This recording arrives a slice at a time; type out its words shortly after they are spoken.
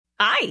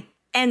Hi,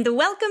 and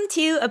welcome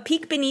to A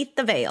Peek Beneath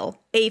the Veil,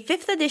 a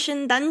 5th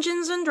edition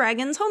Dungeons &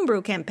 Dragons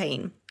homebrew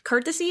campaign,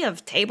 courtesy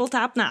of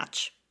Tabletop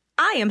Notch.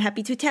 I am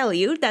happy to tell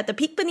you that The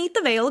Peek Beneath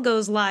the Veil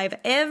goes live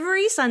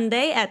every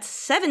Sunday at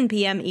 7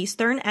 p.m.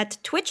 Eastern at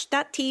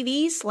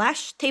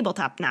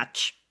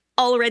twitch.tv/tabletopnotch.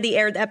 Already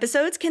aired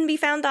episodes can be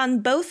found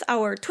on both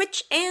our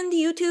Twitch and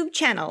YouTube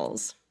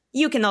channels.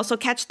 You can also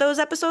catch those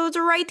episodes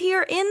right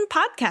here in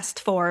podcast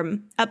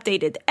form,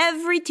 updated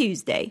every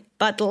Tuesday.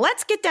 But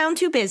let's get down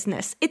to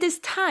business. It is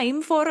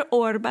time for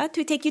Orba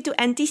to take you to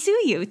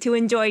Antisuyu to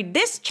enjoy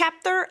this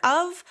chapter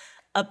of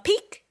A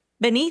Peek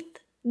Beneath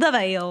the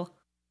Veil.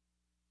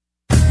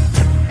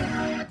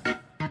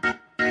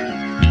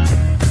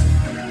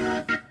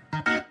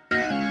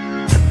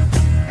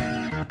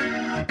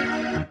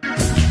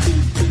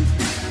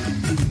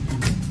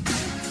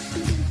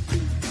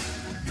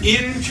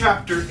 In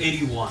Chapter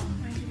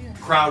 81,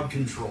 Crowd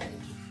Controlled,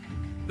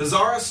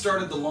 Bizarra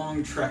started the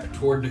long trek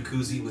toward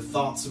Nakuzi with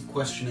thoughts of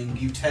questioning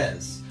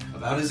Butez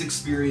about his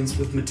experience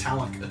with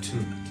metallic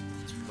attunement.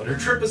 But her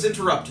trip was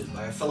interrupted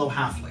by a fellow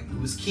halfling who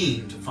was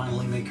keen to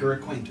finally make her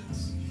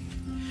acquaintance.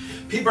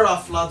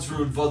 Pibaraf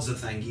Ladsrud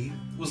Vodzathangi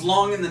was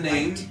long in the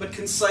name, but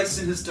concise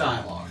in his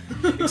dialogue,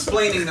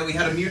 explaining that we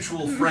had a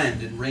mutual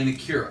friend in Reina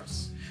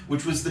Kuros,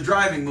 which was the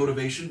driving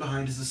motivation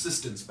behind his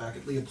assistance back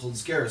at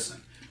Leopold's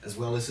garrison, as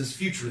well as his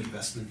future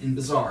investment in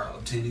Bizarra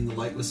obtaining the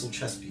light whistle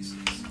chess pieces.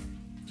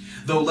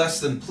 Though less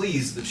than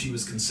pleased that she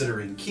was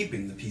considering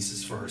keeping the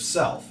pieces for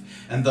herself,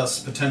 and thus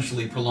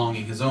potentially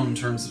prolonging his own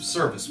terms of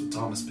service with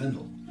Thomas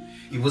Pindle,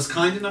 he was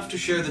kind enough to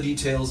share the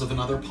details of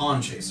another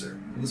pawn chaser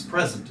who was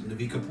present in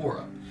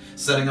Navikapura,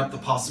 setting up the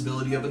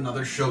possibility of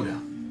another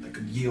showdown that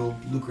could yield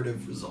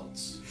lucrative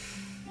results.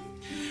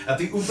 At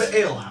the Upa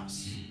Ale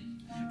House,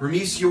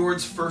 Bernice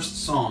Yord's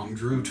first song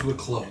drew to a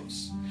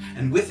close,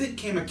 and with it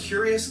came a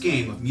curious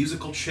game of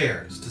musical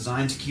chairs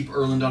designed to keep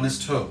Erland on his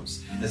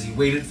toes as he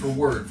waited for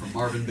word from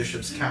Marvin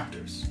Bishop's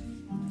captors.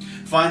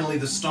 Finally,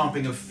 the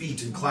stomping of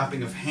feet and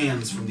clapping of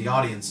hands from the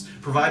audience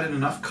provided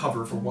enough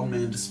cover for one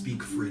man to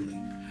speak freely,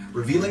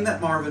 revealing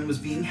that Marvin was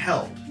being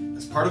held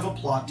as part of a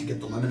plot to get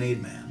the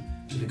Lemonade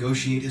Man to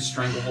negotiate his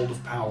stranglehold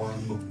of power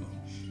on Mukmu.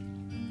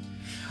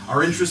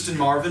 Our interest in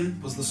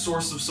Marvin was the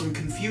source of some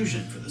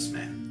confusion for this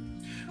man,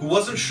 who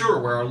wasn't sure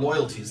where our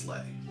loyalties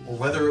lay, or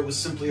whether it was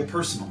simply a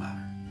personal matter.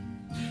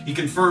 He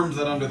confirmed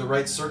that under the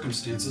right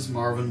circumstances,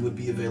 Marvin would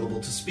be available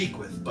to speak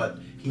with, but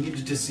he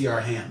needed to see our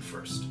hand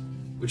first,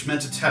 which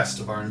meant a test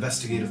of our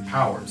investigative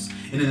powers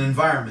in an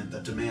environment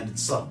that demanded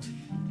subtlety.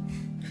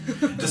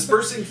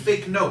 Dispersing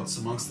fake notes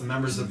amongst the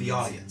members of the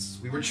audience,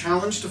 we were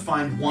challenged to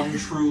find one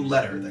true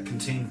letter that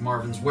contained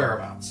Marvin's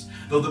whereabouts,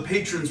 though the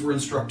patrons were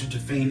instructed to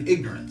feign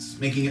ignorance,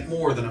 making it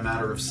more than a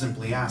matter of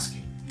simply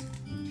asking.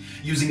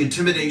 Using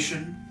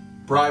intimidation,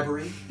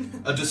 bribery,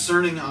 a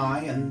discerning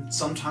eye, and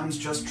sometimes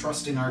just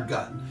trusting our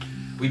gut,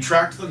 we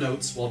tracked the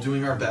notes while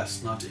doing our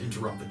best not to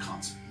interrupt the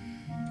concert.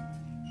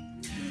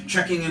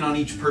 Checking in on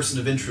each person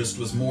of interest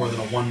was more than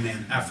a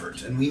one-man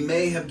effort, and we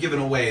may have given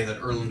away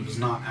that Erland was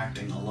not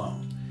acting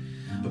alone.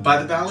 But by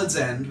the ballad's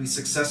end, we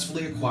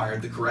successfully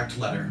acquired the correct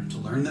letter to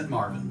learn that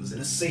Marvin was in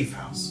a safe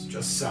house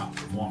just south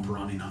of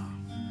Wampuranina.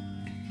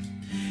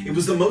 It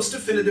was the most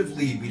definitive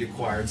lead we'd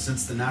acquired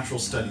since the Natural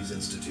Studies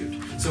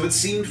Institute, so it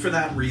seemed for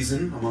that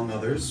reason, among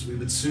others, we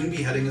would soon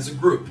be heading as a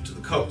group to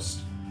the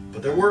coast.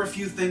 But there were a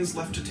few things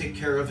left to take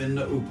care of in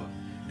Naupa,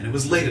 and it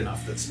was late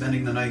enough that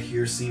spending the night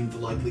here seemed the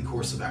likely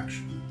course of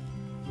action.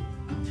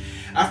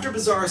 After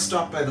Bizarra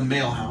stopped by the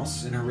mail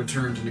house in her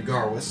return to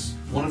Nagarwis,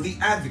 one of the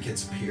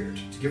advocates appeared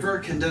to give her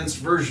a condensed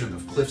version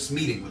of Cliff's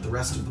meeting with the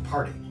rest of the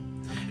party,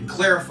 and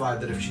clarified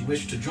that if she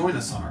wished to join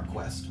us on our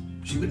quest,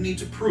 she would need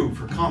to prove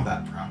her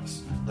combat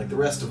prowess, like the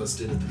rest of us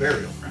did at the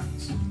burial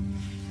grounds.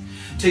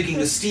 Taking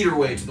the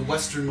Steederway to the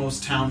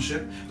westernmost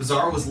township,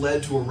 Bizarra was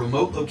led to a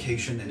remote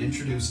location and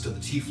introduced to the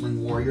tiefling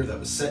warrior that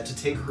was set to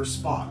take her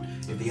spot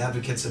if the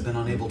advocates had been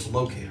unable to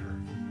locate her.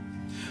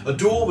 A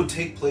duel would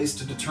take place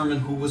to determine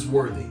who was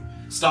worthy,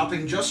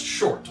 stopping just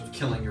short of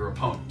killing your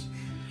opponent.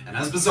 And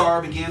as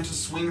Bizarra began to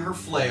swing her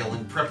flail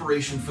in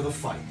preparation for the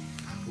fight,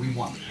 we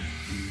wondered.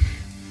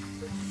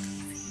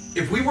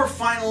 If we were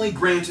finally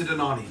granted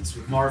an audience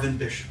with Marvin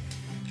Bishop,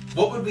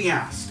 what would we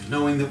ask,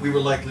 knowing that we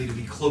were likely to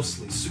be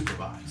closely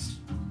supervised?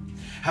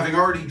 Having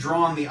already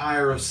drawn the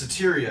ire of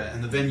Satyria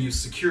and the venue's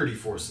security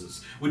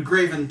forces, would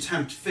Graven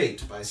tempt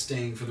fate by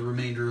staying for the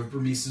remainder of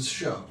Bernice's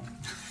show?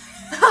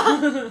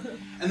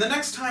 And the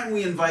next time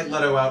we invite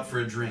Leto out for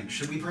a drink,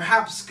 should we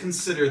perhaps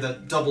consider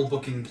that double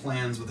booking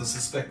plans with a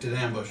suspected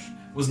ambush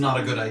was not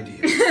a good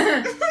idea?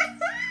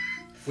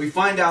 We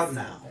find out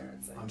now,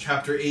 on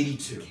Chapter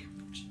 82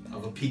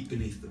 of A Peek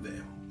Beneath the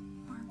Veil.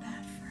 We're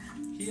bad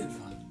friends. He had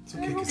fun. It's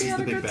okay, because he's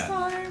the big bad.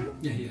 Time.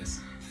 Yeah, he is.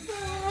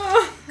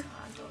 God,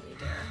 don't you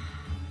dare.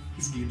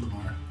 He's Guy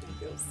Lamar. I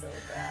feel so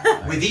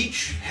bad. With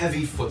each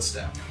heavy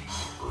footstep,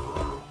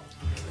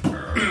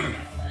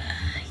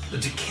 the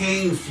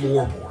decaying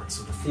floorboards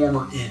of the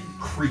former inn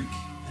creak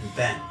and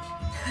bend.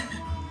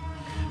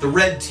 The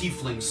red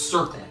tieflings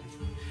circling,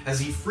 as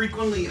he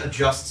frequently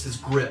adjusts his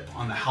grip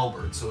on the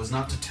halberd so as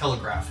not to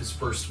telegraph his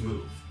first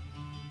move.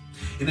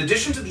 In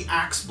addition to the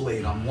axe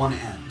blade on one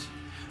end,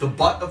 the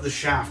butt of the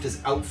shaft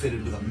is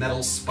outfitted with a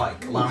metal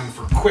spike, allowing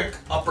for quick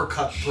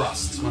uppercut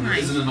thrusts when there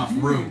isn't enough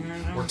room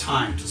or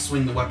time to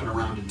swing the weapon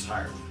around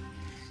entirely.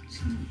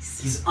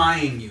 He's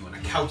eyeing you in a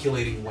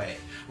calculating way,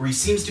 where he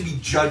seems to be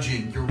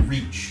judging your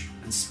reach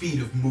and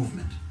speed of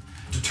movement,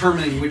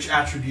 determining which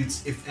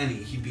attributes, if any,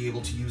 he'd be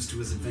able to use to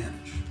his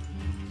advantage.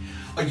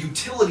 A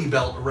utility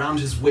belt around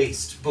his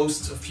waist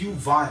boasts a few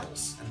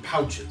vials and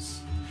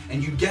pouches,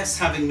 and you'd guess,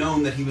 having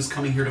known that he was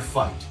coming here to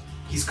fight,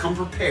 he's come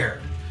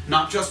prepared,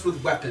 not just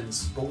with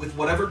weapons, but with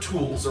whatever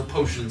tools or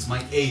potions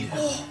might aid him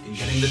in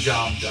getting the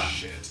job done.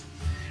 Shit.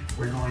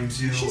 We're going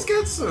to... She's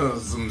got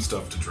some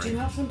stuff to drink. Do you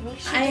have some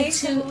potions?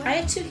 I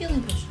have two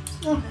healing potions.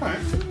 Oh, alright.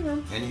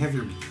 And you have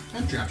your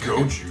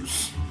go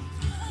juice.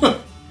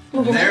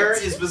 There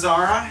is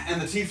Bizarra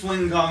and the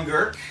Tiefling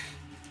Gongurk.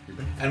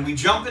 And we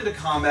jump into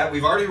combat.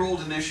 We've already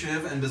rolled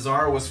initiative, and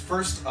Bizarra was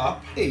first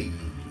up. Hey.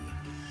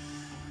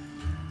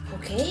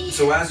 Okay.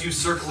 So as you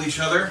circle each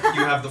other,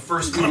 you have the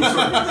first move.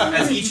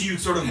 As each of you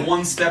sort of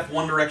one step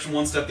one direction,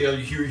 one step the other,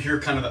 you hear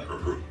kind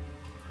of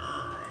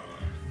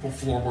the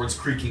floorboards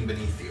creaking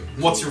beneath you.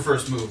 What's your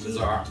first move,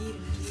 Bizarra?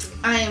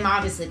 I am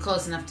obviously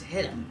close enough to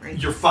hit him, right?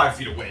 You're 5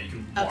 feet away. You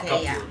can walk Okay,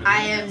 up yeah. to him.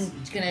 I am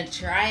gonna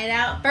try it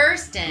out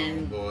first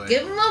and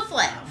give him a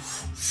flail.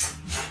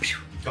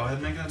 Go ahead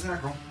and make an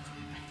attack roll.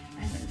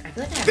 I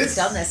feel like I haven't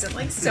done this in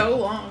like so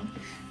long.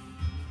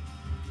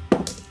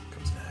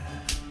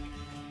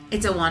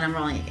 It's a 1. I'm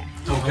rolling again.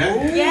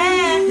 Okay.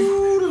 Yeah.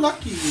 Ooh,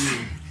 lucky.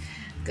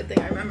 Good thing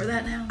I remember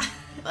that now.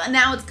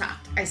 Now it's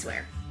cocked. I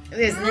swear.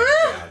 Isn't it?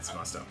 Yeah, it's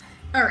messed up.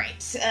 All right.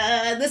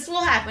 This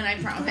will happen. I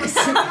promise.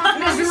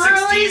 I'm just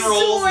really 16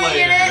 rolls swinging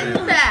later. it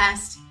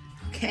fast.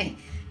 Okay.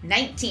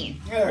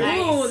 19.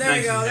 Oh, there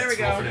we go. Nice. There we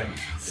Roll for go.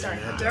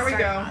 damage. There we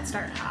go.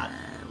 Starting hot.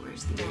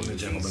 Where's the The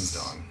gentleman's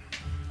dog.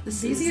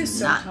 This BZ is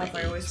so not tough. the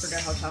I always ace.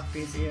 forget how tough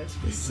BZ is.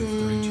 This 32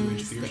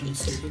 is HP or the something ace.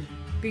 stupid.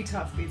 Be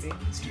tough, BZ.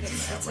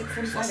 That's like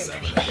 45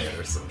 7 HP.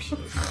 or some shit.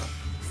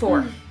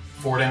 4.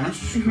 4 damage.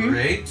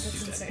 Great.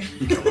 That's insane.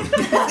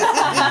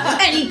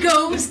 And he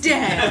goes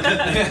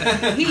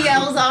down. He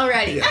yells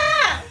already.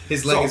 Ah!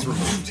 His leg is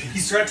removed. He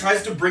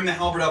tries to bring the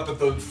halberd up, but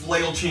the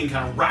flail chain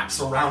kind of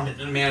wraps around it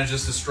and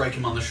manages to strike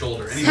him on the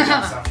shoulder. And he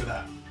jumps after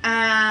that.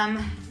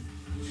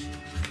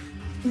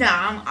 No,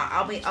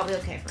 I'll be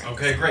okay for it.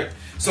 Okay, great.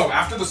 So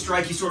after the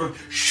strike, he sort of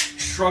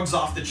shrugs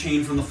off the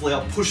chain from the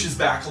flail, pushes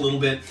back a little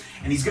bit,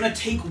 and he's going to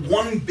take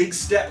one big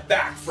step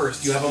back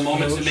first. You have a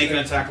moment to make an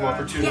attack of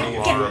opportunity.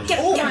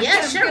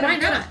 Yeah, sure, why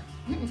not?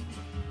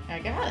 I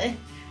got it.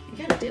 You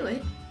gotta do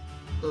it.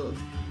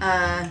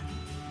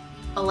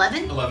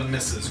 11? 11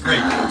 misses.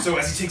 Great. So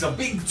as he takes a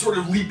big sort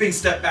of leaping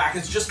step back,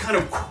 it's just kind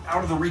of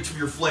out of the reach of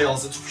your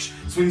flails. It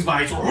swings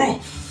by,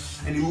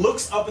 and he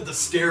looks up at the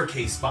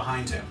staircase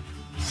behind him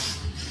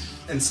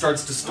and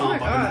starts to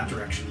stomp up in that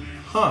direction.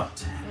 Huh.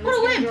 What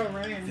a win! What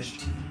What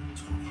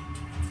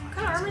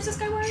kind of armor is this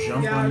guy wearing?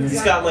 Jump Yeah, on he's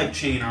your... He's got like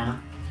chain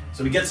armor.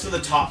 So he gets to the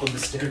top of the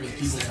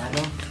staircase. So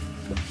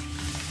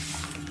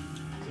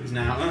he's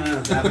now,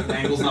 that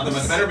angle's not that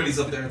much better, but he's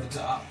up there at the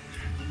top.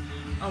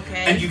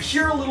 Okay. And you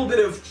hear a little bit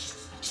of,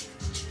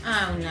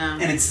 Oh no.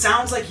 and it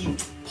sounds like he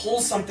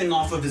pulls something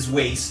off of his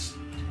waist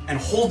and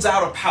holds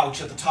out a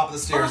pouch at the top of the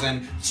stairs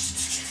and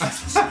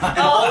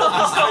all of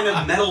these kind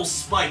of metal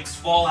spikes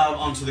fall out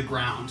onto the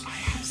ground.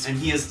 And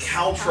he has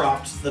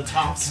caltropped the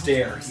top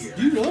stair here.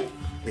 You really?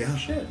 Yeah.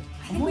 Shit.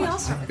 I think we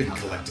also I've been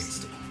collecting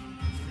stuff.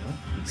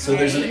 So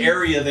there's an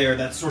area there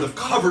that's sort of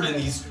covered in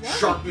these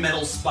sharp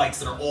metal spikes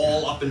that are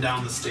all up and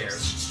down the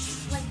stairs.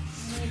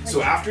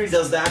 So after he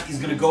does that, he's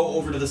going to go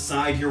over to the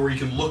side here where you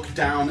can look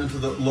down into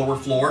the lower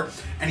floor,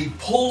 and he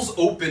pulls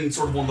open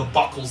sort of one of the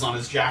buckles on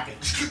his jacket.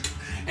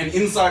 And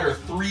inside are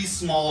 3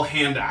 small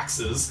hand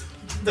axes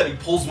that he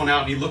pulls one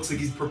out, and he looks like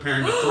he's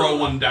preparing to throw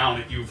one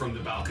down at you from the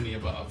balcony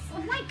above.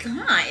 Oh my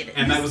god.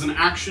 And that was an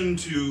action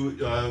to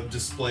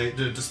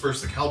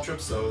disperse the caltrip,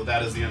 so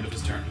that is the end of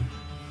his turn.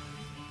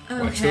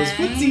 Watch those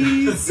Okay.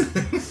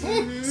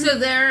 footsies. So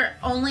they're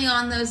only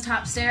on those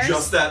top stairs?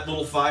 Just that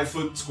little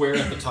 5-foot square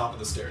at the top of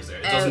the stairs there.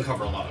 It doesn't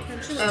cover a lot of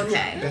it.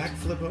 Okay.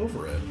 Backflip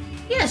over it.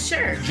 Yeah,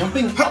 sure.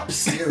 Jumping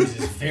upstairs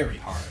is very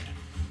hard.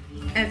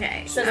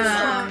 Okay. She's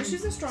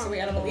a strong. So we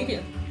gotta believe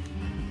you.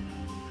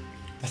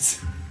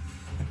 That's. You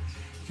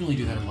can only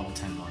do that at level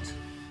 10 bucks.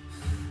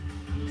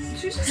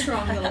 She's a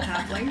strong little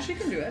halfling. She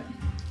can do it.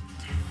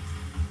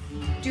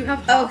 Do you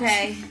have pops?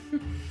 Okay.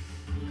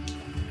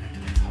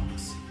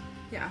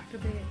 Yeah, after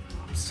they get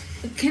pops.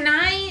 Can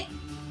I...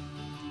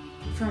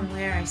 From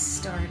where I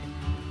started...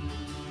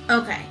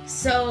 Okay,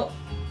 so...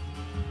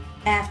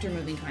 After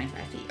moving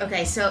 25 feet.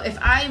 Okay, so if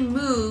I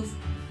move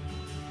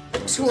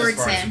As towards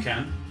far as him, you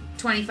can.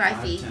 25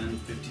 5, feet. 10,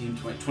 15,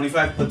 20.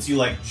 25 puts you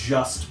like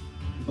just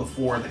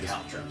before the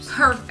caltrips.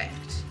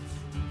 Perfect.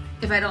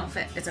 If I don't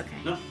fit, it's okay.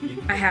 No,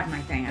 you- I have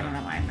my thing. I don't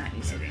know why I'm not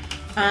using it.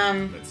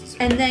 That's the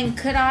same. And then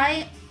could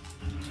I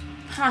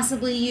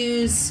possibly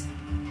use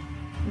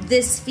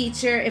this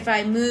feature, if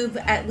I move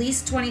at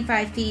least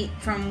 25 feet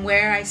from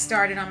where I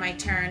started on my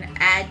turn,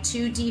 add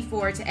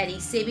 2d4 to any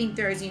saving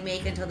throws you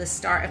make until the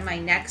start of my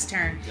next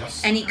turn.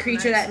 Yes. Any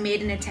creature that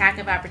made an attack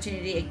of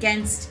opportunity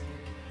against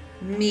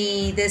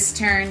me this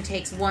turn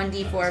takes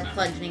 1d4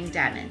 bludgeoning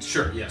damage.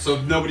 Sure, yeah.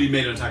 So nobody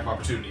made an attack of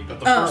opportunity, but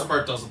the Oh. first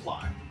part does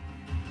apply.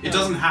 It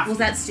doesn't have Was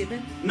to. that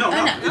stupid? No,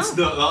 Oh, no. It's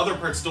the other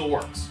part still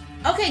works.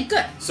 Okay,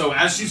 good. So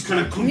as she's kind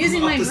of using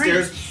up my the brain.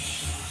 stairs,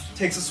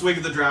 takes a swig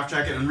of the draft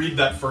jacket and read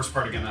that first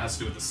part again that has to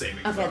do with the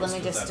saving. Okay, throws, let me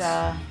 'cause just,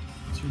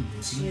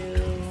 that's-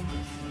 2...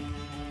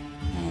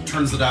 and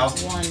Turns the dial.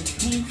 1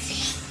 pink.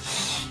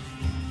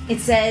 It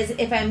says,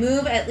 if I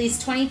move at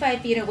least 25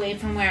 feet away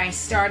from where I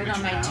started Which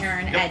on you my have.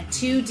 turn, Yep. add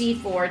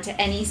 2d4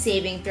 to any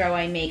saving throw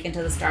I make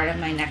until the start of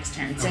my next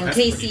turn. So in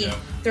Okay, case pretty he dope.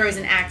 throws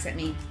an axe at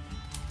me.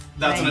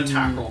 That's an Right.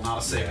 attack roll, not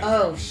a saving.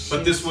 Oh, shit.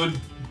 But this would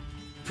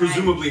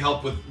presumably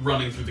help with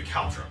running through the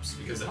caltrops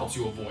because it helps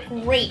you avoid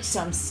them. Great, so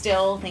I'm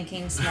still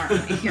thinking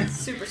smartly.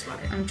 Super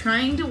smart. I'm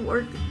trying to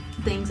work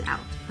things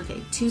out.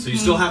 Okay, 2 So you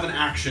still have an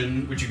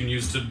action which you can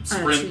use to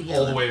sprint 2 all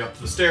yellow. the way up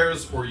to the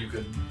stairs, or you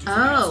could do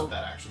something else Oh, with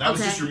that action. That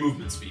was okay. just your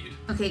movement speed.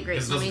 Okay, great.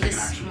 Because it So let me doesn't take an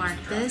just action to mark use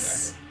the draft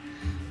this.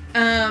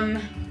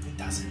 It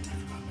doesn't. I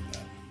forgot about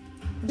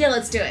that. Yeah,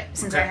 let's do it,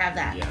 since I Okay. have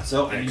that. Yeah.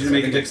 So I need you to because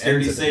make a think it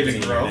dexterity ends at the saving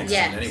beginning of your throw. next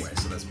Yes. turn anyway,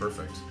 so that's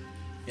perfect.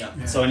 Yeah.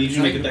 So I need you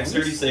to make a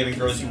dexterity saving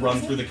throw as you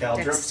run through the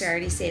caltrops.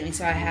 Dexterity saving,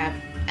 so I have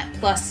at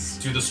plus...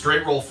 Do the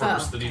straight roll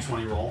first, Oh. the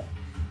d20 roll.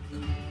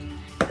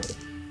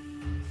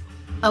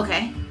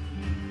 Okay,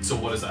 So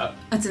what is that?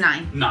 it's a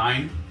 9.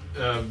 9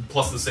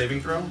 plus the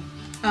saving throw.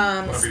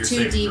 Whatever your It's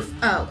saving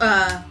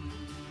 2d...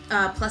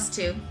 throw. Plus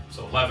 2.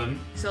 So 11.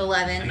 So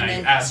 11, And and now then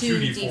you add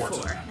 2d4.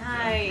 2d4 to that.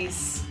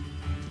 Nice.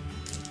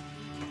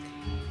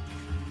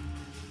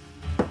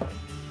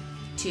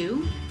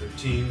 2,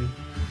 13.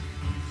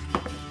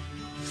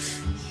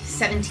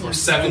 17. Or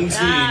 17.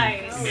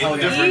 Nice. Made the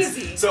difference.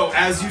 Easy. So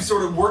as you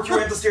sort of work your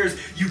way up the stairs,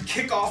 you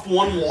kick off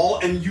one wall,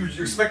 and you're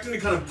expecting to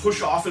kind of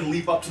push off and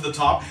leap up to the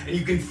top, and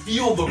you can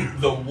feel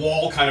the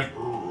wall kind of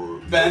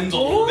bend a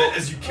little bit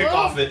as you kick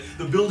off it.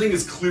 The building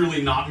is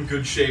clearly not in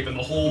good shape, and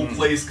the whole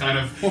place kind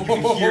of, you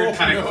can hear it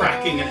kind of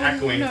cracking and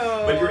echoing.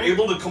 no. But you're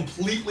able to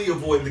completely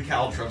avoid the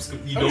caltrops.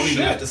 You don't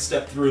even have to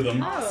step through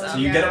them. Awesome. So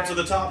you get up to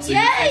the top, so you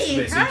Yay!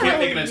 can so you can't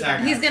make an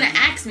attack. He's gonna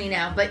axe me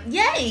now, but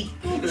yay!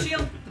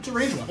 Shield. It's a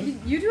range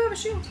weapon. You do have a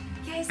shield.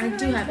 I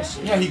do have a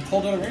shield. Yeah, he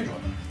pulled out a range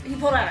weapon. He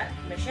pulled out a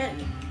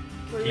machete.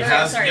 He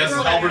has, Sorry, he has his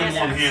roll that halberd in hand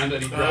one out. hand,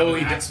 and he grabbed Oh, an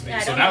he did. axe to me. Yeah, I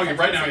So don't now, know if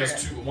right that's now, he has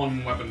considered.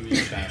 one weapon in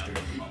each hand. at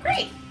the moment.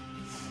 Great.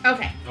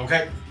 Okay.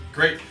 Okay,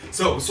 great.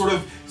 So, sort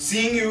of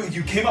seeing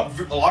you came up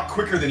a lot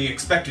quicker than he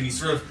expected. He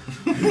sort of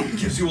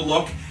gives you a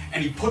look,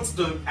 and he puts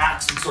the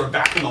axe sort of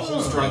back in the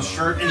holster on his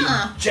shirt, and he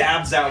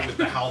jabs out with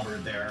the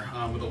halberd there,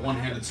 with a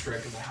one-handed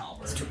strike of the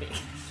halberd. Too big.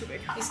 Too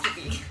big. He's too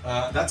big.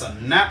 That's a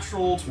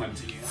natural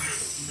 20.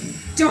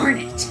 Darn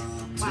it.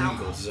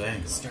 Zangle,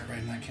 zangle. Start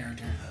writing that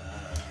character.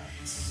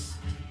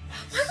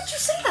 Why would you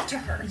say that to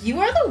her?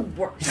 You are the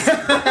worst.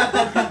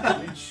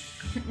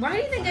 Why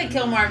do you think I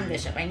killed Marvin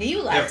Bishop? I knew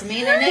you lied to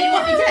me, and I know you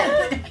want me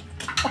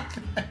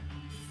dead.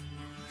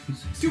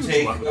 You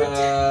take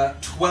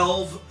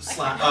 12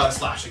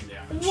 slashing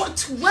damage. What?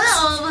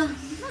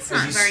 12? That's As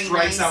not he very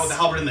strikes nice. out with the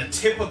halberd, and the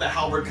tip of the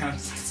halberd kind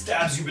of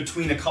stabs you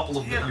between a couple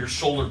of your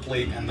shoulder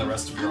plate and the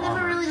rest of your I'll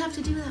never armor. really have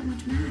to do that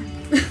much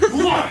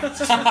math.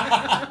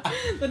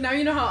 But now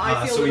you know how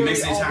I feel. So he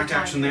makes the literally all attack the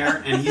time. action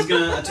there, and he's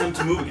going to attempt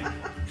to move again.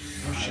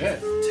 Oh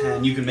shit.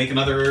 10. You can make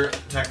another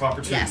attack of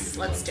opportunity. Yes,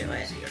 let's do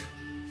it.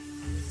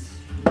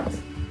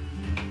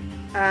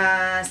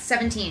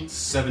 17.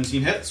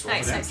 17 hits. Roll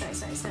Nice, for nice,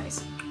 damage. nice, nice,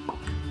 nice.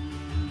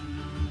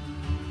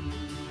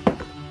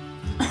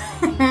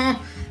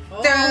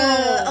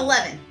 Oh.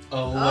 11.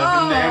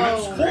 11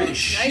 damage. Holy Great.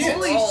 shit.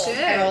 Holy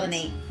I rolled an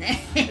shit.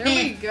 8. There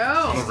we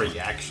go. A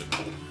reaction.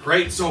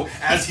 Great. So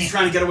as he's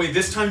trying to get away,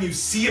 this time you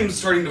see him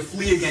starting to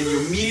flee again. You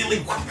immediately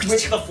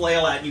whip the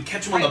flail at, and you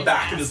catch him on the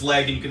back of his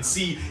leg, and you can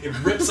see it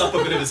rips up a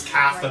bit of his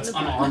calf that's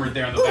unarmored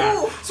there in the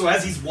back. So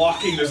as he's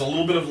walking, there's a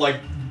little bit of like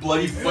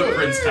bloody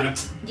footprints kind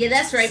of Yeah,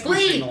 that's right.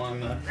 pushing Bleed. along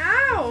the.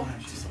 Ow.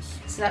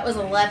 So that was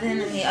 11,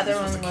 and the other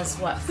one was,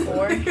 what,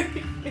 4?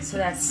 So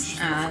that's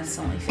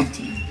only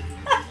 15.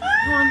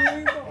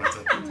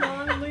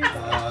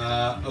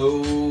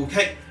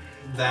 Okay.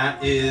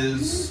 That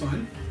is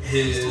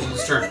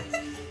his turn.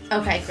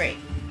 Okay, great.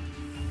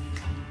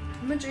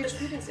 How much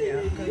HP does he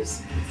have?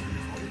 'Cause-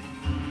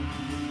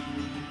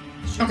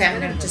 Okay,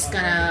 I'm gonna.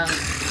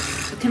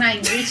 Can I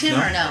reach him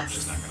or no?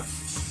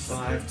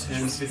 5,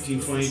 10,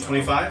 15, 20,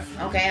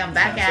 25. Okay, I'm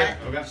back That's at it.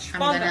 Okay. I'm Hit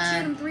gonna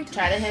him 3 times.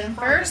 try to hit him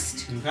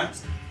first. Okay.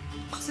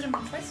 Sit him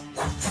twice.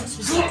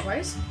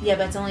 Twice? Yeah,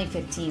 but it's only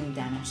 15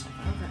 damage. So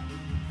far. Okay.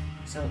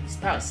 So he's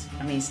probably.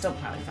 I mean, he's still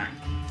probably fine.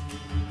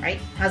 Right?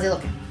 How's he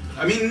looking?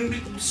 I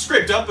mean,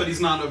 scraped up, but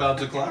he's not about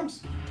to collapse.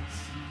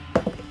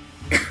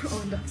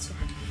 Oh, that's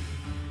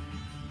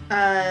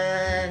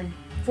right.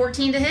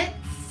 14 to hit.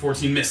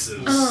 14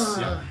 misses.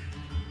 Ugh.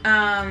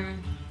 Yeah.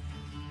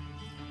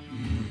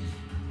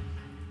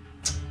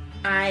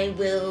 I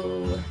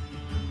will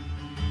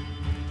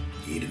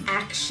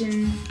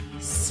action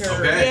surge.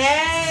 Okay.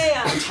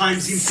 Yeah. The time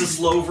seems to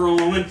slow for a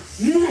moment.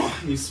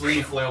 And you swing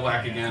the flail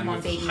back again Come on,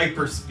 with baby.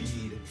 hyper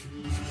speed.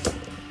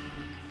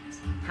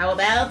 How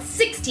about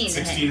 16 to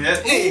 16 hit?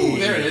 hit. Ooh,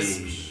 there it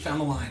is. Found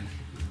the line.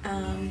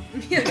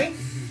 Yeah. I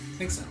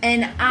think so.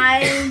 And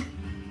I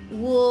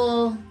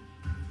will...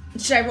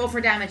 Should I roll for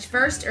damage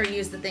first or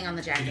use the thing on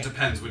the It jacket?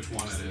 depends which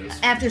one it is.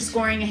 After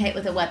scoring a hit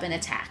with a weapon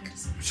attack.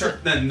 Sure.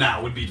 Then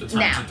now would be the time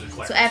Now. to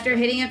declare. So after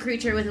hitting a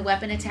creature with a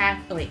weapon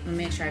attack... Oh, wait. Let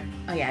me make sure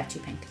I have 2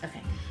 pink.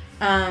 Okay.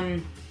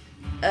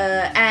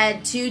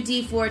 Add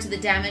 2d4 to the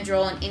damage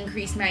roll and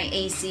increase my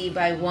AC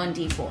by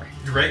 1d4.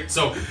 Great.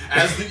 So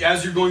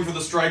as you're going for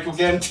the strike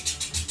again,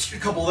 a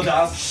couple of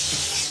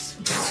dots.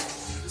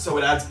 So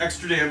it adds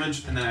extra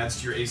damage and then adds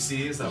to your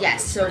AC. Is that what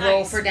Yes, it is? so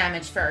roll for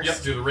damage first.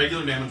 Yep. Do the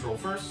regular damage roll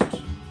first.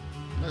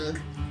 Ugh.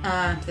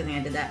 Good thing I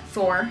did that.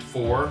 4.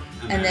 4.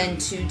 And then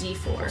 2d4.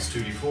 plus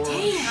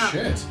 2d4.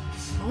 Shit.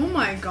 Oh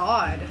my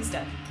god. He's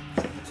dead.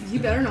 You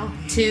better not.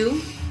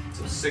 2,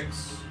 So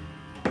 6,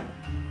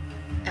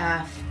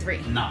 3.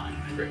 9.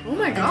 Great. Oh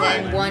my And god.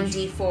 then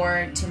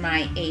 1d4 to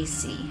my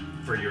AC.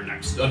 For your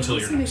next until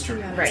your Let's make next sure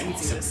turn. how Right.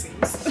 easy this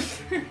seems.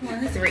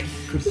 3.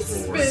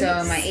 been-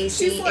 So my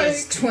AC she's like-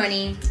 is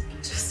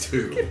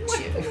 22. 2.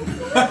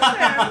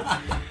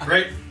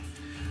 Great.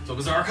 So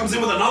Bizarre comes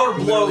in with another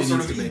blow, Literally sort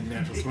needs to make of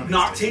natural 20s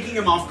not today. taking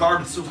him off guard,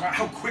 but so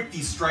how quick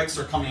these strikes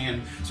are coming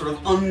in, sort of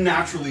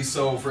unnaturally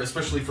so, for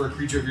especially for a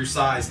creature of your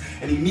size,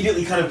 and he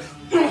immediately kind of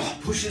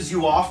pushes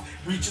you off,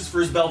 reaches for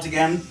his belt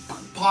again,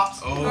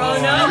 pops. Oh,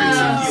 no. Drinks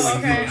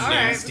some healing Okay, potion.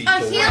 alright. Nasty A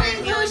boy.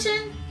 healing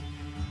potion?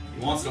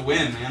 He wants to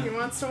win, He man.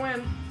 wants to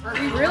win.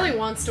 He really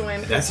wants to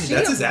win. That's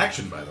his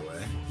action, by the way.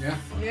 Yeah.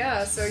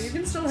 Yeah, so you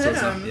can still So hit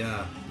it's not- him.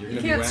 yeah, you're You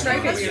gonna can't be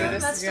strike whacking at you him.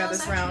 this, That's still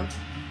this his round.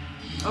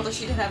 Although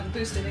she did have the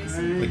boosted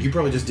AC. Like you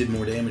probably just did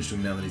more damage to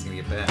him now that he's gonna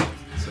get back.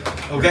 So.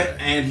 Okay,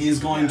 and he's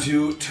going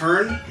to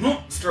turn,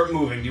 start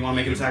moving. Do you want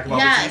to make an attack of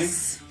opportunity?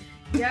 Yes.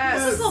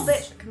 Yes. This little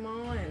bitch. Come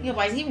on. Yeah,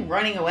 why is he even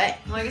running away?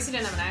 Well, I guess he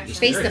didn't have an action.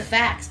 Face the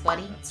facts,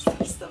 buddy.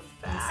 Face the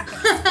fact.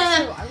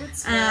 Oh, I would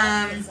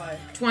swear it's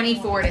like,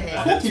 24 to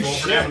That hit. hits. Roll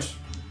for damage.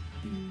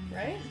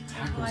 right?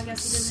 Well, I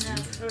guess he didn't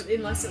have.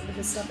 Unless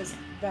his stuff is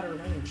better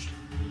ranged.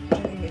 I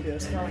think maybe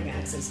those throwing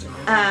axes do.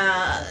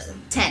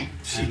 10.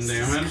 10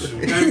 damage.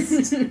 Okay.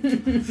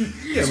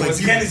 Yeah, So like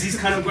again, as he's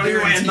kind of running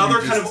away, guarantee another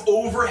you kind just- of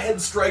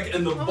overhead strike,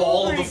 and the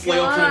ball of my the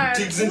flail kind God. of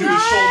digs into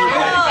his shoulder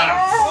blade, kind of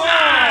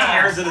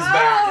tears at his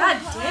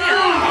back. God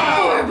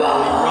damn. He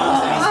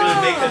runs, and he's going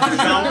to make a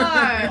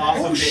jump off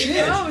of the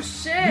edge. Oh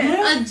shit!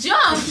 A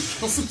jump?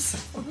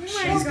 Oh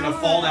my He's going to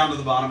fall down to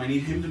the bottom. I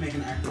need him to make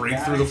an acrobatics break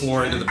through the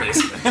floor into the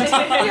basement. which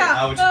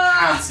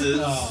passes.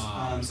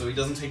 Oh. So he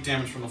doesn't take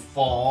damage from the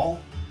fall.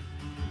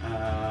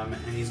 And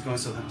he's going,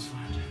 so that was fine.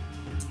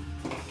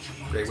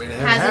 Great way to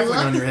have Has a he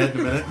halfling on looked? your head in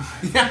a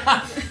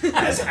minute.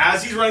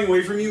 As he's running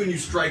away from you and you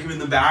strike him in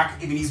the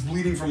back, and he's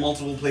bleeding from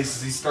multiple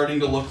places, he's starting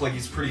to look like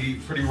he's pretty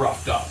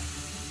roughed up.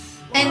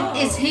 And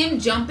is him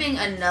jumping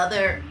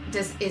another...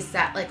 Is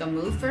that like a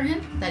move for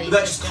him? That he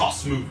That just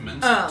costs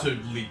movement Oh. to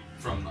leap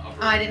from the upper.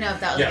 Oh, I didn't know if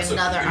that was like so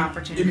another im-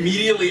 opportunity.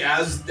 Immediately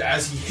as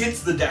he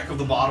hits the deck of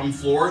the bottom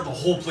floor, the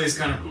whole place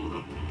kind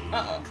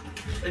of...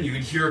 And you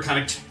can hear kind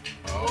of...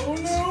 Oh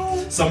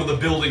no! Some of the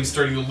building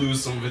starting to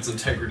lose some of its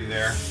integrity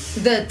there.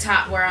 The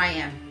top where I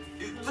am.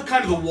 The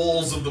kind of the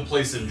walls of the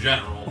place in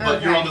general, but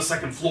Okay. you're on the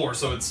second floor,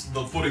 so it's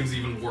the footing's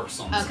even worse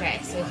on the Okay,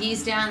 second so floor.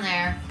 he's down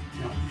there.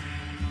 Yeah.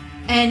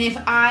 And if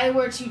I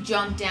were to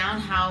jump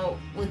down, how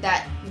would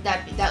that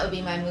would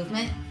be my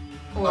movement?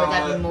 Or would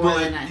that be more well,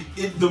 than I...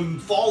 the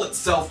fall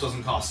itself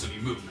doesn't cost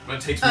any movement, but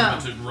it takes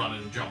movement to run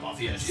and jump off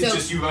the edge. So- it's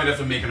just you might have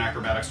to make an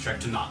acrobatics check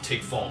to not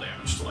take fall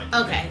damage to like.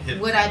 Okay, hit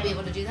would I be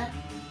able to do that?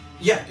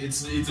 Yeah,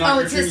 it's not. Oh,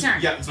 your it's his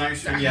turn. Yeah, it's not your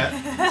turn yet.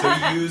 So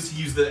he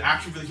used the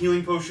action for the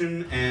healing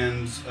potion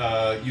and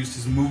used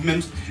his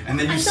movement, and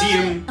then you I see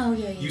thought him. Oh,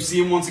 yeah, yeah. You see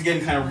him once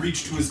again, kind of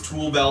reach to his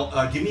tool belt.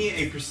 Give me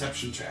a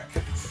perception check.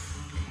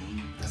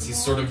 As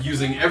he's sort of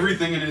using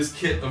everything in his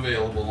kit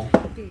available.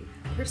 Be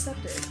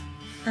perceptive.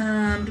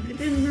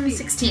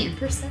 16.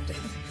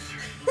 Perceptive.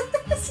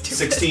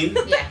 16.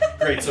 Yeah.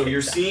 Great. So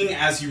you're seeing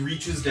as he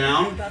reaches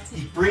down,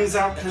 he brings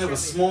out kind of a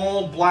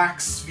small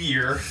black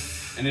sphere,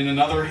 and in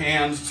another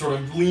hand, sort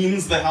of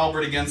leans the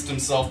halberd against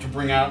himself to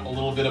bring out a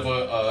little bit of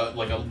a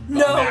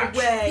No match.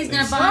 way. He's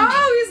gonna bomb me.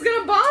 Oh, he's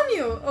gonna bomb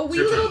you! A wee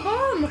Sure. little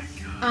bomb!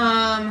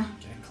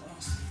 Getting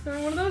close.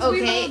 One of those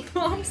wee Okay.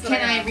 little bombs that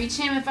Can I have. reach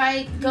him if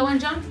I go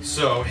and jump?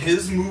 So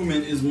his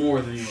movement is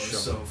more than yours.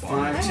 So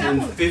 5,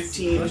 10,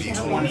 15,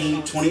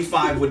 20,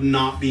 25 would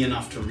not be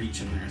enough to reach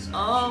him there.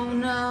 Oh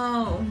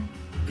no.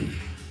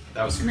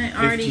 That was And I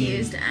already 15,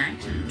 used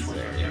actions.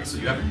 25. Yeah, so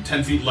you have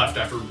 10 feet left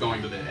after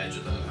going to the edge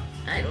of the...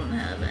 I don't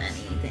have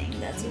anything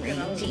that's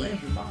rangy.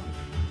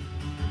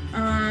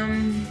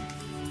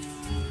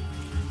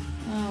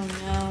 Oh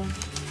no.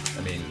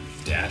 I mean,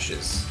 dash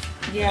is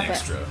Yeah, an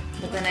extra.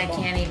 but then I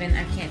can't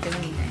do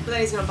anything. But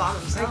then he's gonna bomb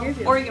himself. I give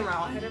you. Or you can roll.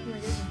 I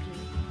definitely give him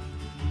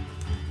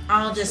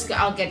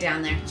I'll get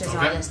down there. Just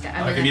Okay. I'll just.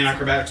 Give me an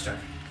acrobatics check.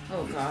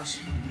 Oh gosh.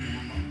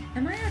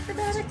 Am I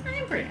acrobatic? I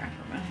am pretty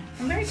acrobatic.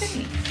 I'm very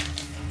technique.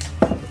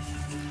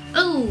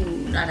 Oh,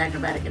 not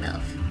acrobatic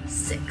enough.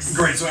 6.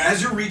 Great. So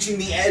as you're reaching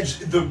the edge,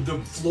 the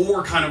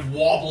floor kind of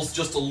wobbles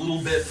just a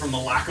little bit from the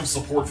lack of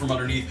support from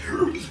underneath,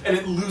 and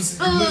you lose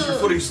your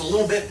footing just a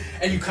little bit,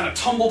 and you kind of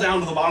tumble down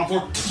to the bottom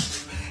floor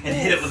and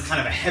hit it with kind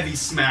of a heavy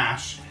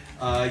smash.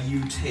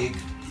 You take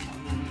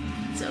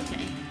It's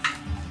okay.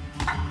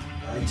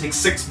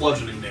 6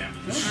 bludgeoning damage.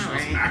 All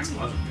right. Max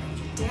bludgeoning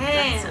damage.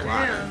 That's a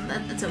lot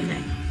of, that's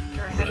okay.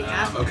 You're a heavy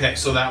half. Okay,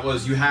 so that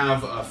was, you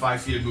have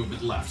 5 feet of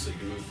movement left, so you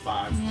can move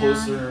 5 Yeah,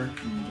 closer, I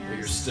but you're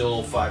guess.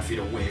 still 5 feet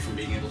away from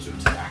being able to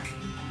attack.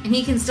 And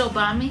he can still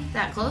bomb me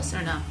that close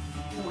or no?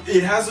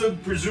 It has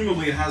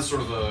presumably it has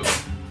sort of a,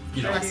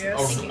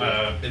 Radius.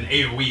 an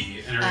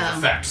AoE Oh.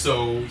 effect,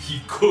 so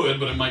he could,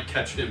 but it might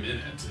catch him in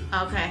it.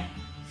 Okay.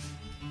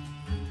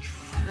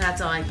 That's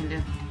all I can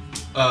do.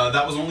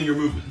 That was only your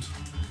movement.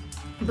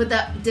 But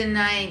that didn't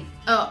I?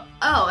 Oh,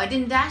 I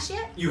didn't dash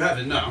yet. You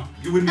haven't, no.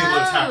 You wouldn't be able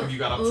to attack if you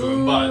got up to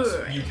him, but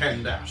Ooh. you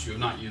can dash. You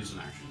have not used an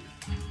action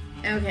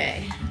yet.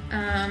 Okay.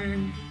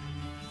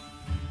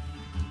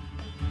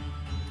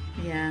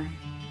 Yeah.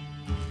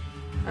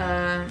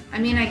 I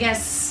mean, I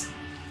guess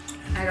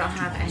I don't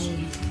have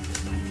any.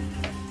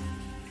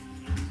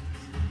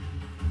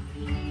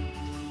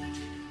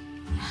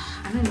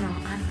 I don't know.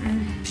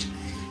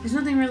 There's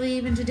nothing really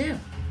even to do.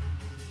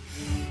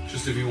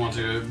 Just if you want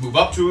to move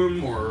up to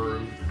him, or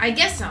I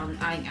guess I'll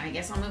move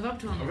up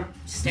to him. Okay.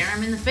 Stare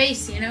him in the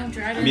face, try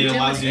to. I mean, it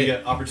allows you to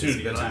get opportunity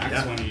It's been on-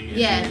 attacks yeah. when you.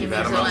 Yeah, if he You've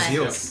had moves him on his away.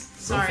 heels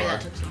so Sorry, far.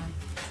 that took so long.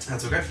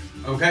 That's okay.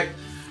 Okay.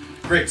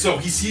 Great. So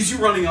he sees you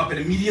running up, and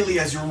immediately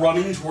as you're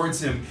running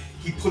towards him,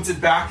 he puts it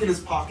back in his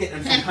pocket,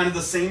 and from kind of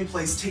the same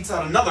place takes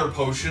out another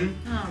potion.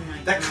 Oh my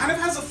god. That kind of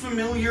has a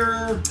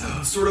familiar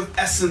sort of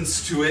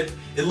essence to it.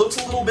 It looks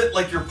a little bit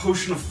like your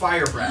potion of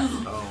fire breath.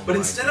 But my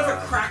instead of a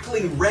God.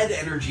 crackling red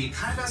energy, it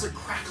kind of has a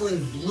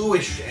crackling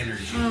bluish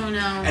energy. Oh no.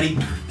 And he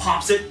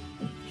pops it,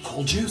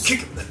 cold juice. Kick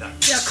him in the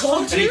nuts. Yeah,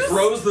 cold And he juice?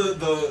 throws the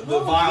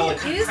vial, it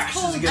kind it of is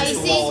crashes cold against the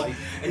icy. wall,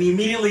 and he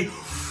immediately,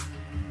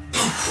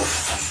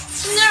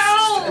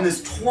 No! and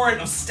this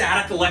torrent of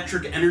static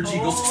electric energy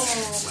goes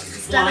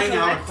flying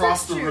out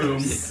across the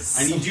room.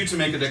 I need you to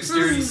make a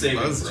dexterity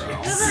saving Buzz throw.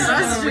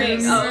 Buzz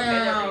juice. Oh, okay,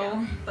 there we go.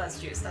 No. Buzz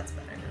juice, that's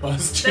better.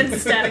 Buzz Than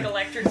static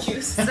electric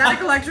juice.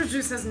 Static electric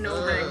juice has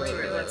no ring to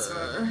it. That's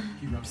what.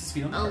 He rubs his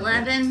feet on the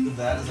 11.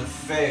 That is a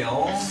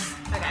fail.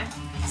 Okay.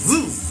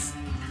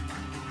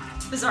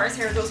 Bizarre's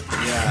hair goes.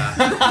 Yeah.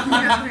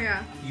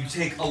 Yeah. You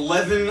take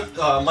 11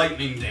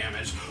 lightning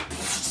damage.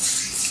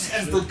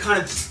 As the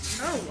kind of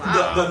Oh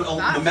wow. the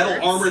That metal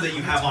hurts. armor that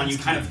you have on you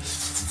kind of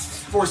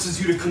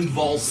forces you to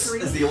convulse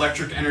as the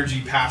electric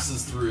energy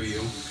passes through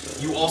you.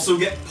 You also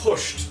get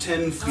pushed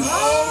 10 feet.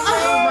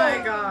 Oh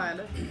my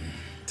god.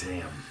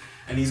 Damn.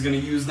 And he's going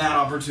to use that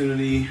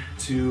opportunity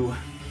to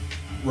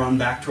run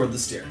back toward the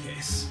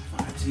staircase.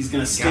 He's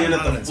going to stand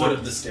at the foot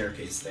of the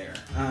staircase there.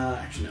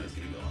 Actually, no, he's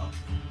going to go up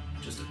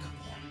just a couple.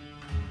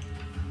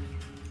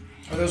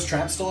 Are those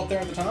traps still up there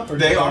at the top? Or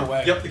They did go are.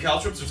 away? Yep, the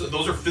caltrops,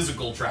 those are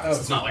physical traps. Oh,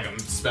 It's cool. not like a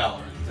spell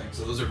or anything.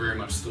 So those are very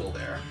much still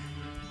there.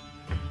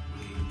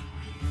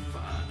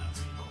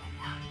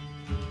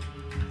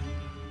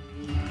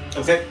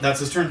 Okay, that's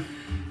his turn.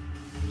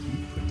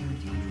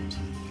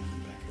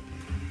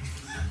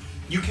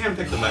 You can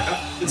pick them back up.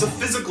 It's a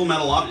physical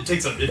metal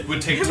object. It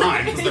would take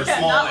time because they're Yeah,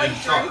 small not and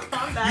like during sharp.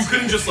 combat. You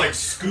couldn't just like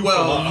scoop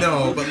Well, them up.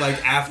 no, but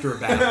like after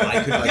battle,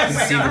 I could like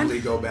conceivably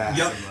go back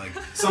Yep. and like.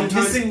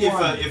 Sometimes Missing if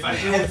one. a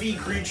heavy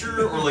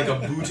creature or like a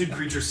booted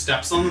creature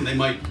steps on them, they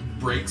might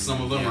break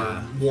some of them Yeah.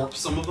 or warp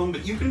some of them,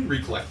 but you can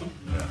recollect them.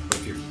 Yeah, but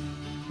if you're,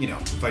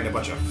 fighting a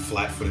bunch of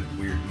flat-footed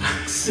weird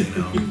monks,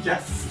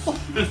 Yes.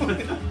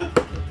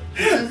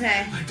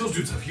 Okay. Like, those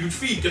dudes have huge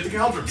feet. Get the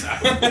caltrops out.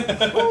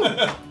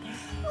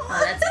 Oh,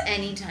 that's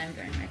any time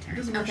during my turn.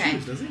 Okay.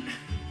 does he?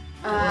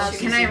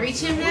 Can I reach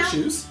him now?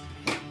 Shoes?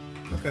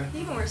 Okay.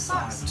 You can wear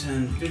socks.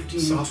 10, 15,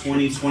 Soft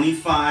 20,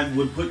 25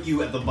 would put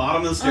you at the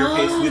bottom of the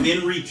staircase Oh.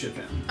 within reach of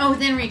him. Oh,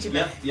 within reach of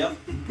it. Yep.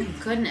 Thank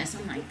goodness.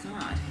 Oh my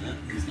god. Yeah,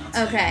 he's not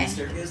staying Okay. on the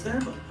staircase there,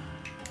 but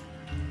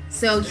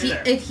So Stay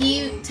there. if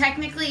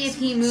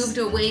he moved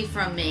away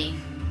from me,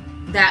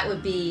 that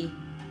would be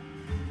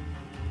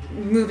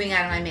moving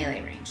out of my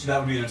melee range. that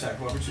would be an attack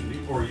of opportunity,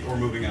 or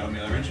moving out of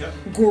melee range. Yep.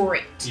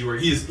 Great.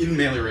 He is in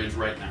melee range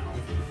right now.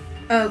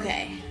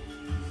 Okay.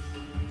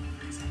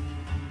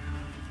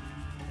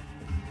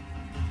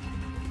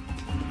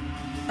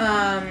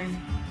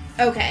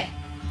 Okay.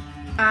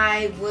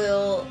 I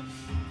will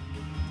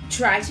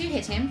try to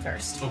hit him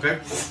first. Okay.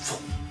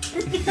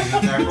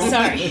 Attack roll.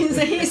 Sorry,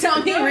 he saw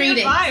me No, you're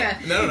reading. fine.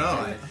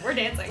 No. We're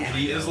dancing.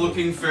 He is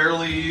looking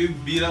fairly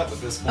beat up at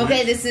this point.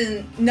 Okay, this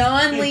is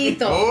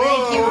non-lethal. Oh.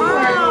 Thank you.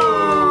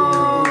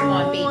 Oh. Come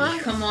on, baby.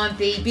 Come on,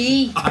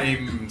 baby.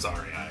 I'm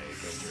sorry. I go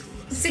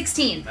through.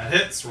 16. That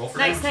hits. Roll for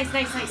Nice. damage.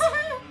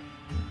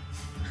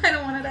 I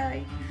don't want to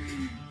die.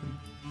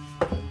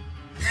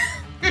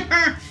 She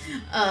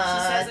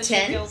says that she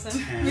 10. feels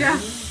him. 10. Yeah.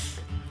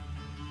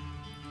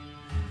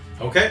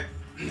 Okay.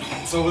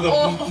 So with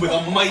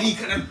a mighty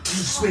kind of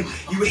swing,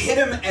 you hit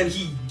him and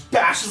he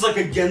bashes like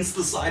against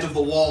the side of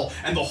the wall,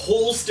 and the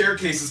whole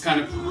staircase is kind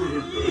of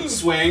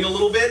swaying a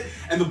little bit,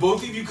 and the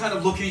both of you kind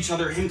of look at each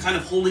other, him kind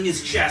of holding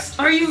his chest.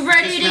 Are you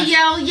ready to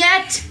yell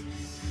yet?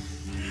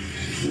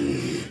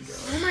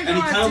 Oh my god, And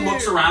he kind of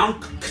looks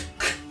around,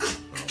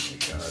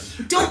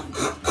 Don't.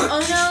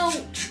 Oh no.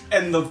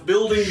 and the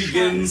building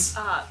begins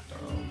to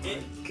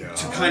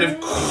kind of,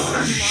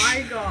 Oh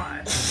my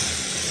god.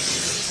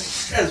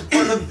 as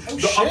part of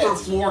the upper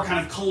floor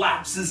kind of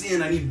collapses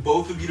in. I need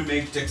both of you to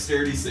make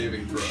dexterity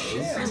saving throws.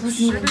 I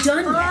wasn't even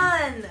done yet.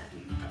 Fun.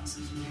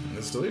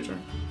 It's still your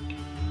turn.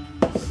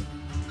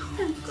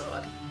 Oh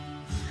god.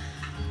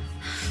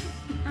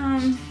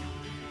 1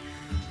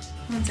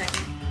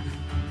 second.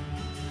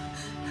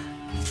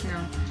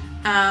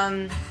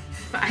 No.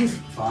 5.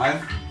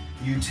 5.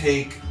 You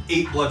take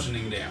 8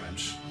 bludgeoning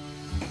damage.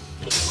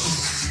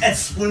 As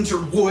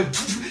splintered wood,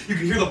 you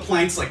can hear the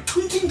planks like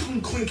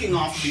clinking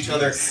off of each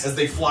other as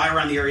they fly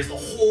around the areas. The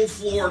whole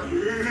floor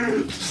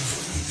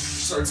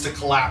starts to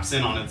collapse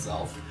in on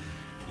itself.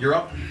 You're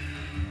up.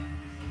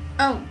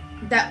 Oh,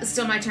 that was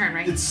still my turn,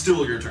 right? It's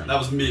still your turn. That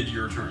was mid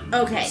your turn.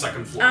 Okay. The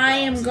second floor. I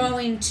am collapsing.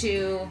 going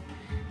to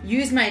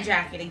use my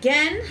jacket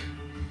again.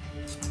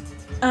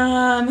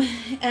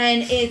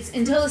 And it's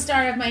until the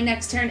start of my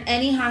next turn,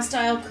 any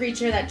hostile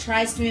creature that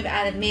tries to move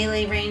out of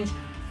melee range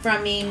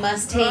from me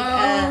must take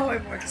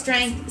a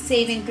strength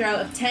saving throw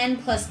of 10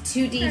 plus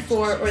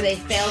 2d4 or they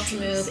fail to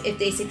move. If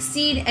they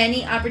succeed,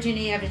 any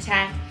opportunity of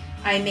attack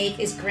I make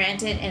is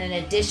granted and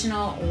an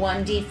additional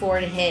 1d4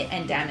 to hit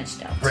and damage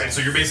dealt. Right,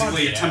 so you're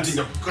basically attempting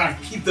to kind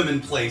of keep them in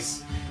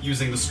place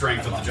using the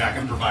strength that the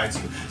jacket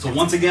provides you. So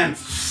once again,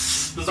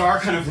 Bizarre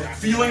kind of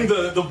feeling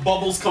the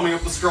bubbles coming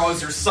up the straw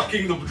as you're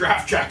sucking the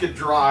draft jacket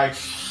dry.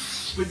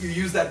 But you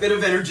use that bit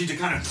of energy to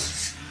kind of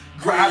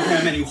grab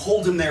him and you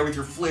hold him there with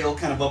your flail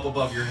kind of up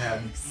above your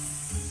head.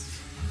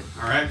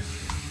 Alright?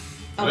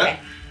 Okay,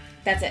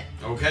 that's it.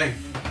 Okay.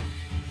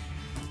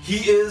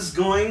 He is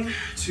going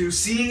to,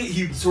 seeing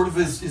he sort of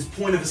his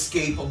point of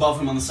escape above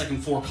him on the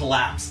second floor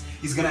collapse,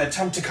 he's going to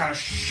attempt to kind of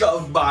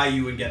shove by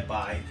you and get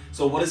by.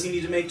 So what does he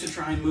need to make to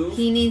try and move?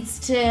 He needs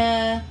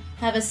to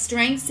have a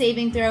strength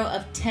saving throw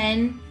of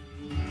 10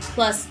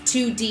 plus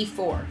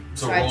 2d4.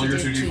 So I have roll to your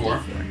do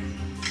 2d4.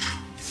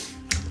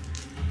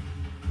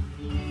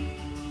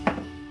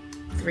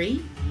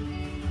 3.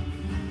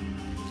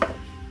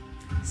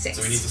 6.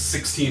 So he needs a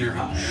 16 or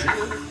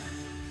higher.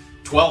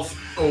 12.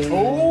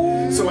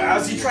 Oh. So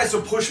as he tries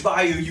to push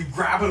by you, you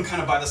grab him kind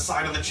of by the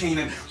side of the chain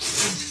and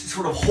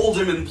sort of hold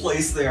him in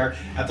place there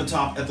at the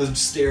top, at the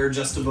stair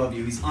just above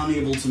you. He's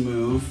unable to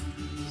move.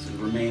 So he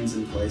remains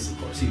in place. Of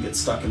course, he gets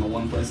stuck in the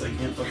one place I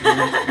can't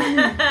fucking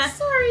move.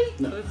 Sorry.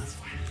 No. Oops.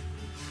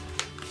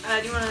 Do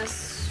you want to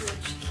switch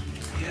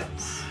keys? Yep.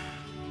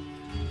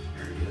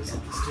 There he is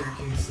on the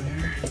staircase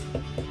there.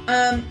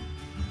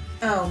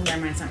 Oh, never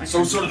mind. It's not my So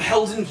turn. sort of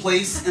held in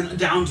place and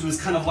down to his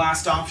kind of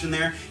last option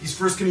there. He's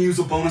first going to use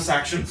a bonus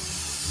action.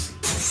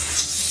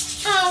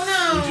 Oh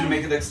I need you to no!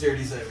 make a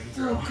dexterity saving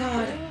throw. Oh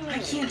god, I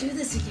can't do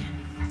this again.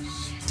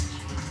 Shit.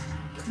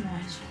 Come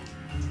on.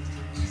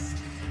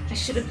 I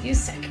should have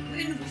used second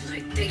wind. What was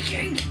I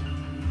thinking?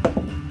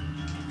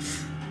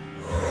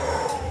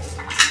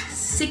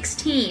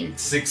 16.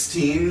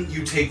 16,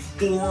 you take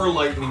 4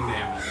 lightning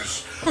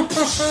damage.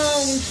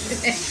 Oh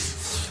shit.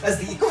 As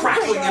the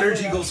crackling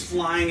energy goes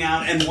flying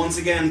out and once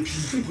again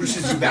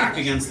pushes you back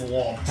against the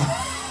wall.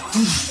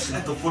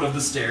 At the foot of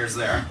the stairs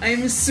there.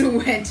 I'm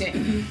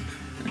sweating.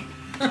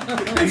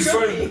 And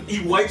he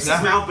wipes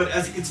his mouth, but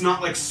as it's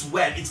not like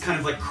sweat, it's kind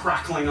of like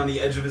crackling on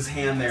the edge of his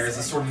hand there as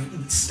a sort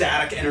of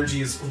static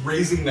energy is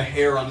raising the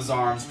hair on his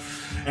arms.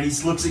 And he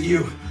looks at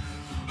you.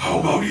 How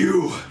about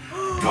you?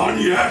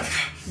 Done yet?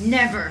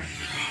 Never.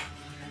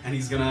 And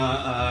he's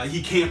gonna,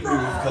 he can't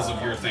move because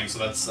of your thing, so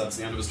that's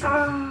the end of his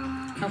turn.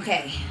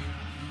 Okay.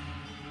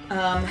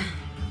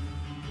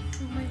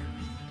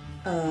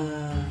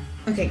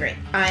 Okay, great.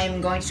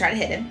 I'm going to try to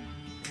hit him.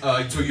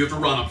 So you have to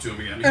run up to him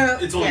again.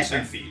 It's only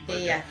 10 feet.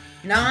 But Yeah.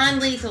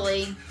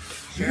 Non-lethally.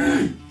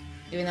 Sure.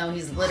 Even though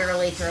he's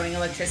literally throwing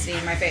electricity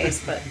in my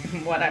face, but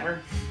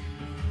whatever. Oh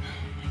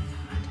my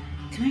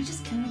god. Can I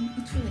just kill him?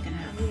 It's really gonna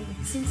happen.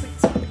 It seems like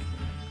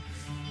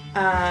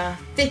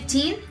it's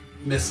 15.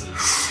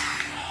 Misses.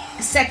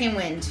 Second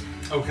wind.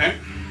 Okay.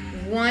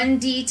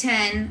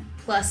 1d10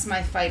 plus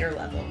my fighter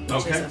level, which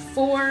Okay. is a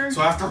 4.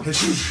 So after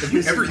Have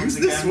you ever used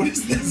this? What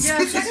is this?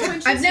 Yeah, second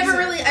one. I've never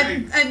really,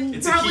 I've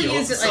It's a probably heal,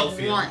 used it it's a like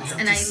self-heal. once,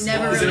 and I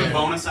never Is it really. a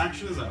bonus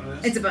action? Is that what it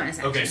is? It's a bonus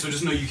action. Okay, so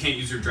just know you can't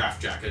use your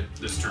draft jacket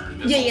this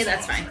turn. Yeah, also a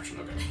that's bonus fine. action,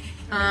 okay.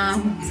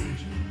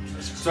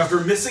 So after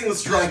missing the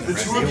strike, the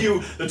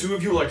two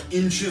of you like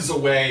inches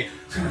away,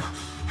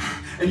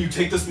 and you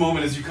take this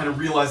moment as you kind of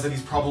realize that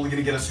he's probably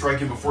going to get a strike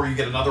in before you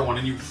get another one,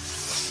 and you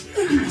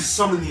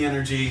summon the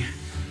energy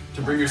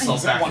to bring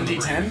yourself back in the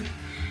ring. 1d10?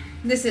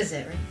 This is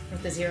it, right?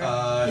 With the 0?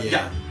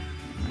 Yeah.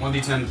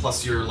 1d10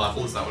 plus your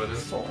level, is that what it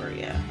is? 4,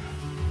 yeah.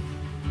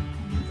 Oh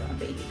my god,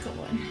 baby, come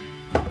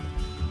on.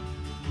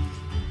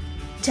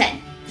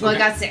 10. Well, I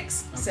got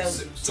 6. So,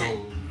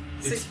 So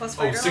 6 plus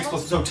oh, fighter 6 level?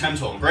 plus, so 10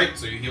 total. Great,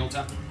 so you heal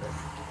 10.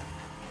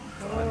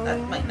 that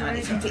might not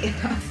even be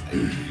enough.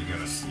 You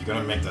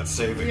gotta make that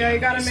saving. Yeah, you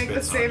gotta make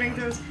the Spits on saving it.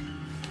 throws.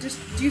 Just,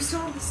 do you still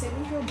have the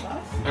saving throw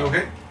buff?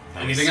 Okay.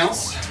 Anything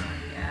else?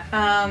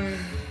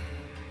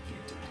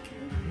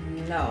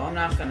 No, I'm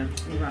not gonna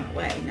run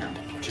away, no.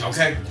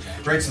 Okay.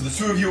 Great, so the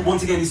two of you,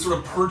 once again, he's sort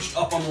of perched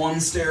up on one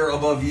stair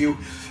above you.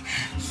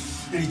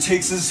 And he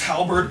takes his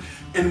halberd,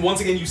 and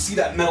once again, you see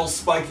that metal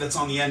spike that's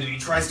on the end, and he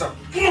tries to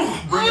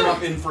bring it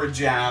up in for a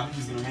jab.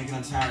 He's gonna make an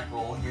attack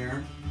roll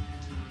here.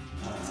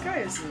 This guy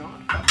is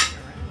not fucking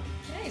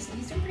around. Nice,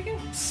 he's doing pretty good.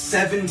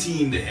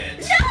 17 to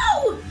hit.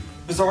 No!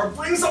 Bizarre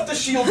brings up the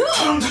shield,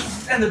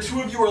 and the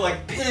two of you are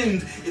like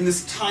pinned in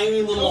this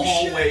tiny little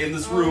hallway in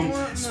this room.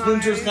 Oh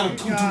Splinters my kind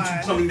of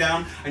God. coming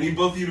down. I need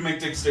both of you to make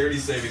dexterity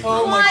saving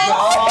throws. Oh my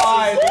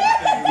god!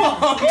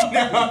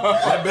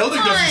 That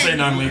building doesn't say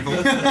non-lethal.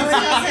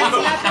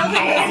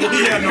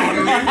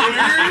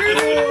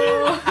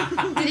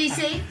 Did he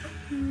say?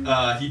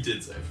 He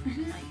did save. Oh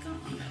my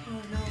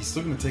god. He's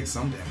still gonna take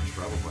some damage,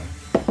 probably.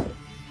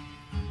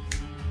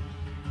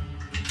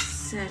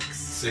 6.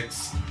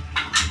 6.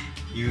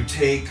 You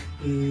take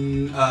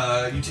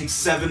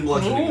 7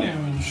 bludgeoning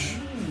damage.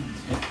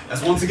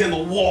 As once again the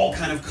wall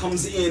kind of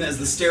comes in as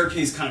the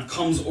staircase kind of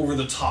comes over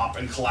the top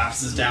and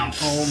collapses down.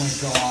 Oh my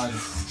god.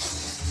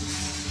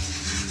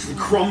 The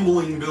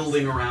crumbling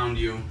building around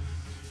you.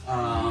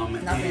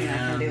 Nothing I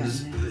can do.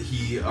 And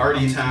he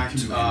already attacked.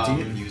 Can you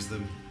empty it and use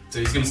them? So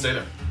he's gonna stay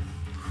there.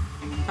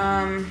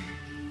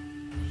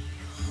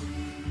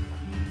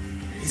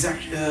 He's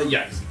actually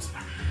yeah. He's gonna stay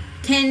there.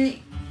 Can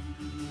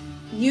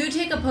you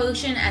take a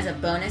potion as a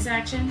bonus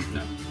action?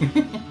 No.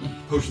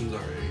 Potions are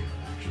a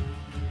action.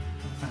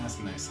 That's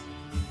nice.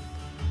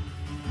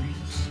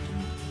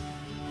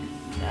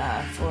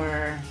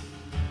 For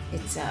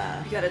it's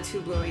You got a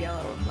 2 blue, a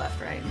yellow, left,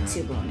 right?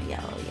 2 blue and a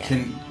yellow. Yeah.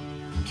 Can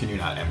you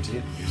not empty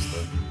it? Use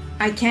the.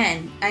 I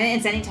can.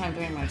 It's any time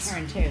during my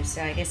turn too,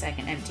 so I guess I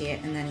can empty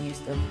it and then use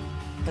the.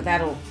 But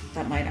that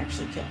might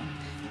actually kill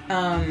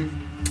him.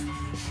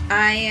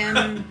 I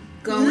am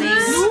going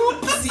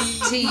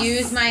to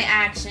use my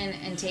action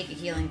and take a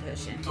healing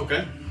potion.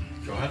 Okay.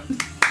 Go ahead.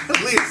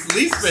 At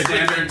least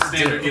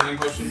Standard healing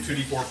potion.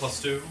 2d4 plus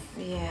 2.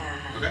 Yeah.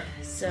 Okay.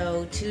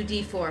 So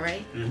 2d4,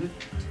 right? Mm-hmm.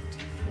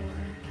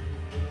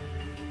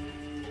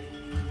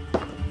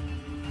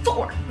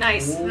 4.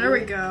 Nice. There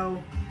we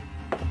go.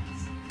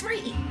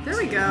 3. There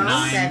we go.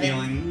 9 7.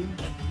 healing.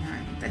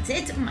 9. That's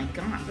it. Oh my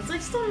god. That's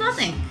like still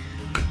nothing.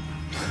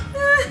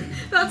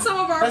 That's some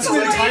of our That's the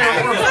points.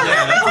 entire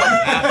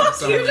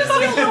You just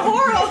killed a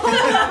horrible.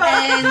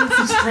 And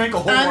Just drank a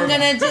whole I'm world.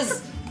 gonna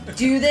just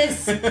do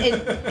this.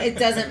 It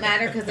doesn't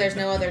matter because there's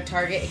no other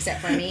target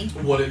except for me.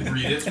 What it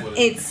read it? What it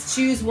It's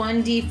choose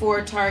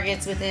 1d4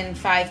 targets within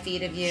 5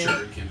 feet of you.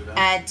 Sure, you can do that.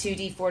 Add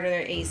 2d4 to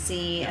their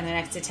AC and their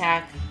next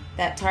attack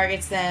that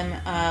targets them.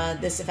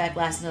 This effect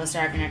lasts until the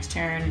start of your next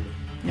turn.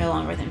 No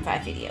longer within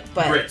 5 feet of you.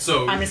 But Great,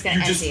 so I'm just gonna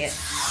you empty it.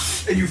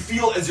 And you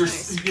feel as you're.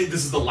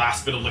 This is the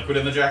last bit of liquid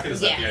in the jacket.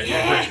 Is that the Yeah.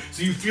 idea? Great.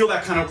 So you feel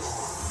that kind of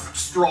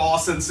straw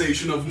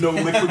sensation of no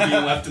liquid being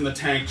left in the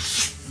tank.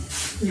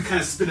 You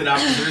kind of spit it out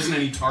because there isn't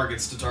any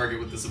targets to target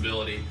with this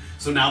ability.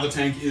 So now the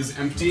tank is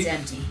empty. It's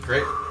empty.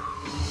 Great.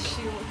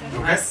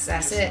 Okay.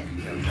 That's it.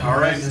 All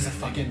right. There's a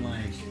fucking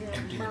like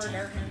empty the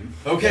tank.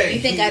 Okay. You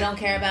think I don't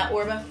care about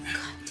Orba? God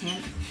damn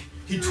it.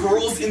 He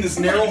twirls in this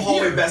narrow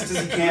hallway best as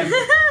he can,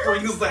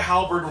 brings the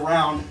halberd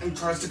around, and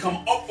tries to come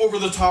up over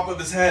the top of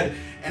his head.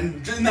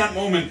 And in that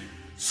moment,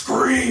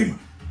 scream!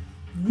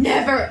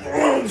 Never.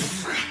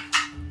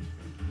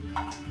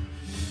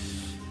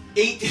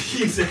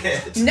 18 to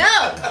hit. No.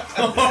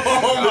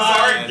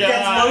 Bizarre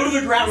gets low to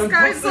the ground and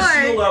This puts the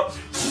guy's shield up,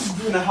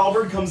 and the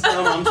halberd comes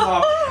down on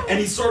top, and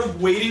he's sort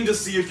of waiting to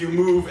see if you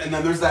move, and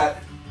then there's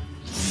that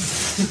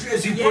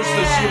as you push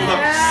the shield up,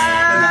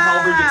 and the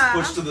halberd gets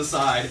pushed to the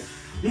side.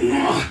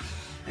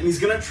 And he's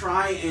gonna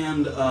try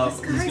and This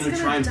guy's he's gonna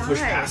try and push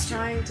past you.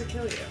 trying to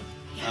kill you.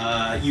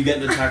 You get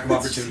an attack of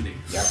opportunity.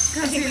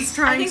 Because he's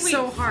trying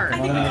so hard.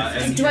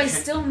 And Do I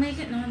still make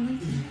it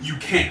non-lethal? you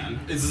can.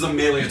 This is a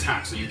melee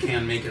attack, so you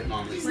can make it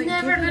non-lethal. He's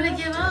never gonna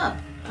give up.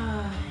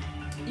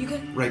 You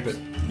could. Right, but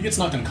He gets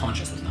knocked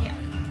unconscious with nothing.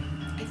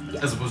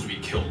 As opposed to be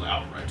killed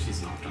outright.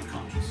 He's knocked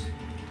unconscious.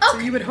 So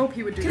you would hope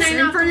he would do Can the I same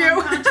knock for him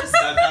you. unconscious?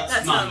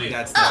 That's non-lethal.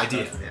 that's the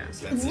idea. That's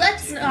the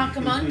Let's idea. knock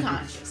him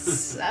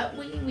unconscious. That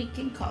way we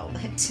can call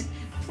it.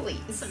 Please.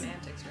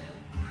 Semantics,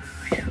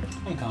 really.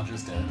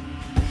 Unconscious, dead.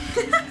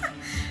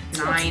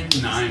 9.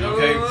 9,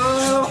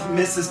 okay.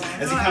 Misses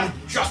as he kind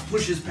of just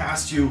pushes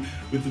past you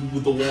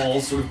with the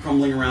walls sort of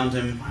crumbling around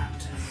him. 5,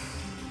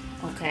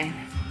 10, Okay.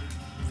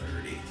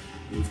 30.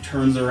 He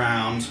turns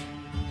around,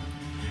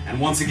 and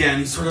once again,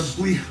 he sort of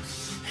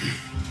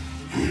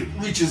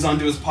reaches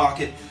onto his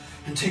pocket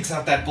and takes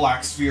out that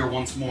black sphere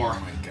once more. Oh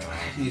my god.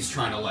 He's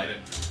trying to light it.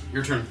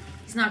 Your turn.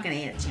 He's not gonna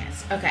get a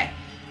chance. Okay.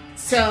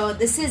 So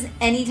this is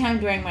anytime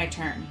during my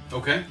turn.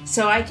 Okay.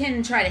 So I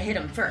can try to hit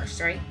him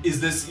first, right? Is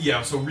this...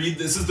 Yeah, so read...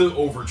 This is the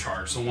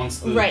overcharge, so once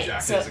the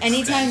jacket So is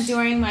anytime extended,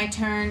 during my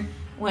turn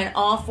when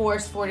all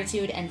force,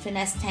 fortitude, and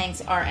finesse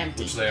tanks are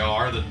empty. which they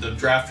are, the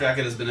draft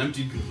jacket has been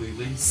emptied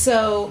completely.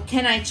 So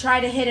can I try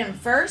to hit him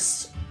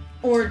first?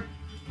 Or...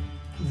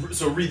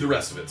 So read the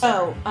rest of it.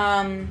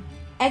 Sorry.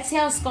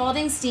 Exhale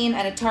scalding steam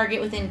at a target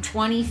within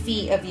 20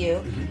 feet of you.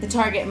 Mm-hmm. The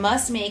target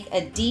must make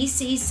a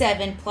DC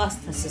 7 plus...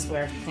 This is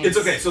where things... It's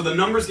okay, so the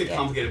numbers get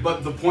complicated,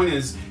 but the point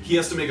is, he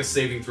has to make a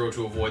saving throw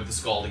to avoid the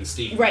scalding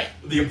steam. Right.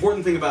 The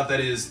important thing about that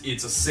is,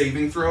 it's a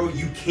saving throw.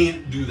 You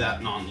can't do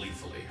that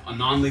non-lethally. A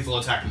non-lethal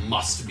attack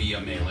must be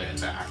a melee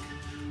attack.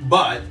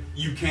 But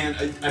you can...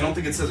 I don't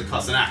think it says it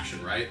costs an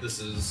action, right? This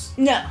is...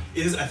 No.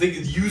 I think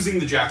using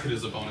the jacket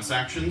is a bonus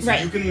action, so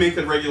Right. you can make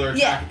a regular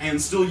attack and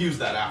still use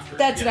that after.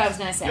 That's what I was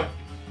going to say. Yep.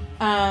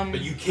 But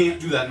you can't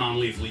do that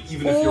non-lethally,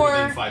 even if you're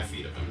within 5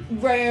 feet of him.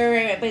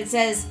 Right. But it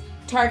says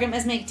target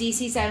must make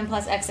DC 7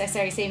 plus X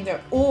dexterity saving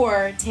throw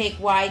or take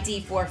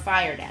YD4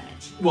 fire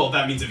damage. Well,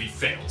 that means if he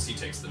fails, he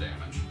takes the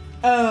damage.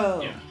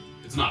 Oh. Yeah.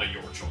 It's not a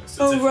your choice. It's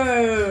Oh, if-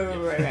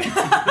 right.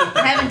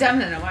 I haven't done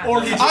it in a while. Or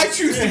I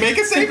choose to make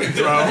a saving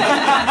throw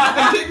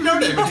and take no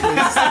damage,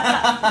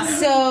 please.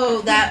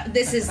 So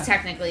this is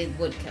technically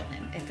would kill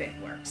him if it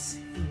works.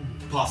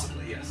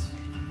 Possibly, yes.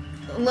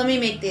 Let me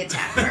make the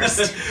attack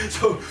first.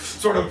 So,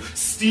 sort of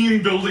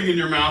steam building in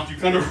your mouth, you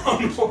kind of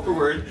run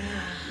forward.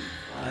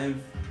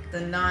 5,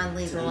 The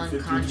non-lethal 10, 15,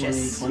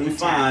 unconscious. 20,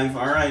 25.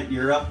 All right,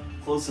 you're up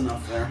close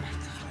enough there.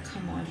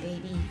 Come on,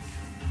 baby.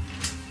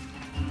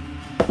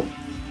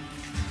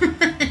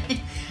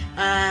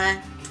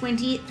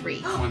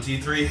 23.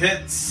 23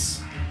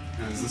 hits.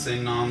 And is this a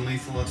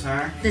non-lethal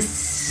attack?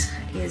 This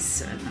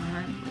is a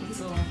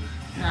non-lethal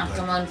knock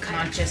him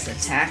unconscious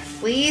attack.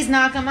 Please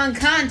knock him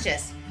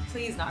unconscious.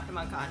 Please knock him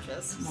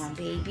unconscious. Come on,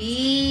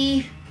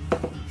 baby.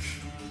 Oh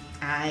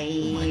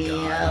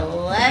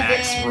 11.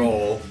 Max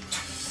roll.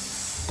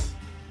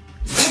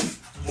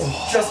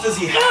 Just as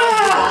he has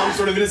the bomb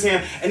sort of in his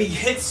hand, and he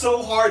hits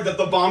so hard that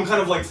the bomb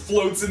kind of like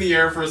floats in the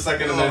air for a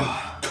second and then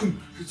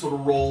it sort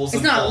of rolls.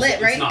 It's and not falls.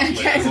 lit, right? It's not lit.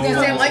 Okay, I was gonna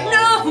say, I'm like,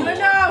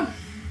 no.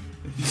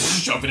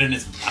 Shove it in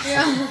his mouth.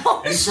 Yeah.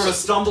 And he sort of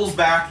stumbles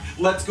back,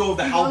 lets go of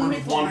the halberd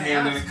with one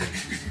hand, and it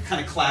kind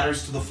of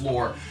clatters to the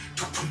floor.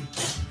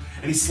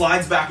 And he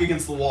slides back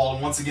against the wall,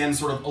 and once again,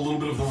 sort of a little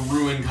bit of the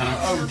ruin kind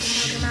of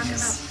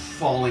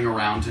falling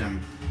around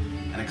him.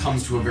 And it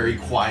comes to a very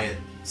quiet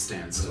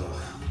standstill.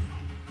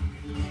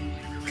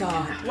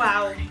 God.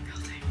 Wow.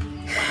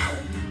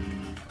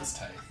 That's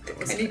tight.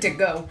 I need to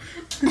go.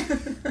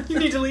 You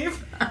need to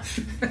leave? I'm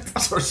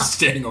sort of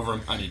standing over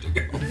him. I need to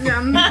go.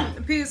 Yeah,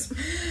 peace.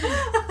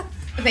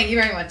 Thank you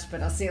very much,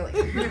 but I'll see you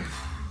later.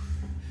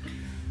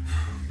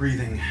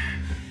 Breathing,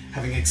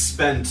 having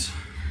expent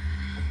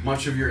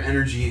much of your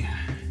energy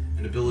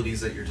and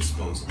abilities at your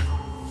disposal.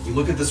 You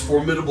look at this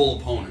formidable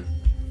opponent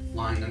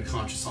lying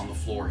unconscious on the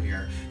floor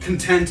here.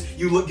 Content,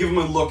 you give him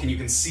a look and you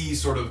can see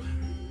sort of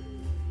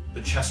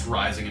the chest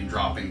rising and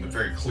dropping, but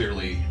very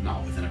clearly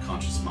not within a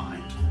conscious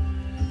mind.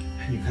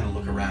 And you kind of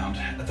look around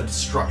at the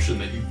destruction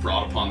that you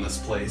brought upon this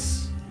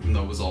place, even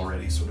though it was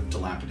already sort of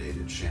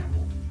dilapidated,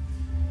 shambled.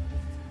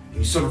 And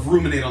you sort of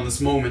ruminate on this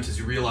moment as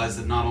you realize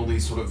that not only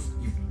sort of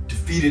you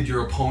defeated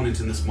your opponent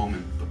in this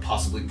moment, but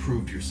possibly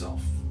proved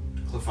yourself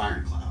to Cliff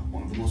Ironcloud,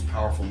 one of the most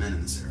powerful men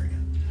in this area.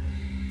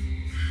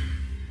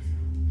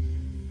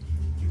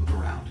 You look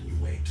around and you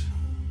wait.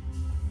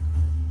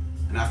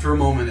 And after a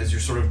moment, as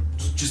you're sort of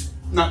just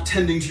not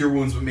tending to your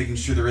wounds, but making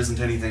sure there isn't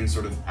anything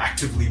sort of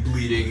actively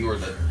bleeding or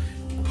that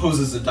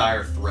poses a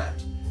dire threat,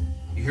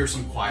 you hear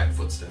some quiet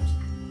footsteps.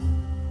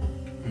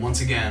 And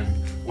once again,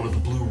 one of the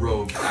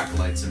blue-robed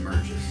acolytes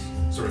emerges,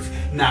 sort of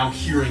now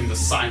hearing the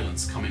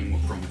silence coming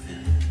from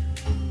within.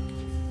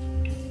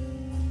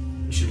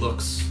 And she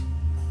looks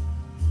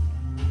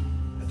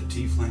at the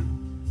tiefling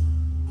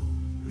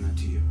and then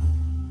to you.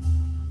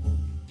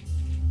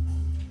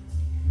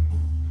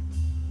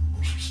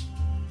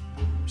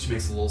 She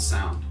makes a little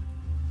sound,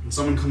 and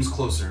someone comes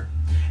closer.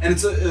 And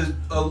it's a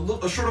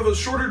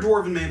shorter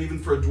dwarven man, even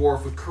for a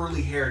dwarf, with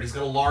curly hair, and he's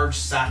got a large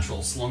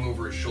satchel slung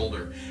over his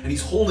shoulder, and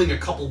he's holding a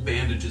couple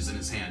bandages in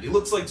his hand. He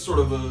looks like sort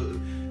of a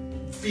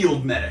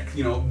field medic,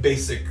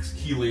 basic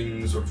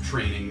healing sort of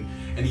training,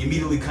 and he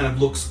immediately kind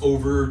of looks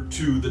over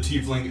to the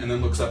tiefling and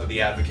then looks up at the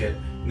advocate,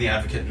 and the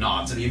advocate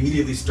nods, and he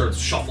immediately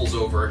shuffles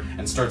over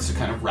and starts to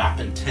kind of wrap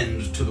and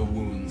tend to the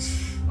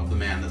wounds of the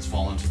man that's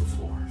fallen to the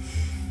floor.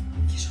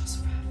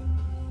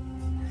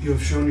 You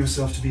have shown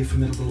yourself to be a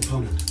formidable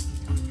opponent.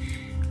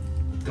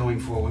 Going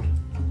forward,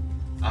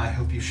 I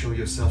hope you show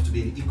yourself to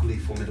be an equally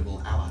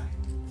formidable ally.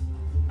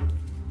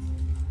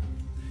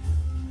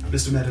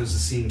 Mr. Meadows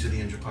is seeing to the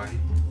injured party.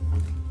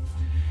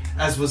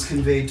 As was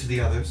conveyed to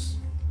the others,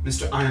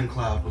 Mr.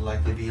 Ironcloud will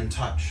likely be in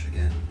touch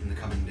again in the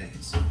coming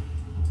days.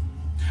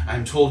 I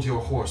am told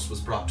your horse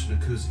was brought to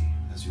Nakuzi,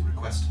 as you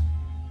requested.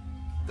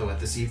 Though at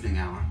this evening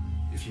hour,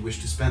 if you wish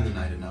to spend the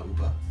night in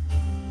Naupa,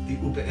 the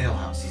Upa Ale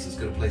House is as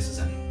good a place as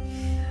any.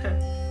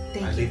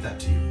 I leave that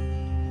to you.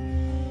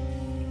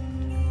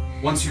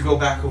 Once you go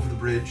back over the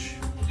bridge,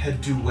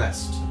 head due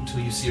west until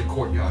you see a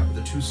courtyard with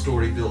a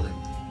 2-story building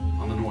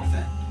on the north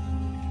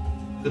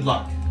end. Good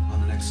luck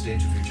on the next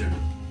stage of your journey.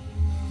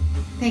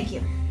 Thank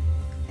you.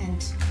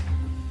 And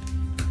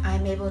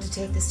I'm able to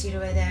take the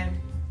Cedarway there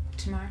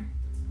tomorrow?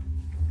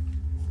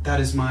 That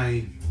is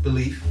my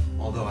belief,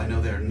 although I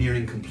know they're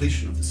nearing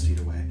completion of the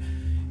Cedarway.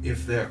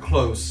 If they're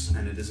close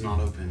and it is not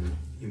open,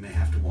 you may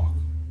have to walk.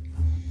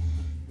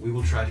 We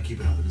will try to keep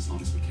it open as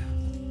long as we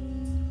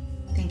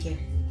can. Thank you.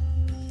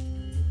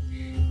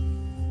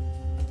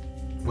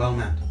 Well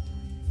met.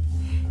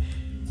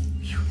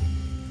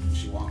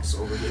 She walks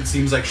over. It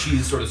seems like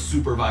she's sort of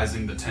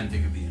supervising the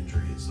tending of the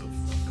injuries of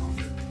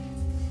Gondor.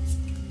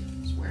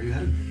 So where are you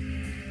headed?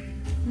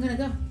 I'm gonna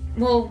go.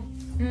 Well,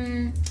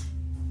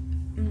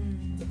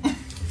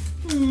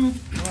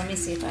 let me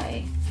see if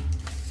I...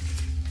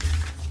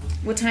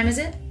 What time is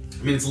it?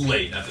 I mean, it's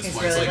late at this It's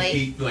point. really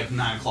It's like late?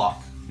 9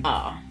 o'clock.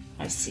 Oh,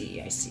 I see.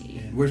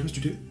 And where's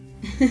Mr. Toot?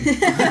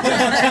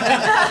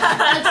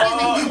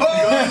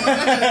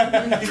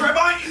 Try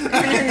by!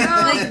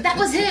 Like, that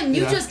was him.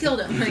 You just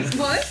killed him. Like,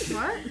 what?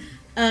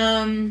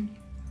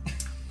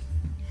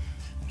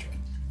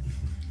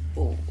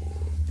 What?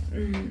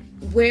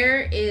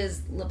 Where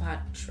is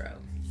Lepatro?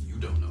 You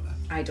don't know that.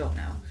 I don't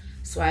know.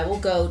 So I will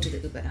go to the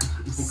Upadana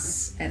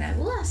house and I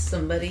will ask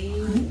somebody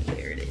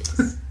where it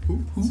is.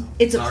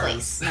 It's a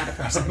place, not a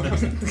person.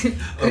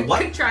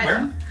 What? Try Where?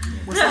 them.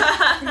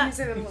 Can you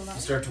say that a little You louder?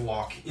 start to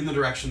walk in the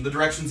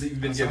directions that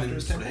you've been given.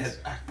 Softer Sort of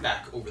temples? head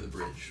back over the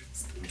bridge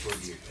toward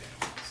the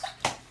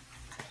Upadana.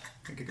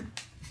 Okay, good.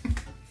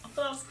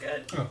 That was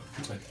good. Oh,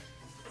 that's right.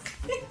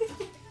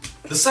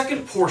 The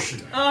second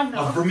portion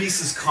of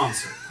Burmese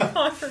concert Oh,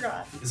 I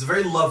forgot. is a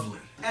very lovely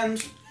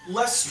and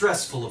less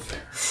stressful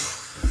affair.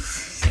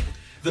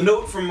 The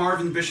note from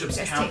Marvin Bishop's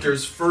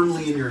counters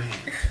firmly in your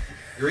hand.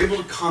 You're able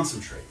to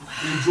concentrate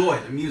and enjoy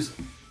the music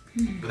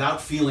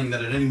without feeling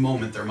that at any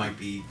moment there might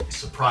be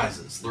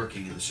surprises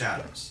lurking in the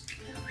shadows,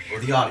 or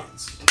the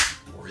audience,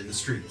 or in the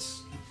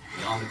streets,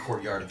 beyond the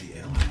courtyard of the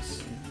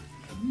alehouse.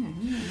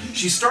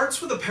 She starts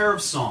with a pair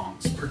of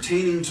songs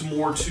pertaining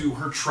more to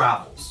her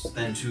travels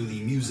than to the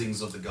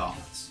musings of the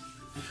gods.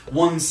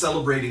 One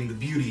celebrating the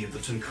beauty of the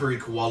Tunkuri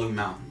Kawalu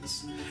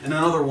Mountains, and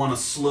another one a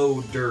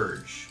slow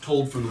dirge,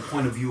 told from the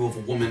point of view of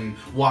a woman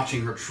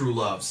watching her true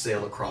love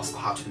sail across the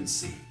Hatun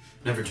Sea,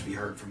 never to be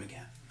heard from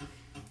again.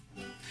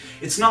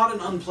 It's not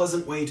an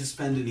unpleasant way to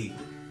spend an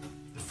evening.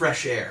 The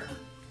fresh air,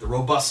 the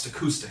robust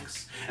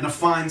acoustics, and a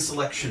fine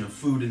selection of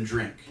food and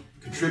drink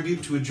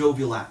contribute to a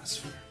jovial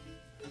atmosphere.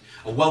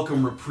 A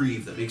welcome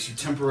reprieve that makes you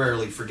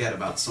temporarily forget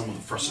about some of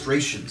the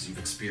frustrations you've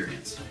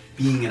experienced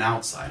being an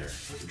outsider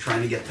and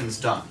trying to get things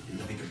done in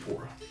the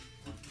Vikapura.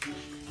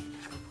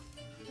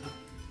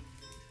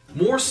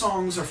 More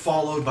songs are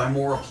followed by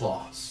more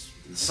applause,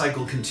 and the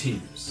cycle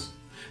continues.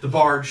 The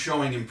bard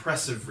showing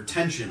impressive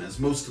retention as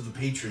most of the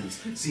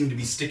patrons seem to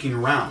be sticking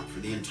around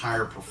for the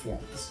entire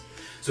performance.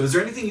 So is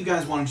there anything you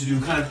guys wanted to do?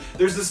 Kind of,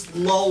 there's this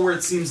lull where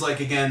it seems like,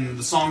 again,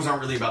 the songs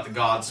aren't really about the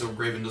gods, so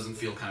Graven doesn't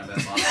feel kind of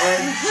as on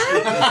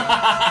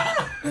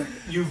edge.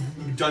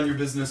 You've done your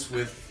business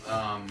with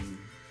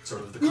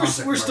sort of the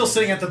concept. We're still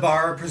sitting at the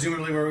bar,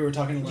 presumably where we were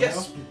talking to Leto?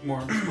 Yes,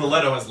 more. Well,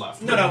 Leto has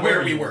left. No,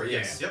 where we were,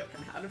 Yes. yeah. Yep.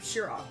 Out of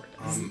sheer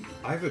awkwardness.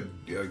 I have a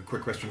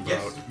quick question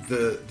Yes. about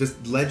the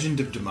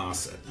Legend of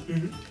Damaset.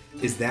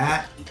 Is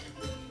that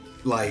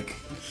like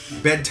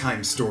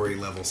bedtime story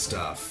level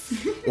stuff,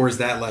 or is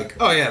that like,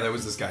 oh yeah, there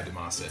was this guy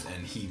Damaset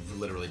and he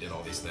literally did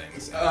all these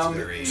things? And it's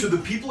very... To the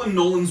people in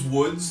Nolan's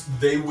Woods,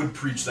 they would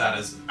preach that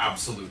as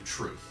absolute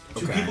truth.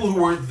 To Okay. people who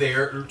weren't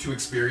there to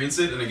experience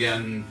it, and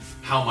again,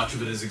 how much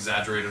of it is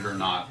exaggerated or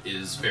not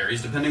is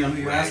varies depending on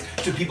who you ask.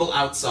 To people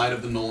outside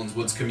of the Nolan's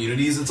Woods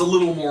communities, it's a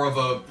little more of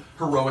a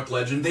heroic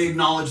legend. They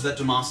acknowledge that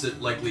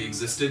Damaset likely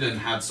existed and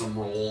had some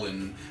role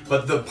in,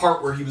 but the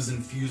part where he was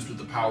infused with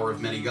the power of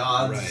many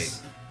gods,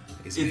 Right.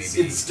 Is it's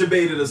maybe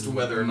debated as to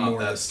whether or not more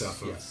the that's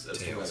stuff of yes, as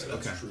to tales. whether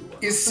that's Okay. true. Or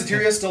not. Is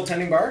Satyria still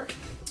tending bar?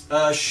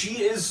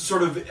 She is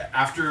sort of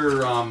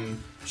after.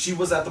 She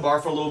was at the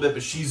bar for a little bit,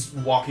 but she's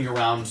walking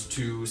around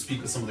to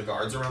speak with some of the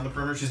guards around the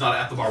perimeter. She's not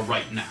at the bar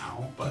right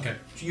now, but Okay.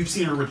 you've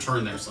seen her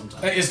return there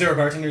sometime. Is there a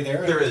bartender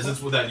there? There is.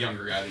 It's with that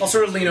younger guy. I'll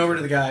sort of lean over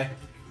to the guy.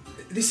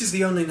 This is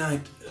the only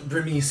night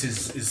Burmese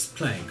is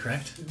playing,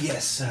 correct?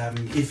 Yes,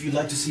 if you'd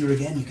like to see her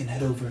again, you can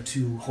head over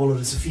to Hall of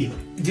the Sophia.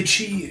 Is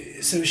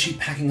she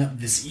packing up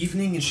this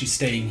evening? Is she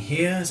staying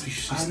here? Is she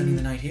spending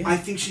the night here? I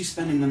think she's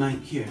spending the night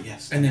here,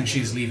 yes. And then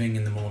she's leaving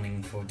in the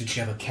morning for... Did she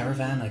have a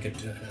caravan, like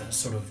a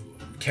sort of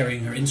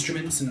carrying her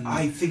instruments? And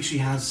I think she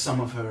has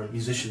some of her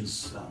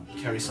musicians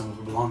carry some of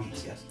her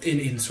belongings, yes.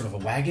 in sort of a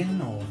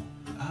wagon, or...?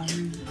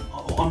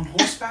 On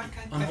horseback,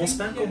 I think. On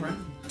horseback, Yeah. all right.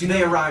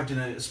 They arrived in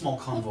a small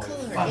convoy of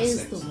Color 5 or is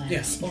 6. the wagon.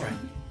 Yes, all right.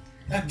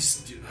 I'm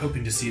just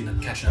hoping to see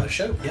and catch another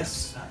show.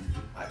 Yes,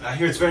 I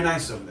hear it's very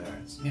nice over there.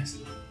 It's Yes.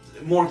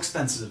 more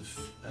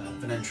expensive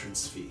than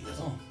entrance fee.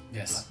 Oh,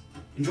 yes.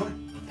 Enjoy.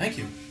 Thank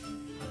you.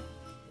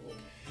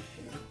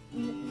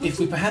 If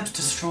we perhaps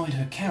destroyed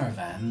her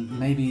caravan,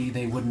 maybe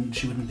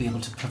she wouldn't be able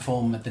to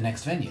perform at the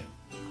next venue.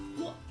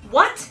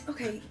 What?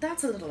 Okay,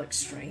 that's a little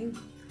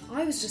extreme.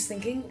 I was just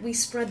thinking we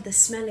spread the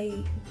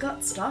smelly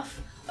gut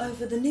stuff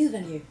over the new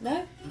venue.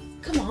 No?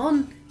 Come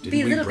on.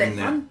 Be a little bit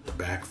fun. That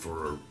back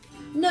for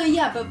No,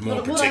 yeah, but more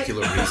what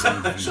particular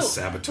reason than sure.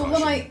 sabotaging?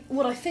 But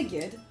what I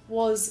figured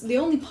was the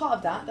only part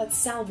of that that's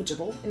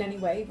salvageable in any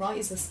way, right,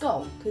 is the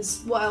skull.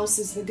 Because what else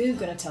is the goo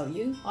going to tell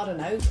you? I don't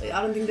know.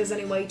 I don't think there's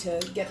any way to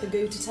get the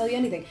goo to tell you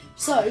anything.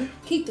 So,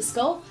 keep the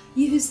skull,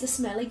 use the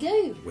smelly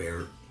goo.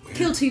 Where?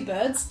 Kill two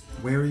birds.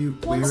 Where are you?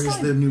 Where is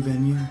the new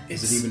venue?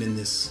 Is it even in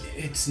this?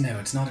 It's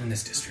not in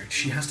this district.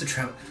 She has to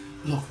travel.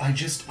 Look, I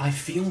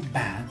feel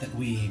bad that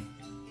we,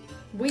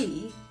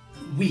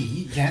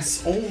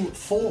 yes, all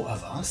four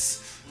of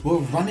us were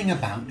running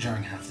about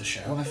during half the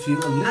show. I feel a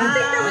little bad. I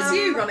think that was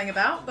you running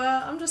about,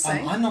 but I'm just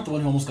saying. I'm not the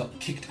one who almost got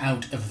kicked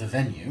out of the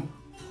venue.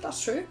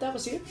 That's true, that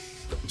was you.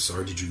 I'm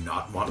sorry, did you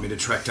not want me to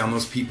track down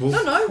those people?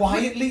 No.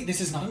 Quietly,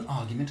 this is not an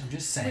argument, I'm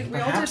just saying.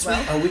 Perhaps we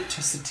owe it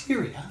to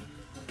Soteria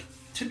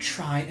to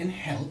try and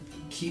help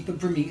keep a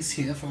Burmese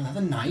here for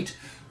another night,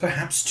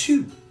 perhaps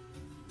two.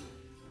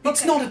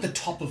 It's not at the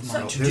top of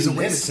mind to do this. There's a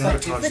way to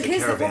sabotage the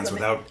here's the caravans problem.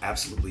 without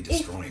absolutely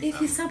destroying them.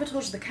 If you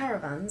sabotage the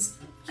caravans,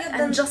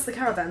 and just the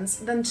caravans,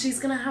 then she's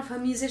going to have her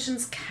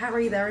musicians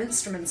carry their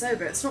instruments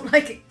over. It's not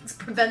like it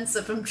prevents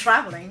her from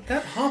travelling.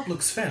 That harp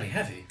looks fairly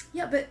heavy.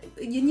 Yeah, but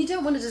you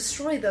don't want to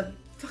destroy the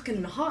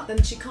fucking harp,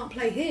 then she can't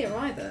play here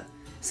either.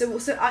 So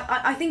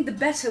I think the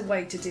better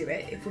way to do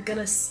it, if we're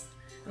going to...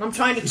 And I'm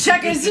trying to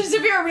check it, so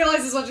Sophia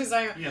realises what she's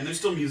saying. Yeah, and there's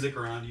still music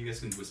around. You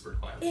guys can whisper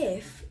quietly.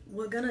 If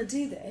we're going to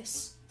do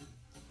this,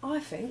 I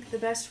think the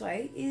best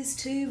way is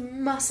to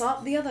muss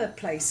up the other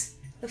place.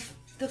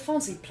 The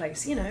fancy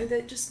place,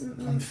 that just...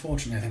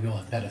 Unfortunately, I think we'll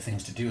have better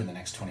things to do in the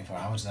next 24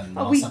 hours than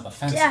muss up a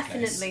fancy place. We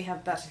definitely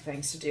have better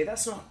things to do.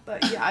 That's not...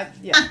 But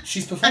yeah.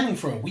 She's performing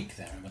for a week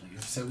there, I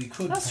believe, so we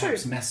could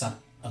perhaps mess up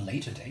a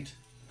later date.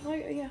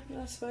 Yeah,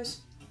 I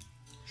suppose.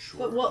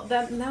 Sure.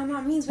 But now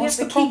that means we What's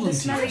have to the keep the problem,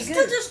 smelly I'm good.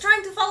 still just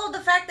trying to follow the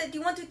fact that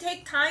you want to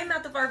take time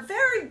out of our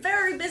very,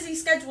 very busy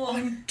schedule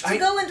to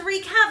go and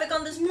wreak havoc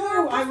on this poor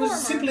performer. I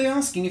was simply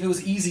asking if it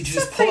was easy to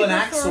just pull an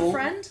axle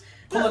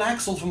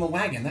from a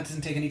wagon. That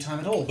doesn't take any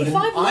time at all. But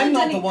I'm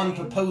not the one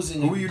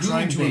proposing. Who are you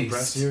trying to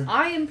impress here?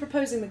 I am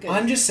proposing the good.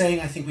 I'm just saying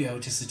I think we owe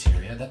it to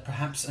Soteria that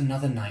perhaps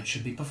another night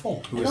should be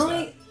performed. Who is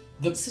that?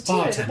 The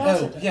bartender.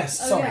 Oh, yes,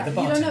 sorry, the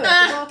bartender. You don't know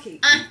it, the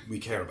barkeep. We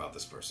care about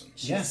this person.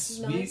 Yes,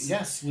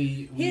 nice.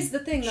 we. Here's the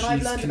thing that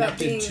I've learned about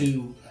being... She's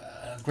connected to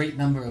a great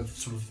number of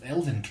sort of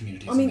elven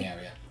communities in the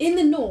area. In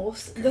the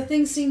north, the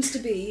thing seems to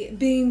be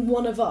being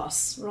one of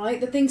us, right?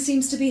 The thing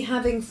seems to be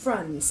having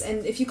friends.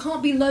 And if you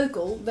can't be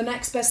local, the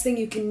next best thing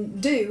you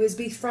can do is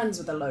be friends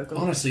with a local.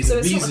 Honestly, so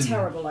it's not a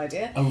terrible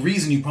idea. A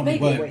reason you probably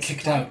weren't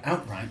kicked out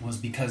outright was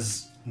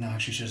because... No,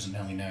 actually, she doesn't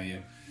only know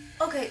you.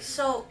 Okay,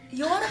 so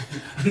you're...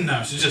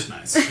 No, she's just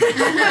nice. She's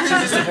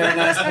just a very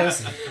nice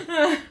person.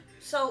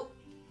 So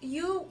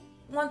you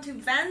want to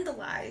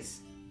vandalize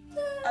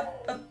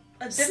a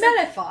different...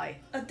 Smellify.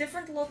 A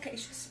different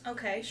location.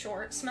 Okay,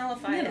 sure.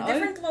 Smellify. A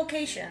different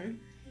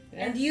location.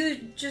 Yeah. And you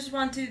just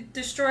want to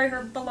destroy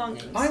her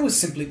belongings. I was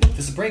simply...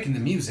 There's a break in the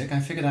music. I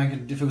figured I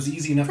could, if it was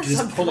easy enough to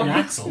just pull an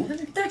axle...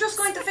 They're just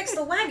going to fix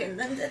the wagon.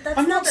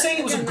 I'm not saying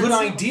it was a good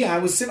idea.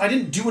 I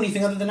didn't do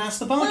anything other than ask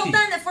the barkeep. Well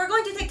then, if we're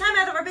going to take time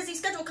out of our busy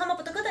schedule, come up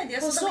with a good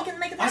idea so that we can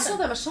make it happen. It's not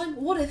that much time.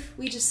 What if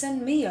we just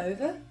send me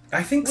over?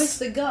 I think... With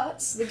the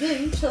guts, the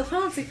goo, to the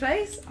fancy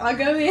place. I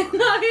go in,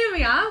 hear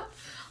me out.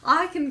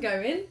 I can go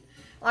in.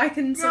 I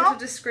can sort of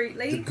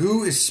discreetly... The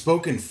goo is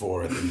spoken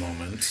for at the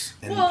moment,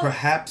 and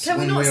perhaps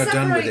when we are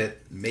done with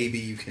it, maybe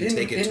you can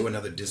take it to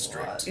another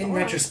district. In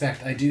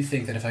retrospect, I do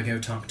think that if I go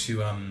talk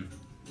to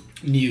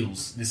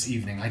Niels this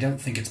evening, I don't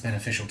think it's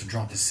beneficial to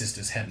drop his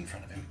sister's head in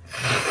front of him.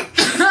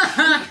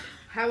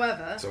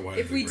 However,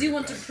 if we do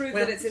want to prove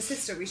that it's his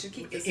sister, we should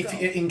keep this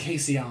skull. In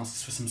case he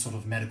asks for some sort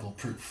of medical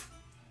proof.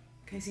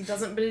 In case he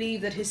doesn't believe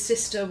that his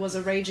sister was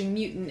a raging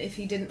mutant if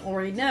he didn't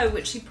already know,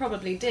 which he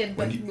probably did,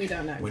 but we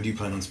don't know. When do you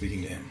plan on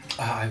speaking to him?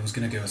 I was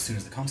going to go as soon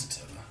as the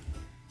concert's over.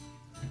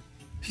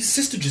 His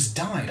sister just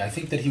died. I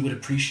think that he would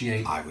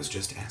appreciate... I was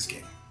just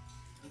asking.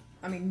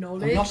 I mean,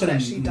 knowledge I'm not going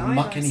that she to died,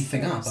 muck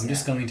anything up. I'm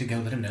just going to go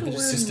let him know that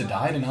his sister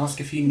died and ask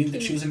if he knew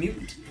that she was a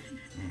mutant.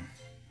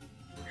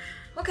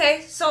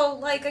 Okay,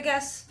 so, I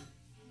guess...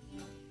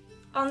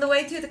 On the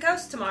way to the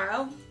coast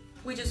tomorrow,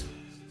 we just...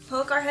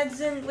 poke our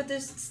heads in with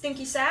this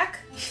stinky sack,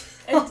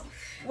 and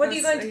what are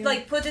you going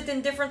to put it in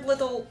different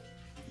little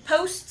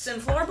posts and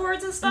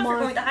floorboards and stuff? You're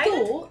going to hide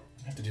it? You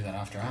have to do that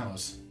after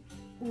hours.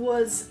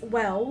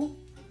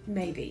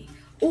 Maybe.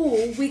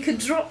 Or we could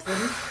drop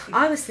them.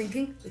 I was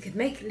thinking we could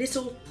make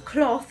little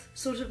cloth,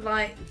 sort of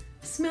like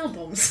smell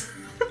bombs,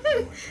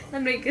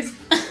 and we could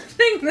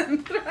fling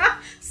them.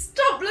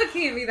 Stop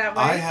looking at me that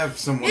way. I have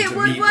someone to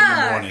meet in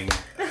the morning.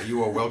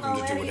 You are welcome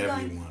to do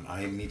whatever you want.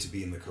 I need to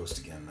be in the coast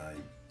again.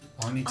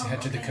 I need to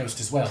head to the coast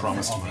as well, for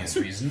obvious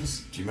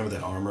reasons. Do you remember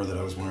that armor that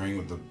I was wearing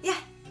with the... Yeah.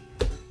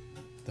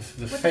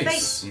 The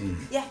face.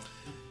 Yeah.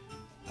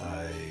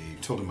 I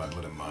told him I'd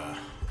let him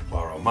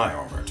borrow my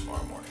armor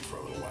tomorrow morning for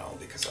a little while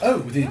because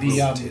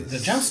the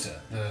jouster.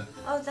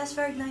 Oh, that's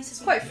very nice.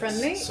 It's quite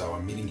friendly. So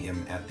I'm meeting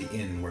him at the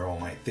inn where all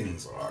my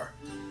things are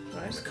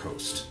on Right. the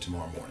coast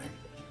tomorrow morning.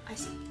 I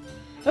see.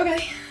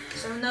 Okay.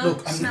 So no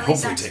Look, I'm smelly hopefully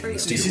sacks taking for you.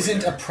 this This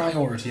isn't a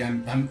priority.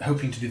 I'm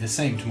hoping to do the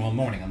same tomorrow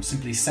morning. I'm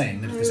simply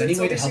saying that if there's any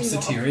It's way to help obviously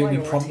not a Soteria, we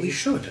priority. probably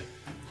should.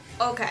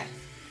 Okay.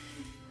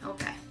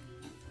 Okay.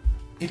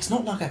 It's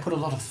not like I put a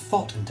lot of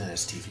thought into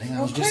this, Tiefling. I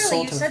Well, was just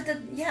clearly you sort of... said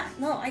that. Yeah.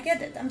 No, I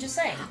get it. I'm just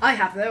saying. I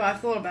have though. I've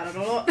thought about it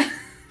a lot.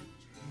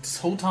 This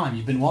whole time,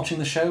 you've been watching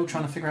the show,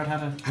 trying to figure out how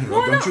to... I don't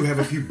know, don't you have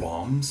a few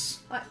bombs?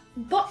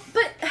 But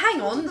hang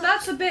on,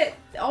 that's a bit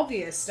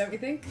obvious, don't you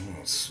think?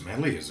 Oh,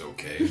 smelly is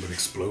okay, but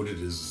exploded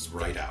is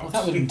right out. Well,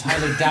 that would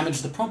entirely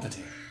damage the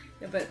property.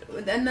 Yeah,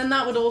 and then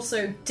that would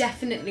also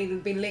definitely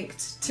be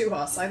linked to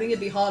us. I think it'd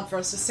be hard for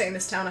us to stay in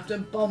this town after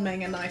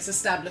bombing a nice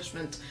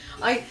establishment.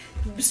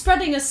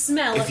 Spreading a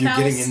smell, If a you're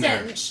foul getting in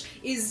there- stench,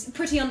 is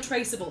pretty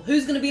untraceable.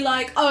 Who's going to be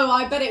like, oh,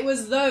 I bet it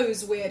was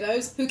those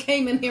weirdos who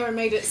came in here and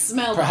made it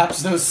smell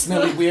Perhaps those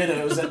smelly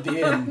weirdos at the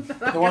inn.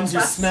 The ones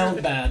who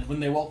smelled bad when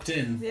they walked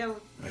in. Yeah.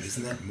 Right,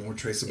 isn't that more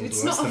traceable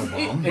It's to us not- than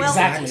a bomb? Well,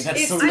 Exactly, that's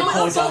it's the not point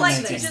also I'm like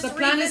to making. just The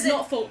plan is revisit-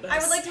 not faultless. I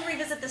would like to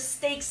revisit the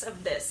stakes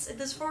of this. It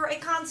is for a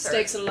concert.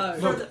 Stakes are low.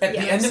 For Look, at the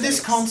end of this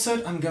stakes.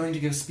 concert, I'm going to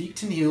go speak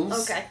to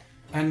Niels. Okay.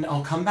 And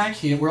I'll come back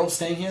here. We're all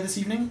staying here this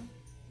evening?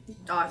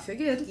 I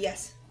figured.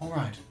 Yes. All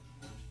right.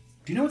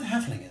 Do you know what the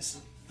halfling is?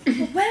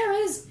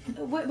 Where is...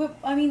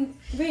 I mean,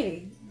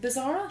 really?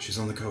 Bizarra? She's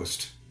on the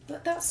coast.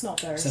 But that's not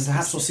very So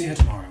perhaps we'll see her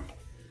specific. tomorrow.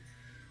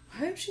 I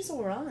hope she's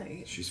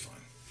alright. She's fine.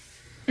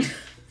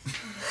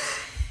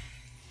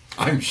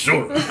 I'm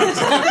sure. It's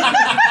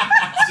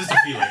just a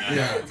feeling.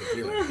 Yeah, it's a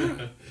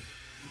feeling.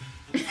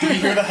 Do you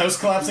hear the house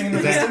collapsing in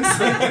the distance?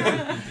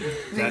 I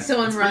think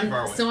someone pretty far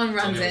away. runs. Someone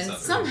runs It's on the in. other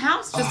side. Some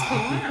house just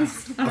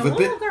collapsed. And Of a a little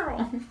bit-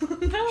 girl.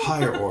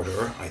 Higher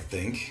order, I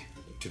think.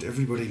 Did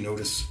everybody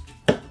notice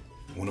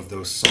one of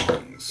those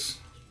songs?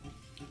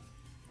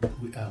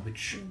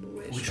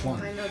 Which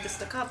one? I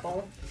noticed a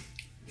couple.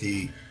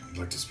 I'd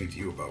like to speak to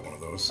you about one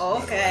of those. by the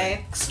way.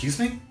 Okay. Excuse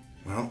me?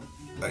 Well,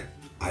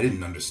 I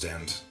didn't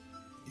understand.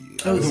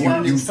 Oh, the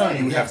one you, in Infernal,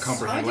 you have yes.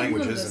 comprehend I didn't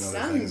languages and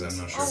other things. I'm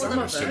not sure Oh, if well, I I'm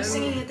understood one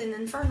singing of it in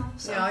Infernal.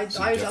 So. Yeah, So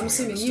you I'm definitely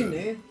assuming you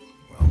understood.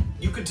 knew.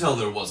 You could tell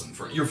there wasn't.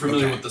 You're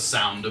familiar Okay. with the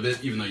sound of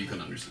it, even though you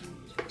couldn't understand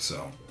it.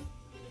 So,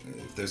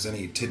 if there's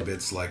any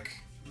tidbits like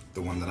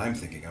the one that I'm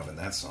thinking of in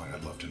that song,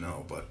 I'd love to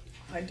know. But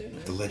I don't know.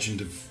 the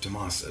Legend of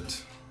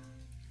Demasid,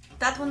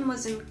 That one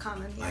was in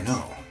common. Yes. I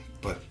know,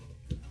 but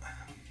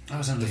I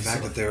was only the fact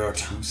sort that of- there are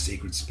two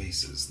sacred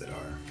spaces that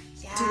are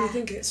Yeah. Do you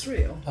think it's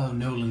real? Oh,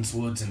 Nolan's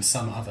Woods and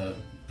some other...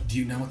 Do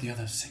you know what the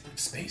other sacred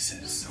space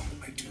is?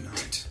 no, I do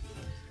not.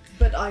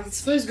 But I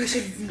suppose we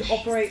should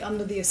operate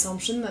under the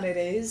assumption that it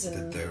is, That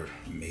and there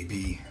may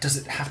be. Does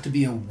it have to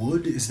be a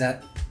wood? Is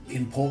that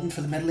important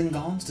for the meddling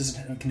gods?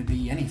 Can it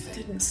be anything?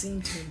 didn't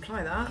seem to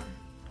imply that.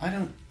 I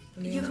don't... I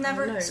mean, You've I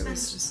never don't know, it spent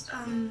was just...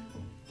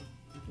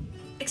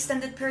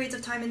 extended periods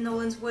of time in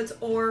Nolan's Woods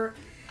or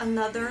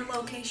another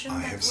location. I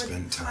that have would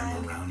spent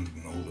time flag? around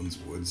Nolan's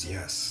Woods,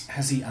 yes.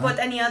 Has he... But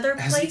any other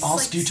Has place? he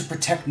asked like, you to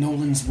protect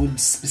Nolan's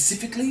Woods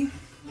specifically?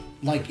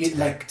 Like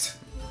Protect.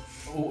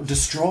 or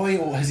destroy,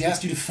 or has he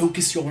asked you to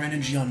focus your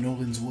energy on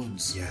Nolan's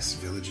Woods? Yes,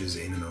 villages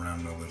in and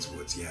around Nolan's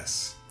Woods,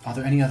 yes. Are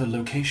there any other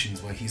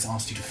locations where he's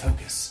asked you to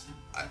focus?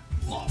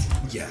 Lots.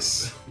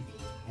 Yes.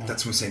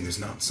 That's what I'm saying, there's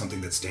not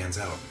something that stands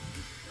out.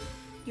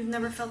 You've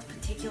never felt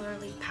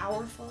particularly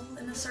powerful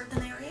in a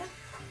certain area?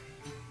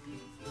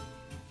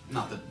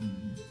 Not that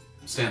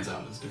stands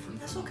out as different.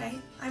 That's okay.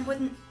 I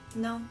wouldn't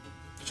know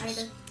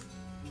either.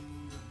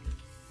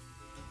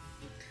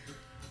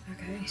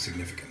 Okay.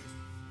 Significant.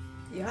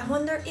 I Yeah.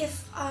 wonder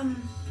if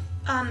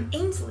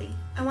Ainsley.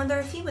 I wonder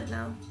if he would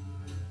know.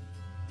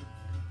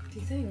 Do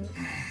you think?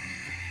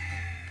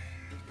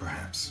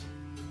 Perhaps.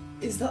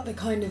 Is that the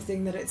kind of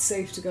thing that it's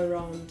safe to go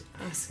around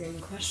asking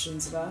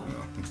questions about?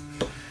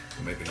 Well,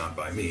 maybe not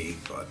by me,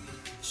 but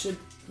Should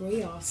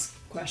we ask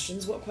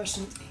questions? What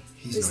questions?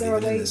 he's Is not there a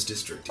even in way- this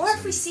district. Or He's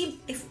if we in- see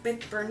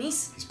if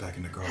Bernice He's back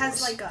in Nicaragua.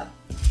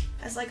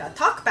 has like a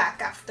talk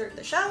back after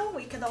the show,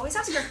 we could always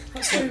ask her.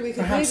 That's true, we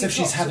could Perhaps maybe if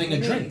she's talk to having a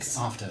Bernice. drink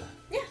after.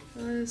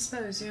 I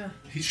suppose, yeah.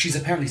 She's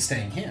apparently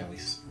staying here.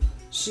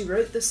 She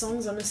wrote the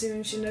songs, I'm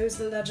assuming she knows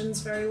the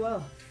legends very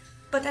well.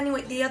 But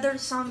anyway, the other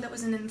song that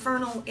was in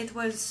Infernal, it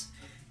was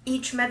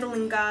each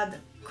meddling god.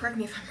 Correct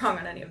me if I'm wrong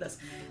on any of this.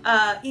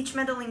 Each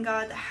meddling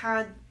god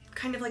had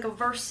kind of like a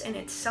verse in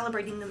it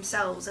celebrating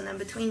themselves, and then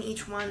between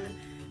each one,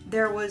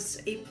 there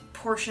was a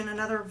portion,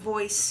 another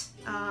voice,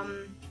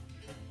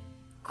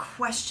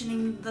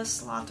 questioning the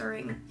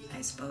slaughtering,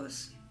 I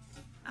suppose.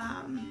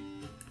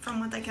 From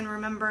what I can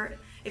remember,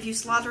 if you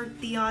slaughtered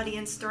the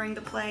audience during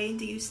the play,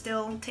 do you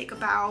still take a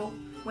bow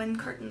when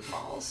curtain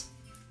falls?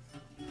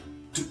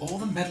 Do all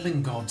the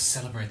meddling gods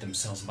celebrate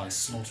themselves by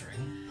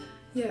slaughtering?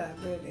 Yeah,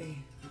 really.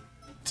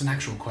 It's an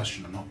actual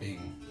question. I'm not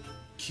being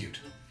cute.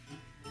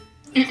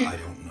 I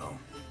don't know.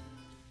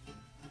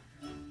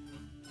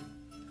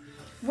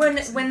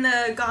 When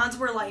the gods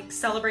were like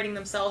celebrating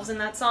themselves in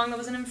that song that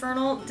was an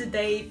infernal, did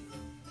they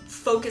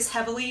focus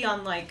heavily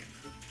on like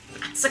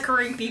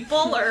massacring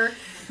people, or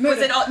was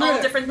it all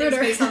different things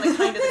based on the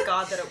kind of the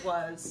god that it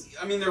was?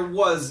 I mean, it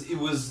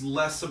was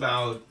less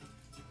about.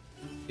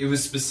 It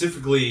was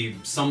specifically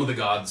some of the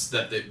gods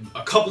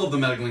a couple of the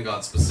Medeglin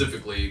gods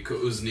specifically,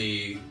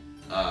 Kuuzni,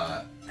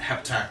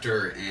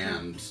 Heptactor,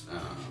 and what's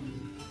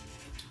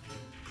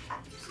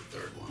the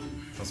third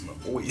one? That's my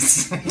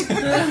voice.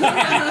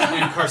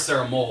 and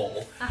Carcera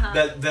Mole.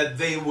 That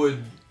they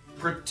would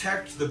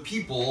protect the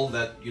people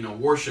that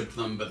worshipped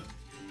them, but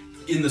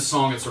in the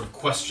song it sort of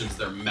questions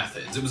their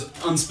methods. It was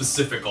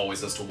unspecific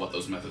always as to what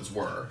those methods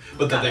were,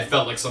 but that they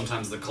felt like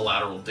sometimes the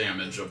collateral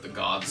damage of the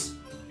gods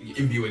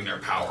imbuing their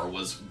power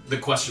was the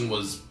question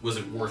was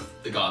it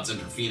worth the gods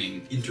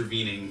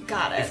intervening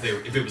Got it.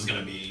 if it was going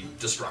to be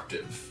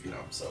destructive,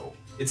 so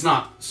it's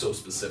not so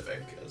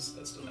specific as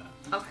to that.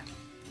 Okay.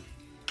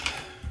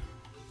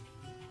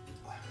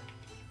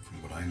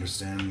 From what I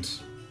understand,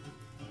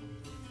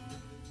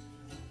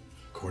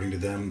 according to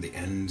them, the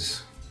end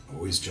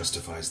always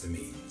justifies the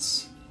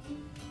means.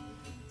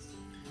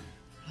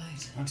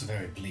 Right. That's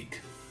very bleak.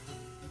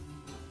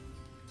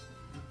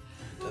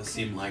 It does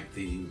seem like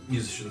the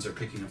musicians are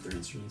picking up their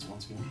instruments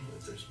once more,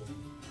 if they're supposed to.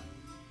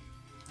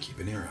 Keep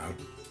an ear out.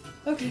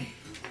 Okay.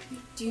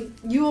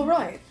 You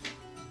alright?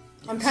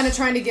 I'm kind of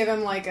trying to give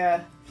him like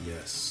a...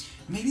 Yes.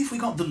 Maybe if we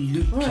got the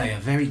lute player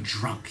very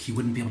drunk, he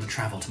wouldn't be able to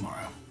travel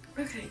tomorrow.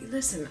 Okay,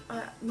 listen,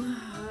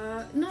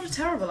 not a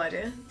terrible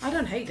idea. I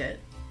don't hate it.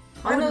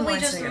 Why don't we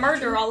just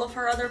murder all of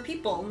her other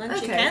people, and then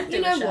she can't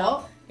do a show?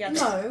 What? Yeah,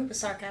 no. The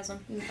sarcasm.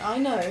 I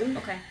know.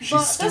 Okay.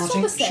 But that's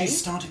all the same. She's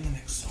starting the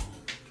next song.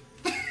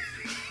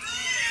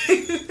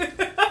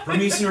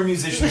 Bernice and her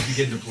musicians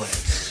begin to play.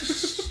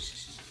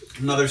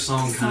 Another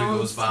song kind of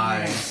goes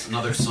by,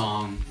 another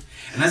song.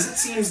 And as it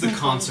seems the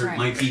concert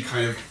might be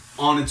kind of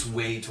on its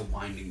way to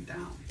winding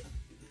down,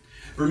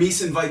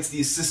 Bernice invites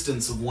the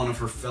assistance of one of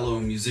her fellow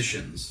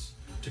musicians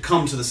to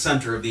come to the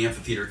center of the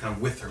amphitheater kind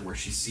of with her where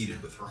she's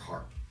seated with her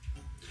harp.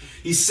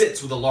 He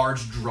sits with a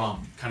large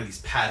drum, kind of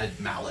these padded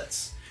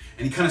mallets,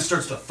 and he kind of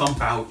starts to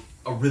thump out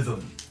a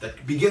rhythm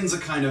that begins a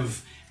kind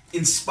of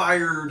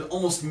inspired,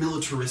 almost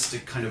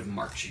militaristic kind of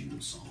marching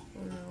song.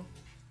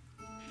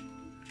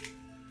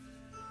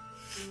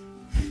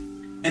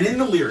 And in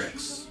the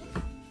lyrics,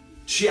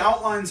 she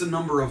outlines a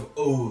number of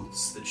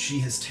oaths that she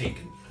has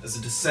taken as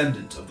a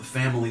descendant of the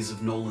families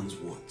of Nolan's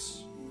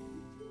Woods.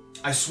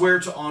 I swear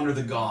to honor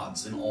the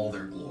gods in all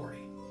their glory.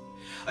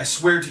 I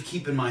swear to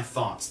keep in my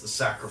thoughts the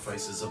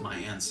sacrifices of my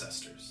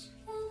ancestors.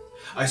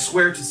 I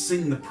swear to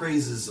sing the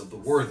praises of the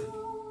worthy.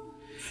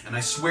 And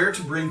I swear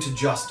to bring to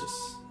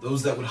justice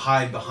those that would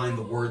hide behind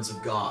the words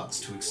of gods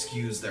to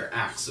excuse their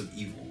acts of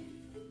evil.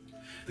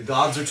 The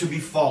gods are to be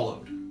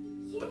followed,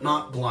 but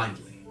not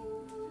blindly.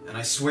 And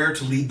I swear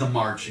to lead the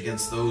march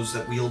against those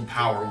that wield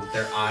power with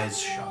their eyes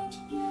shut.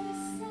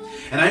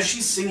 And as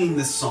she's singing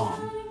this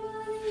song,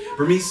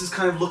 Bernice is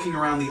kind of looking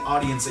around the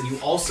audience, and you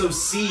also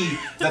see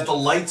that the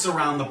lights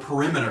around the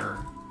perimeter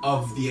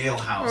of the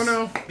alehouse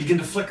begin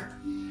to flicker.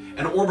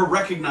 And Orba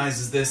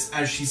recognizes this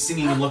as she's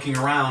singing and looking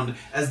around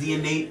as the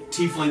innate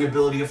tiefling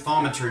ability of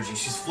thaumaturgy.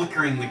 She's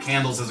flickering the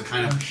candles as a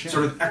kind of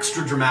sort of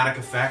extra dramatic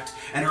effect,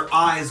 and her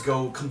eyes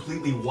go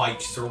completely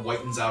white. She sort of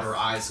whitens out her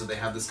eyes so they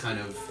have this kind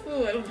of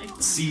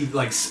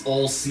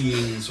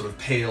all-seeing sort of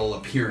pale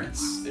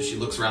appearance as she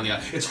looks around the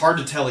eye. It's hard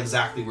to tell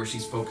exactly where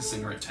she's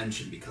focusing her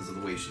attention because of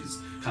the way she's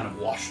kind of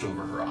washed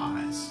over her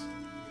eyes.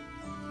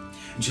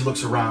 And she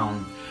looks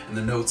around, and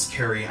the notes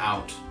carry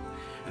out,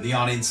 and the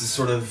audience is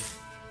sort of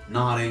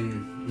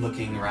nodding,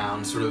 looking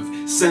around, sort of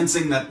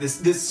sensing that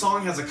this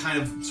song has a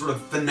kind of sort of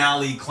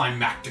finale,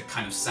 climactic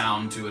kind of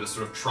sound to it, a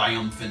sort of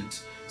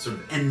triumphant, sort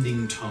of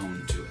ending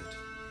tone to it.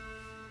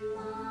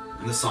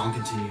 And the song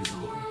continues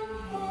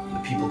on. And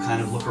the people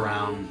kind of look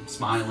around,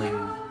 smiling,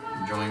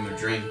 enjoying their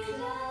drink.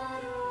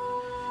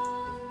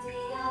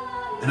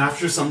 And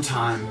after some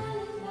time,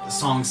 the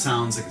song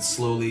sounds like it's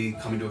slowly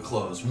coming to a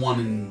close. One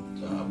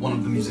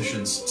of the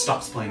musicians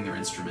stops playing their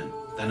instrument,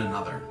 then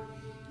another.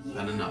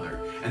 Then another.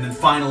 And then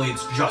finally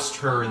it's just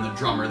her and the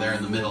drummer there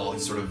in the middle.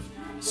 He's sort of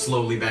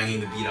slowly banging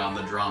the beat on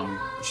the drum.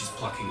 She's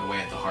plucking away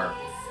at the harp.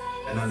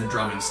 And then the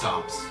drumming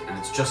stops, and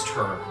it's just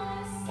her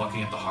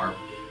plucking at the harp.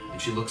 And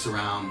she looks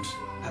around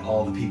at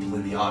all the people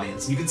in the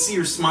audience. And you can see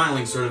her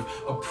smiling, sort of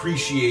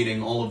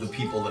appreciating all of the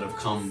people that have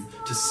come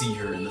to see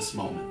her in this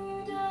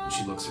moment. And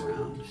she looks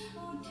around.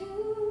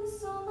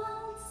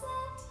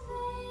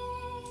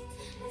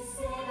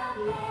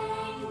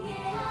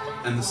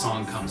 And the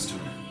song comes to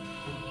an end.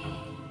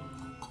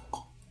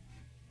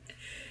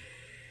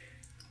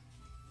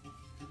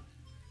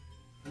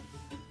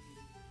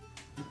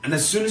 And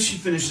as soon as she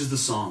finishes the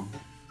song,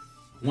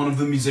 one of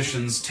the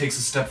musicians takes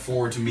a step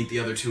forward to meet the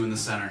other two in the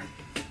center.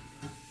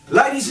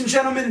 Ladies and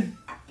gentlemen,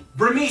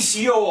 Bernice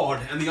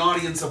Yord! And the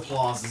audience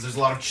applauses. There's a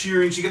lot of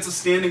cheering. She gets a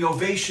standing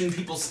ovation.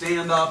 People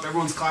stand up.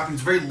 Everyone's clapping.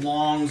 It's very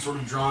long, sort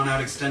of drawn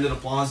out, extended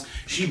applause.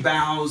 She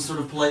bows sort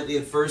of politely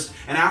at first.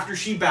 And after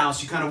she bows,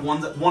 she kind of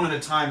one at a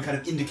time kind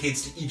of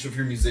indicates to each of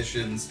your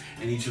musicians.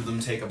 And each of them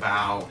take a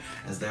bow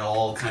as they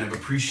all kind of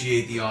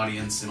appreciate the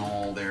audience and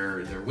all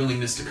their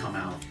willingness to come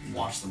out and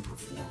watch them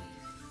perform.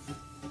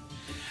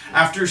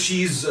 After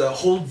she's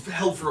held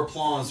for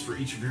applause for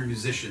each of your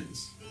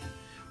musicians,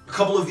 a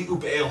couple of the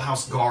Upa Ale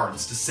House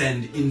guards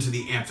descend into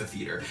the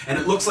amphitheater, and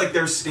it looks like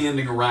they're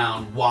standing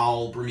around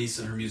while Bernice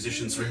and her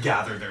musicians sort of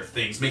gather their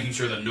things, making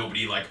sure that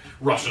nobody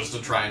rushes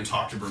to try and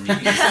talk to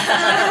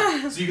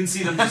Bernice. So you can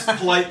see them just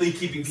politely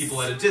keeping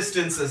people at a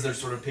distance as they're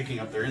sort of picking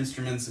up their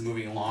instruments and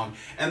moving along,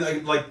 and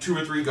 2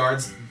 or 3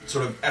 guards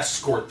sort of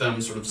escort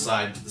them sort of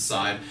side to the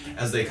side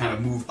as they kind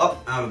of move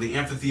up out of the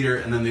amphitheater,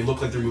 and then they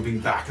look like they're moving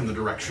back in the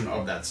direction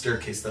of that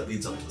staircase that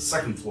leads up to the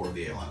 2nd floor of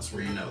the alehouse,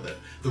 where you know that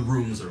the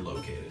rooms are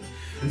located.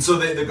 And so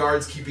the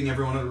guards keeping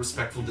everyone at a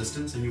respectful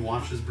distance, and you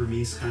watch as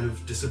Bernice kind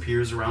of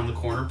disappears around the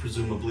corner,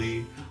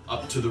 presumably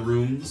up to the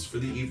rooms for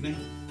the evening.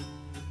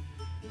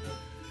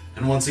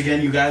 And once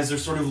again, you guys are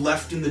sort of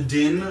left in the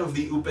din of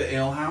the Upa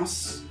Ale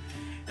House,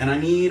 and I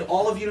need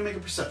all of you to make a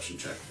perception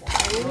check for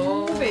me.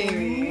 Oh,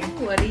 baby.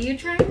 What are you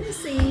trying to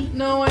see?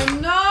 No,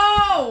 I'm no!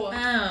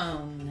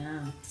 Oh,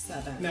 no.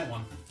 7. That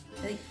one.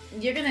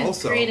 You're going to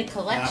Also, create a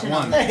collection that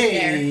of one. this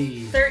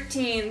Hey!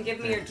 13. Give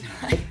me your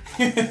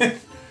time.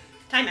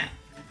 Time out.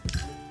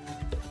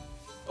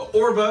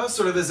 Orba,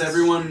 sort of as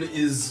everyone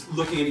is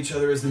looking at each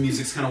other as the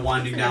music's kind of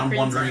winding down,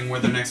 wondering where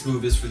their next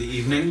move is for the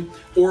evening,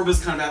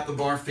 Orba's kind of at the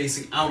bar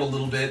facing out a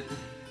little bit,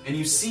 and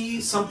you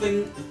see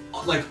something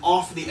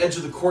off the edge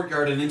of the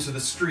courtyard and into the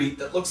street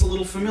that looks a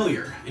little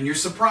familiar, and you're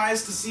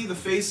surprised to see the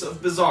face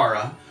of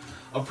Bizarra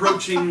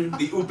approaching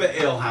the Upa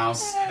Ale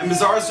House, and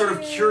Bizarra sort of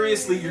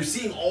curiously, you're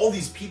seeing all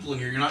these people in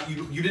here.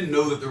 You didn't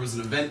know that there was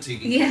an event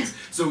taking place.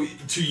 So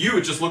to you,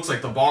 it just looks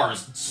like the bar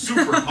is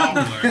super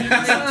popular. It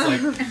just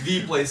looks like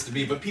the place to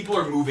be. But people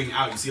are moving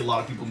out. You see a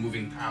lot of people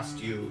moving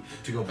past you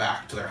to go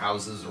back to their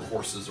houses or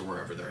horses or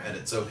wherever they're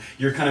headed. So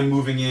you're kind of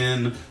moving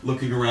in,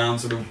 looking around,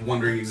 sort of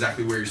wondering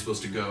exactly where you're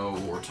supposed to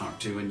go or talk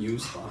to, and you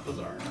spot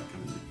Bizarra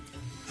coming in.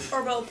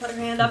 Orba will put her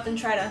hand up and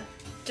try to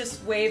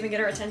just wave and get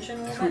her attention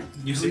a little bit.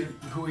 You see her?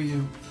 Who are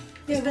you?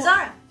 It's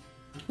Bizarra.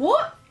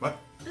 What? What?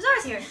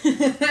 Bizarra's here.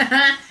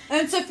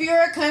 And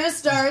Saphira kind of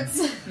starts.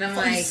 And I'm You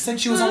like, said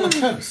she was on the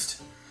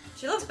coast.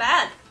 She looks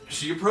bad.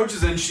 She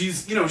approaches and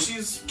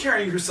she's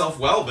carrying herself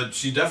well, but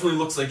she definitely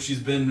looks like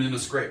she's been in a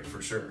scrape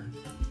for sure.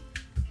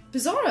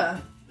 Bizarra,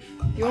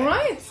 you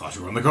alright? Thought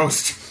you were on the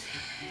coast.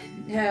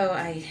 no,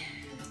 I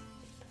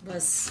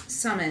was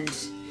summoned.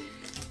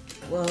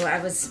 Well,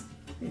 I was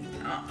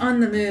on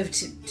the move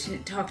to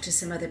talk to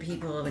some other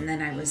people, and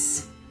then I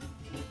was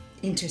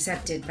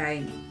intercepted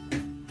by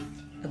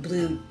a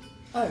blue...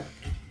 Oh.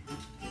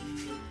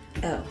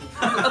 Oh.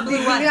 A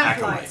blue what?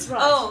 Acolytes,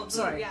 right. Oh,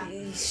 sorry. Yeah.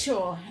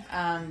 Sure.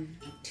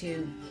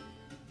 To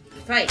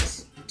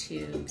fight,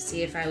 to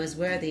see if I was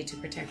worthy to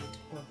protect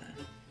Orba.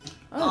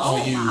 Oh,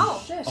 Are you?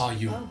 wow. shit. Are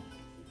you Oh.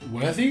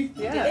 worthy?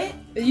 Yeah.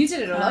 Did You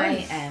did it alone. I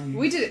am.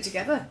 We did it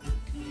together.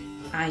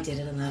 I did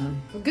it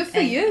alone. Well, good for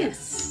And you.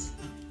 Yes.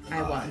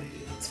 I won.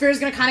 Saphira's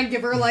gonna kind of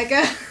give her like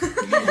a...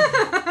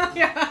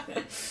 yeah.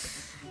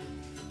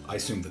 I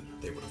assumed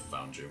that they would have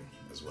found you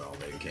as well.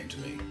 They came to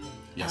me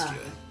yesterday.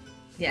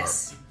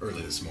 Yes. Or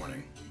early this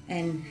morning.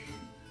 And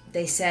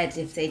they said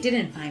if they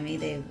didn't find me,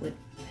 they would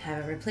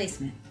have a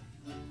replacement.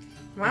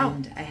 Wow.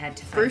 And I had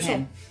to find Crucial.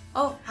 him.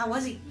 Oh, how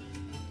was he?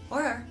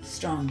 Or her?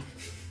 Strong.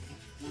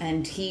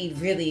 And he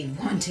really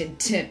wanted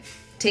to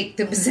take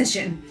the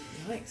position.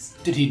 Nice.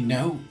 Did he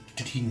know?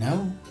 Did he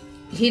know?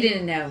 He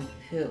didn't know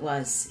who it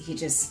was. He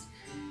just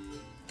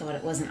thought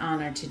it was an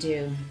honor to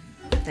do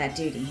that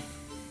duty.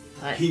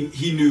 But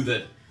He knew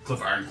that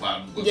Cliff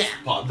Ironclad was Yeah.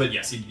 but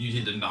yes,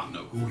 he did not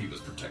know who he was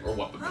protecting or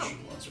what the mission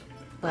was or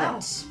anything.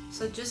 but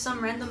So just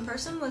some random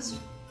person was...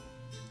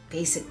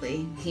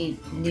 basically he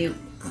knew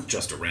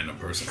Just a random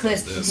person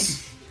Cliff. does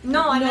this.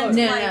 No, I meant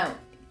no, like... no.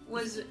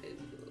 Was,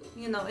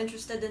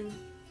 interested in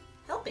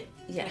helping.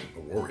 Yeah. A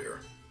warrior.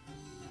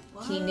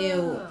 He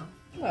knew Whoa.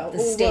 Well, the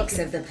all stakes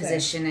working of the together.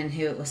 position and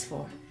who it was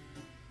for.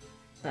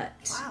 But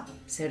Wow.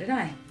 so did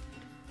I.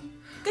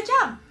 Good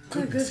job.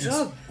 Good Yes.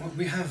 job. Well,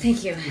 we have.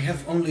 Thank you. We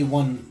have only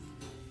one.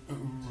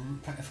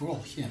 If we're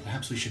all here,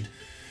 perhaps we should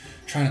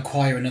try and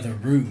acquire another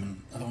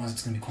room. Otherwise,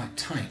 it's going to be quite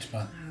tight.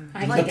 But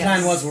I the plan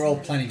guess. was we're all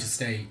planning to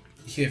stay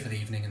here for the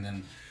evening and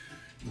then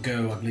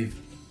go. I believe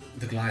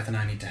the Goliath and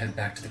I need to head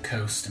back to the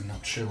coast. I'm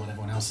not sure what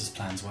everyone else's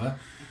plans were.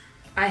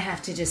 I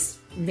have to just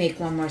make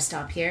one more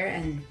stop here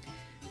and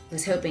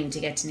was hoping to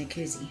get to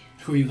Nikuzi.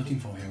 Who are you looking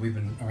for here? We've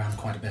been around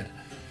quite a bit.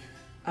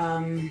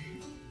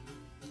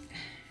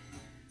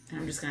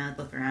 I'm just gonna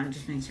look around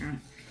just make sure.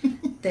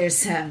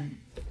 There's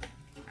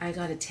I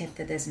got a tip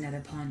that there's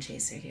another pawn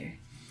chaser here.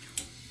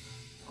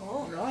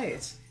 Oh,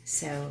 right.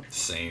 So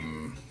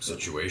Same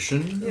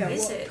situation Yeah,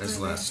 Is what- it? as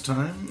last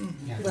time.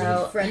 Yeah.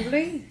 well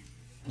Friendly?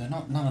 They're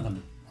not. None of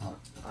them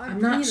I'm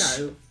not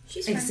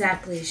she's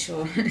exactly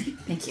sure.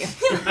 Thank you.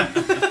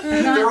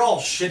 They're all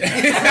shit.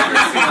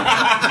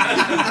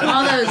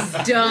 All those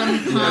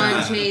dumb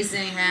pawn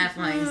chasing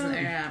halflings,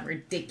 they're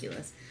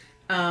ridiculous.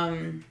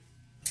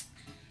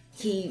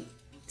 He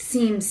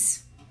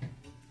seems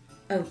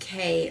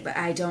okay, but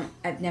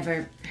I've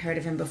never heard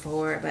of him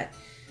before, but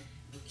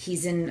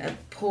he's in a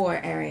poor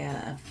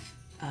area of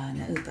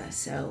Naupa,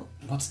 so...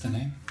 What's the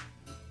name?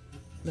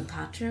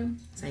 Lepatro?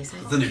 Is that how you say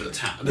it? The name of the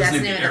town. That's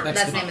the name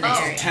of the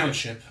area.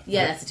 Township.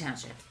 Yeah, that's a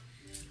township.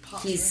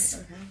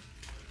 He's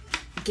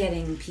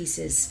getting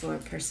pieces for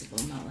Percival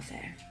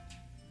Molifair.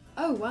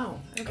 Oh, wow.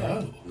 Okay.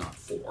 Oh. Not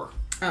for.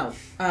 Oh,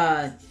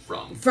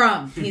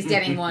 From. He's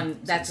getting one.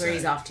 That's where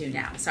he's off to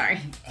now. Sorry.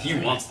 He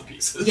wants the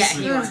pieces. Yeah,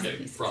 he wants the getting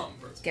pieces. from.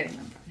 Getting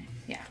them from him.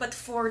 Yeah. But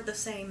for the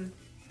same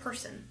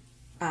person.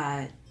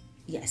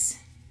 Yes.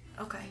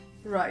 Okay.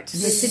 Right. The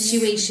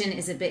situation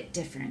is a bit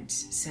different,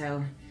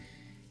 so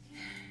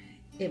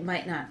it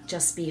might not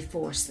just be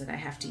force that I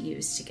have to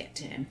use to get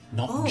to him.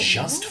 Not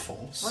just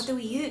force. What do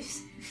we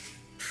use?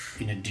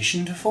 In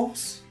addition to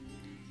force?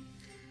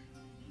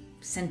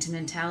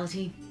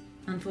 Sentimentality,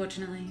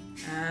 unfortunately.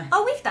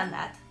 We've done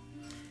that.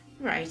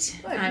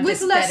 Right. Right, I'm with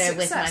just less better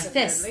with my success,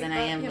 fists apparently,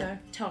 than I am but,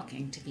 with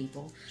talking to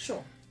people.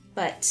 Sure.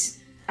 But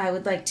I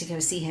would like to go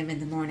see him in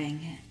the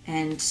morning,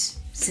 and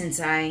since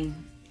I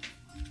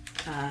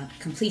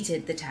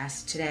completed the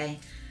task today,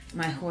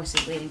 my horse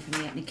is waiting for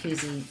me at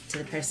Nikuzi to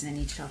the person I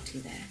need to talk to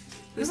there.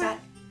 Who's that?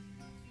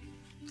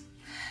 You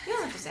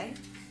don't have to say.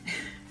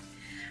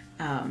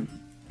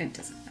 It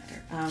doesn't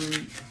matter.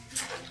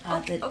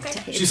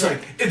 Okay. She's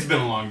like, it's been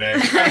a long day.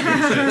 I'll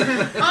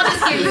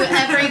just give you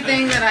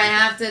everything that I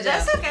have to do.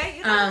 That's okay.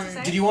 You don't have to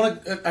say. Did you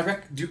want a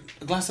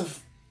glass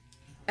of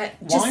wine?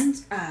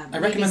 Just, I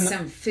maybe recommend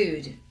some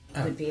food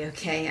would be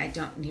okay. I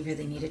don't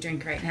really need a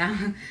drink right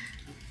now.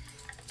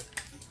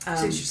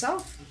 Suit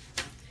yourself.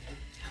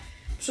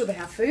 I'm sure they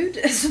have food.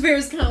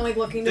 Saphira's kind of like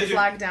looking to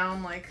flag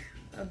down like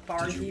a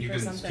barkeep or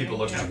something. People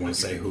look I want to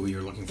say who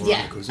you're looking for.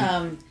 Yeah.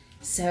 Yakuza?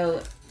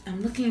 So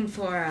I'm looking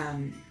for.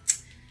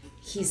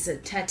 He's a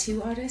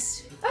tattoo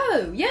artist.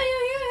 Oh,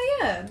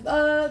 yeah.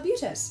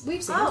 Butes.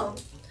 We've seen him.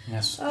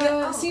 Yes.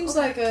 Seems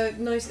like a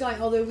nice guy,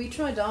 although we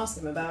tried to ask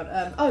him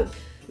about...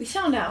 we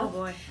found out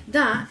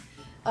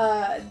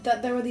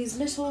that there are these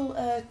little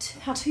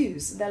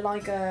tattoos. They're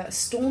like a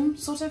storm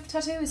sort of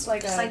tattoo. It's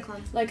like a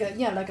cyclone. Like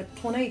a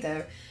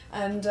tornado.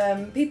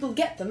 And people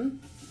get them.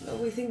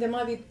 We think they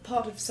might be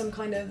part of some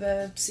kind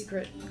of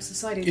secret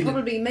society.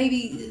 Probably,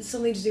 maybe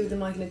something to do with them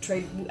making a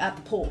trade at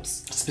the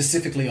ports.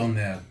 Specifically on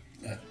their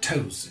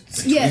toes.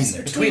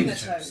 Between the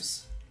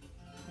toes.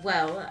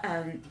 Well,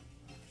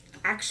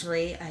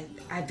 actually,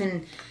 I've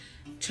been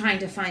trying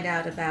to find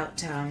out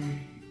about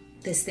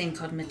this thing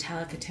called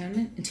metallic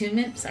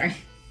attunement. Sorry.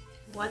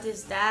 What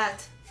is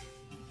that?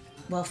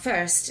 Well,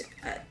 first,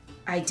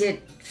 I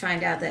did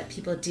find out that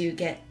people do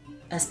get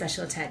a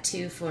special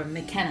tattoo for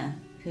McKenna,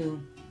 who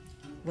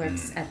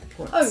works at the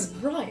ports. Oh,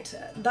 right.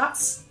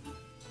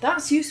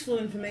 That's useful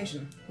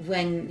information.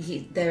 When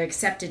they're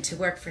accepted to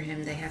work for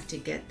him, they have to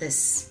get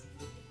this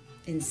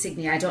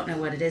insignia. I don't know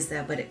what it is,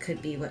 though, but it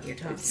could be what you're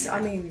talking about.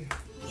 I mean,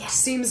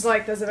 seems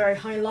like there's a very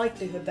high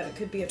likelihood that it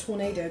could be a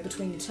tornado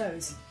between your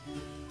toes.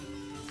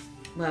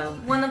 Well,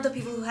 one of the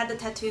people who had the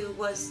tattoo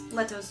was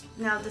Leto's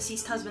now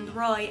deceased husband,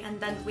 Roy, and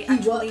then we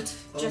actually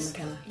just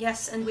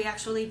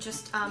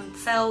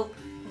fell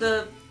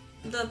the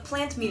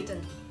plant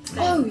mutant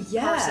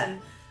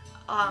person.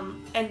 And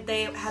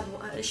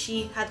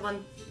she had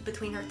one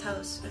between her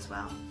toes as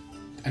well.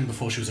 And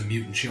before she was a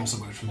mutant, she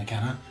also worked for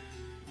McKenna.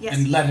 Yes.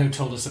 And Leto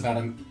told us about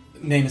a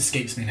name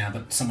escapes me now,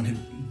 but someone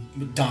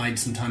who died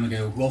some time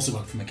ago who also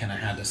worked for McKenna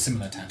had a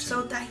similar tattoo.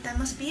 So that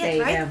must be there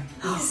it, right?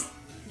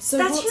 So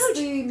that's what's huge.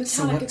 the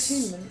metallic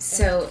attunement?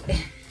 So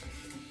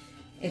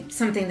it's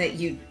something that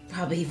you'd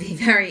probably be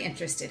very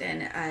interested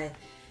in.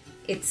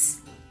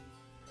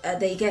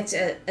 They get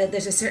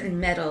there's a certain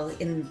metal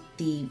in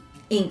the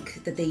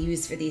ink that they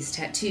use for these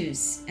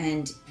tattoos,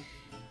 and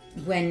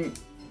when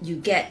you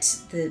get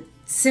the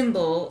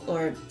symbol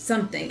or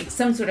something,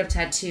 some sort of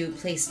tattoo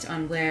placed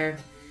on where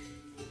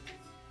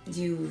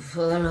you...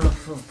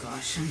 Oh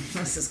gosh,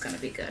 this is gonna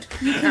be good.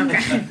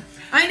 Okay.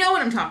 I know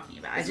what I'm talking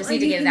about. I just need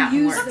to get it out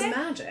and work. The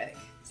magic.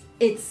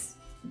 It's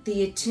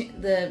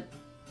the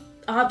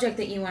object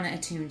that you want to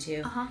attune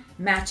to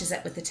matches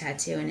up with the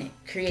tattoo, and it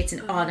creates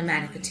an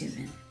automatic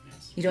attunement.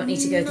 You don't need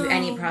to go through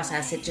any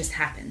process, it just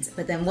happens.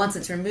 But then once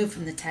it's removed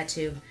from the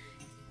tattoo,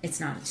 it's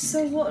not attuned.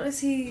 So what is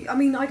he... I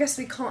mean, I guess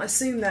we can't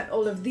assume that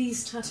all of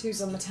these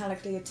tattoos are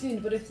metallically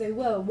attuned, but if they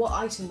were, what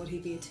item would he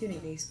be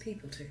attuning these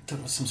people to?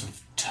 That was some sort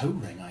of toe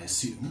ring, I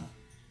assume.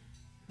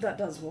 That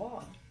does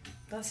what?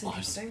 That's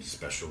interesting.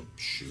 Special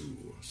shoe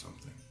or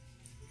something.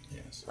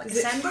 Yes. Like a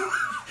sandal?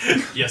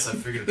 Yes, I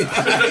figured it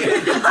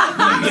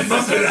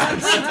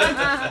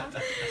out.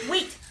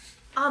 Wait.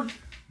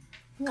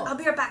 What? I'll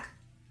be right back.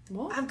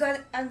 What? I'm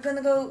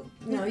gonna go.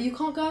 No, you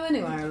can't go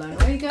anywhere alone.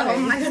 Where are you going? Oh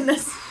my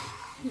goodness.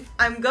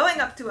 I'm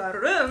going up to our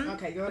room.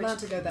 Okay, you're allowed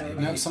to go there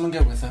alone. No, someone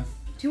go with her.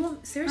 Do you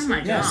want seriously? Oh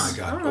my Oh god. my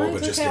god, Alright, Orba,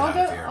 it's just okay. get I'll out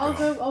go. of here.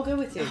 I'll go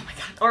with you. Oh my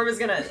god. Orba's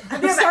gonna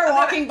Start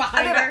walking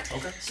behind her.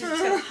 Okay. She's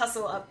just gonna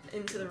hustle up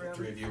into the room.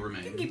 Three of you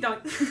remain. Keep going.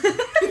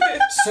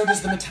 So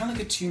does the metallic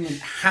attunement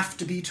have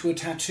to be to a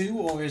tattoo,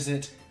 or is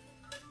it...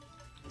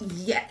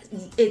 Yeah,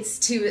 it's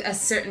to a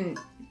certain...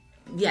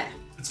 Yeah.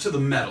 It's to the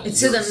metal. It's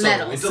to the so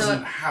metal. It doesn't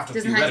so have to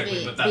doesn't have to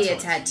theoretically, but that's be a how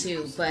it's tattoo,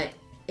 used. but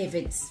if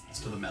it's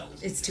It's to the metal.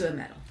 it's to a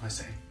metal. I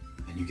see.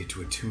 And you get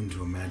to attune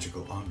to a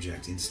magical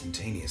object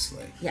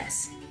instantaneously.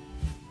 Yes.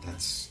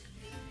 It's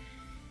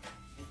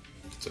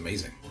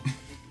amazing.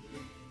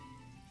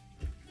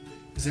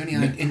 Is there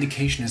any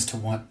indication as to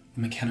what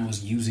McKenna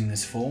was using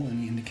this for?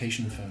 Any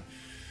indication for...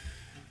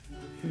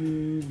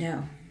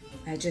 No.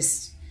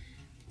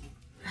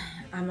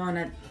 I'm on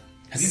a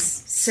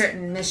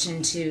certain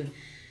mission to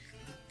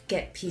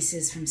get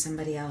pieces from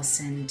somebody else,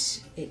 and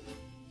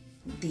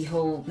the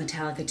whole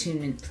metallic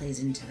attunement plays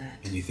into that.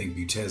 And you think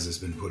Butez has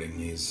been putting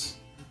these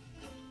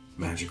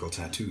magical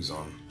tattoos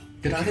on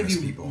Did either of McKenna's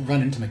you people?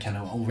 run into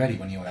McKenna already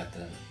when you were at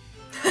the...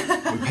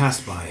 We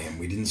passed by him.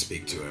 We didn't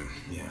speak to him.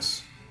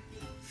 Yes.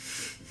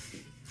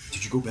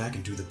 Did you go back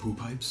and do the poo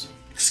pipes?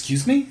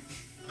 Excuse me?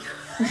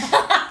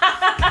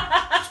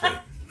 Just wait.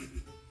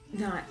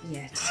 Not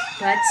yet,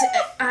 but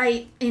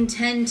I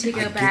intend to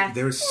go back.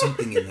 There's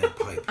something in that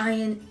pipe.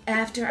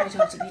 After I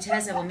talk to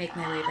Butez, I will make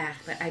my way back,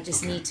 but I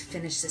just need to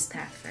finish this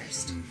pack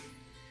first.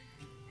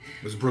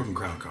 It was a Broken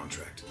Crown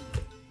contract.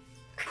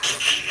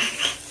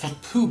 For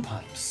poo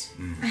pipes?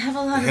 I have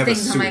a lot They of have a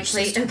things on my sewage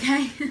plate, system.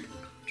 okay?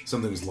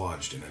 Something was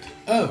lodged in it.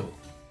 Oh.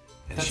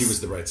 And she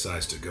was the right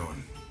size to go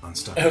and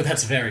unstuck Oh, it.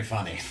 that's very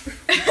funny.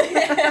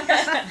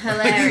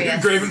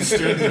 Hilarious. Graven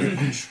stood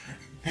there.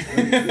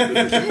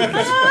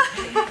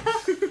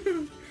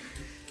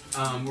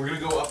 We're gonna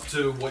go up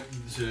to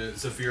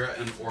Saphira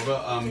and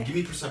Orba. Give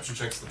me perception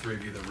checks, the three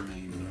of you that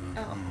remain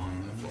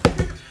on the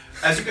floor.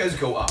 As you guys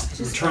go up,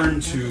 return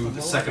to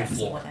the second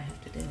floor.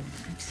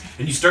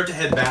 And you start to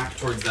head back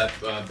towards that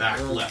back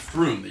left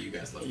room that you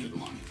guys left your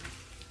belongings.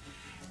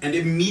 And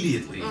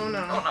immediately,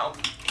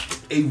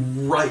 a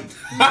ripe,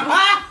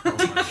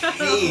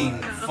 decaying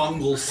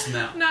fungal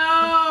smell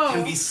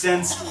can be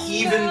sensed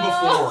even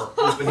before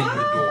opening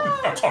the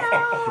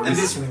door. And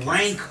this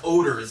rank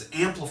odor is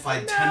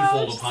amplified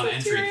tenfold upon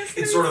entry.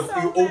 It's sort of,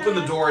 you open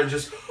the door and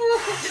just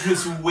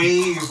this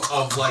wave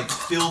of like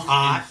filth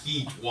and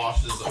heat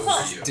washes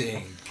over you.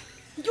 Dang.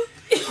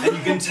 And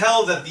you can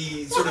tell that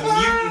the sort of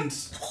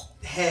mutant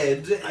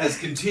head has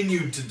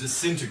continued to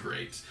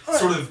disintegrate.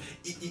 Sort of,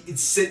 it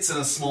sits in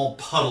a small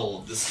puddle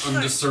of this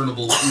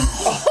undiscernible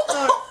ooze.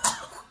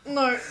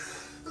 No.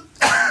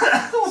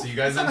 So you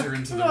guys enter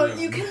into the No, room.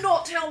 you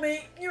cannot tell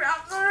me. You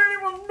absolutely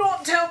will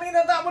not tell me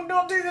that would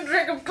not do the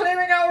trick of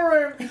clearing our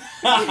room. You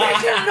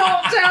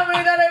cannot tell me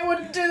that it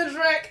wouldn't do the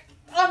trick.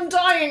 I'm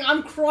dying.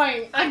 I'm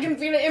crying. I can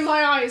feel it in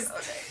my eyes.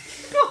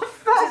 For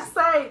fuck's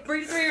sake.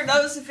 Breathe through your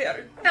nose,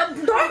 Saphira. No,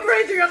 don't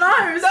breathe through your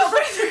nose. No,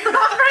 breathe through your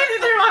mouth. I'm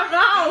breathing through my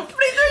mouth.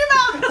 Breathe through your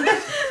mouth.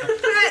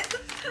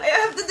 I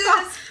have to do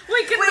this.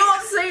 We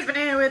cannot sleep in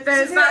here with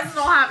this. That's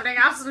not happening.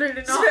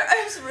 Absolutely not. Saphira, I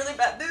have some really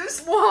bad news.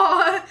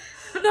 What?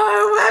 No,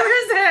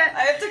 where is it?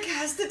 I have to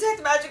cast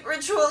Detect Magic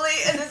ritually,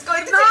 and it's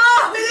going to No! take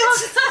 10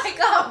 minutes.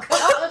 Oh,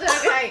 God.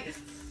 Okay.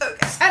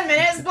 Okay. 10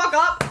 minutes, block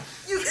up.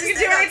 You can do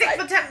stand anything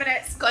outside. for 10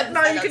 minutes. Go ahead and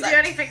No, stand you can do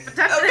outside. anything for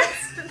 10 Okay.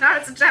 minutes. No,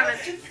 it's a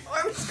challenge.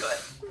 Arm's good.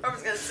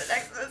 Arm's gonna sit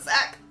next to the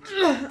sack.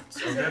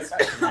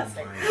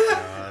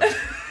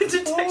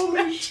 Detect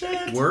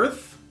Magic.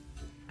 Worth?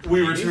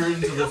 We return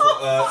to the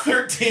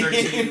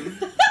 13.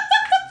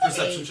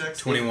 Perception checks.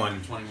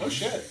 21. 21. Oh,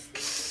 shit.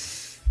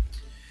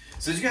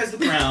 So as you guys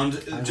look around,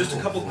 just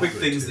a couple quick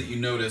things that you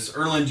notice.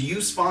 Erland,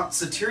 you spot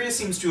Satyria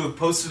seems to have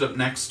posted up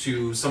next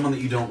to someone that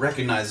you don't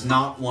recognize,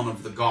 not one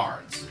of the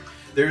guards.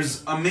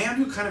 There's a man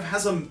who kind of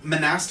has a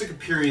monastic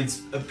appearance,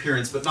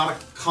 but not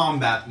a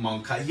combat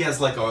monk. He has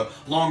like a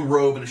long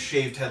robe and a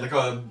shaved head, like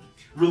a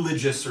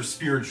religious or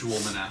spiritual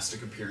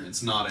monastic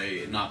appearance,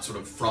 not sort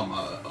of from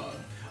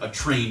a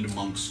trained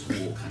monk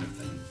school kind of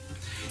thing.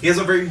 He has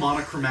a very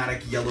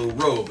monochromatic yellow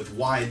robe with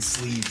wide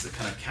sleeves that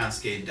kind of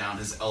cascade down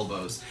his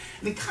elbows.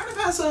 And he kind of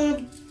has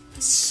a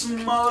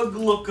smug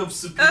look of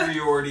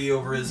superiority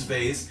over his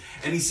face.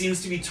 And he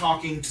seems to be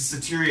talking to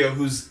Satyria,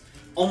 who's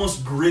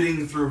almost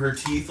gritting through her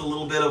teeth a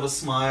little bit of a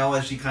smile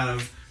as she kind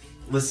of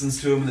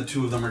listens to him, and the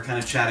two of them are kind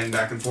of chatting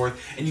back and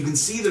forth. And you can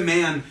see the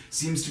man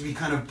seems to be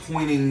kind of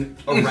pointing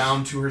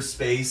around to her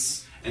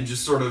space and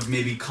just sort of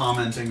maybe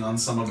commenting on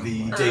some of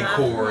the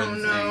decor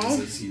and things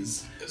as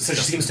he's... So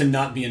she seems to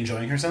not be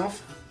enjoying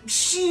herself?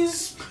 She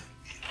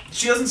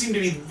doesn't seem to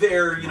be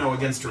there,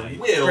 against her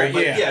will, Right,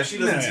 but yeah. she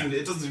doesn't seem to,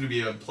 it doesn't seem to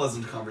be a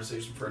pleasant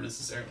conversation for her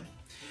necessarily.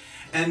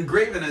 And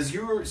Graven, as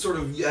you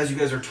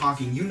guys are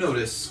talking, you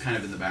notice kind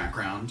of in the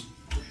background,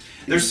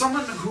 there's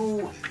someone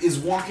who is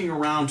walking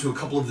around to a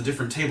couple of the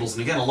different tables,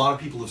 and again, a lot of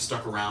people have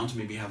stuck around to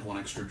maybe have one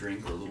extra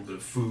drink or a little bit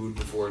of food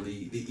before the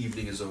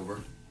evening is over.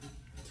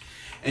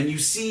 and you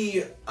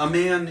see a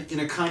man in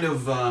a kind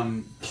of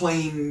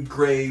plain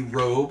gray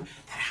robe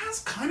that has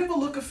kind of a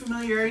look of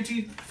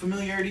familiarity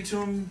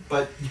to him,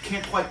 but you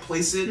can't quite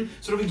place it.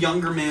 Sort of a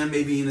younger man,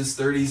 maybe in his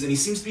 30s, and he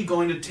seems to be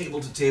going to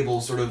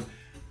table, sort of,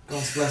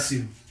 God's bless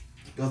you.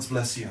 God's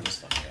bless you.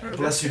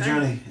 Bless your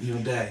journey and your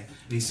day.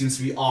 And he seems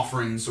to be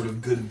offering sort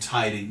of good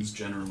tidings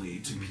generally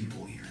to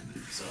people here and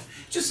there. So,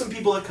 just some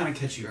people that kind of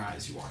catch your eye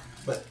as you walk.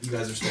 But you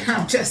guys are still talking.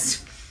 I'm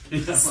just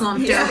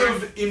slumped You're over.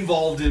 sort of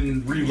involved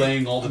in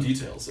relaying all the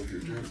details of your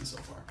journey so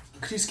far.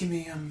 Could you just give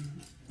me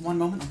one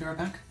moment? I'll be right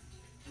back.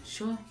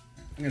 Sure.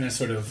 I'm gonna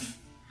sort of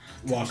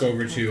walk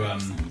over to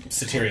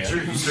Satyria.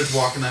 Sure, you start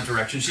walking that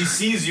direction. She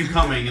sees you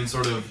coming and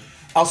sort of...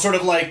 I'll sort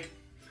of like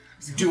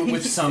do it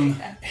with some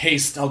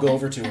haste. I'll go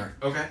over to her.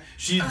 Okay.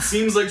 She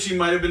seems like she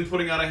might have been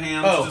putting out a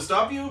hand to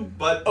stop you,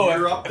 but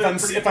you're up there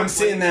if I'm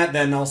seeing that,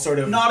 then I'll sort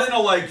of... Not in a,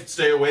 like,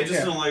 stay away,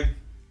 just in a, like...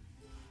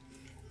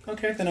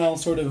 Okay, then I'll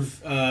sort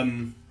of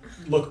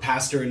look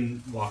past her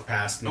and walk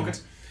past.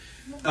 And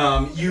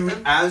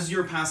as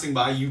you're passing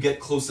by, you get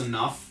close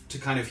enough to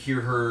kind of hear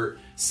her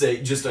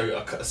say just a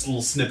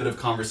little snippet of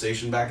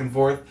conversation back and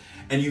forth,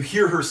 and you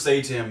hear her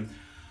say to him,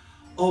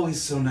 "Always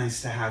so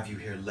nice to have you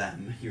here,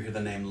 Lem." You hear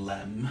the name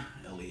Lem,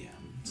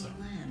 L-E-M. So,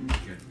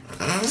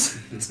 Let's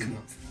come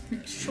up.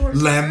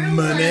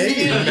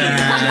 Lemonade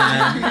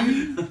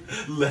Man.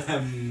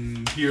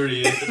 Lem,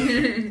 period.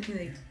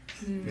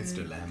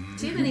 Mr. Lem.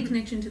 Do you have any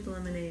connection to the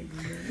lemonade?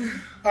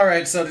 All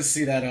right, so to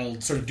see that, I'll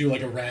sort of do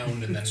like a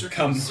round and then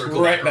come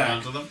Circle right back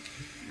around back. to them.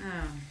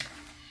 Oh.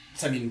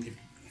 So I mean,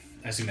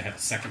 I assume they have a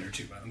second or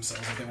two by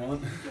themselves if they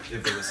want.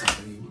 If there was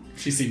something you...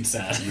 She seemed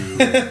sad. I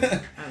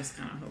was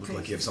kind of hoping. Look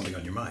like you have something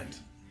on your mind.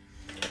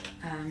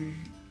 What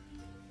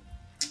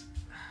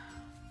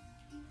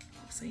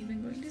was I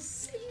even going to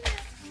say?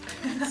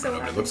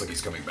 So It looks like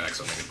he's coming back,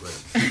 so I'll make it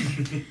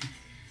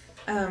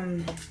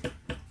clear.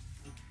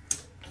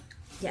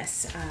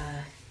 Yes.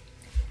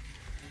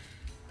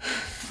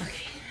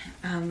 Okay.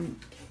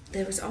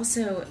 There was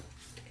also.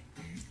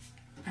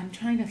 I'm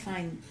trying to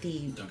find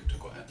the. Don't get too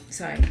quiet.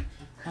 Sorry.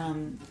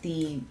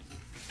 The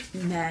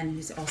man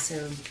who's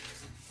also,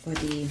 or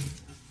the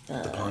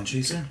pawn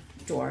chaser?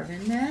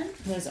 Dwarven man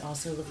who is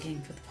also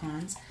looking for the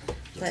pawns,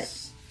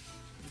 but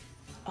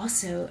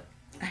also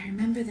I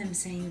remember them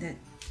saying that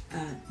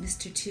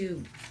Mr.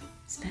 Two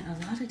spent a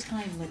lot of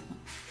time with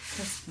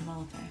Percival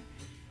Oliver.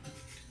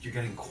 You're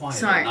getting quiet.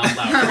 Sorry. Not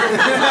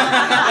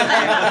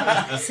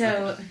loud.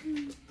 So.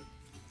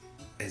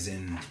 As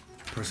in,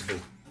 Percival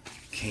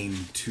came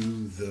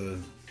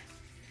to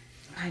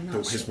I'm not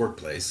his sure.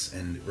 workplace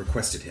and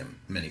requested him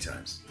many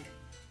times.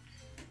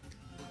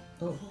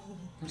 Oh,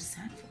 what is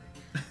that for?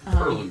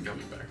 Perlin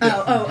coming back.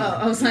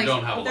 I was like,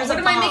 don't have a lot. what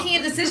am I making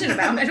a decision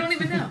about? I don't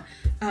even know.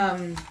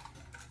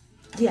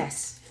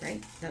 Yes,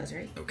 right? That was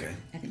right. Okay.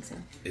 I think so.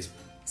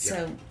 So,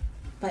 So,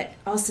 but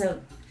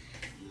also,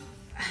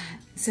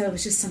 so it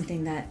was just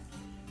something that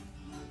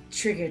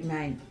triggered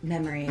my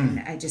memory, and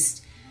I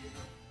just,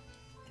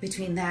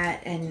 between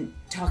that and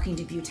talking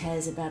to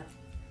Butez about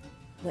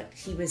what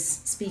he was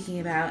speaking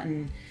about,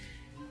 and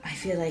I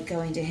feel like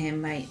going to him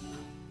might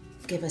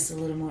give us a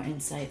little more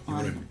insight you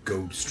on... want to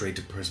go straight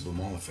to Percival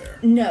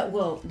Molifair?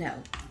 No.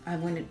 I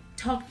want to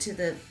talk to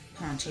the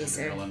pawn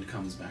chaser. Perlin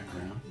comes back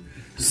around.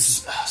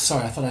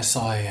 Sorry, I thought I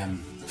saw a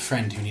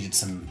friend who needed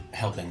some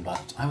helping,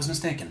 but I was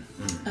mistaken.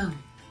 Oh.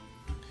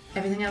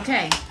 Everything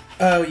okay?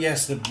 Oh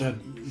yes, the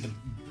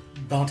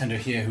bartender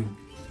here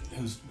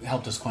who's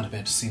helped us quite a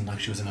bit seemed like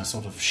she was in a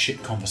sort of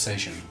shit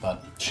conversation,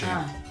 but she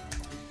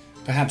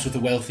perhaps with a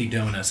wealthy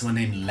donor, someone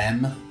named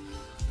Lem.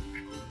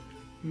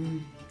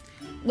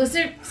 Was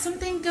there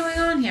something going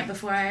on here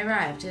before I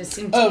arrived? It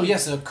seemed to Oh be-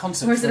 yes, a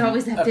concert. Or is it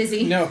always that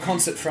busy? No, a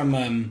concert from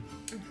a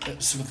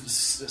sort of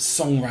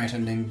songwriter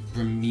named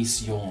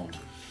Bremise Yord.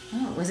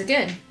 Oh, was it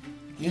good?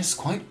 Yes,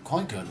 quite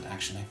good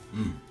actually.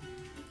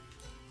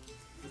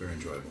 Very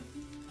enjoyable.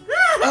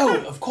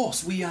 Oh, of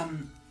course. We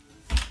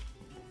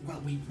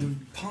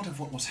part of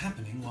what was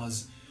happening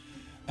was,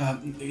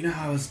 you know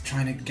how I was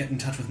trying to get in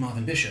touch with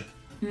Marvin Bishop?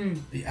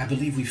 I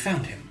believe we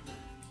found him,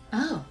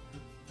 Oh,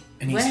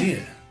 and he's Where?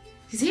 here.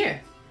 he's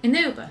here. In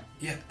Nuba.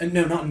 Yeah,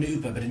 no, not in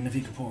Uber, but in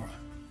Navikapura.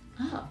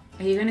 Oh,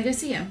 are you going to go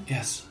see him?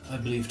 Yes, I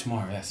believe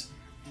tomorrow. Yes.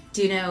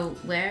 Do you know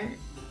where?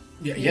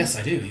 Yeah, yes,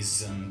 I do.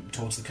 He's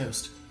towards the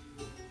coast,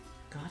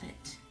 Got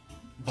it.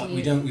 but Do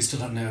we you- still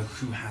don't know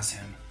who has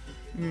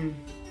him.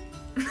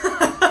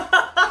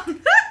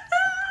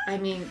 I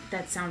mean,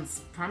 that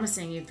sounds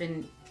promising. You've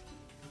been...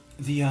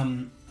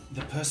 The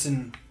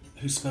person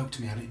who spoke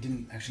to me, I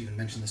didn't actually even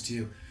mention this to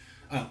you.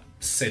 I'll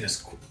say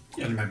this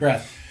under my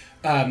breath.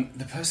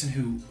 The person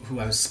who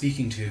I was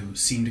speaking to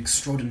seemed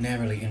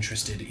extraordinarily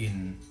interested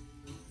in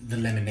the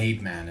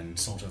Lemonade Man and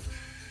sort of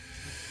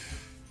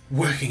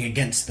working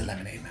against the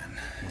Lemonade Man.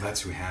 Well,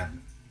 that's who had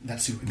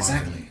That's who Marvin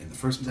exactly in the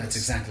first place. That's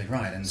exactly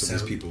right. And So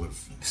these people have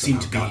seem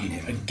to somehow be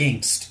gotten him.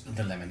 against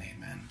the Lemonade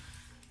Man.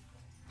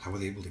 How were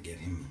they able to get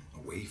him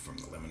away from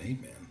the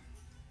Lemonade Man?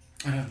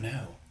 I don't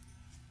know.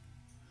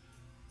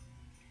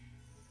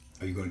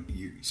 Are you going?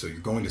 So you're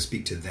going to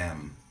speak to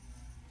them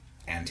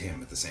and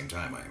him at the same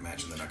time. I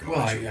imagine they're not going to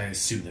Well, let I you.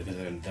 assume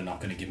that they're not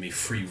going to give me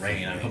free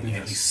reign. I'm hoping to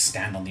at least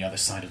stand on the other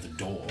side of the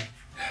door.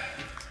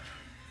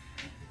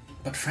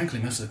 But frankly,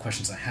 most of the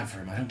questions I have for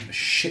him, I don't give a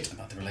shit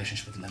about the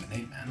relationship with the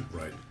Lemonade Man.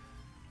 Right.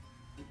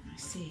 I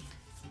see.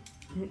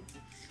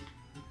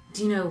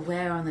 Do you know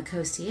where on the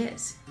coast he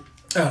is?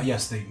 Oh,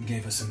 yes, they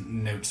gave us a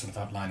note sort of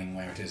outlining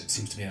where it is. It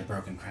seems to be a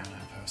Broken Crown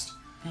outpost.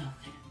 Oh,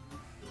 okay.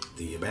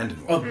 The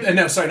abandoned Oh, one.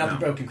 no, sorry, not the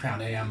Broken Crown.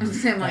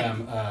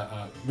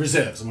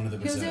 Reserves, one of the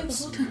He was there the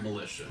reserves. whole time.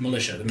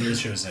 Militia. The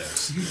militia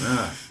reserves.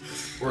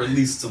 Or at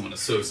least someone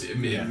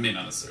associated. It may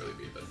not necessarily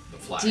be, but the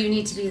flag. Do you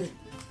need to be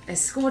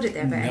escorted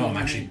there by No, anyone? I'm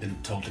actually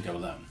been told to go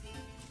alone.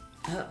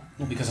 Oh.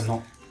 Well, because I'm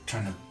not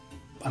trying to...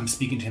 I'm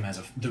speaking to him as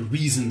a... The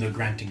reason they're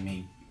granting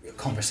me a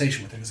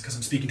conversation with him is because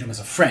I'm speaking to him as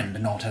a friend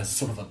and not as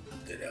sort of a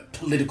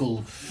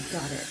political...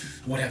 Got it.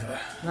 Whatever.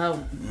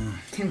 Well,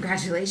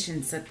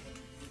 congratulations.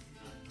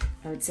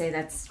 I would say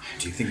that's...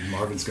 Do you think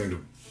Marvin's going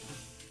to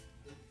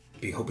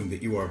be hoping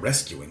that you are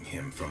rescuing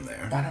him from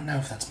there? I don't know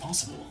if that's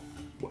possible.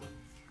 What?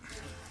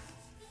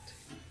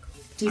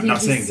 Do you I'm think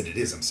not he's- saying that it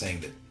is. I'm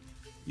saying that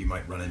you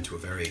might run into a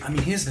very... I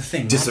mean, here's the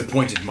thing.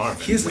 disappointed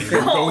Marvin. Here's the when thing.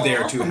 you go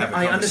there to have a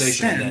I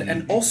conversation. understand,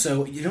 and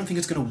also, you don't think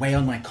it's going to weigh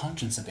on my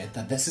conscience a bit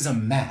that this is a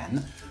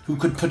man who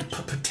could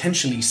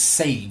potentially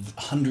save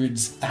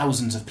hundreds,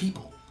 thousands of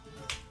people,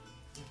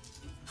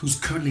 who's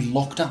currently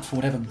locked up for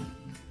whatever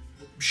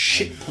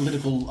shit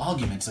political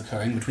arguments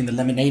occurring between the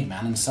Lemonade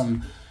Man and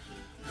some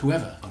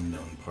whoever.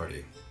 Unknown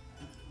party.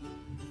 I'm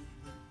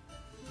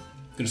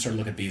going to sort of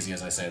look at Beezy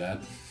as I say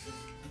that.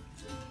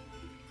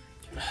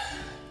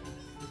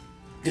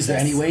 Is there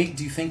any way,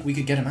 do you think, we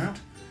could get him out?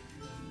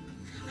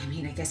 I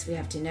mean, I guess we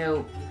have to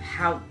know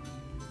how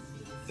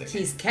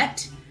he's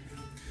kept.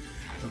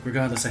 Look,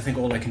 regardless, I think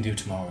all I can do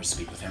tomorrow is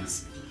speak with him.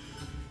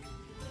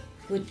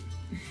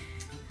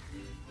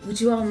 Would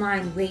you all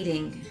mind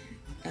waiting?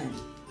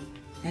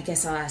 I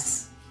guess I'll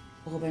ask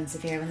Wilbur and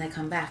Saphira when they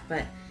come back,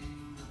 but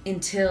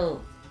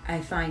until I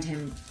find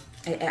him,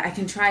 I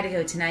can try to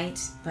go tonight,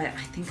 but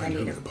I think I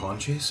need the Pawn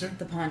Chaser?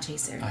 the Pawn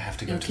Chaser. I have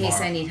to go in tomorrow.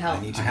 case I need help.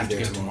 I need to I have be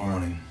to there go tomorrow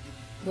morning.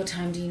 What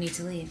time do you need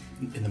to leave?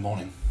 In the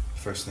morning.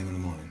 First thing in the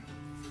morning.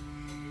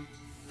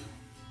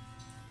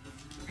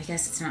 I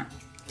guess it's not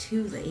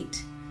too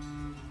late.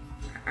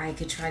 I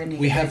could try to make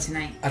We it there have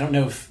tonight. I don't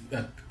know if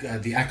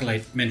the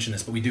Acolyte mentioned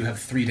this, but we do have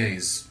 3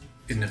 days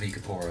in Navi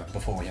Kapora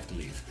before we have to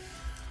leave.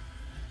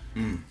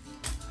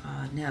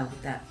 No,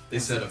 that They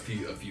said a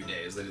few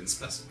days. They didn't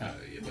specify.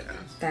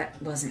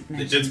 that wasn't They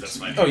mentioned. did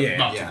specify. Oh, yeah,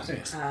 Not yeah.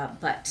 to-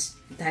 But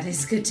that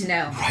is good to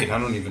know. Right, I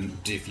don't even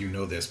if you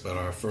know this, but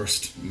our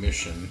first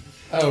mission.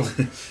 Oh,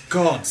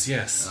 gods,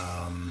 yes.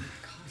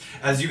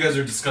 As you guys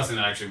are discussing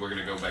that, actually, we're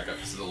going to go back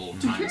up to the little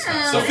time stuff.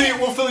 Yeah. So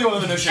we'll fill you in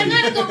on the I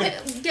gotta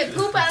go get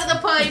poop out of the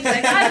pipes.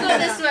 I gotta go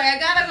this way. I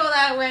gotta go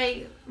that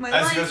way. My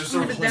As life you guys are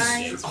sort would of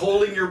die.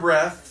 holding your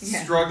breath,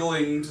 Yeah.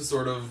 struggling to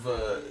sort of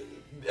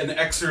an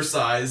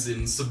exercise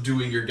in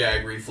subduing your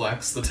gag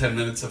reflex, the 10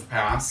 minutes have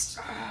passed,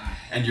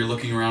 and you're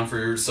looking around for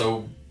your.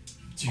 So,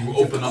 do you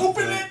open up?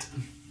 it!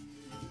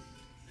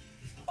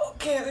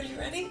 Okay, are you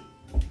ready?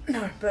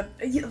 No, but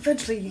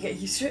eventually you get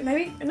used to it,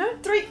 maybe? No?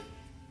 3,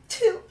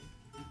 2,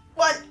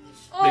 1.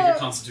 Make a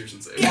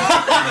Constitution save. Oh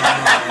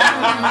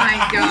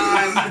my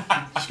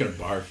god. She's gonna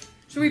barf.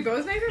 Should we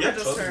both make it Yeah, or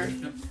just her?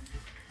 totally. Yep.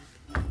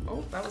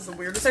 Oh, that was the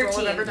weirdest roll I've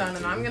 13. ever done,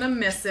 and I'm gonna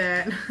miss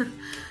it.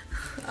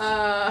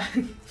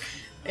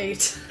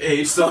 8.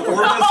 So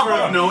Orva's sort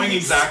of knowing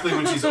exactly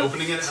when she's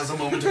opening it has a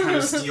moment to kind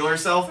of steel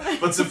herself,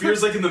 but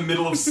Saphira's like in the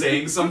middle of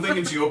saying something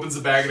and she opens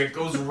the bag and it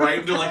goes right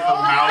into like her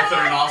mouth and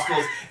her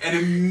nostrils and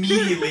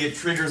immediately it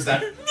triggers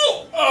that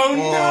Oh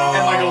no!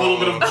 and like a little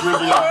bit of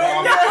dribbling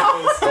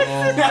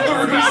vomit Now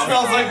her the room mouth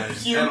smells like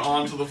puke. and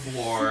onto the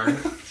floor.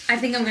 I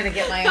think I'm gonna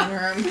get my own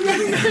room.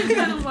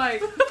 kind of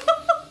like.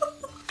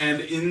 And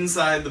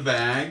inside the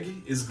bag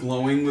is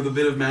glowing with a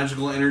bit of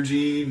magical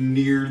energy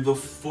near the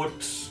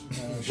foot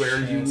where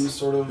you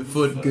sort of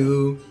Foot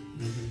goo.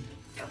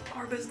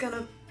 Arba's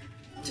gonna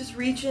just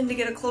reach in to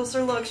get a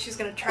closer look. She's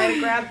gonna try to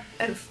grab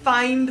and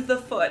find the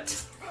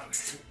foot.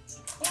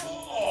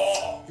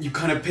 You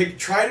kind of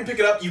try to pick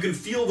it up. You can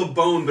feel the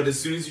bone, but as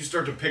soon as you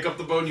start to pick up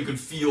the bone, you can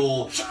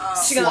feel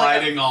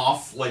sliding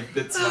off like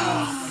bits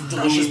of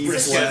delicious delicious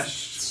brisket. flesh.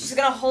 She's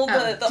gonna hold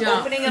the don't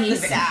opening of the even.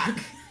 sack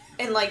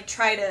and like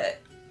try to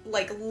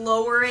like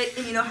lower it,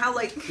 and you know how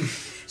like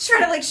she's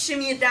trying to like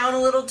shimmy it down a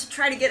little to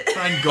try to get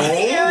Find gold?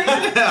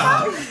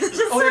 just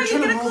so you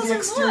can get a closer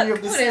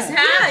look. What is You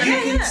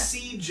happening? can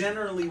see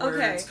generally where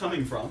Okay. it's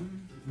coming from.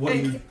 What do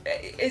you,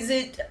 Is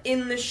it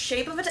in the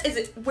shape of it? Is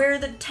it where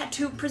the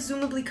tattoo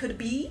presumably could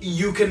be?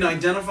 you can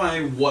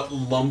identify what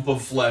lump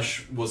of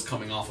flesh was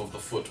coming off of the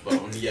foot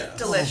bone, yes.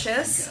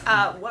 Delicious.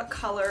 What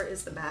color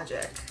is the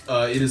magic?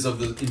 It is of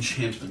the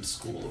enchantment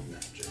school of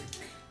magic.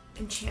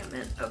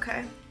 Enchantment.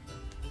 Okay.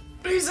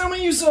 Please tell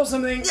me you saw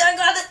something. Yeah, I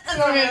got it. I'm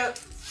gonna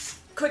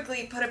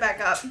quickly put it back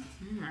up. Oh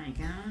my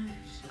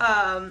gosh.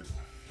 Um,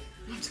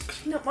 I have to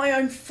clean up my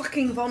own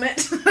fucking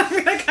vomit.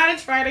 I'm gonna kind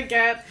of try to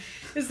get.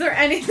 Is there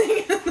anything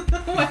in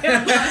the way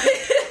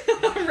of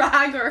a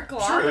rag or a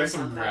cloth. Sure, or there's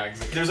some something. rags.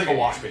 There's like a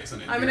wash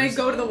basin in I'm here. gonna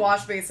go to the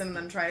wash basin and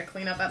then try to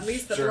clean up at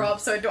least the Sure. throw up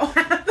so I don't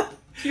have the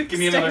puke Give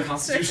me another stain.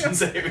 Constitution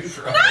saving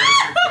throw.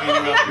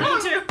 No!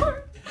 Me too.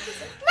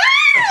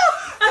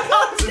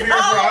 Severe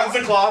grabs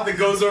the cloth and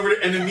goes over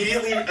to, and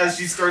immediately as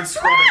she starts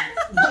scrubbing,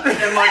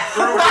 and like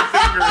through her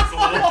fingers, a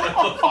little bit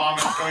of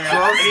vomit going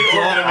out.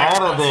 Get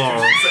out of there.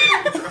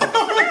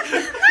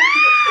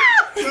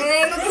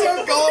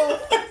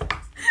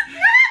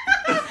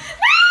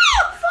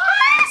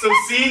 So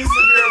seeing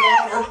severe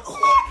vomit,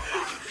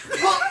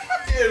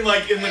 and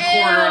like in the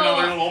corner,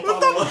 another little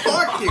What puddle. the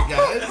fuck, you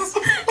guys?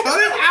 Cut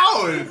it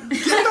out!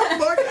 Get the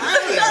fuck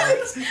out of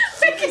there!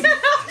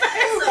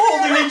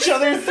 Holding each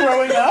other,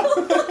 throwing up.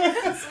 So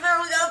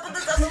now we gotta put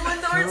this out the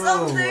window or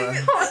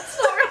something. Oh, It's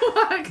not gonna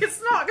work.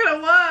 It's not gonna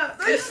work.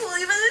 I just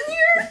leave it in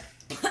here.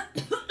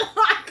 I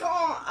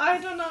can't. I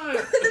don't know.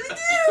 What do we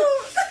do?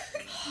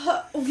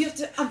 We have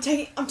to. I'm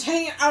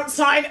taking it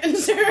outside, and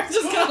Sarah's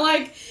just gonna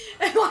like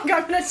I'm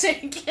gonna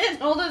take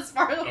it, hold it as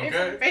far away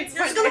from the face.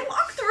 You're just gonna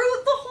walk through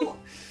the whole.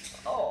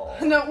 Oh.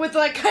 No, with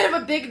like kind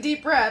of a big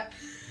deep breath.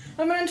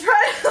 I'm gonna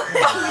try to.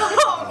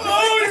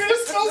 Oh, you're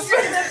supposed to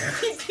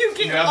keep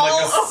puking You have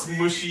all like a over.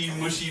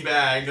 mushy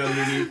bag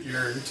underneath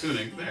your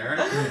tunic there.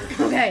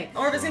 Okay.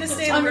 Orba's gonna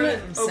stay I'm in the gonna-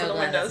 room. I'm Open so the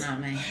glad windows. that's not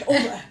me.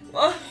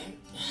 Oh,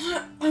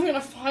 I'm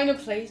gonna find a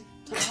place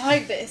to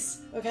hide this,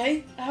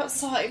 okay?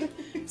 Outside.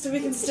 So we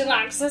can still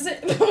access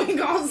it, but we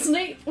can't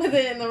sleep with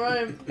it in the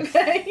room,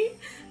 okay?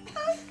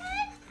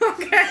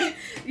 Okay.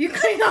 You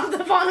clean up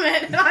the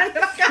vomit and I'm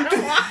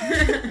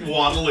gonna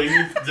Waddling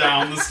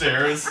down the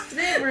stairs.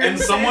 And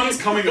someone's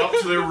coming up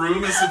to their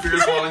room as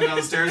Saphir's waddling down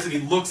the stairs and he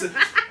looks at...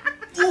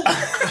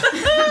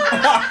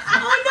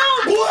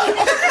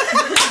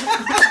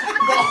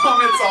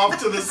 Vomits off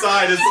to the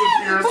side as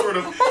Saphir sort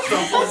of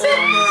shuffles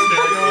down the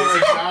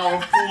stairs. Now a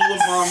pool of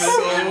vomit. So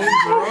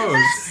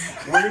gross.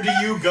 Where do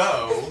you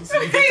go?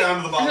 So you get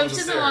down to the I bottom hope of the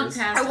she doesn't walk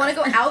stairs. past. I want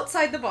to go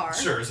outside the bar.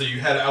 Sure, so you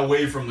head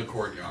away from the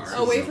courtyard.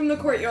 Away from the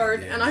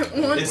courtyard, and I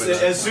want It's,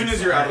 as soon as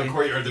you're out of the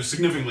courtyard, there's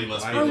significantly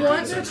less people. I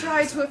want to doing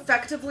try to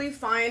effectively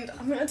find.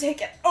 I'm gonna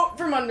take it out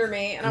from under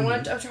me, and I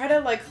want to try to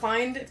like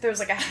find if there's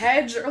like a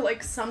hedge or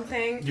like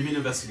something, Give me an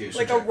investigation.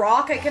 like a check.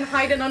 rock I can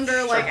hide it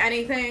under, like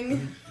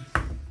anything.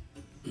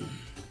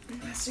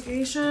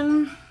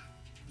 Investigation.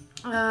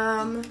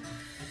 God,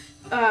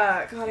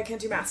 I can't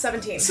do math.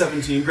 17.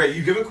 17, great.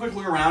 You give a quick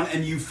look around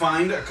and you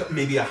find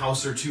maybe a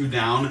house or two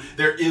down.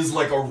 There is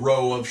like a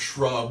row of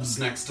shrubs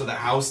next to the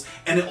house,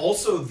 and it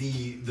also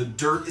the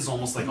dirt is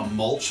almost like a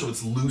mulch, so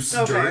it's loose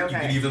Okay, dirt. okay.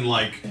 You could even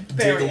like dig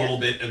Bury a it. little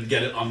bit and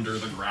get it under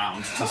the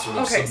ground to sort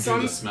of Okay, subdue so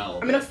the smell.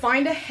 I'm gonna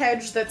find a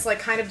hedge that's like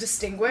kind of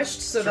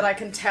distinguished so that I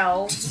can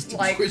tell,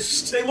 like.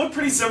 They look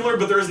pretty similar,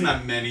 but there isn't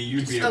that many.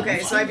 You'd be able to Okay,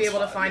 find so I'd be able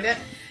to this. find it.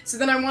 So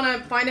then I want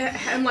to find it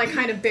and like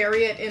kind of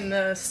bury it in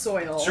the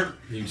soil. Sure.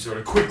 You sort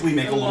of quickly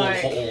make a little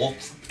Like- hole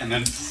and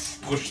then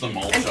push the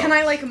mulch And up. can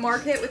I like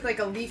mark it with like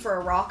a leaf or a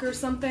rock or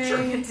something Sure.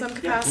 in some Yeah,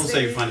 capacity? we'll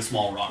say you find a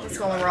small rock. A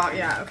small rock,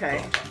 yeah,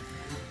 okay.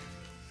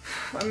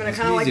 I'm gonna It's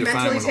kind of like easy to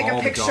find mentally when take all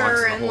a the dogs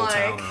picture in and the whole like.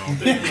 town are all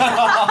dead.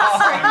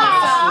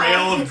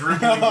 Trail of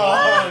dripping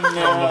water from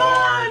the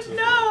bar. to-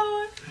 No.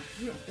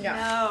 Yeah.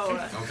 No.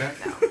 Okay.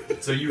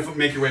 So you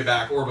make your way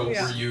back, Orba,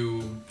 Yeah. where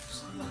you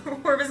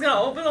Orba's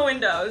gonna open the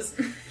windows,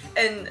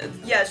 and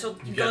yeah, she'll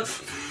go. get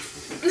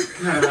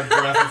kind of that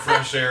breath of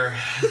fresh air.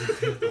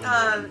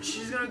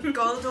 She's gonna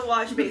go to the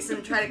wash basin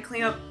and try to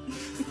clean up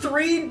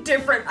 3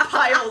 different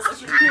piles of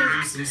puke.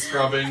 Do some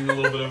scrubbing, a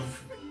little bit of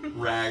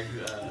rag.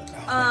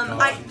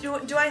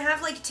 Do I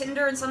have like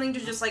tinder and something to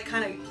just like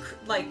kind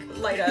of like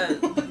light a?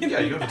 Yeah,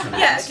 you have a turn.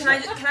 Yeah, can I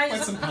Like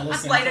just some Palo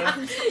light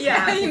a?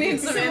 Yeah, You need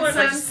some similar to,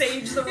 like incense.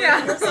 sage the room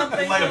Yeah. or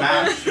something. Light a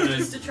match. and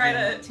Just to try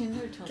to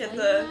Tinder to get light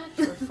the.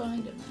 match or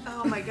find a match?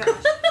 Oh my gosh.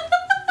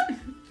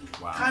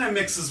 kind of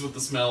mixes with the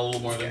smell a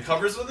little more than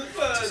covers with it,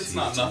 but it's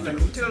not nothing.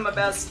 Doing my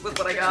best with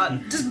what I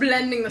got. Just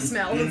blending the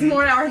smell. It's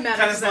more aromatic.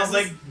 Kind of smells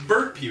like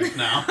burnt puke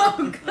now.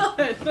 Oh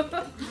god.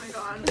 Oh my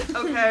god.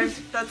 Okay,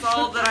 that's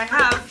all that I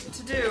have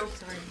to do.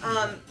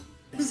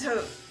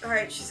 So,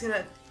 alright, she's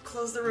gonna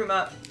close the room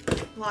up,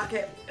 lock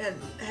it, and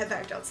head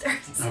back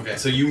downstairs. Okay,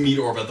 so you meet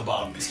Orb at the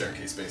bottom of the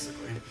staircase,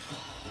 basically.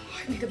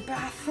 I need a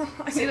bath.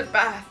 I need a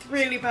bath.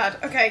 Really bad.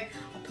 Okay,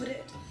 I'll put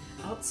it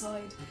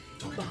outside.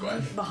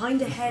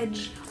 Behind a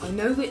hedge. I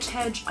know which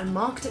hedge. I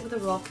marked it with a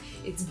rock.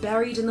 It's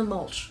buried in the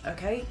mulch,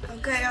 okay?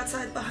 Okay,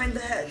 outside behind the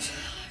hedge.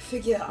 I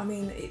figure, I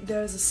mean,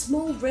 there's a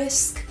small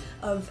risk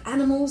of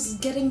animals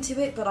getting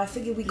to it, but I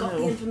figure we got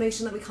the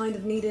information that we kind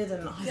of needed,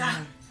 and I don't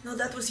know. No,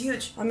 that was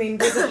huge. I mean,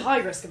 there's a high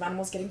risk of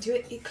animals getting to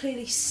it. It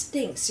clearly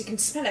stinks. You can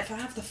smell it for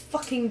half the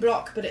fucking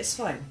block, but it's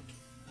fine.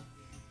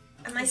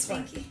 Am I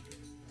stinky?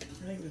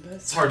 I think we both.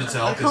 It's hard to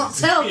tell. I 'cause can't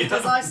it's- tell yeah.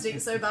 because I stink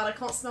so bad. I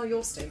can't smell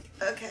your stink.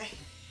 Okay.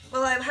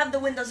 Well, I have the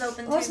windows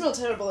open too. Oh, I smell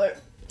terrible though.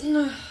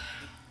 I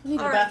need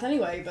a Alright. bath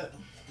anyway, but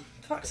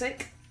fuck's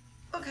sake.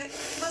 Okay,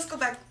 let's go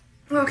back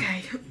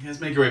Okay. You guys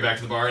make your way back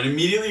to the bar, and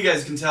immediately you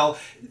guys can tell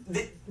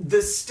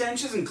the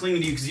stench isn't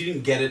clinging to you because you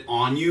didn't get it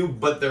on you,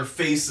 but their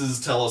faces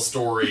tell a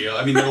story.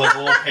 I mean, they're like a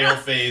little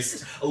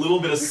pale-faced, a little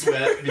bit of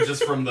sweat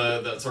just from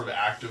the sort of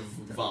act of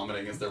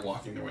vomiting as they're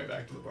walking their way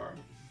back to the bar.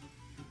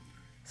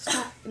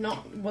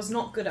 Was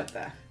not good up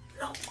there.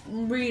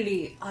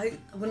 Really,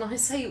 when I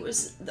say it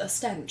was a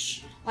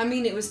stench, I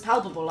mean it was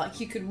palpable, like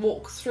you could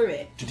walk through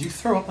it. Did you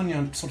throw up on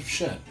your sort of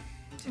shirt?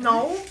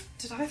 No.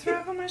 Did I throw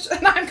up on my shirt?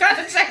 No, I'm kind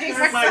of checking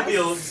There myself. might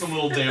be some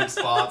little damp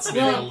spots, maybe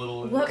a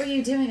little... What were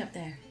you doing up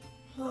there?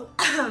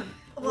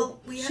 Well,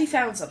 She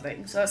found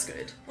something, so that's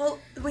good. Well,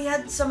 we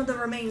had some of the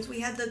remains.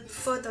 We had the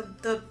foot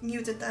of the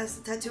mutant that has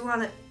the tattoo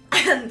on it,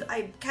 and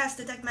I cast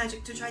Detect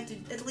Magic to try to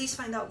at least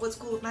find out what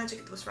school of magic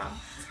it was from.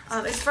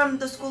 It's from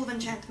the School of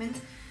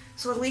Enchantment,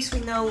 so at least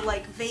we know,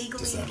 like, vaguely...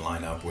 Does that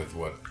line up with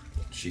what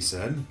she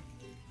said?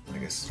 I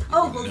guess.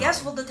 Oh, well,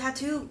 yes, well, the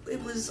tattoo, it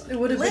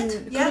would have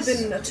lit. been, Yes. could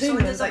have been a So it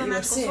attunement does that have a you were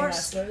magical seeing, I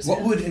source. suppose. What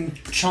yeah. would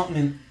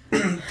enchantment...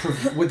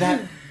 would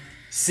that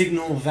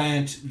signal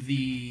that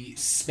the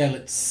spell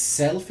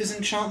itself is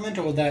enchantment,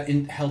 or would that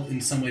help in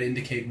some way to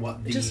indicate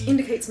what the just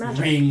indicates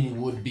magic. ring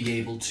would be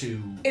able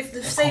to If,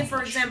 say, for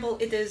accomplish? example,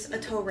 it is a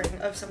toe ring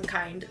of some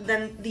kind,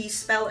 then the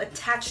spell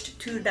attached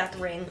to that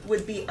ring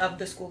would be of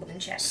the School of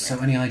Enchantment. So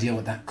any idea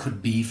what that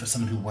could be for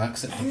someone who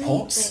works at the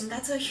ports?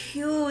 That's a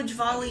huge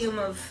volume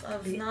of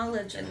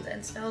knowledge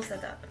and spells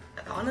that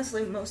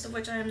honestly, most of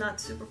which I am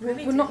not super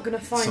privy We're to. not going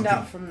to find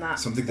out from that.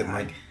 Something that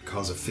might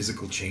cause a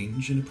physical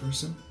change in a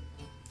person?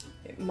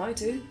 It might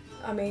do.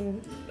 I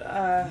mean,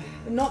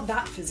 not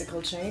that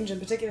physical change in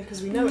particular,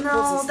 because we know it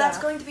causes No, that's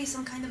that. going to be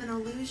some kind of an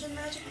illusion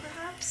magic,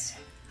 perhaps?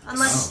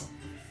 Unless...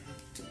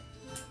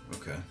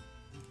 Okay.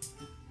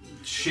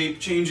 Shape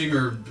changing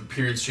or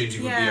appearance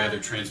changing would be Yeah. either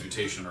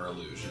transmutation or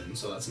illusion,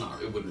 so that's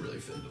not, it wouldn't really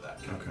fit into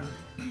that category.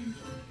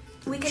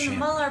 We can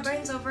mull our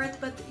brains over it,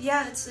 but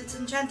yeah, it's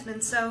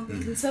enchantment, so... We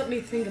can certainly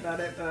think about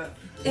it, but...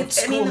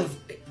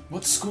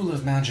 What school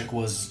of magic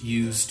was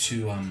used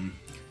to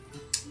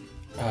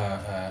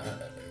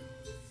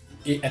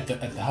at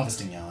the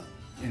harvesting yard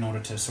in order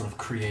to sort of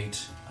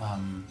create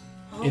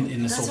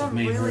in the sort of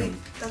main room?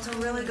 That's a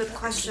really good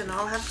question.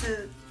 I'll have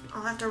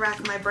to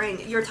rack my brain.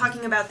 You're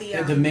talking about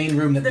the main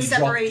room that the we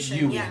dropped separation,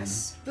 you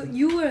yes. But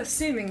you were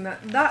assuming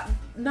that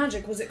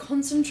magic, was it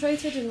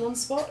concentrated in one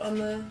spot on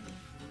the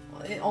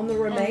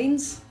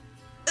remains?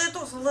 It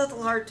was a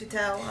little hard to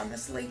tell,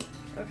 honestly.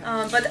 Okay.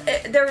 But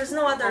there was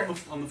no other...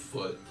 On the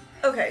foot.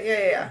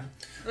 Okay, yeah.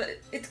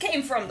 But it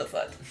came from the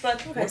foot.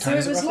 But Okay, so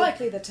it was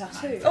likely the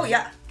tattoo. Oh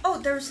yeah. Oh,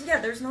 there's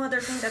no other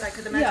thing that I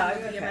could imagine Yeah, would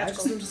be a okay, I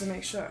magical. just wanted to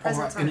make sure.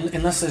 Alright,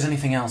 unless there's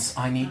anything else,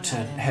 I need to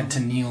head to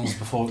Neil's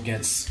before it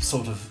gets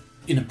sort of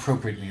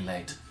inappropriately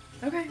late.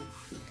 Okay.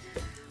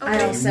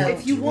 I also...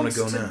 If you Do you wanna want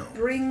go to now?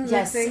 bring the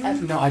Yes, thing...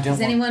 No, I don't is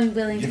want... anyone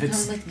willing to If come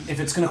it's, with me? if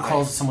it's going to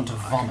cause someone to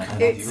vomit, I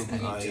don't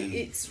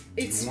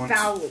It's you want-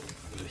 foul.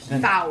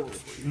 Then- Foul.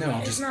 No, I'll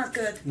It's just... not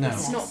good. No.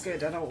 It's not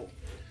good at all.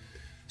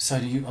 So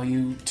are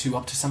you two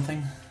up to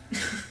something?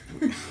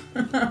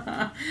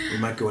 We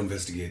might go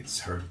investigate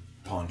her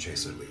pawn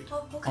chaser lead.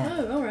 Oh, okay.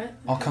 Oh, alright.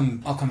 I'll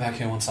come back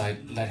here once I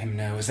let him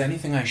know. Is there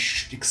anything I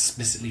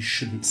explicitly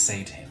shouldn't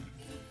say to him?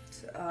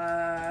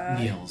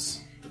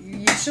 Niels.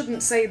 You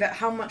shouldn't say that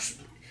how much...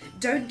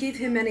 Don't give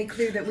him any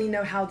clue that we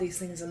know how these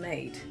things are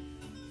made.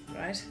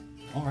 Right?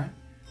 Alright.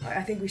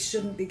 I think we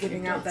shouldn't be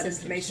giving out that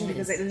information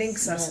because it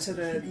links us to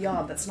the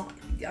yard. That's not...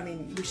 I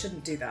mean, we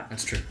shouldn't do that.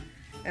 That's true.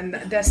 And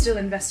they're still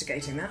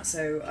investigating that,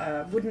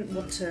 so wouldn't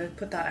want to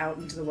put that out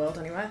into the world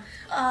anywhere.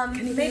 Can you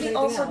think of Maybe anything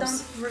also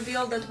else? don't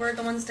reveal that we're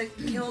the ones that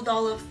killed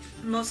all of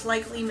most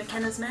likely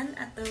McKenna's men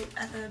at the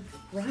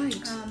Right.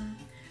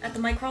 at the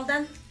Microl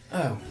Den.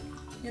 Oh,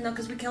 You know,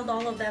 because we killed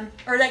all of them,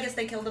 or I guess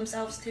they killed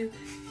themselves too.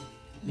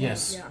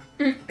 yes.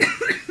 Yeah.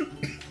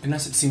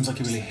 Unless it seems like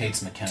he really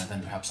hates McKenna,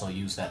 then perhaps I'll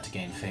use that to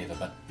gain favour,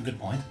 but good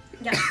point.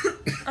 Yeah.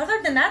 Other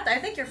than that, I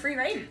think you're free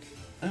reign.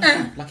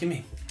 Oh, lucky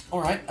me.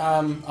 Alright,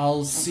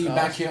 I'll see you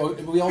back here. Are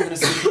we all going to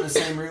sleep in the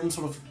same room,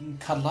 sort of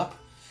cuddle up?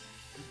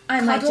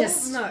 I might Cuddle?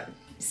 just No.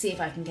 see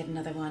if I can get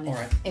another one.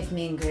 Alright. If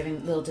me and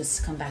Graven will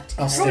just come back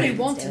together. I'll Probably stay.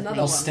 want Stay with another me.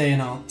 I'll one. stay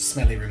in our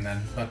smelly room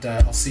then, but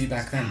I'll see you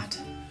back then.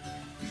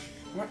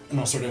 Right. And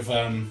I'll sort of,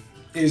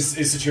 is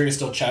Satyria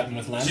still chatting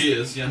with Len? She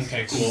is, yes.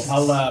 Okay, cool.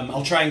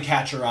 I'll try and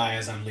catch her eye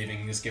as I'm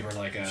leaving, just give her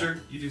like a... Sure,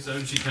 you do so,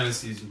 and she kind of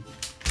sees you.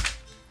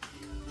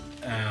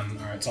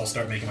 Alright, so I'll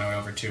start making my way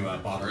over to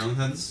Bob.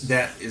 Is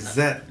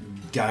that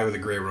guy with the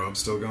gray robe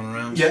still going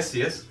around? Yes,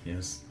 yes.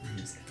 Yes.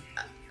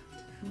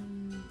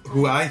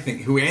 Who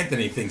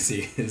Anthony thinks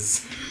he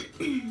is.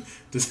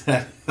 Does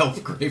that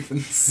help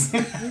Graven's?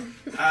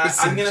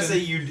 I'm gonna say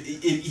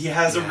he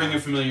has a ring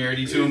of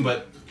familiarity to him,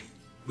 but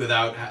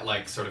without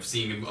sort of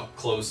seeing him up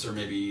close, or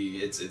maybe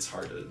it's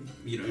hard to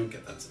you don't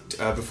get that sense.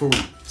 Before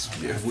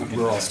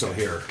we're all still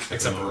here,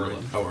 Except for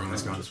Erlen. Oh,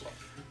 Erlen's gone. As well.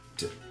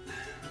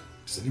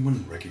 Does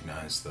anyone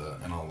recognize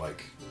and I'll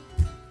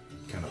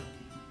kind of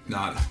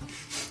not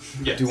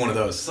Yes, do one of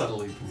those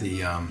subtly. The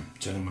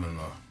gentleman in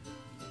the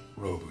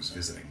robe who's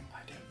visiting. I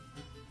do.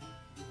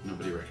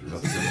 Nobody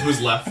recognizes him.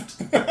 Who's left?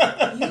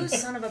 You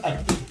son of a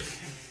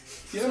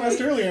bitch. You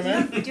asked earlier,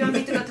 man. Do you want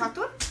me to go talk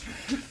to him?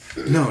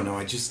 No,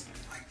 I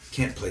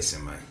can't place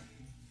him.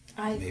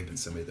 I may have been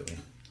somebody that we...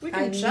 We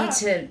I can need chat.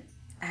 to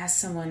ask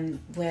someone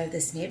where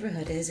this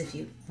neighborhood is if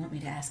you want me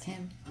to ask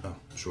him. Oh,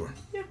 sure.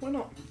 Yeah, why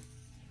not?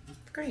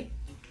 Great.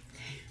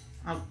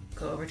 I'll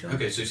go over to him.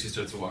 Okay, so she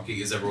starts walking.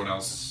 Is everyone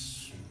else...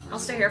 I'll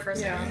stay here for a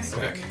second. Yeah.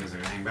 Okay, because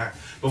they're gonna hang back.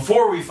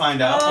 Before we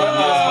find out what Niels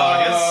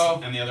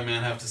Vargas and the other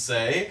man have to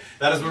say,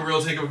 that is where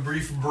we'll take a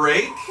brief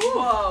break.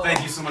 Whoa.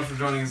 Thank you so much for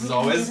joining us as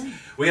always.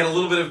 We had a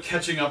little bit of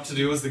catching up to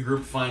do as the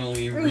group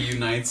finally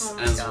reunites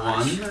my as gosh.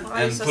 one Why are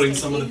you and so putting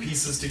some of stinky? the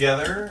pieces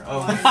together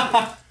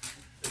of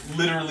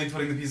literally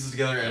putting the pieces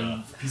together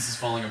and pieces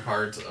falling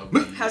apart of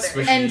the How dare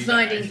you. squishy And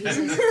finding bag.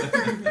 pieces.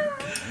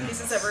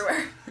 Pieces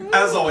everywhere.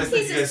 As always,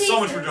 thank you Pieces, guys so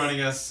much for pieces.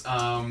 joining us.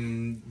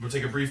 We'll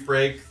take a brief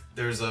break.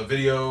 There's a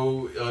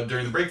video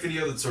during the break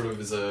video that sort of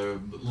is a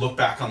look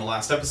back on the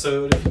last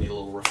episode. If you need a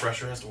little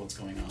refresher as to what's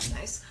going on.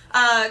 Nice.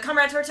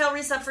 Comrade Tortel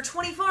resub for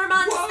 24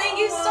 months. Whoa. Thank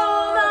you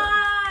so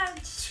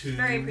much. 2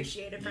 Very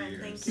appreciated, friend.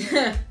 years. Thank you.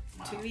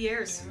 Wow. 2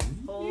 years.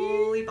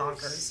 Holy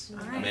bonkers. All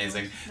right.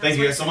 Amazing. Thank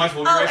you guys so much.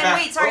 We'll be Oh, right and back.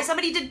 wait, sorry,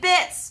 somebody did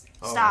bits.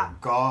 Stop. Oh,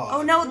 God.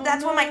 Oh no,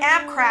 that's when my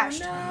app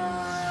crashed.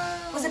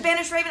 Was it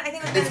Banished Raven? I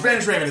think it was It's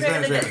Banished Raven, it's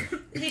Banished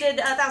did- He did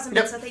 1,000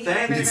 bits, so thank you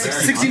Thank very you much. very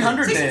much.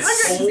 1600 bits.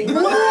 1600. You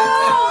deserve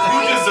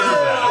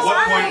that. At what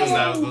point was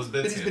that? Those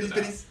bits Bitties, handed bitties,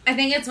 out? bitties. I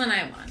think it's when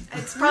I won.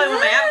 It's probably when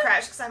my app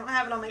crashed because I don't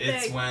have it on my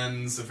It's thing.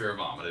 when Saphira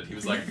vomited. He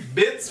was like,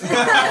 bits?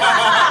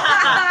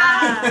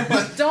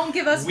 Don't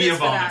give us We bits have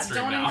for vomit that.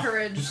 stream Don't now.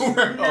 encourage.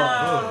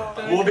 No.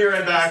 We'll be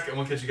right back and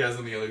we'll catch you guys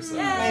on the other side.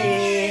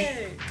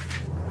 Yay.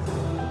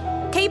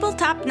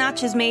 Tabletop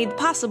Notch is made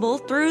possible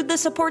through the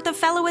support of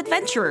fellow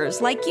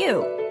adventurers like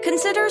you.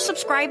 Consider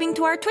subscribing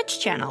to our Twitch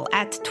channel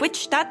at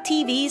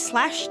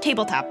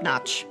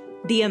twitch.tv/tabletopnotch.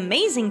 The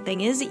amazing thing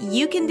is,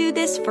 you can do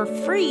this for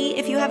free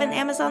if you have an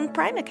Amazon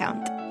Prime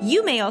account.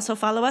 You may also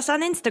follow us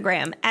on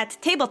Instagram at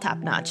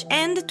tabletopnotch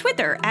and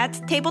Twitter at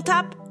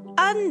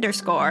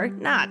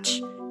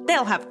tabletop_notch.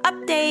 They'll have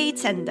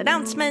updates and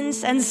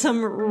announcements and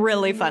some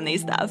really funny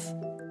stuff.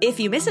 If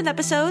you miss an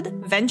episode,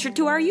 venture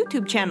to our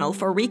YouTube channel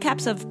for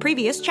recaps of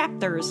previous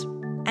chapters.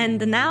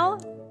 And now,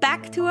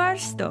 back to our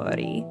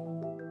story.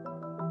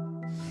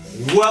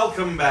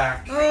 Welcome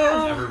back,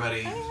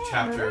 everybody, to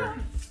chapter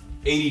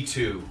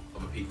 82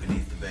 of A Peek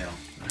Beneath the Veil.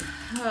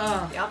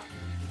 Yep.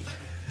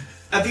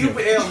 At the Upa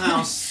Ale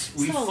House,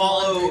 we So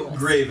follow laundry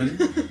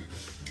Graven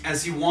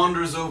as he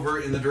wanders over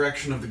in the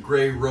direction of the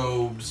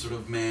gray-robed sort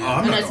of man.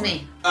 I'm No, not it's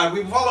going.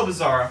 me. We follow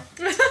Bizarra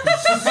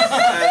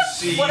as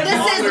she This is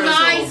wanders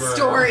my over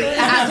story,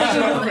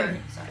 actually.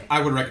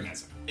 I would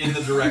recognize him. in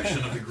the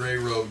direction of the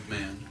gray-robed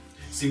man.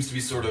 Seems to be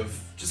sort of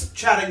just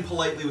chatting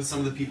politely with some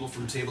of the people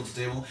from table to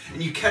table,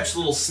 and you catch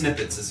little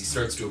snippets as he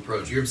starts to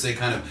approach. You hear him say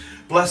kind of,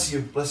 bless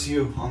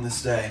you on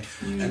this day.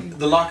 And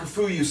the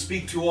Lakafuyu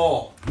speak to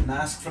all and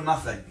ask for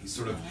nothing. He's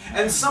sort of,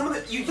 and some of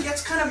the, you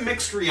get kind of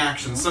mixed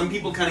reactions. Some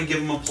people kind of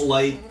give him a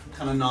polite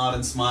kind of nod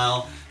and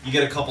smile. You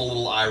get a couple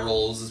little eye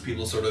rolls as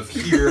people sort of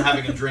hear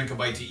having a drink, a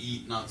bite to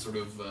eat, not sort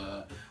of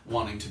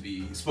wanting to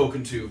be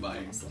spoken to by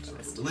sort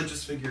of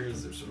religious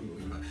figures. They're sort of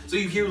moving about. So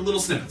you hear little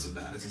snippets of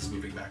that as he's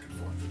moving back and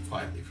forth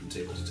quietly from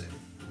table to table.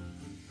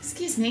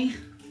 Excuse me.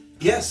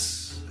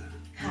 Yes,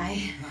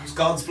 Hi.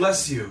 God's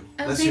bless you.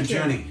 Oh, Bless your thank you.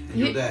 journey and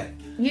your day.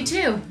 You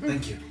too.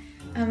 Thank you.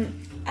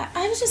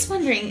 I was just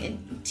wondering,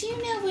 do you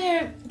know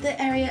where the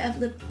area of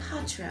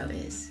Lepatro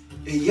is?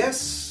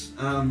 Yes,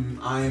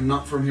 I am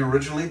not from here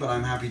originally, but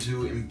I'm happy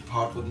to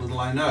impart what little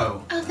I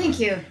know. Oh, thank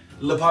you.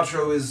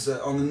 Lepatro is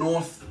on the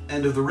north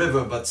end of the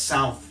river, but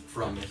south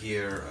from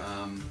here.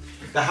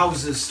 The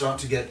houses start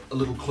to get a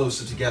little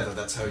closer together.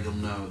 That's how you'll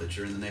know that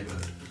you're in the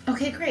neighborhood.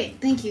 Okay, great.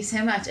 Thank you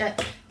so much.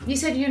 You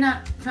said you're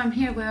not from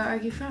here. Where are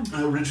you from?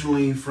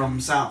 Originally from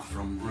south,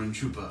 from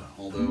Uranchupa,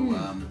 although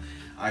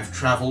I've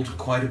traveled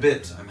quite a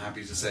bit, I'm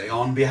happy to say,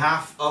 on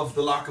behalf of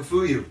the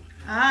Lakafuyu,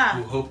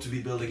 who hope to be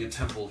building a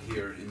temple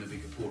here in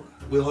Navikapura.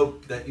 We'll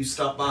hope that you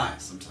stop by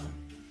sometime.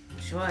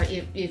 Sure.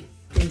 You've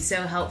been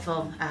so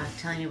helpful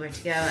telling me where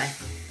to go.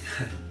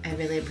 I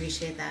really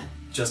appreciate that.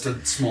 Just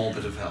a small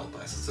bit of help,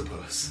 I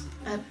suppose.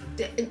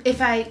 If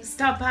I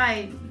stop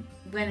by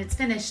when it's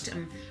finished,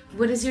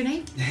 what is your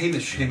name?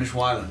 Hamish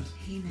Wyland.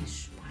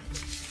 Hamish.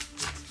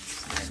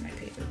 Sorry, my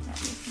paper.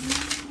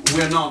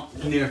 We're not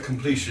near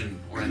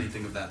completion or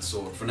anything of that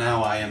sort. For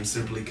now, I am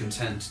simply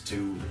content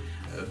to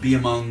be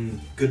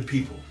among good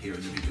people here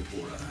in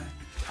Navikapura.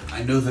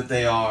 I know that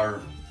they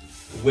are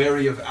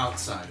wary of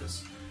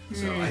outsiders,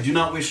 so I do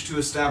not wish to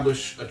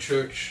establish a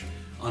church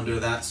under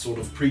that sort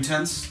of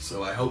pretense,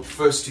 so I hope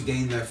first to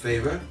gain their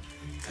favor,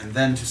 and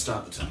then to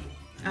start the temple.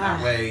 And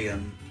that way,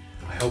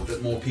 I hope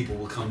that more people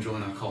will come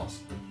join our cause.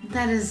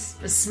 That is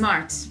a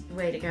smart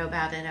way to go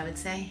about it, I would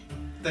say.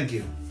 Thank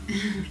you.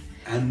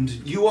 And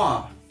you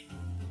are?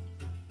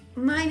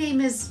 My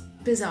name is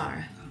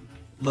Bizarre.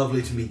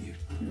 Lovely to meet you.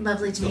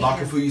 Lovely to The meet you.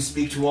 Lakafu you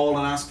speak to all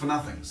and ask for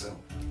nothing, so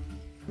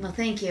Well,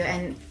 thank you,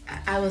 and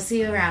I will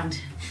see you around.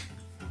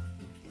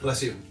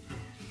 bless you.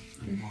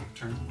 long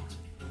term.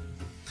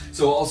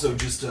 So also,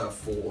 just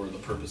for the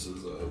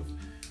purposes of,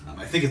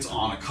 I think it's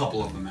on a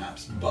couple of the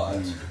maps,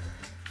 but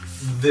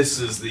this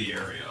is the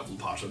area of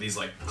Lapacho. These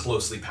like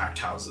closely packed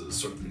houses,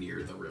 sort of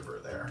near the river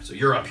there. So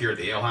you're up here at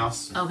the ale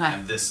house, Okay.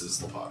 and this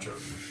is Lapacho.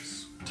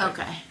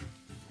 Okay.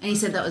 And you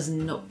said that was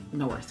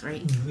north,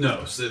 right?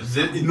 No, so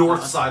the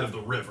north side of the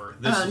river.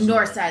 This is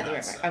north side of the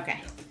river. side.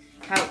 Okay.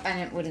 And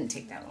it wouldn't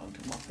take that long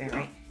to walk there,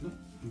 right?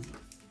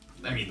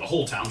 I mean, the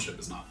whole township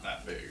is not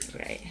that big.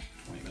 Right.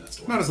 20 minutes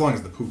to walk. Not as long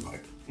as the poo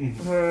pipe.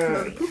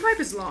 No, the poop pipe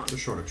is long. It's a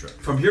shorter trip.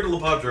 From here to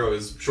Lapacho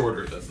is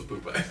shorter than the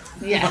Poupe.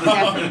 Yeah,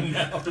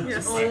 definitely.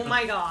 Yes. Oh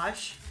my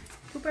gosh.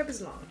 Poop pipe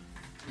is long.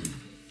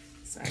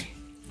 Sorry.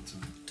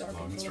 Dark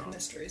Long and and full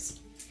of strong. mysteries.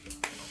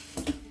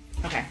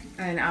 Okay,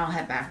 and I'll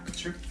head back.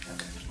 Sure.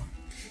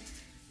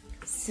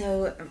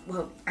 So,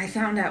 well, I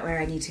found out where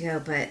I need to go,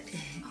 but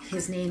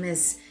his name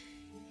is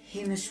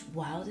Hamish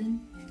Wyland.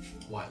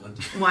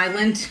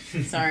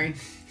 Sorry.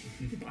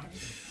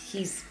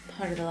 He's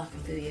part of the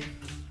Lakafuyu.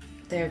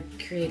 They're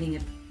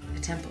creating a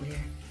temple here.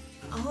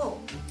 Oh,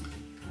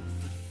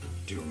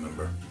 Do you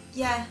remember?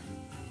 yeah.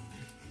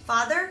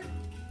 Father?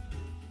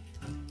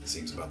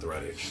 Seems about the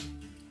right age.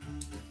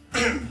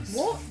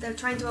 What? They're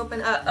trying to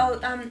open.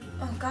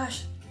 Oh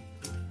gosh.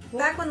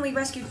 Back when we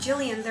rescued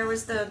Jillian, there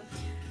was the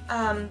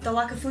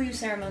Lakafuyu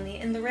ceremony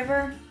in the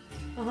river.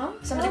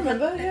 Somebody I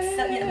remember. put Yeah.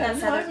 that No,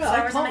 feather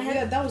flowers in my head.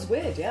 Yeah, that was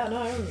weird. Yeah, no,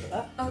 I remember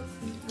that. Oh,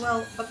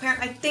 well,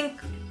 apparently, I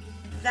think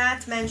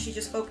that man she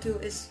just spoke to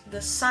is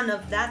the son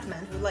of that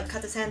man who like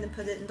cut his hand and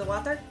put it in the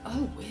water.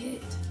 Oh,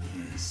 weird.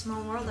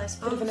 Small world, I Bit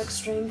suppose. of an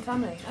extreme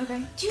family.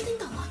 Okay. Do you think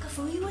the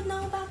Lakafuyu would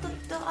know about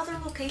the other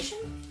location?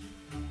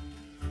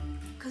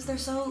 Because they're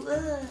so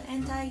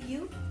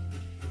anti-you?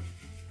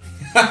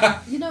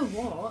 You know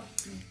what?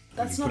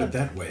 That's When not you put it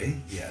that way,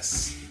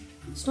 yes.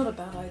 It's not a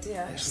bad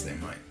idea, actually. Yes, they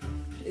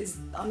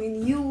might. I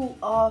mean, you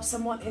are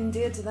somewhat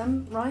endeared to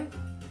them, right?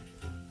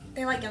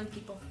 They like young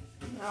people.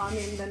 I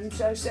mean, then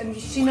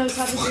she knows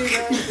how to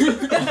do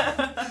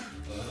the.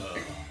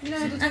 You know,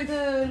 how to do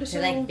the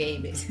little. They're like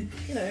babies.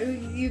 You know,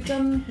 you've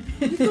gone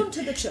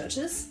to the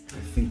churches. I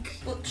think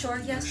Well, sure,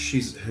 yes.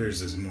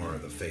 hers is more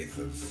of the faith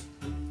of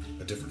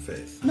a different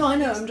faith. No, I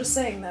know. I'm just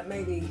saying that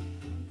maybe.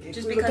 If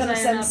Just we were because gonna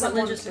I am send a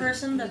someone religious to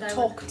person that I would-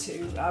 talk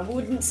to, I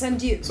wouldn't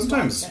send you. is what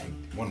I'm Sometimes saying.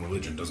 one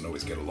religion doesn't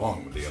always get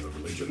along with the other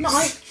religions. No,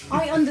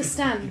 I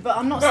understand, but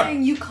I'm not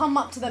saying you come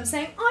up to them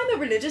saying, I'm a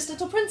religious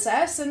little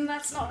princess, and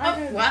that's not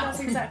wow. that's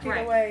exactly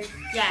Right. the way.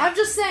 Yeah. I'm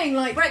just saying,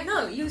 like, Right,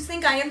 no, you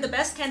think I am the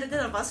best candidate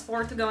of us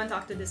four to go and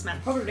talk to this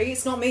man. probably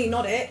it's not me,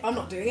 not it. I'm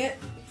not doing it.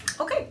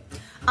 Okay.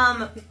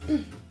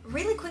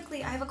 Really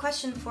quickly, I have a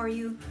question for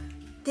you.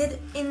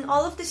 In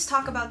all of this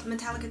talk about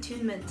metallic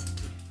attunement,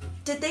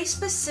 did they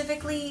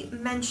specifically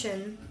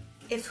mention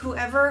if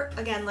whoever,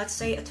 again, let's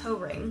say a toe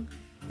ring,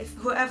 if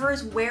whoever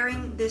is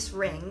wearing this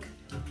ring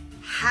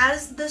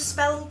has the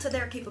spell to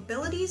their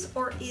capabilities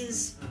or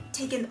is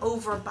taken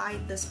over by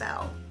the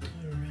spell?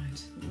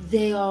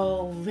 They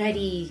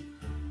already.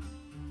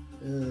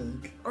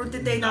 Or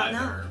did they not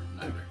know?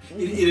 Neither.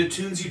 It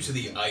attunes you to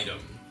the item.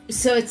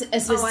 So it's a I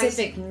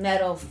specific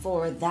metal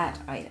for that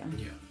item.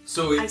 Yeah.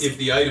 So I see. if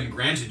the item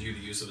granted you the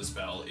use of a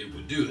spell, it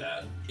would do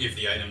that. If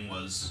the item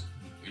was,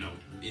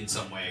 in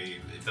some way,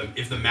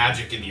 if the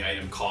magic in the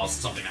item caused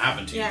something to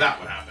happen to you, Yeah. that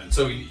would happen.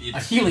 So it's A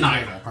healing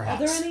neither. level, Are perhaps.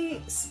 there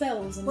any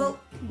spells in Well,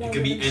 the it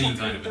could be realm of any enchantment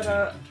kind of that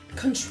are attunement.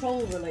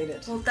 control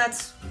related? Well,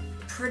 that's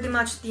pretty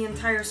much the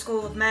entire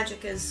school of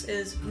magic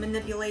is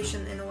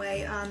manipulation in a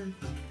way.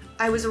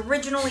 I was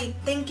originally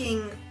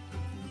thinking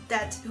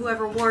that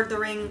whoever wore the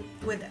ring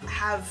would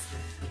have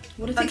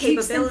What if a it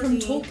keeps them from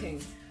capability.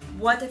 talking?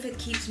 What if it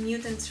keeps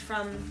mutants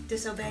from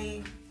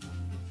disobeying?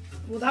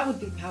 Well, that would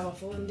be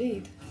powerful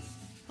indeed.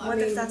 What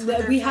if that's what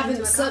they're we trying to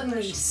haven't certainly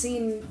accomplish?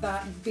 seen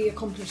that be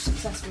accomplished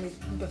successfully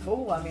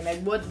before. I mean,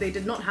 they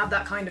did not have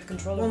that kind of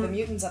control of the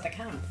mutants at the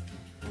camp.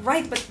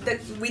 Right, but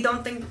we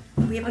don't think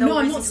we have I no know,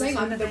 I'm reason not to saying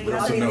assume that, that they but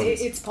have I mean, No.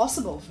 it's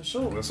possible for We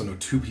sure. also know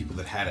two people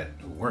that had it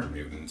who weren't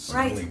mutants.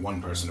 Right. Only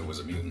one person who was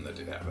a mutant that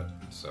did have it.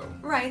 So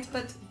Right,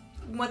 but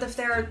what if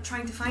they're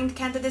trying to find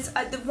candidates?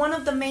 One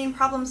of the main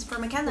problems for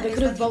McKenna They is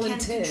could have that he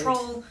can't volunteered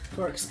control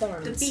for the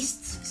experiments.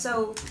 beasts.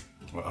 So,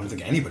 well, I don't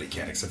think anybody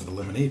can except for the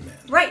Lemonade Man.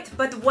 right,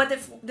 but what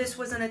if this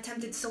was an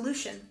attempted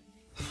solution?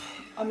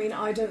 I mean,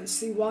 I don't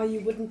see why you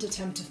wouldn't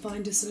attempt to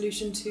find a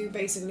solution to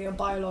basically a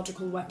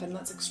biological weapon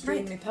that's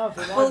extremely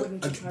powerful. Why Well,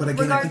 wouldn't you try? But to-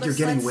 again, I think you're Regardless,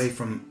 getting let's- away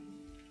from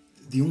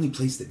the only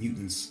place that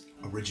mutants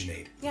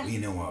originate, Yeah. we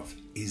know of,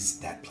 is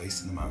that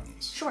place in the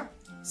mountains. Sure.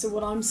 So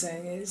what I'm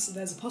saying is,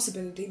 there's a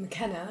possibility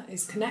McKenna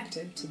is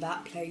connected to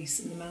that place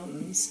in the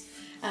mountains,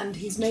 and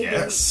he's maybe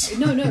Yes.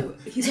 no,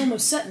 he's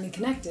almost certainly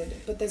connected.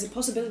 But there's a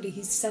possibility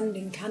he's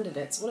sending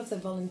candidates. What if they're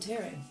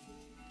volunteering?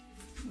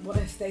 What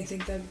if they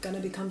think they're going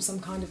to become some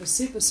kind of a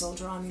super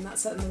soldier? I mean,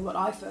 that's certainly what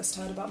I first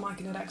heard about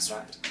Myconid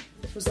extract,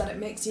 was that it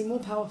makes you more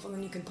powerful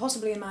than you can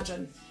possibly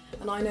imagine.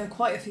 And I know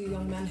quite a few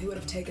young men who would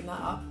have taken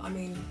that up. I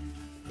mean,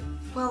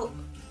 Well,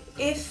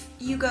 if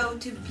you go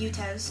to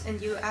Butez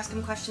and you ask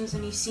him questions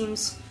and he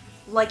seems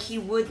like he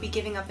would be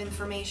giving up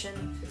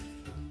information,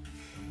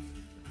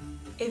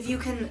 if you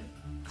can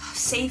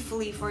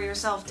safely for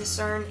yourself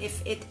discern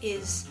if it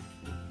is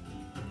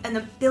an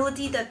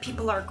ability that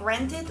people are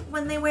granted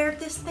when they wear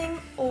this thing,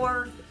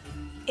 or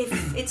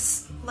if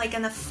it's like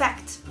an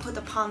effect put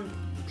upon.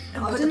 I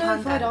don't know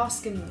if I'd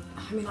ask him.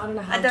 I mean, I don't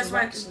know how that's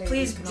right. directly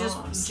Please we can just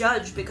ask.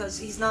 judge, because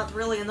he's not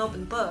really an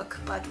open book.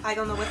 But I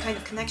don't know what kind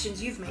of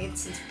connections you've made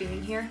since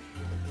being here,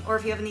 or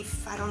if you have any.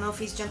 I don't know if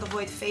he's Gentle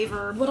Void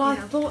favor. What I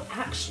thought,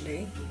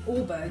 actually,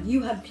 Orba,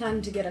 you had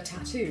planned to get a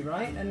tattoo,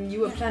 right? And you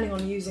were planning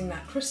on using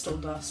that crystal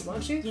dust,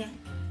 weren't you? Yeah.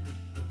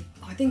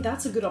 I think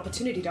that's a good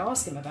opportunity to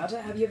ask him about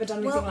it. Have you ever done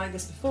anything like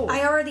this before?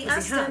 I already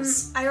 'Cause he asked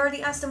has. him. I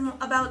already asked him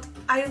about.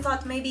 I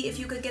thought maybe if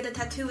you could get a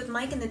tattoo with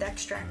myconid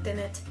extract in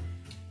it,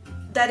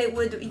 that it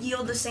would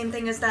yield the same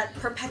thing as that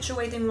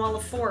perpetuating wall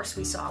of force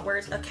we saw,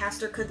 where a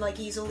caster could like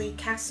easily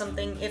cast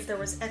something if there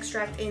was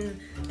extract in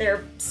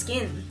their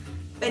skin.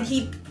 And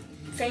he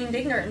feigned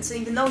ignorance,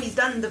 even though he's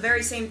done the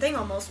very same thing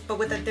almost, but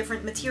with a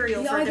different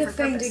material He for a either different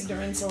feigned purpose.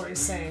 ignorance or he's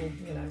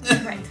saying, you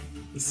know. Right.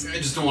 I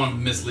just don't want to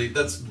mislead.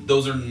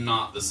 Those are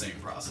not the same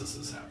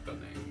processes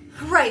happening.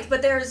 Right,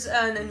 but there's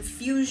an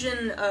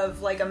infusion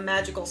of like a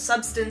magical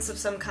substance of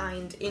some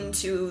kind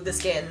into the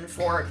skin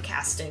for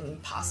casting,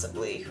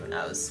 possibly. Who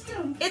knows?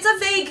 It's a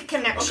vague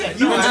connection.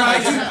 No,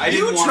 I didn't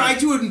You want tried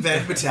to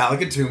invent metallic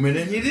attunement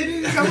and you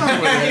didn't come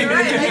up with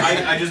it.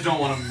 I just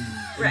don't want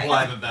to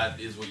imply that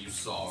is what you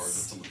saw or that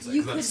someone said.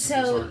 You could,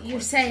 so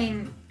you're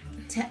saying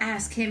to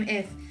ask him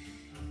if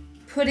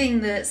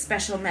putting the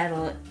special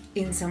metal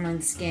in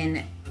someone's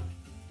skin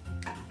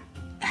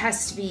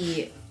has to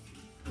be.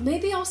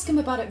 Maybe ask him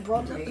about it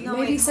broadly. No,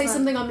 Maybe wait, say hold on.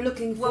 something I'm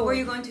looking for. What were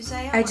you going to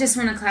say? I just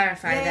want to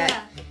clarify Yeah,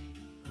 that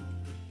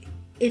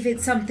if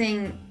it's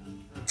something,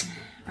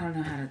 I don't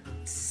know how to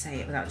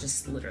say it without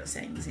just literally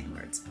saying the same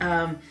words.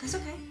 That's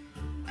okay.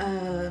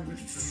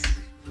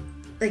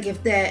 Like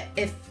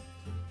if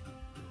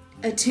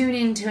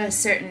attuning to a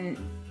certain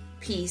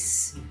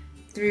piece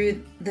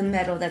through the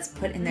metal that's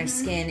put in their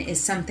skin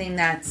is something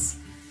that's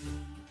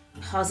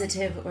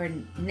positive or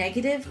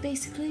negative,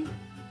 basically.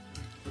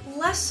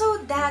 Less so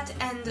that,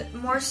 and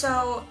more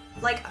so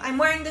like, I'm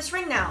wearing this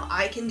ring now,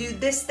 I can do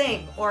this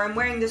thing, or I'm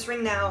wearing this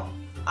ring now,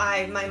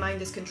 my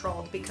mind is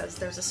controlled because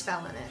there's a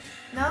spell in it.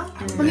 No?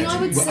 I mean, I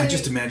would say. I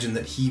just imagine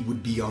that he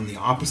would be on the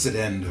opposite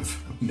end of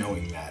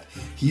knowing that.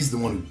 He's the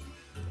one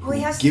who he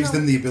has to gives know-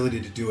 them the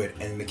ability to do it,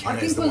 and I McKenna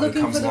think is the we're one who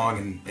looking comes for the,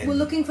 along and we're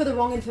looking for the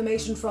wrong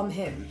information from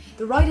him.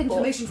 The right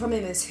information from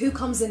him is who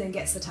comes in and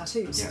gets the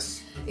tattoos.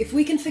 Yes. If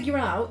we can figure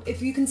out,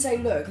 if you can say,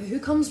 look, who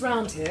comes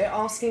round here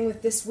asking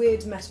with this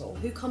weird metal?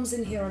 Who comes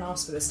in here and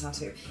asks for this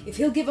tattoo? If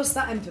he'll give us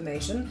that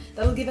information,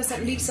 that'll give us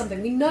at least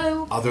something. We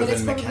know Other that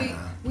it's than probably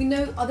McKenna. we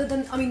know other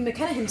than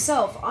McKenna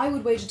himself. I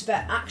would wager to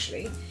bet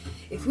actually,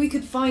 if we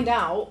could find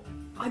out,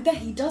 I bet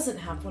he doesn't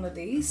have one of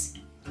these.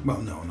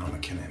 Well, no, not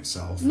McKenna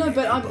himself. No, maybe,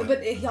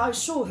 but I'm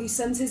sure he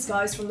sends his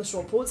guys from the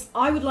shore ports.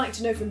 I would like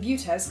to know from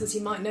Butez, because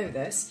he might know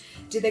this.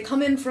 Did they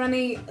come in for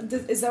any?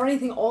 Is there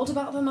anything odd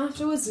about them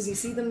afterwards? Does he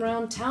see them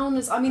around town?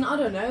 I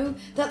don't know.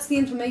 That's the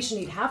information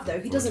he'd have,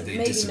 though. He doesn't did they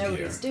maybe know what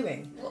disappear? he's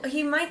doing. Well,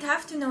 he might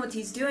have to know what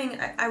he's doing.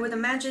 I would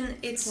imagine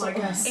it's. Well, I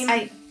guess.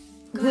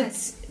 Go ahead.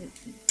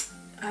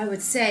 I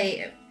would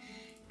say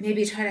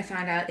maybe try to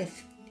find out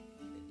if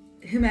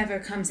whomever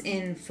comes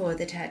in for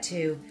the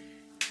tattoo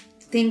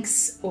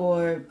thinks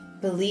or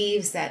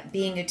believes that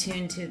being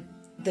attuned to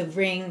the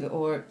ring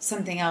or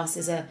something else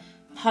is a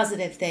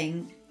positive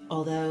thing,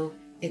 although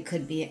it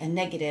could be a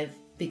negative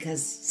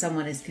because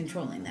someone is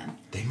controlling them.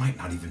 They might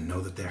not even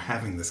know that they're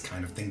having this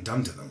kind of thing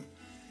done to them.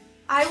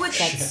 I would.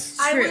 That's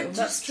I true. would That's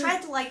just true.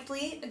 tread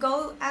lightly.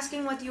 Go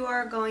asking what you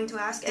are going to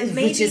ask, and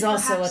maybe Which is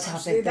also a perhaps-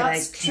 topic that I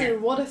That's can't. true.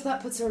 What if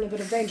that puts her in a bit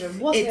of danger?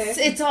 What if?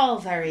 It's all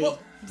very Well,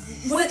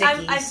 sticky.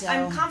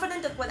 I'm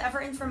confident that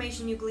whatever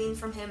information you glean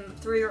from him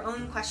through your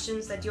own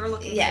questions that you're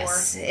looking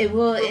yes, for, it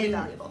will be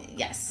valuable.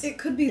 Yes, It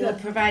could be it will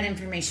that provide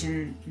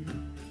information,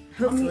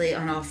 hopefully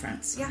on all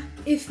fronts. yeah.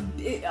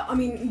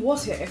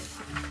 What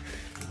if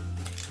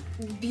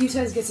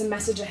Butez gets a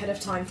message ahead of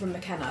time from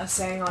McKenna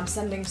saying, I'm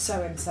sending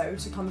so-and-so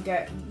to come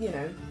get,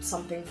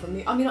 something from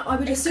you. I mean, I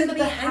would It assume could that be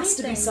there has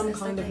to be anything, some is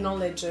the kind of thing.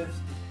 knowledge of...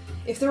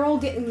 If they're all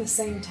getting the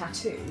same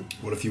tattoo...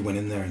 What if you went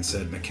in there and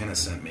said, McKenna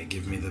sent me,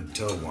 give me the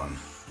toe one?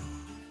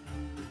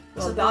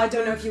 Well, So I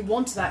don't know if you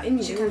want that in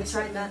you. She kind of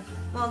tried that.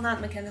 Well,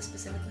 not McKenna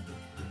specifically.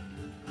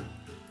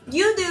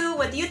 You do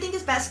what you think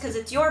is best because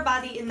it's your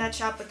body in that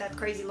shop with that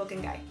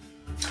crazy-looking guy.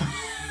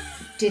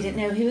 Didn't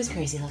know he was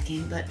crazy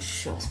looking, but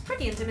sure.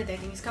 Pretty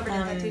intimidating. He's covered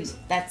in tattoos.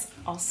 That's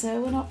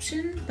also an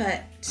option,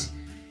 but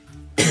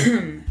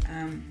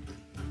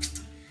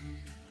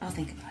I'll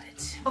think about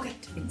it. Okay,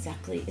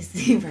 Exactly is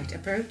the right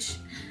approach.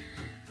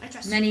 I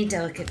trust you. Many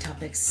delicate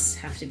topics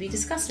have to be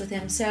discussed with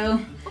him, so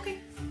Okay,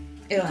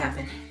 it'll Okay.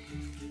 happen.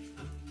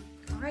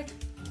 all right.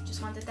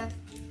 Just wanted that.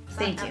 thought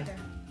Thank out you. there.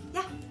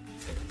 Yeah.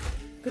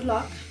 Good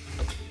luck.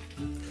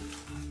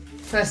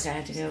 First, I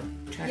have to go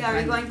try Yeah. Are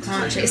to you find going to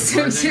Con chase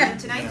Chase. him Yeah.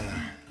 tonight?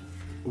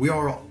 We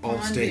are all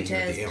Con staying here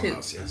at Butez the poop.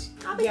 alehouse, yes?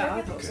 I'll be Yeah, I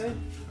here. thought so.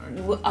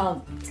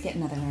 I'll get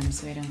another room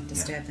so I don't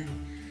disturb them.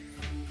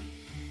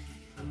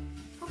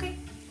 Okay.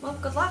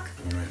 good luck.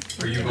 All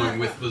right. Are you going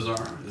with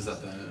Bazaar? Is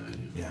that the...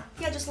 Yeah.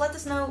 Yeah, just let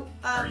us know.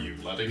 Are you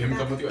letting him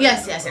come with you?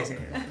 Yes.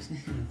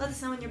 Let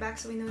us know when you're back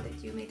so we know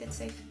that you made it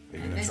safe.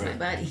 You're gonna That's try my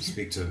buddy. to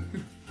speak to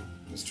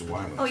Mr.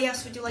 Wyland. Oh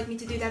yes, would you like me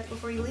to do that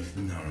before you leave?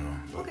 No.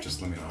 But Okay.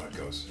 just let me know how it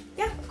goes.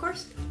 Yeah, of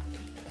course.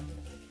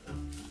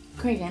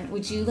 Cragen,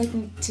 would you like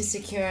me to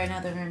secure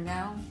another room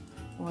now?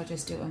 Or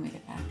just do it when we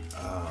get back?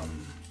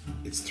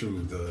 It's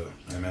through the.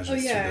 I imagine. Oh,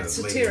 it's yeah,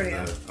 through the Soteria. lady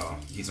of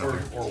the, he's Or over.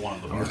 one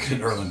of the I'm bars. looking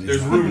at Erland.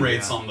 There's He's room not-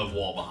 rates yeah. on the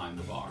wall behind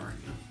the bar.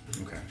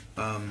 Okay.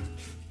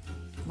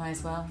 Might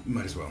as well.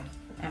 Might as well.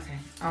 Okay,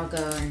 I'll go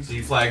and... So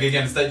you flag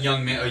again. It's that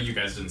young man. Oh, you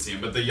guys didn't see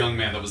him, but the young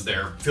man that was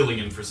there filling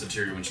in for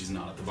Satyria when she's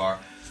not at the bar.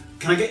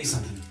 Can I get you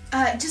something?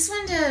 Just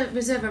wanted to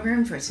reserve a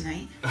room for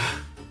tonight.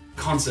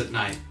 Concert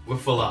night. We're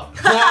full up.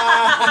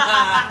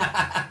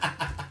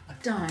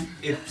 Darn.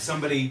 If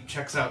somebody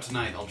checks out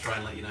tonight, I'll try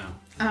and let you know.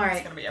 Alright.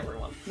 It's gonna be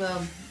everyone.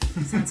 Well,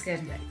 sounds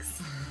good.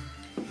 Thanks.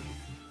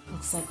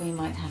 Looks like we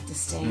might have to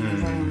stay in the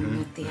room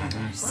with the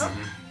others. Well,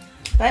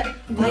 But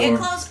play a we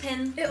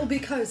clothespin. It'll be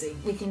cozy.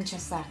 can check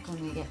back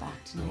when we get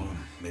back tonight. Or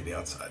maybe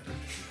outside.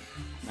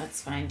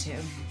 That's fine too.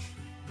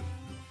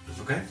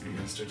 Okay. You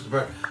guys stick to the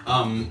bar.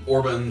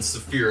 Orba and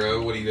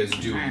Saphira, what are you guys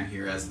doing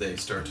here as they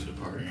start to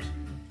depart?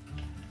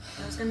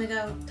 I was gonna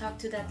go talk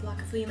to that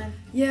block of Fleaman.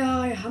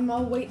 Yeah,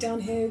 I'll wait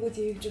down here with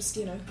you, just,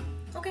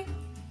 Okay.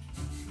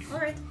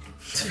 Alright.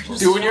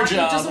 Doing your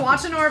job. Just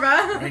watching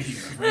Orba. Right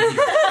here.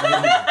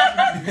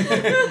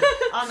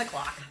 On the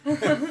clock.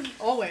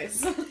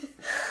 Always.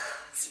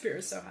 Sphere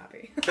is so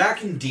happy.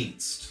 Back in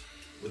Dienst,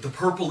 with the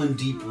purple and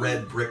deep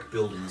red brick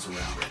buildings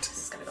around it,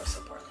 This is gonna go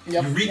so poorly.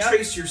 you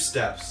retrace your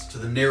steps to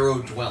the narrow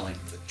dwelling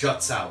that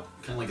juts out,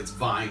 kind of like it's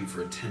vying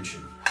for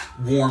attention.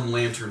 Warm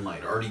lantern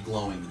light already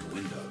glowing in the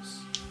windows.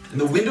 And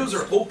the windows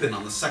are open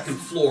on the second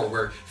floor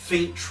where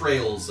faint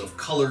trails of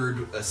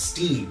colored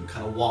steam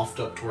kind of waft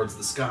up towards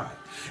the sky.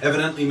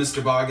 Evidently,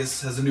 Mr.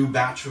 Bogus has a new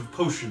batch of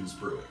potions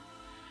brewing.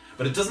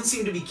 But it doesn't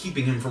seem to be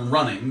keeping him from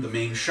running the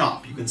main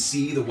shop. You can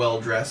see the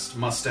well-dressed,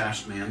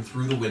 mustached man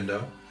through the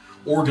window,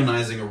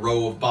 organizing a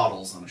row of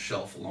bottles on a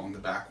shelf along the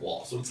back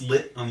wall. So it's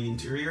lit on the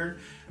interior.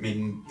 I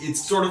mean,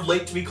 it's sort of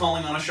late to be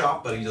calling on a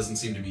shop, but he doesn't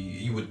seem to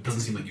be.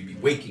 Doesn't seem like you'd be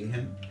waking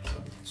him.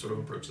 So sort of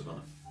approach it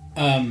on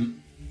it.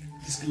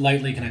 Just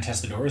lightly, can I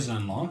test the door? Is it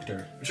unlocked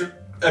or? Sure.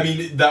 I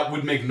mean, that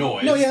would make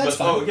noise. No, yeah, that's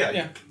but, fine. Oh, yeah.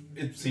 Yeah.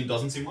 It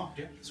doesn't seem locked.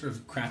 Yeah. Sort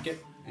of crack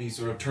it. And he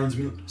sort of turns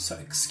me. So,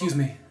 excuse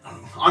me.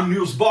 I'm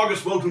Niels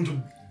Bogus. Welcome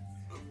to.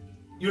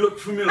 You look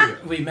familiar.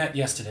 We met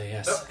yesterday.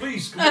 Yes.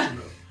 Please come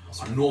in.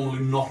 I'm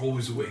normally not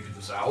always awake at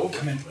this hour.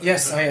 Come in.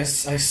 Yes, I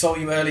saw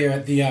you earlier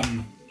at the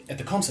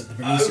concert, the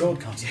Bernice Yord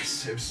concert.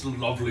 Yes, it was a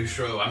lovely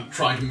show. I'm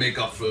trying to make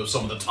up for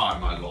some of the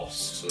time I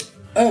lost.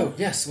 Oh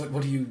yes.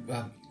 What are you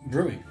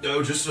brewing?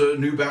 Oh, just a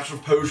new batch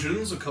of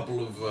potions, a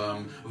couple of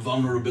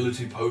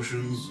vulnerability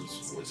potions.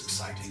 It's always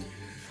exciting.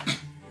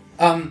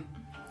 I'm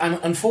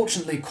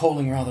unfortunately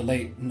calling rather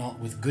late, not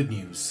with good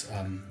news,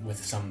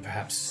 with some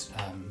perhaps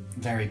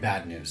very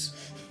bad news.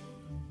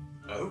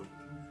 Oh?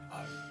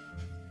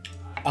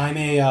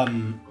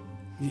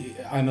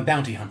 I'm a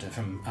bounty hunter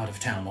from out of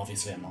town.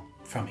 Obviously, I'm not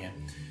from here.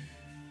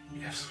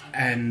 Yes.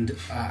 And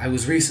I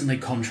was recently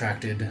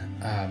contracted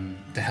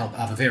to help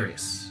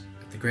Avavarius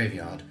at the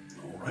graveyard.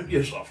 All right.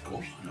 Yes, of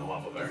course. I know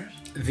Avavarius.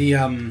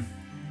 The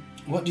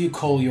what do you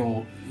call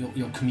your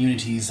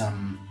community's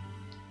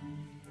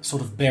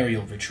sort of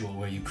burial ritual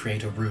where you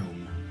create a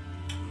room?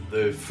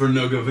 The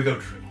Fernoga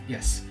Vigotri.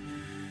 Yes.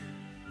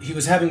 He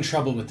was having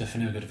trouble with the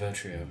Fernoga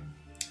Devotrio,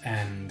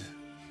 and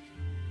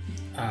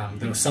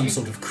there was some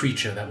sort of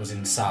creature that was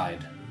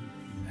inside,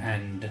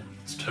 and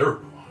It's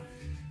terrible.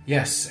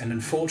 yes, and Have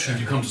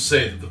unfortunately, you come to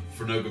say that the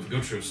Fernoga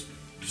Vigotri was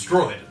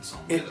destroyed in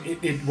some way?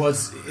 it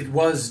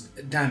was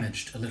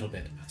damaged a little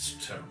bit. That's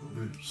terrible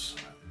news.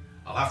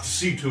 I'll have to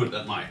see to it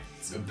that my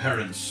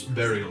parents'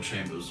 burial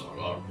chambers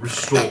are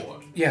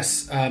restored.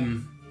 Yes,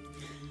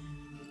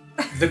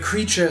 the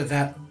creature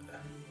that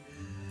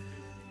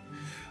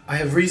I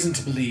have reason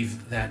to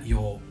believe that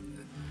your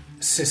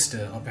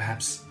sister, or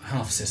perhaps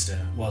half-sister,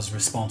 was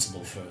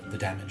responsible for the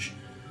damage.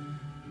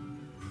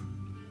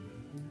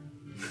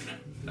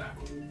 No.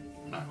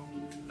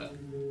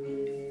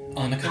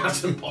 Annika,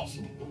 That's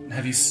impossible.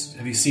 have you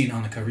seen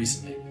Annika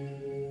recently?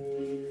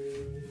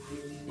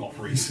 Not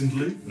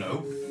recently,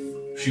 no.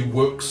 She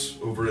works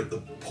over at the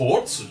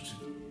ports.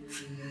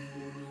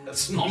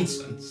 That's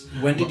nonsense.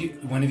 When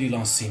have you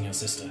last seen your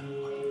sister?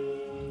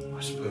 I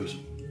suppose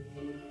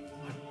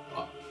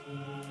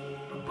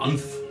a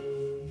month.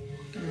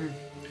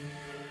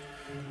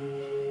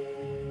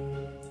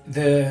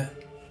 The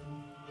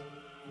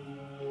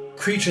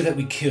creature that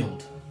we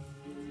killed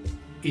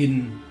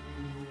in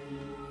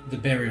the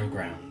burial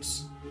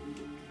grounds,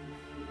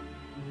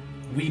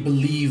 we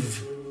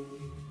believe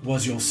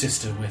was your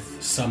sister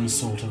with some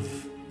sort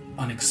of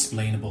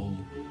unexplainable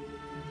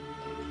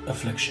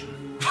affliction.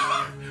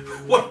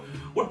 What?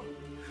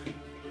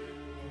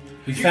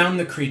 We found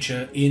the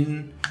creature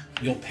in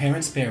your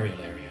parents' burial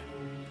area.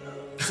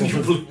 Sort You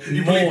of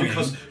believe mourning.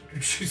 because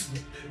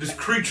This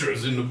creature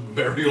is in the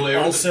burial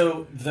area.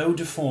 Also, though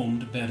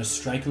deformed, bear a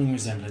striking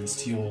resemblance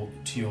to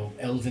your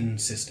elven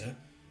sister.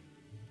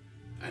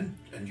 And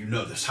you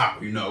know this how?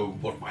 You know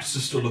what my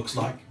sister looks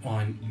like?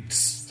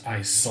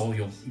 I saw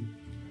your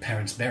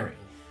parents' burial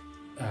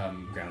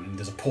ground, and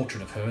there's a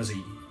portrait of her as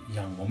a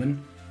young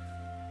woman.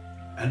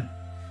 And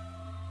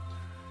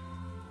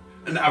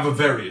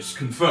Avavarius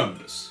confirmed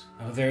this.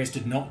 Avavarius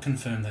did not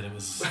confirm that it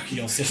was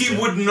your sister. He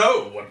would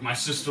know what my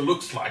sister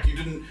looks like. You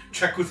didn't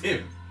check with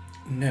him.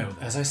 No,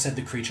 as I said,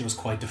 the creature was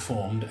quite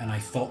deformed, and I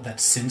thought that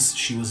since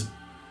she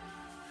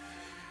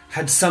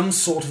had some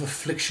sort of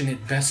affliction,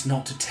 it best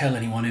not to tell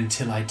anyone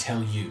until I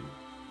tell you.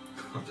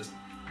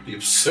 The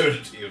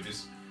absurdity of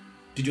his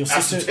Did your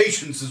sister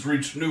assertions has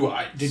reached new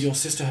heights. Did your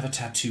sister have a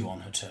tattoo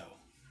on her toe?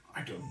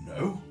 I don't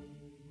know.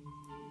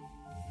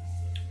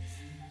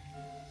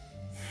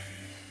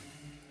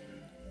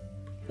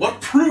 What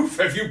proof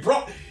have you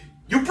brought?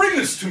 You bring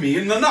this to me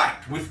in the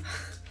night with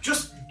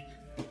just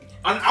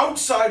an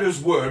outsider's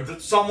word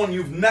that someone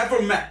you've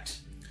never met.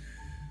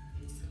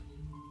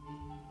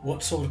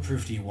 What sort of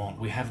proof do you want?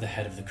 We have the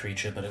head of the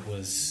creature, but it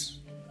was...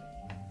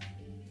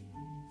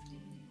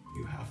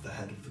 You have the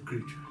head of the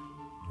creature.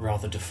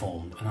 Rather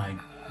deformed, and I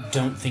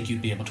don't think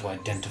you'd be able to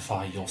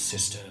identify your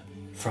sister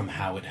from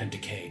how it had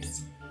decayed.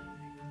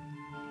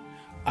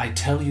 I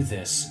tell you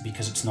this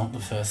because it's not the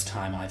first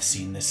time I've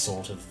seen this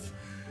sort of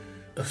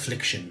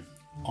affliction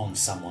on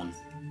someone.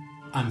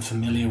 I'm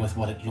familiar with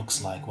what it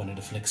looks like when it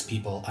afflicts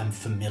people. I'm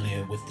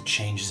familiar with the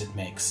changes it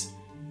makes.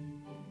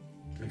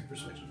 Make a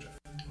persuasion check.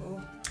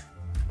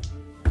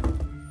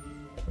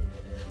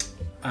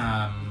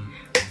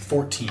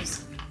 14.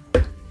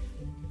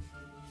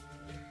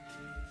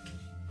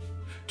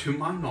 To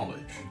my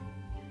knowledge,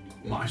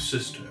 my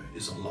sister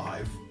is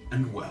alive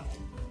and well.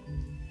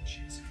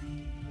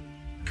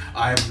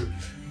 I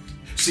have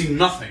seen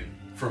nothing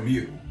from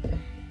you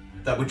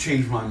that would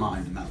change my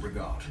mind in that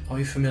regard. Are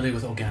you familiar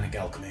with organic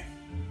alchemy?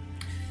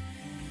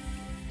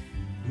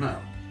 No.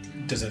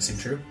 Does that seem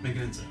true? Make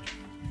an insight.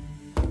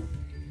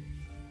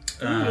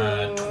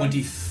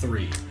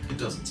 23. It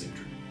doesn't seem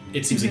true.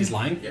 It seems like he's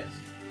lying? Yes.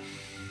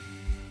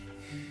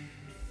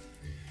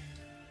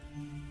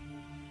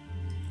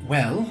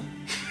 Well,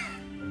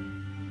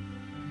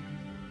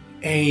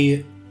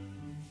 a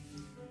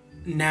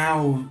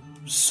now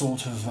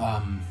sort of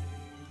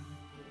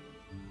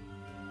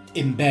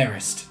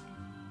embarrassed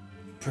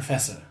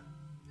professor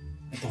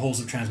at the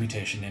Halls of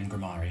Transmutation named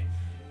Grimari.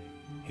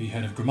 Have you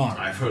heard of Grimari?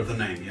 I've heard the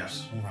name,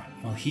 yes. All right.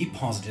 Well, he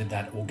posited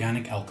that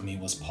organic alchemy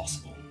was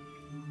possible.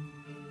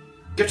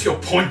 Get to your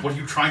point. What are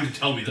you trying to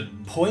tell me? The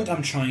point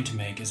I'm trying to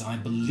make is I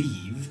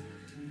believe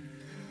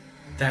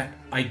that,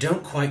 I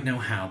don't quite know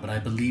how, but I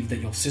believe that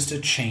your sister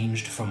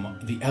changed from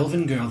the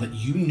elven girl that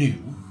you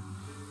knew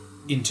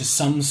into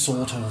some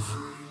sort of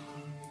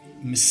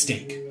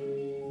mistake.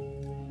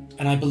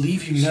 And I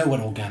believe you know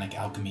what organic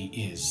alchemy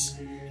is,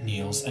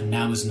 Niels, and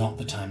now is not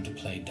the time to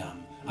play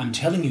dumb. I'm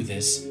telling you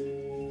this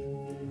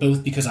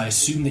both because I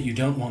assume that you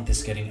don't want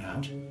this getting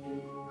out,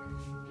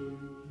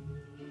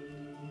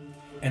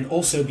 and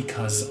also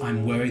because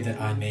I'm worried that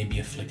I may be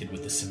afflicted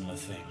with a similar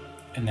thing,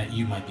 and that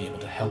you might be able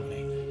to help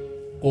me.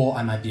 Or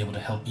I might be able to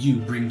help you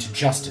bring to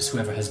justice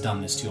whoever has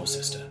done this to your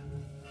sister.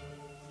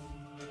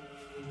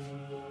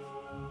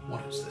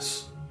 What is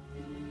this?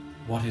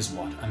 What is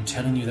what? I'm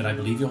telling you that I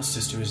believe your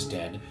sister is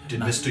dead. Did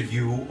Mr.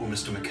 Yu or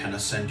Mr. McKenna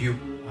send you?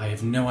 I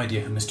have no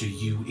idea who Mr.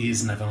 Yu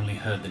is, and I've only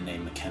heard the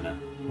name McKenna.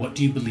 What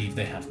do you believe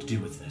they have to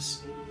do with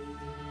this?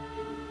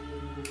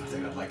 I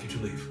think I'd like you to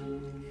leave.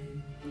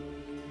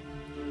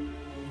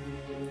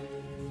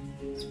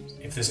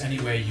 If there's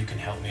any way you can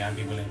help me, I'd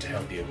be willing to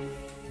help you.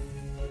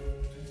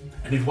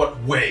 And in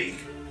what way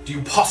do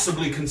you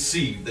possibly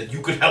conceive that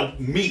you could help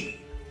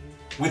me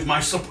with my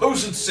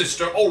supposed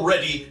sister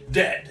already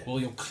dead?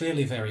 Well, you're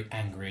clearly very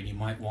angry, and you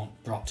might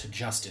want brought to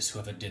justice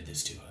whoever did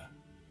this to her.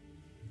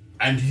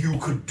 And you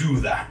could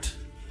do that?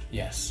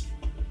 Yes.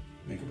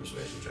 Make a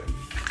persuasion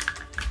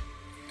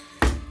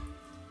check.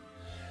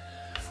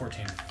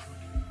 14.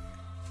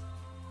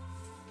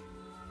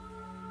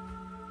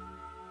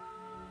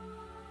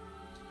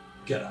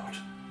 Get out.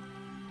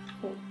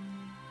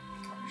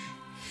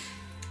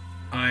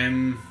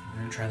 I'm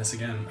gonna try this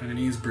again. I'm gonna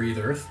use Breathe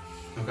Earth.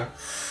 Okay.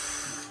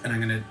 And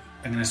I'm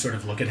gonna sort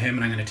of look at him,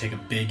 and I'm gonna take a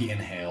big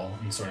inhale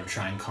and sort of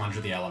try and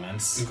conjure the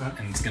elements. Okay.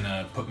 And it's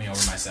gonna put me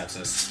over my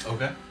sepsis.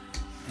 Okay.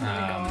 Oh my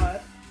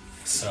god.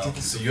 So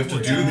you have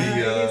to do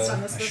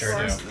the. I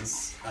sure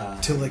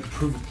do. To like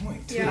prove a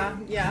point. Yeah,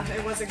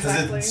 it was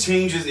exactly. Because it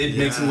changes, it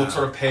makes him look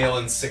sort of pale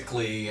and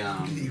sickly.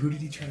 Who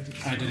did he try to do?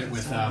 I did it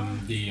with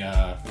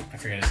I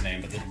forget his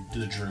name, but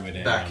the druid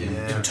in Back in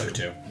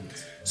Timbuktu.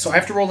 So I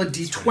have to roll a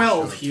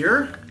d12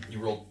 here. You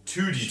roll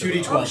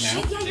 2d12. 2d12 Oh now.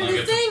 shit, yeah, And you're you the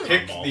get to thing!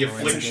 pick the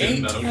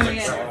affliction that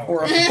afflicts her.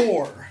 Or a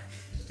 4.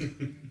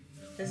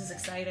 This is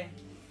exciting.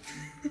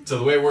 So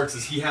the way it works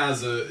is he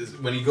has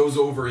when he goes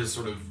over his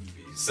sort of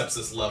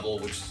sepsis level,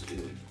 which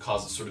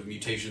causes sort of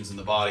mutations in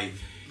the body,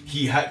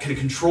 he can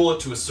control it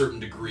to a certain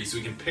degree, so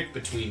he can pick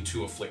between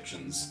two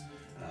afflictions.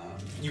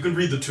 You can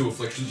read the 2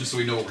 afflictions just so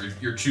we know what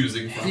you're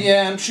choosing from.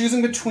 Yeah, I'm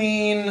choosing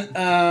between.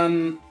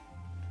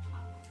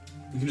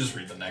 You can just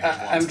read the negative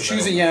ones. I'm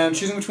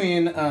choosing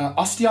between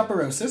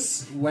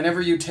osteoporosis.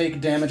 Whenever you take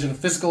damage of a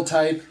physical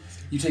type,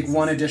 you take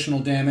 1 additional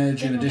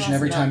damage. In addition,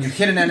 every time you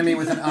hit an enemy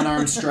with an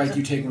unarmed strike,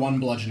 you take 1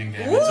 bludgeoning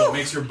damage. So it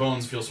makes your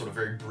bones feel sort of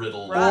very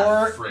brittle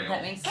Or and frail.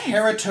 That makes sense.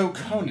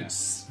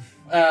 keratoconus.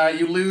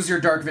 You lose your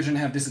dark vision and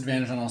have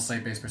disadvantage on all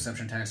sight-based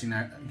perception attacks. You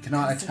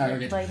cannot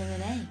target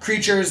Vitamin A.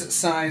 creatures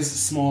size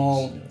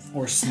small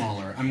or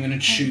smaller. I'm going to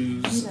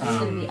choose. Those are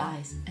gonna be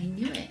eyes. I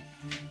knew it.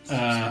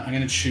 I'm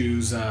going to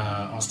choose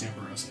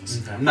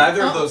osteoporosis. Okay.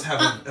 Neither of those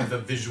have a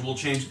visual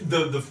change.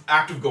 The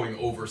act of going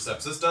over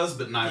sepsis does,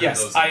 but neither of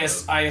those.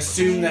 Yes, I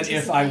assume that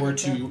if I were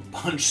to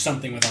punch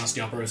something with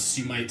osteoporosis,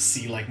 you might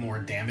see like more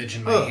damage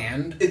in my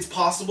hand. It's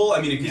possible.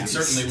 I mean, it can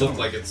certainly look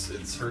like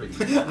it's hurting.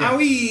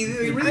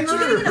 Owie! It really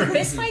hurt. A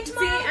fist fight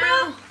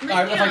tomorrow? If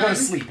I go to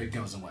sleep, it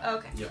goes away.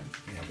 Okay. Yeah.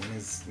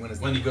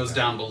 When he goes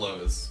down below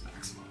is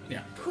maximum.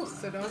 Yeah. Cool.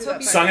 So don't That's do what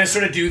that. So I'm going to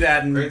sort of do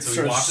that and Great, so sort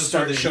you of watch this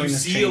start you showing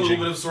this see changing. a little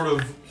bit of sort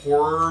of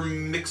horror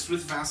mixed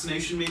with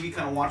fascination, maybe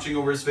kind of watching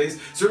over his face.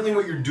 Certainly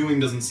what you're doing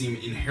doesn't seem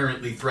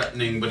inherently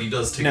threatening, but he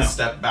does take a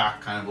step back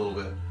kind of a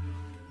little bit.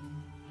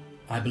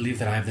 I believe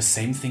that I have the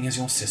same thing as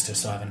your sister,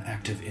 so I have an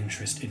active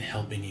interest in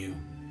helping you.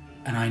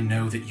 And I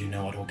know that you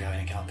know what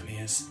organic alchemy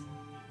is.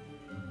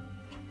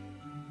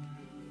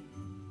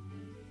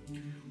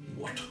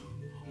 What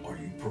are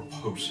you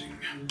proposing?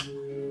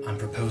 I'm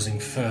proposing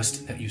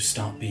first that you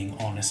start being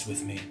honest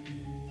with me.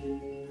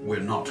 We're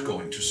not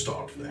going to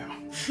start there.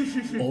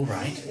 All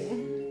right.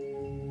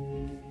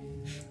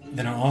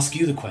 Then I'll ask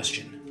you the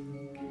question.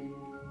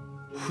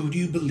 Who do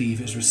you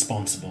believe is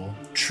responsible,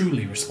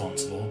 truly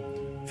responsible,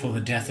 for the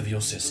death of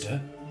your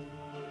sister?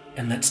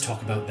 And let's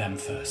talk about them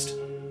first.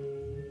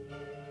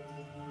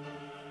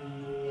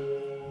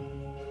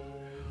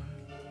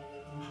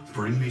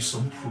 Bring me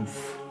some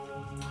proof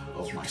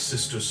of my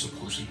sister's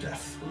supposed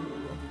death.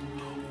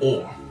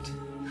 Or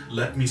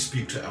let me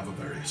speak to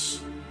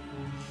Avavarius.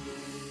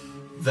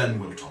 Then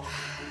we'll talk.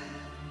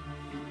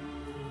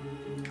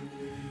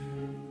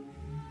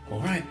 All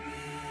right.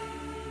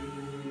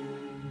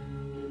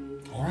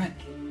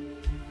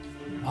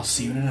 I'll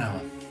see you in an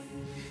hour.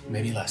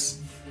 Maybe less.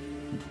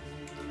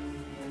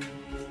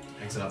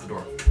 Exit out the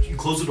door. You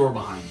close the door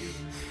behind you,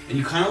 and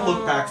you kind of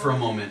look back for a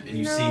moment, and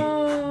you see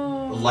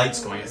the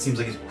lights going. It seems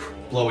like he's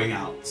blowing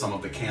out some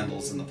of the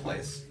candles in the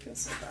place.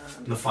 So bad.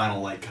 And the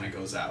final light kind of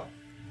goes out,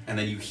 and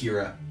then you hear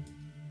a...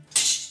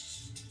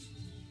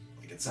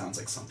 Like it sounds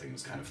like something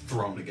was kind of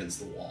thrown against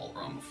the wall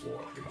or on the floor,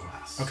 like a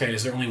glass. Okay,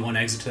 is there only one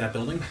exit to that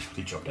building?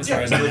 As Yeah,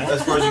 far as I know?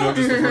 as far as you know,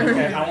 just the front door.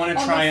 Okay, I want to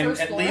On try the and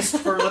first at floor. least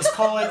for, let's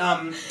call it,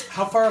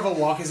 how far of a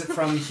walk is it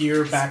from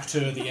here back to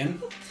the inn?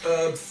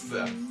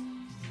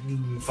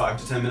 5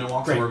 to 10 minute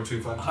walk, Great. somewhere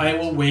between 5 to 10. I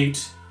will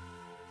wait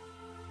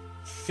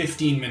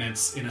 15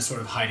 minutes in a sort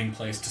of hiding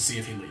place to see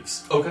if he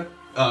leaves. Okay.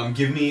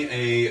 Give me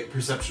a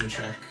perception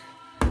check.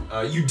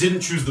 You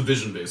didn't choose the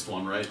vision-based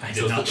one, right? I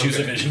did not choose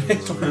a vision.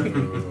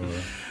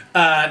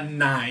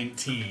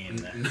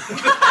 19.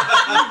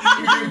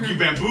 You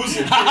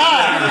bamboozled.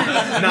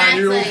 Matt's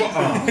you're like,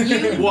 over-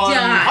 you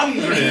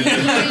 100.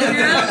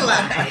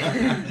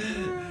 died.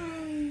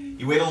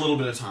 You wait a little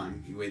bit of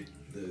time. You wait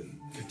the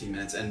 15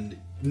 minutes, and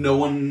no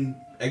one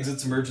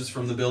emerges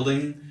from the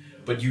building,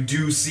 but you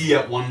do see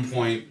at one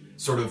point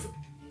sort of...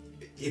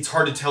 It's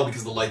hard to tell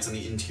because the light's in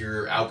the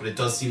interior out, but it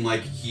does seem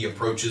like he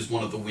approaches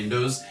one of the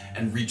windows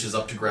and reaches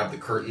up to grab the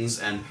curtains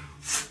and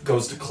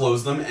goes to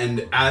close them,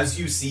 and as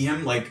you see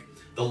him, like,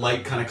 the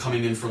light kind of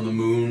coming in from the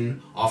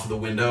moon off of the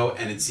window,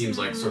 and it seems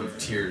like sort of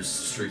tears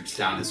streaked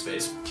down his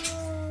face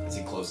as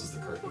he closes the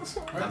curtains.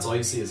 That's all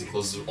you see as he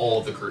closes all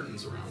of the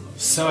curtains around them.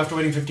 So after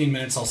waiting 15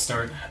 minutes, I'll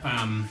start.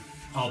 I'm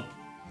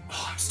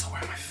still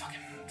wearing my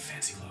fucking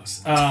fancy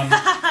clothes.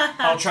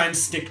 I'll try and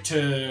stick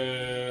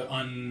to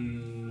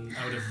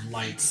out of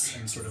lights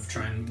and sort of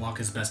try and walk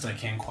as best I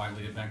can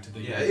quietly back to the...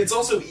 Yeah, it's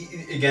also,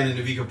 again, in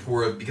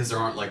Navikapura, because there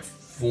aren't, like,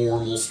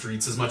 formal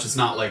streets as much, it's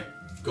not like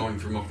going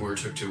through Mukmur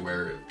Tuktu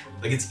where,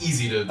 like, it's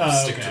easy to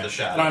stick to the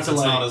shadows. I don't have to, it's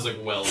like- not as,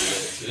 like, well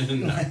lit.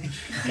 No.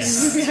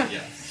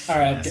 Yeah.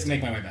 Alright, I'll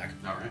make my way back.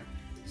 Alright.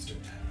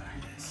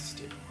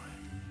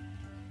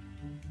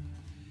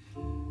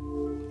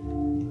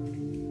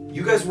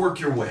 You guys work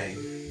your way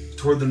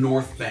toward the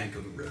north bank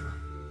of the river,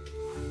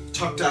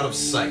 tucked out of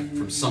sight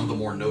from some of the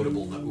more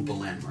notable Naupa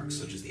landmarks,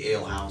 such as the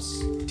Ale House,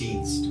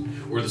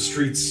 Dienst, or the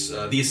streets,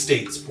 the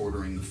estates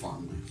bordering the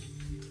farmland.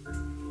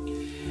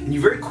 And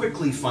you very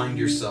quickly find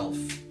yourself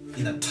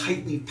in a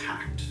tightly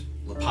packed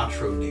La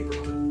Patro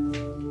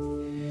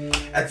neighborhood.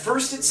 At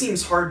first, it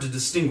seems hard to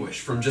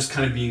distinguish from just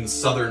kind of being the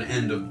southern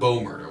end of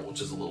Beaumurder,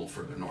 which is a little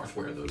further north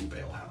where the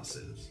Ale House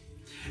is.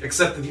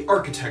 Except that the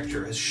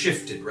architecture has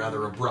shifted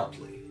rather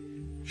abruptly,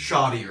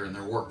 shoddier in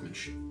their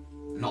workmanship.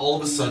 And all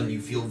of a sudden,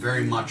 you feel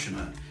very much in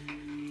a,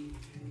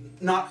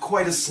 not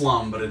quite a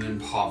slum, but an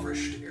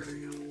impoverished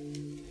area.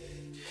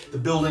 The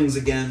buildings,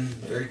 again,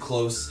 very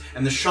close,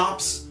 and the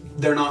shops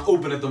they're not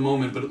open at the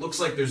moment, but it looks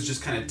like there's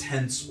just kind of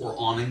tents or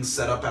awnings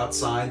set up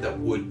outside that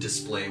would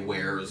display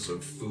wares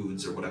of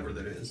foods or whatever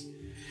that is.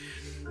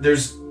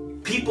 There's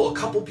a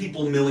couple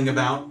people milling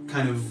about,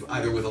 kind of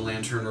either with a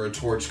lantern or a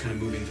torch, kind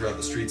of moving throughout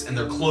the streets, and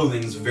their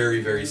clothing's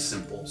very, very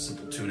simple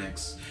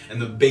tunics.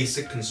 And the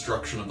basic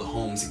construction of the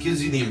homes, it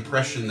gives you the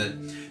impression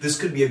that this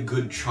could be a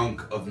good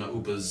chunk of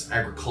Naupa's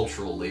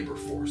agricultural labor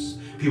force.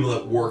 People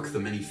that work the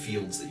many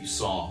fields that you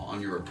saw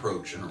on your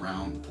approach and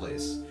around the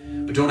place,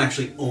 but don't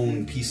actually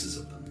own pieces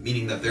of them,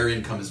 meaning that their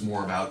income is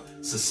more about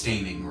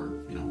sustaining or,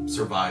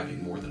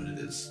 surviving more than it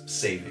is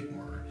saving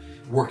or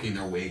working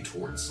their way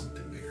towards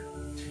something bigger.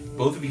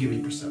 Both of you give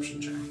me perception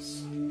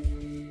checks.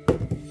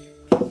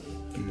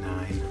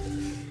 9.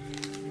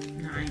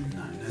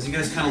 As you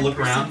guys kind of look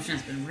around,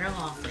 Perception's been real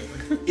off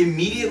lately.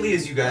 immediately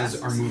as you guys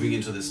are moving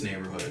into this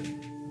neighborhood,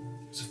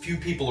 there's a few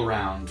people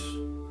around,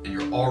 and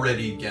you're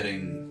already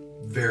getting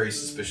very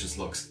suspicious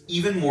looks,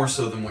 even more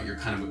so than what you're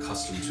kind of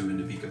accustomed to in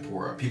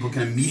Navikapura. People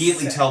can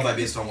immediately tell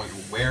based on what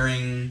you're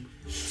wearing,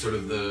 sort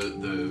of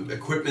the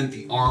equipment,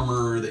 the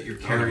armor that you're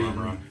carrying,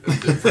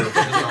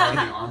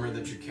 the armor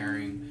that you're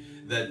carrying,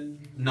 that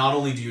not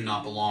only do you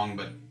not belong,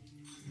 but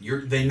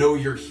they know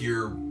you're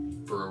here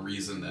for a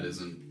reason that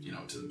isn't,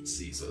 to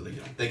see, so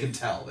they can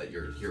tell that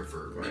you're here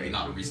for maybe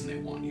not a reason they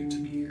want you to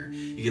be here.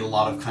 You get a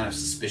lot of kind of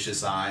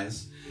suspicious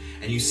eyes,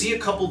 and you see a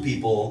couple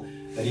people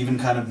that even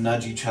kind of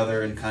nudge each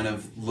other and kind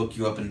of look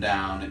you up and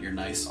down at your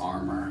nice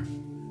armor,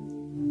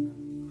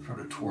 sort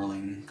of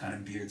twirling kind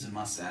of beards and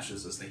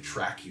mustaches as they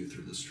track you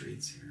through the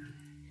streets here.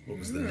 What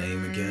was the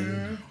name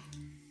again?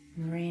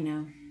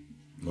 Moreno.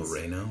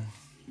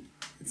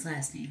 His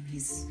last name.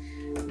 He's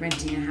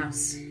renting a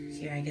house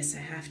here. I guess I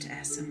have to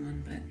ask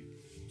someone, but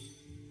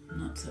I'm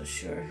not so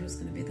sure who's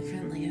going to be the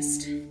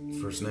friendliest.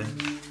 First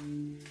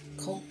name?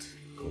 Colt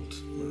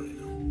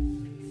Moreno.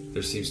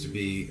 There seems to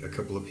be a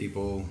couple of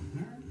people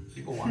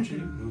watching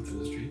you move through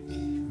the street.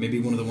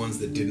 Maybe one of the ones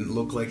that didn't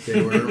look like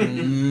they were.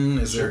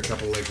 Is there a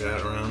couple like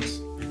that around?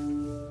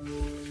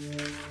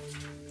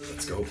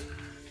 Let's go.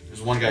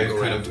 There's one guy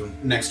who's kind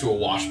of next to a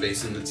wash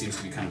basin that seems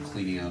to be kind of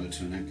cleaning out a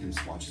tunic and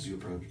just watches you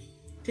approach.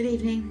 Good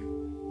evening.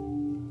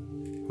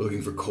 We're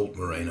looking for Colt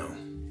Moreno.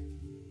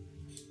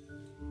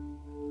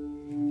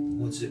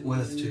 What's it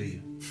worth to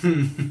you?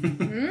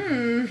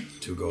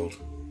 2 gold.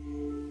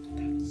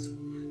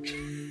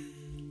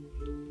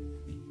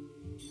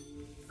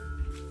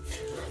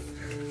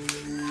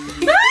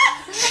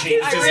 I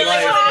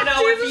really want to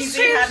know what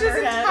Easy had in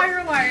her head.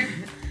 Entire life.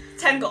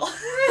 10 gold.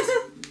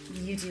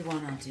 You do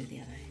one, I'll do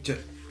the other.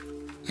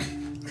 I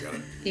got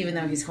it. Even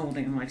though he's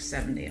holding like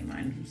 70 of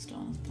mine, I'm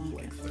still in his pocket.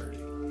 Like 30.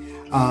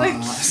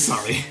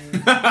 Sorry.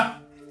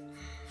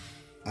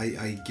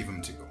 I give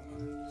him 2 gold.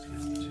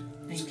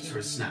 Thank you. Sort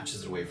of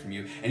snatches it away from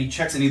you, and he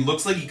checks, and he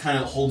looks like he kind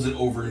of holds it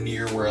over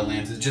near where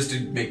Alantha is, just to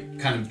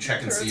kind of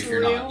check and see if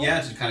you're not. Yeah,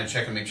 to kind of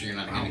check and make sure you're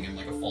not handing him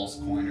like a false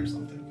coin or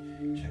something.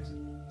 Checks it.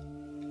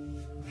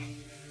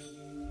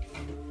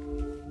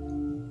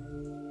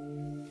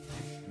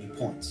 And he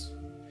points.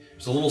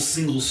 There's a little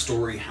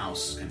single-story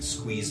house kind of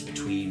squeezed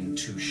between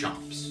 2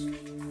 shops.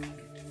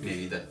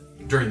 Maybe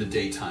that during the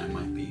daytime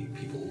might be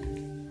people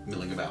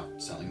milling about,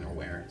 selling their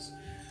wares.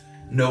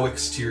 No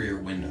exterior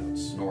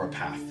windows, nor a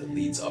path that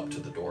leads up to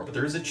the door, but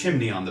there is a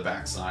chimney on the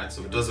backside,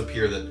 so it does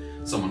appear that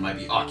someone might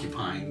be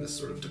occupying this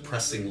sort of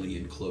depressingly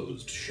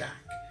enclosed shack.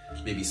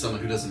 Maybe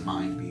someone who doesn't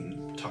mind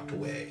being tucked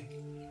away,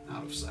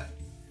 out of sight.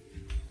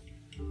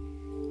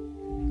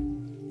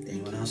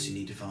 Anyone else you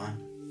need to find?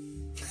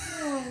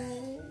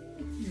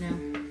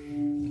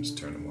 No. Just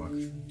turn and walk.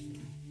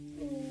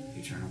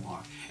 You turn and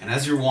walk. And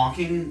as you're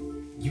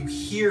walking, you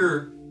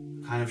hear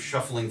kind of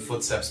shuffling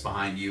footsteps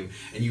behind you,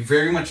 and you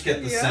very much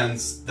get the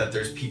sense that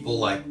there's people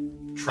like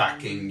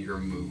tracking your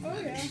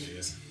movement.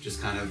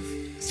 Just kind of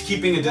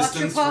keeping a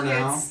distance for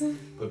now,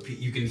 but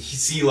you can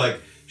see like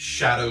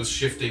shadows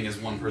shifting as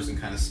one person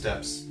kind of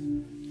steps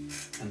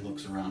and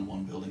looks around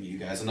one building at you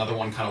guys. Another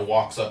one kind of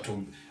walks up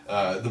to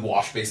the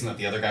wash basin that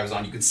the other guy was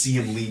on. You could see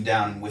him lean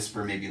down and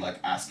whisper, maybe like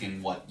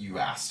asking what you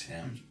asked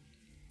him.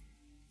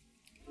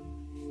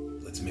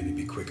 Let's maybe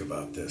be quick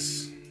about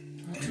this.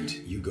 Okay. And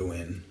you go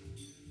in,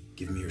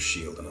 give me your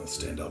shield, and I'll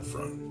stand out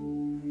front.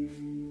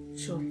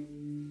 Sure.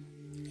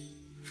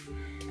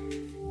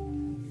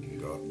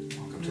 Go up.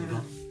 Walk up to the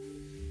door.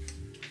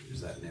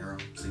 There's that narrow,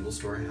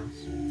 single-story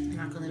house.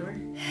 Knock on the door.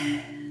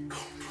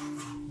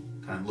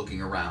 Kind of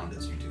looking around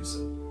as you do so.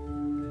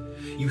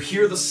 You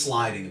hear the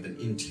sliding of an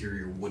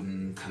interior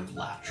wooden kind of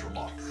latch or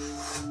lock.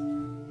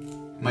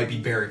 Might be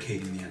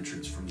barricading the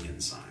entrance from the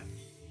inside.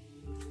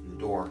 And the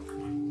door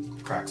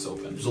cracks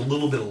open. There's a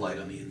little bit of light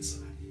on the inside.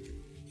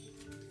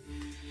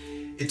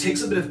 It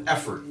takes a bit of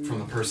effort from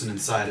the person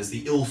inside as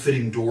the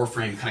ill-fitting door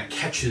frame kind of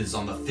catches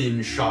on the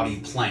thin, shoddy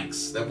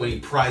planks, that when he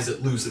pries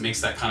it loose, it makes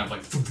that kind of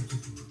like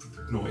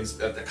noise,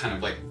 that kind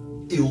of like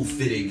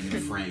ill-fitting in the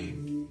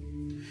frame.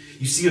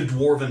 You see a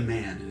dwarven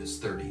man in his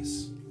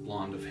 30s,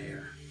 blonde of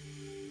hair,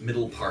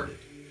 middle parted,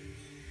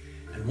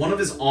 and one of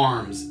his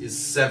arms is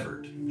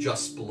severed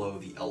just below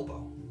the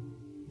elbow.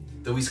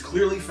 though he's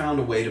clearly found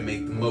a way to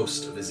make the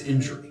most of his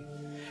injury,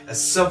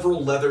 as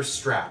several leather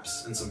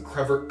straps and some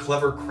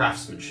clever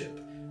craftsmanship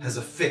has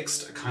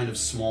affixed a kind of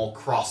small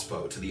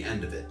crossbow to the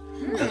end of it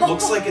that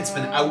looks like it's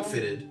been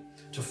outfitted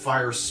to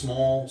fire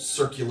small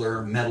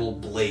circular metal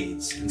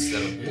blades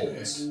instead of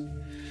bolts.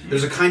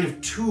 There's a kind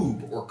of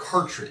tube or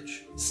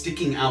cartridge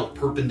sticking out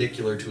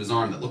perpendicular to his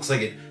arm that looks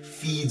like it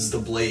feeds the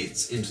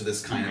blades into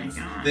this kind of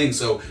thing.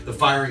 So the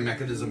firing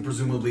mechanism,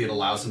 presumably it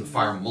allows him to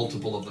fire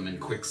multiple of them in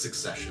quick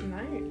succession.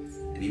 Nice.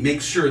 And he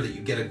makes sure that you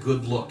get a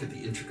good look at the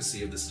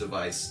intricacy of this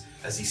device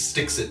as he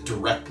sticks it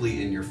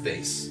directly in your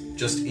face,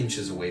 just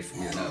inches away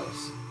from your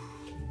nose.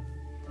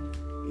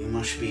 You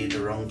must be at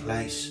the wrong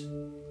place.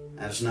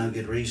 There's no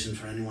good reason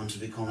for anyone to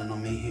be calling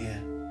on me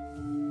here.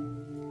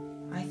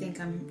 I think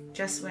I'm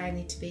just where I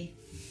need to be.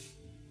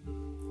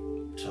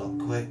 Talk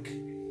quick,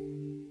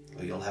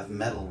 or you'll have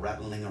metal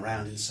rattling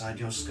around inside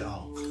your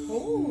skull.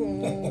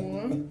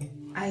 Oh.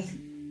 I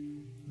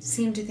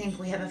seem to think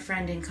we have a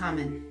friend in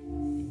common.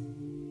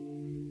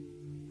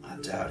 I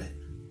doubt it.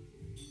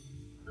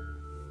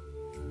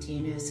 Do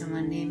you know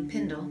someone named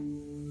Pindle?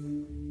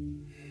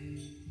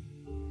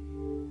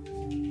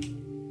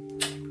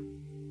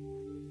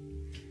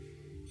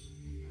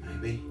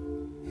 Maybe.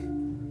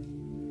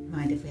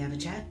 Mind if we have a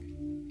chat?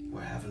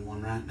 We're having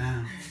one right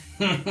now.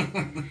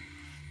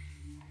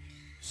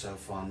 So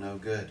far, no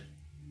good.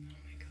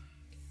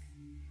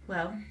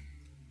 Well,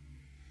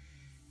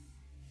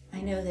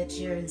 I know that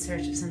you're in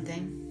search of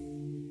something,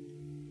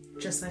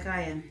 just like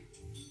I am.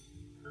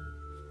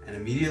 And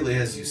immediately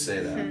as you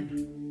say that,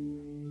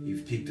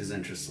 you've piqued his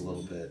interest a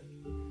little bit,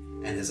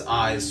 and his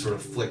eyes sort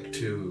of flick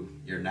to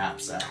your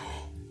knapsack,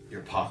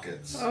 your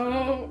pockets.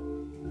 Oh.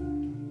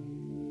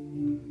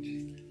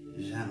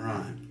 Is that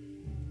right?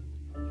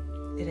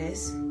 It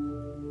is.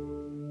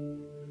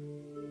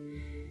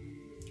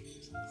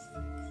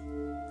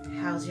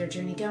 How's your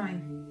journey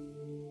going?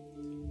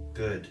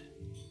 Good.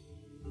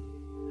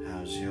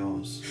 How's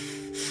yours?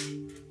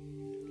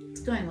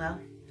 It's going well.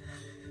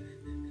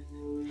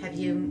 Have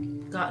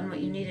you gotten what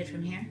you needed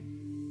from here?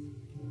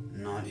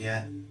 Not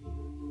yet.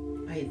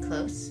 Are you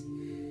close?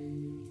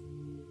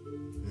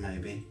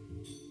 Maybe.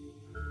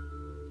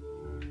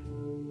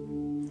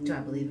 Do I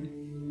believe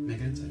him? Make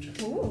an insight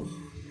check. Ooh.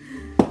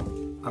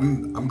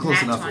 I'm close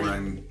Nat enough 20. where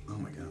I'm. Oh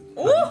my god.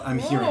 I'm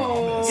hearing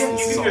all this. Yeah, you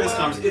This is can hear all this loud.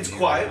 conversation. It's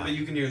quiet, but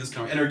you can hear this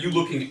conversation. And are you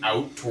looking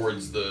out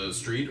towards the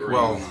street? Or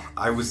Well, are you...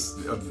 I was.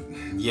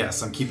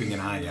 Yes, I'm keeping an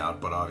eye out,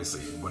 but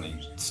obviously when he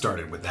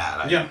started with that,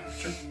 I Yeah,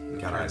 sure.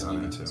 got eyes on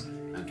him too.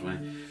 Nat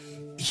 20.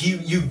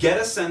 You get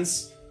a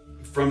sense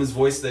from his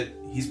voice that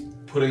he's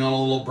putting on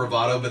a little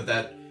bravado, but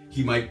that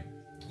he might...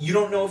 You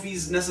don't know if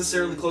he's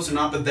necessarily close or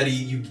not, but that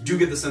you do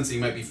get the sense that he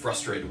might be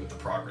frustrated with the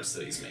progress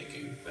that he's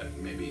making. That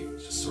maybe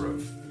just sort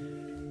of...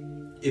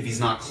 If he's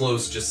not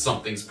close, just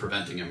something's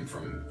preventing him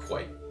from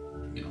quite,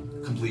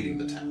 completing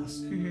the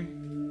task.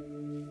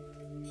 Mm-hmm.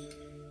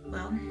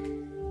 Well,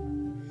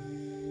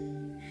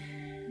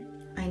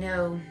 I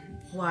know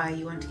why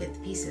you want to get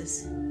the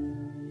pieces.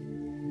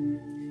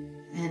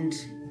 And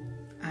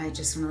I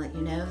just want to let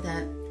you know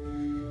that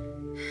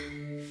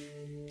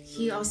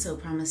he also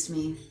promised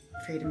me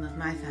freedom of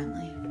my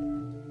family.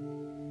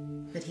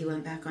 But he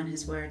went back on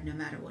his word no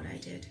matter what I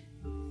did.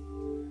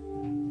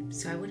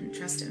 So I wouldn't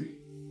trust him,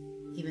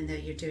 even though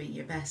you're doing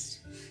your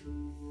best.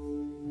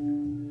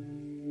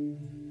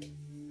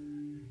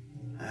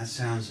 That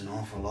sounds an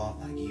awful lot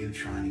like you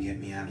trying to get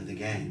me out of the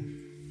game.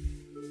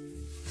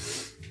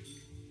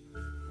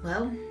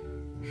 Well,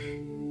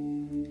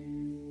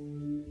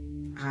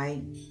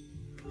 I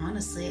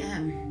honestly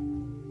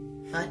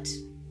am. But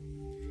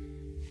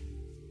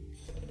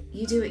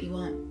you do what you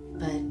want,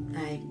 but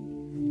I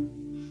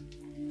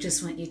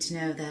just want you to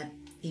know that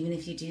even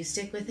if you do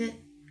stick with it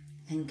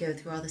and go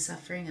through all the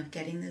suffering of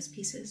getting those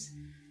pieces,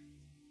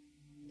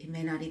 it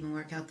may not even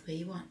work out the way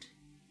you want.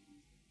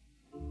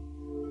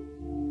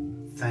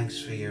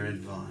 Thanks for your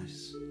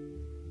advice.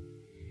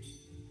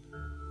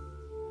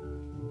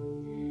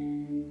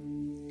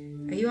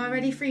 Are you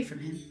already free from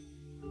him?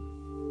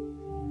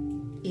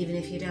 Even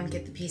if you don't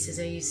get the pieces,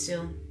 are you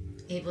still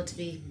able to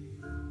be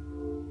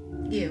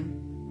you?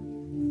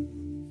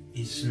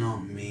 It's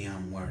not me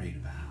I'm worried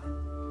about.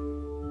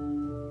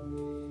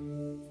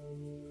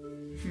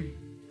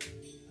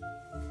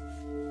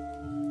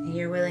 And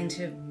you're willing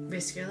to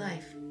risk your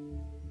life?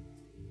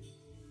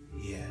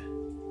 Yeah.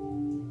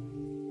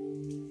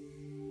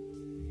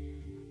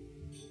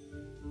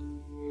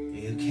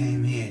 You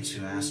came here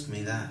to ask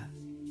me that.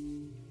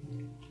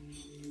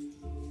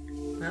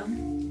 Well,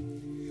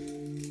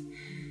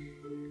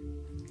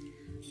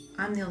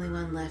 I'm the only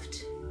one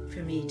left for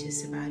me to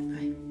survive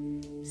by.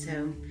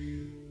 So,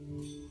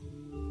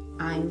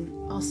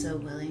 I'm also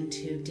willing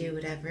to do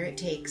whatever it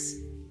takes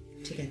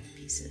to get the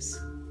pieces.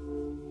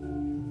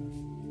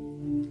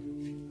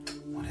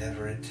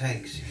 Whatever it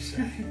takes, you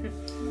say.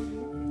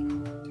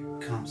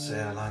 Can't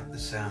say I like the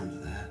sound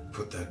of that.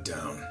 Put that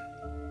down.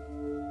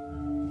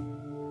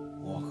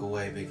 Walk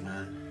away, big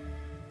man.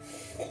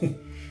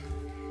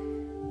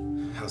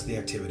 How's the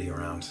activity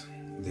around?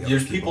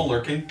 There's people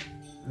lurking.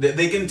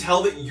 They can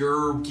tell that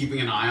you're keeping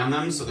an eye on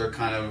them, so they're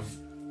kind of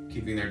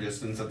keeping their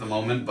distance at the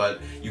moment, but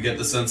you get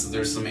the sense that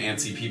there's some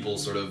antsy people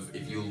sort of,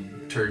 if you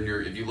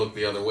look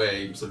the other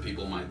way, some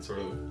people might sort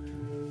of...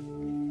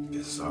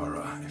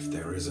 Zara, if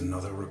there is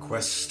another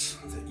request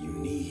that you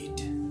need,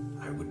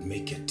 I would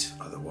make it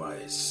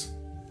otherwise.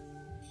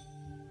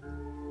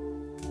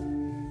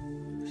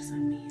 What does that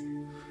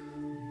mean?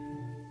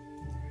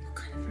 What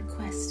kind of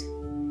request?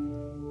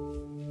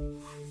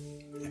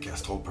 I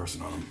cast Hold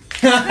Person on him.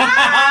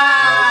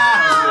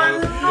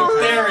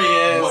 There he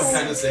is. What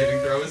kind of saving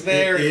throw is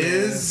There It he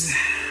is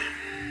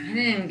I didn't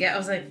even get. I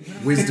was like,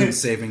 what? Wisdom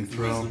saving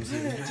throw. 4.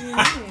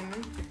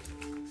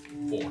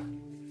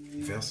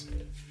 He fails.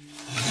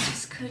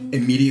 This couldn't.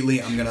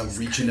 Immediately, I'm gonna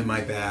reach into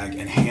my bag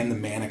and hand the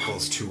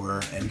manacles to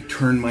her and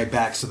turn my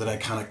back so that I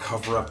kind of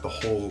cover up the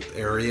whole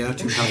area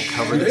to kind of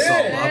cover this all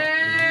up.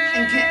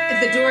 And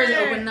if the door is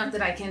open enough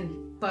that I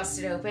can bust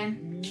it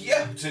open,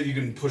 Yeah, so you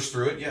can push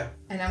through it, yeah.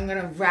 and I'm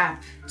gonna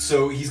wrap.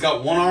 So he's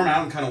got one arm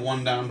out and kind of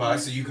one down by,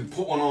 so you can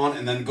put one on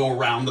and then go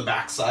around the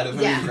back side of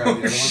him and grab the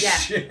other one.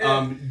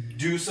 Yeah.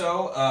 Do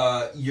so.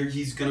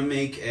 He's gonna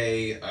make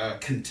a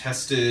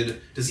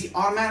contested. Does he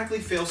automatically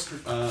fail?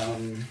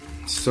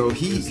 So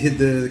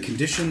the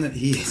condition that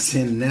he is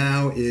in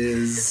now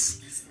is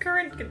His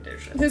current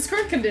condition. His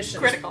current condition.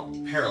 Critical.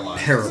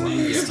 Paralyzed.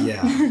 paralyzed.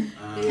 Yeah,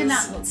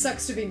 Cannot.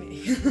 Sucks to be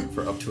me.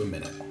 for up to a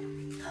minute.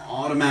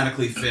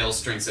 Automatically fails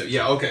strength save.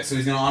 Yeah, okay, so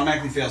he's gonna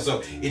automatically fail.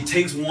 So it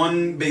takes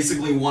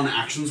basically one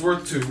action's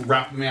worth to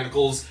wrap the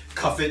manacles,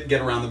 cuff it,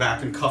 get around the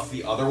back, and cuff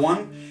the other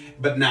one.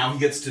 But now he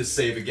gets to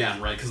save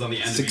again, right? Because on the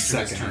end 6 of each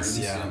seconds, of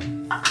his turns.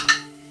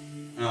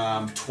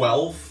 yeah.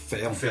 12.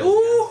 Fail.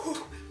 Failed.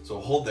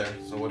 So hold there.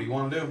 So what do you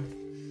want to do?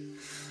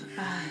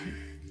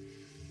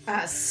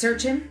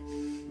 Search him.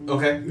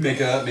 Okay,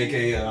 make a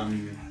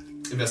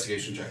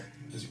investigation check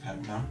as you pat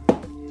him down.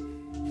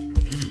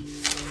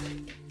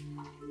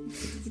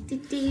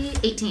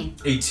 18.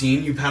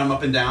 18. You pat him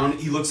up and down.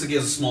 He looks like he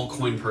has a small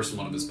coin purse in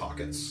one of his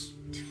pockets.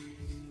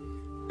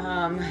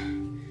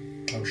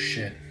 Oh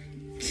shit.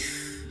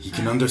 He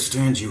can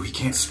understand you. He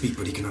can't speak,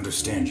 but he can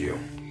understand you.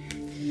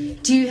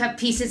 Do you have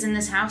pieces in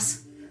this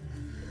house?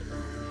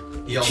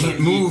 He also Can't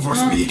move or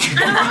speak. He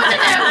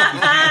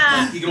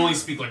can only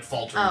speak like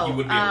faltering. Oh, You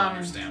wouldn't be able to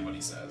understand what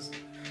he says.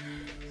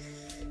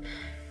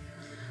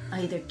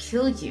 I either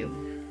kill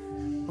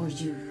you, or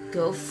you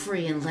go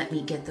free and let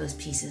me get those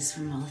pieces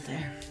from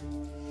Molothair.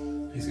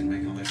 He's gonna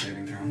make another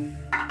saving throw.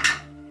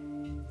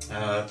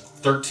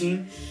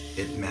 13.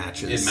 It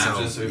matches. It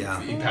matches. So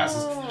yeah. he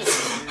passes.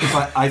 If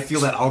I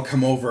feel that, I'll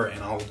come over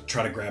and I'll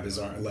try to grab his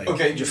arm. Like,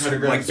 Okay, you just try to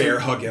grab like his bear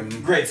arm. hug him.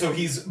 Great. So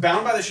he's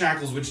bound by the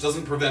shackles, which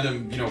doesn't prevent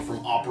him,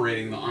 from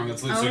operating the arm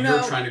that's loose. Oh, so no.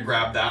 you're trying to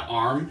grab that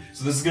arm.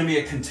 So this is gonna be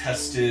a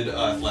contested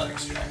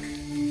athletics check,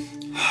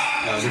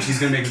 which he's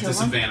gonna make with Kill him?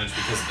 disadvantage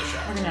because of the I'm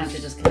shackles. gonna have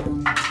to just kill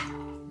him.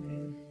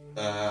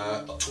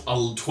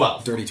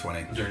 12. Dirty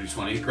 20. Dirty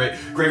 20. Great.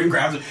 Graven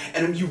grabs it,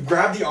 and you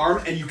grab the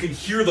arm, and you can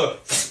hear the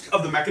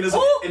of the mechanism,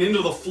 and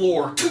into the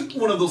floor,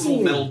 one of those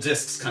little metal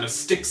discs kind of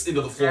sticks into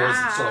the floor as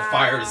it sort of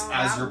fires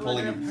as you're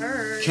pulling him.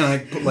 Can I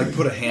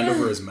put a hand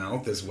over his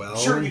mouth as well?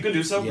 Sure, you can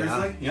do so Yeah.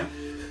 briefly. Yeah.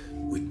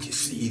 We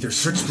just either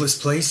search this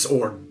place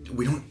or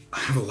we don't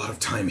have a lot of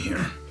time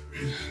here.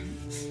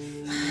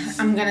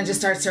 I'm gonna just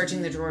start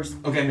searching the drawers.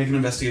 Okay, make an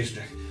investigation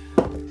check.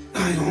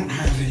 I don't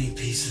have any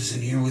pieces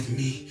in here with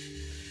me.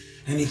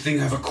 Anything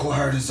I've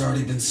acquired has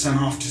already been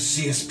sent off to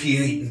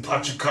CSP-8 in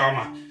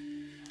Pachacama.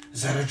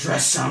 Does that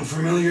address sound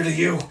familiar to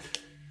you?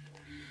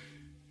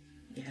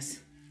 Yes.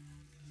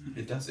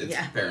 It does. It's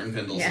Yeah. Baron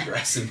Pendle's Yeah.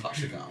 address in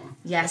Pachacama.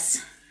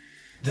 Yes.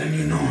 Then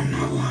you know I'm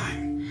not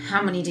lying.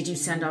 How many did you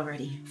send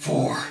already?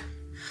 4.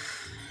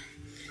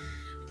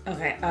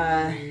 Okay,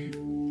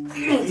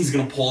 He's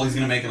gonna pull. He's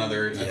gonna make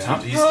another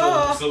attempt. He's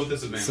still with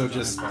disadvantage. So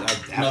just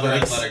another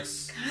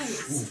athletics.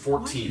 athletics. Ooh,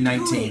 14.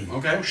 19.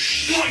 Okay.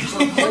 Pulls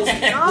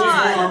your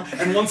arm,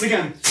 and once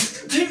again,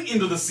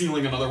 into the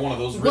ceiling. Another one of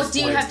those. what wrist do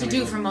you blades have to gonna do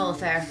go. for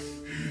Molothair?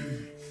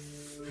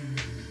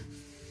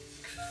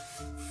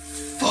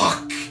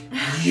 Fuck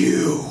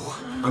you.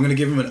 I'm gonna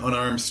give him an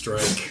unarmed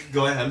strike.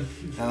 Go ahead.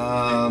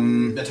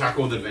 Attack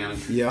with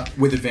advantage. Yeah,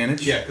 with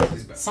advantage. Yeah, because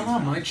he's back. Somehow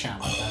my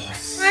challenge better.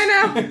 I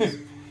know.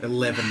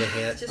 11 to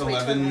hit. Just wait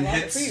till 11 I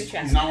hits. for you,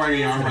 Chad. He's not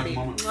wearing any armor at the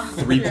moment.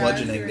 3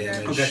 bludgeoning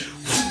damage. Okay.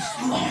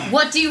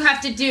 What do you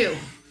have to do?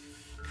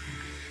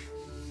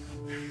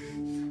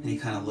 And he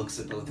kind of looks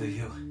at both of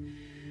you,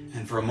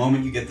 and for a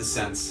moment you get the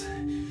sense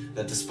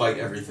that despite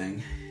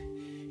everything,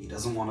 he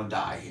doesn't want to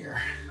die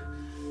here.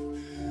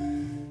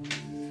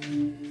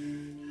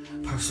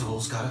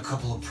 Percival's got a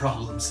couple of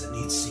problems that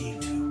need seeing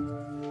to.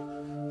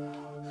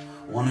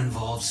 One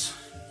involves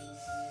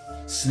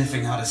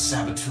sniffing out a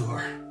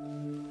saboteur.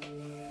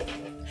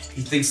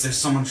 He thinks there's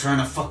someone trying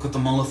to fuck with the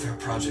Molothair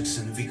projects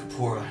in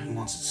Vikapura and he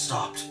wants it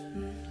stopped.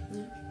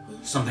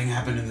 Something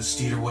happened in the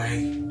Steeder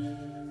Way.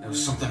 There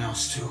was something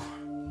else too.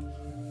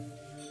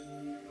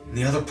 And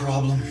the other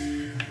problem,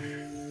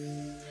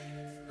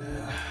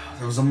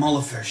 there was a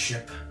Molothair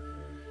ship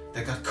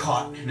that got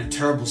caught in a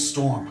terrible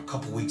storm a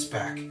couple weeks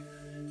back.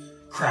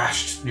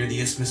 crashed near the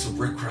Isthmus of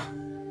Rikra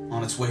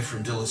on its way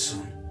from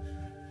Dilasun.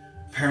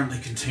 Apparently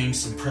contained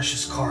some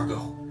precious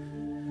cargo.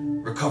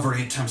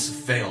 Recovery attempts have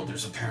failed.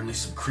 There's apparently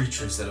some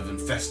creatures that have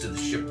infested the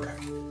shipwreck,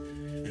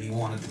 and he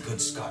wanted the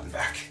goods gotten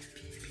back.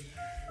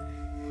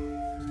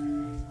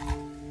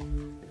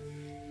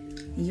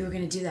 You were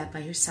gonna do that by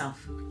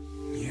yourself.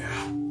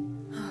 Yeah.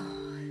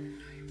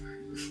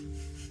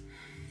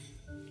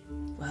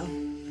 Well.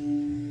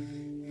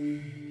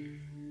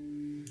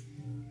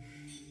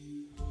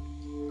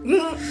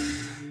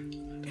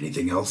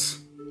 Anything else?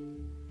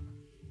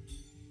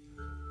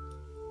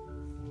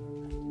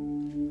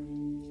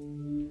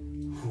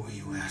 Who are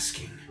you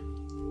asking?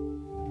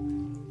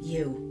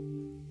 You.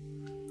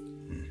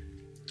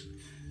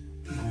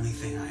 The only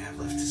thing I have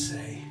left to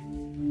say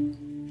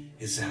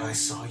is that I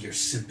saw your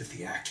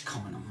sympathy act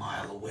coming a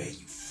mile away,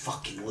 you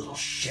fucking little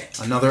shit.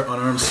 Another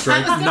unarmed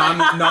strike.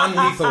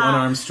 Non-lethal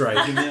unarmed strike.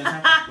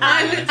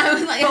 I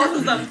was like, both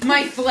of them.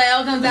 My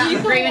flail comes out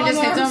and Graven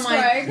just hits on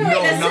my...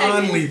 No,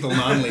 non-lethal.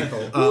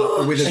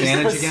 With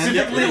advantage again?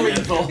 Typically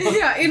lethal.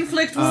 Yeah,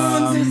 inflict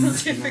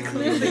wounds.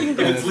 Typically lethal.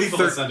 If it's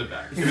lethal, send it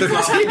back. 13 to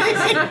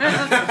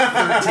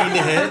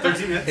hit.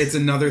 13 hits. It's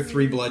another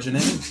 3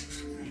 bludgeoning.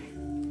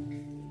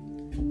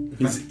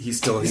 He's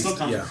still conscious.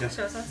 yeah.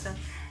 Shows us then.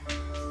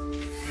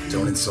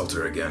 Don't insult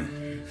her again.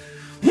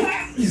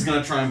 He's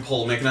gonna try and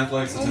make an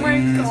athletics Oh attack. my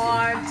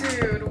god,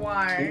 dude,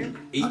 why?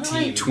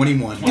 18.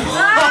 21. Oh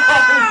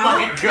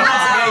my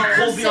god!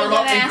 He pulls the arm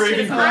up and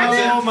Graven grabs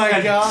it. Oh my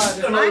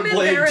god. Another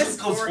blade embarrassed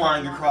just goes for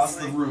flying him, across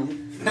the honestly. room.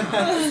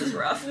 This is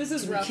rough. This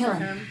is rough Kill for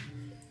him.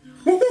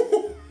 him.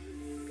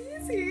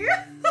 Easy.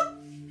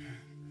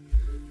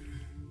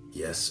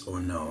 Yes or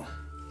no?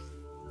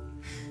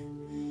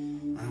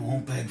 I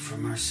won't beg for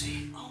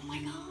mercy. Oh my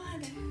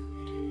god.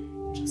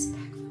 Just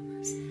beg for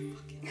mercy.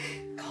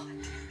 Fucking god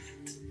damn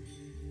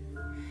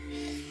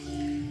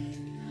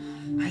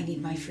it. I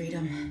need my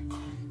freedom.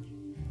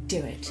 Do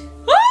it.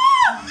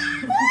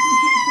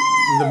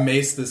 The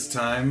mace this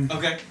time.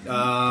 Okay.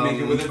 Make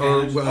it with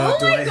advantage. Or, Oh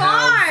my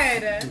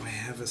god! Do I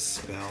have a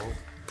spell?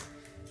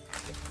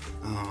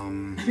 I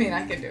mean,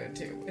 I could do it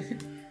too.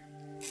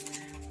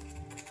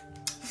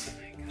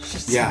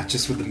 Yeah,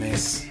 just with the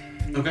mace.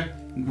 Okay.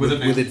 With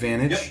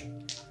advantage. Yep.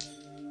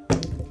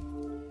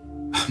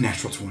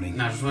 Natural 20.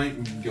 Natural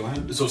 20. Go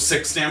ahead. So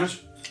 6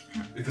 damage?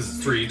 Because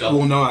it's 3 double.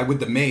 Well, no, with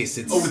the mace,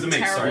 it's... Oh, with the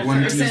mace. Sorry.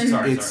 One sorry. D,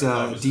 Sorry. it's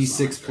Sorry.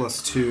 D6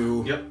 plus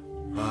 2. Yep.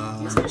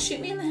 He's gonna shoot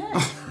me in the head.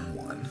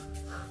 1.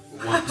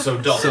 1. So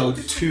double. So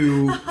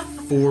 2,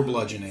 4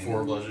 bludgeoning.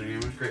 4 bludgeoning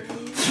damage. Great.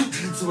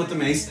 So with the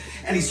mace,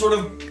 and he sort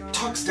of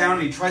tucks down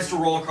and he tries to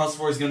roll across the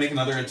floor. He's gonna make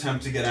another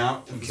attempt to get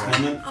out of his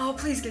helmet. Oh,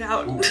 please get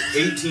out. Ooh,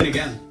 18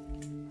 again.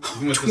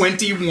 21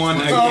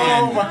 again.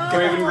 Oh my god.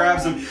 Graven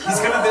grabs him. He's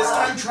gonna this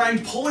time try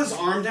and pull his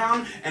arm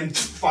down and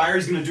fire.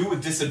 He's gonna do it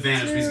with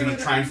disadvantage, but he's gonna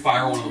try and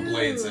fire one of the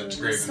blades at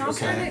Graven.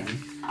 Okay.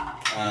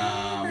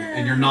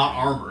 And you're not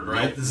armored,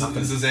 right? Nope,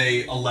 This is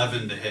a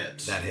 11 to hit.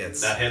 That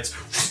hits. That hits.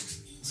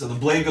 So the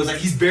blade goes out.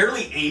 He's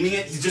barely aiming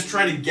it. He's just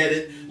trying to get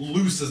it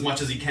loose as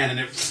much as he can, and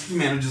it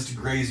manages to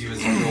graze you as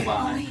you go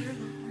by.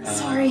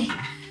 Sorry.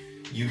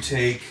 You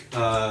take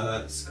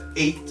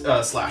 8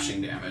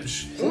 slashing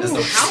damage. Ooh, as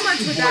the how much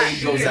would that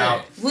blade goes be?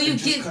 out. Will you it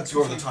just give- cuts you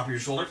over the top of your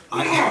shoulder.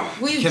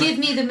 Will you give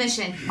me the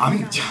mission?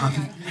 I'm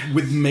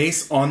with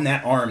mace on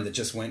that arm that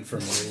just went from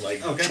me,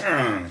 like... Okay.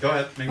 Go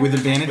ahead. Make With it.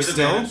 advantage With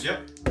still? advantage,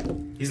 yep.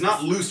 He's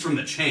not loose from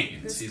the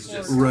chains. He's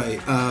just...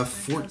 Right,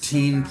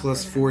 14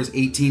 plus 4 is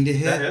 18 to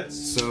hit. That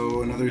hits.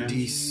 So another Okay.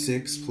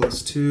 D6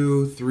 plus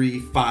 2, 3,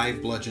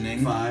 5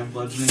 bludgeoning. 5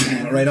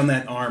 bludgeoning. Right on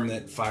that arm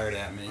that fired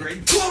at me. Great.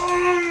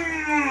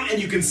 And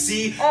you can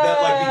see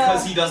that, like,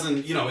 because he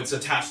doesn't, it's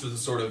attached to the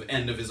sort of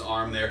end of his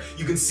arm there,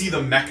 you can see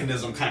the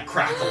mechanism kind of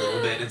crack a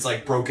little bit. It's,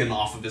 like, broken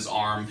off of his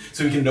arm,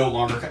 so he can no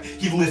longer...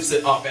 He lifts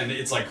it up, and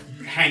it's, like,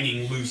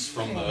 hanging loose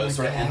from the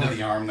sort of end of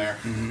the arm there.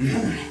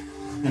 Mm-hmm.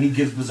 And he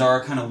gives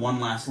Bizarra kind of one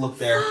last look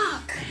there.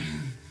 Fuck.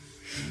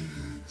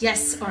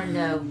 Yes or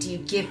no? Do you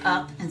give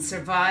up and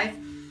survive?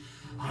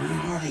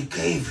 I already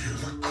gave you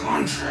the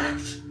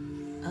contract.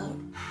 Oh.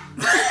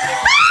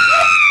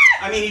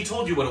 I mean, he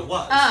told you what it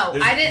was. Oh,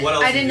 There's- I didn't. what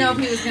else I didn't would know if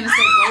he was gonna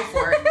say go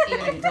for it,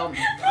 even if he told me.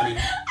 I mean,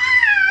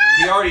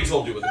 he already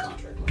told you what the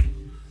contract was.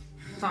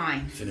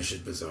 Fine. Finish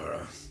it,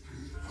 Bizarra.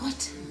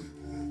 What?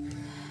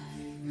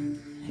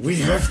 We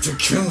have to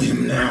kill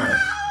him now.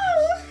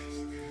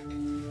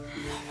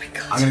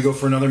 I'm gonna go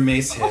for another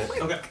mace hit.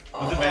 Okay.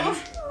 With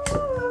advantage.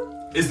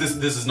 Is this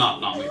is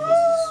not non-lethal?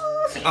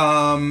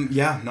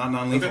 Yeah, not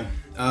non-lethal.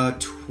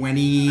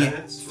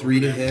 23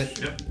 to hit.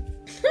 Yep.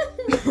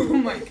 Oh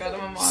my god, I'm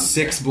a monster.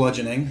 6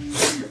 bludgeoning.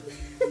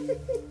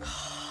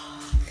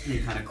 He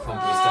kind of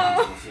crumples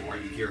down to the floor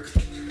and you hear...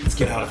 Let's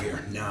get out of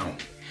here now.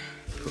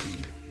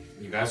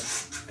 You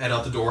guys head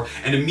out the door,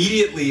 and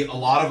immediately a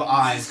lot of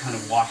eyes kind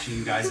of watching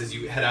you guys as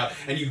you head out,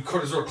 and you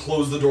sort of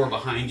close the door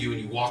behind you, and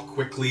you walk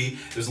quickly.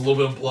 There's a little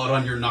bit of blood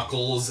on your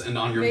knuckles and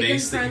on your Making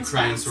mace that you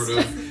friends try and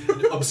fast.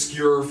 sort of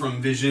obscure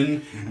from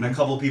vision, and a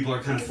couple people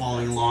are kind of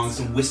following along.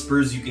 Some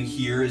whispers you can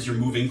hear as you're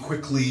moving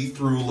quickly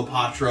through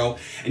Lepatro,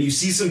 and you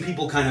see some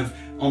people kind of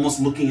almost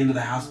looking into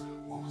the house.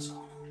 What was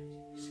going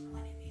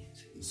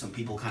on? Some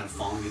people kind of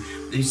following you.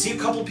 And you see a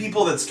couple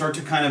people that start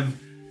to kind of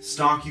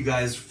stalk you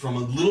guys from a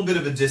little bit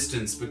of a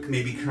distance, but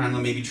maybe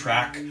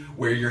track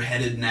where you're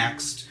headed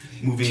next.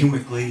 Moving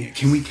quickly.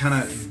 Can we kind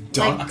of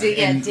duck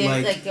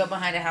like go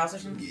behind a house or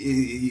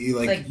something?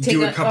 Like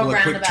do a couple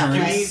of quick turns.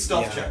 Give me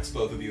stealth checks,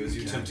 both of you, as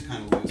you attempt to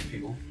kind of lose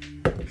people.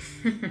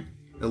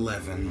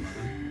 11.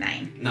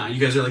 9. You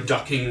guys are like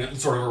ducking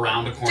sort of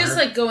around a corner. Just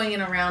like going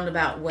in a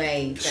roundabout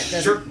way that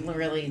doesn't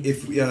really.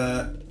 If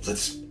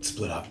let's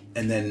split up,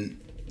 and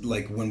then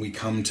like when we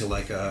come to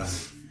like a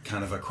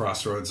kind of a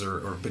crossroads or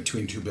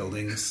between two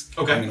buildings.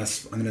 Okay.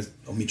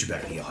 I'll meet you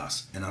back at the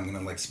house, and I'm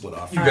gonna like split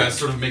off. You guys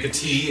sort of make a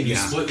T, and you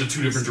split into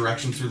two different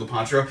directions through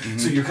Lepatro.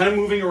 So you're kind of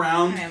moving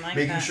around,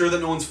 making sure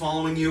that no one's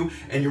following you,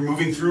 and you're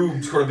moving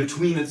through sort of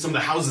between some of the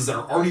houses that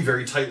are already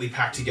very tightly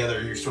packed together,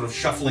 and you're sort of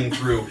shuffling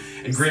through,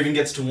 and Graven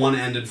gets to one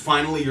end, and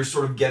finally you're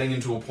sort of getting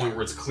into a point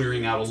where it's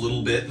clearing out a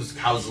little bit, the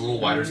houses a little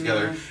wider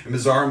together, and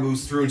Bizarra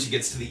moves through, and she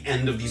gets to the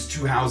end of these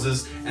two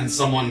houses, and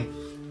someone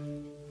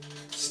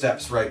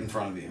steps right in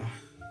front of you.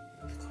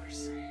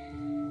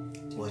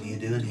 What are you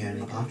doing here in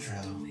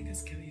Lepatro? Don't make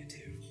us kill you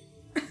too.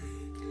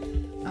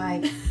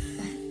 I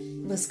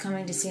was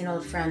coming to see an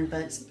old friend,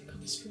 but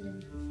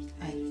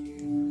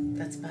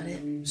that's about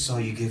it. So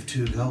you give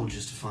 2 gold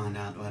just to find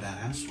out where that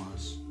house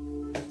was?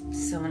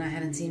 Someone I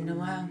hadn't seen in a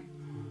while.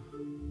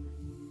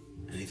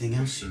 Anything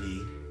else you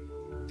need?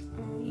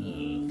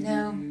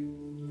 No,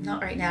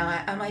 not right now.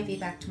 I might be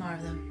back tomorrow,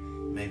 though.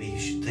 Maybe you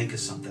should think of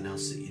something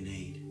else that you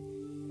need.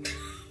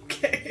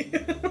 Okay.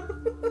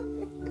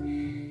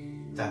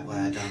 That way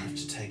I don't have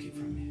to take it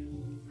from you.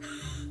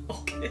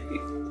 Okay.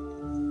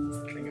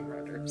 String of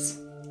murders.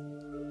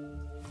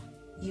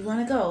 You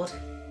want a gold?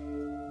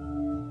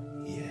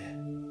 Yeah.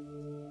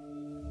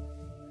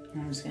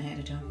 I'm just gonna hand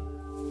it to him.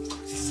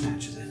 He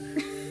snatches it.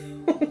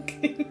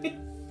 Okay.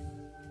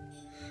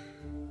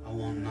 I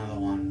want another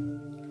one.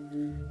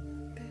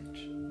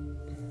 Bitch.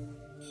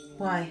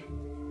 Why?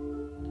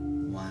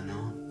 Why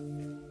not?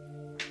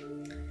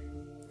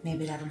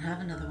 Maybe I don't have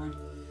another one.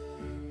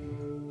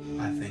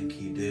 I think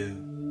you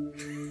do.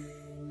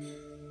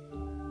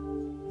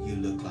 You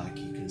look like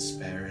you can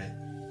spare it.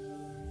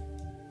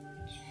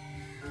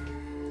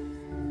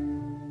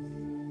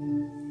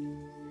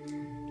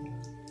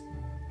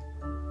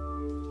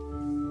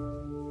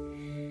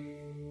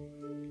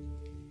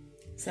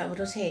 Is that what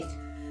it'll take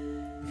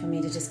for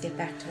me to just get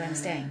back to where I'm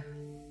staying?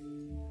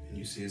 And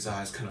you see his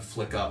eyes kind of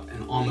flick up,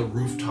 and on the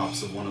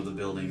rooftops of one of the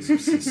buildings, you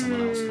see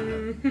someone else kind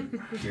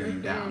of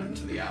peering down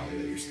into the alley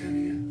that you're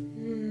standing in.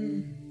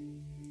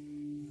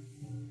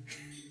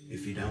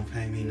 If you don't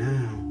pay me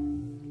now,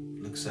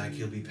 looks like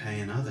you'll be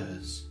paying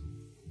others.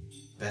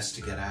 Best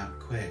to get out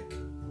quick.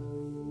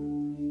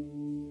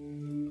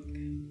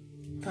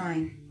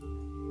 Fine.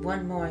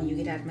 One more and you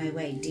get out of my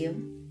way. Deal?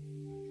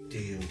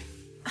 Deal.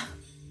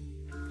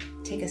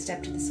 Take a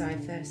step to the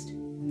side first.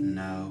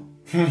 No.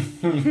 I'm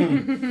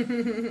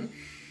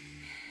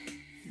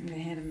gonna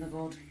hand him the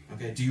gold.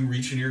 Okay, do you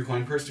reach into your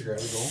coin purse to grab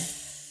the gold?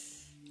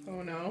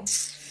 Oh no.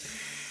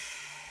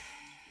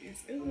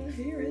 He's gonna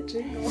hear it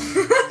jingle.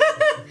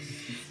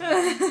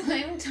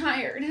 I'm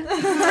tired.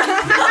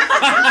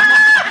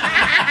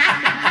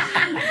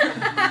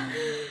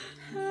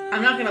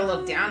 I'm not gonna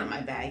look down at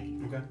my bag.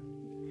 Okay.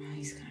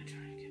 He's gonna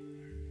try and get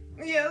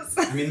more. Yes.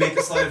 I mean, make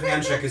a sleight of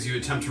hand check as you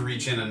attempt to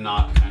reach in and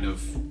not kind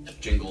of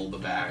jingle the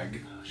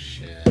bag. Oh,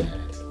 shit.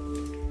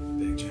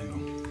 Big jingle.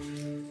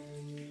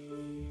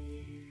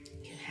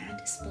 You had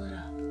to split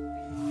up.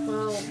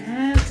 Well,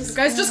 you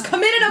guys just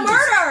committed a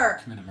murder!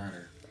 Commit a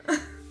murder.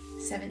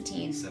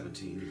 17.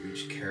 17. You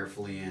reach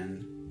carefully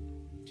in.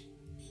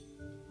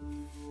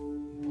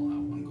 Pull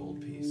out one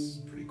gold piece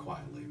pretty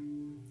quietly.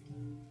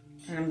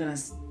 And I'm gonna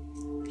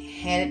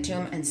hand it to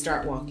him and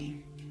start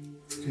walking.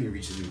 He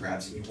reaches and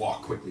grabs it, and you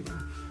walk quickly.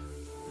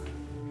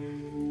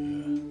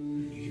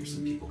 You hear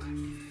some people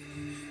coming.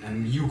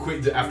 And you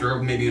quit after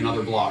maybe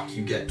another block,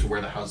 you get to where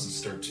the houses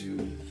start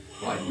to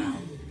widen out a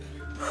little bit.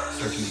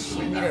 Start to make your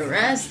way Need back. a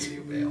rest? to the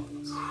Ubael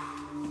house.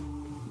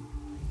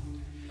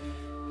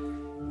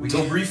 We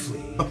go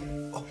briefly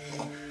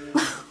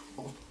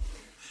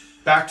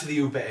back to the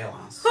Ubael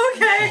house.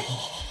 Okay.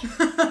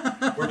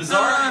 Where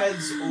Bizarra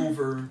heads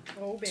over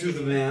to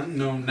the man.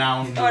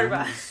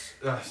 Orba.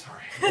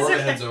 Sorry. Orba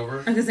heads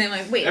over. I'm just saying,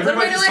 like, wait.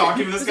 Everybody's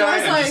talking to this guy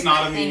and just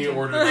not in the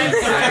order that they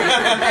say.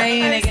 I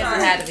mean, I guess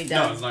it had to be No,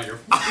 done. it's not your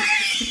fault.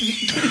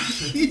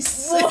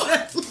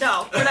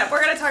 No,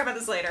 we're gonna talk about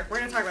this later.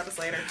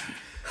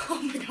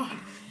 Oh my god.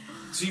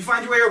 So you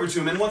find your way over to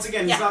him, and once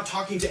again, he's Yeah. not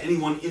talking to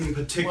anyone in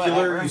particular.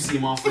 Whatever. You see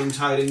him offering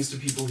tidings to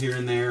people here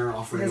and there,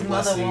 offering His a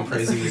mother blessing, won't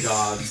praising the listen.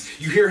 gods.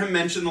 You hear him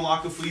mention the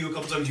Lakafuyu a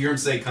couple times. You hear him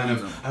say, kind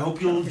of, I hope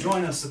you'll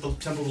join us at the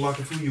Temple of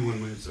Lakafuyu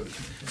when we're...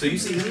 So you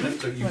see him,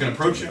 so you can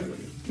approach him.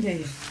 Yeah.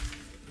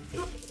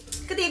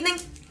 Good evening.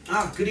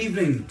 Ah, good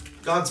evening.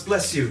 Gods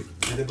bless you.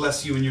 May they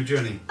bless you in your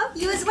journey. Oh, Oh,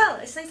 you as well.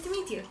 It's nice to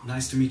meet you.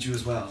 Nice to meet you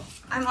as well.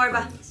 I'm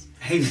Orba.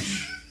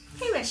 Hamish.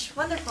 Hamish,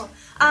 wonderful.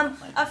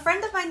 A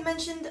friend of mine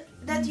mentioned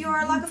that you're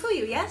a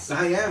Lakafuyu, yes?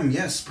 I am,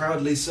 yes,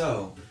 proudly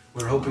so.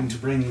 We're hoping to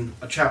bring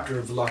a chapter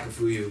of the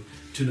Lakafuyu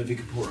to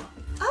Navikapura.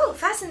 Oh,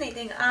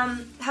 fascinating.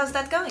 How's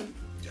that going?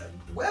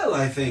 Well,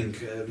 I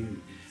think.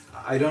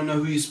 I don't know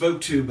who you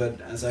spoke to,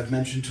 but as I've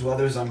mentioned to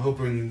others, I'm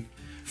hoping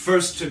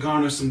first to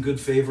garner some good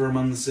favor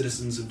among the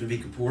citizens of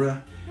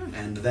Navikapura,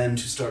 and then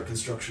to start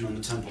construction on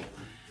the temple.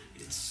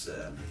 It's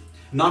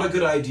not a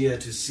good idea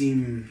to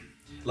seem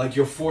like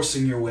you're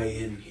forcing your way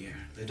in here.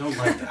 They don't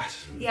like that.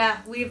 Yeah,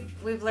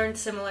 we've learned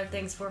similar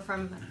things.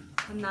 I'm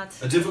not...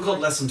 A difficult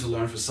lesson to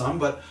learn for some,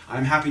 but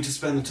I'm happy to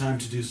spend the time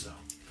to do so.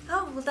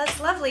 Oh, well, that's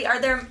lovely. Are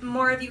there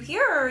more of you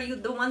here, or are you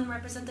the one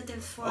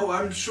representative for... Oh,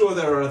 I'm sure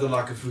there are other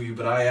Lakafuyu,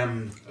 but I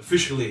am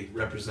officially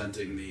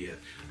representing the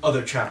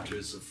other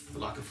chapters of the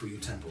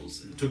Lakafuyu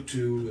temples in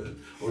Tuktu,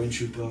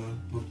 Orinchupa,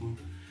 Mukmu.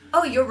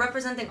 Oh, you're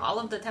representing all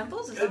of the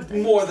temples? Is that what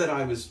More that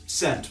I was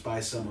sent by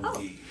some of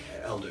the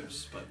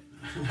elders, but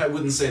I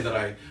wouldn't say that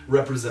I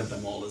represent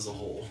them all as a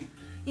whole.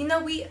 You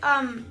know, we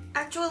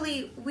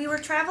were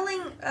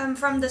traveling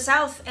from the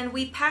south, and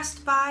we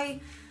passed by...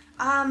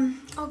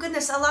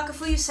 a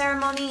Lakafuyu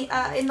ceremony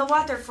in the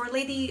water for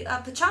Lady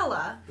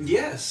Pachala.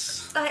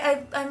 Yes.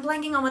 I'm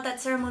blanking on what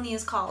that ceremony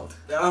is called.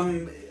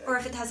 Or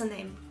if it has a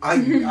name.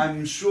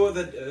 I'm sure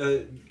that,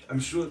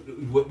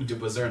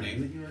 was there a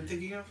name that you were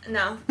thinking of?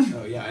 No.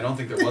 Oh, yeah, I don't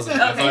think there was a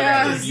name. Okay.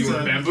 I thought you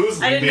were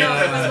bamboozling. I didn't know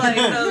if it was like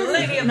the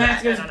Lady of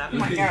That.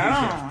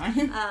 I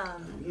don't know.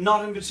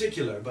 Not in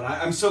particular, but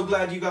I'm so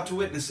glad you got to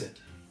witness it.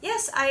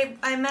 Yes,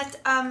 I met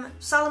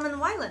Solomon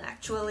Wyland,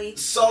 actually.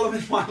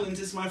 Solomon Wyland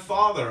is my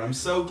father. I'm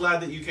so glad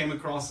that you came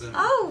across him.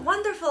 Oh,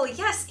 wonderful.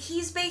 Yes,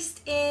 he's based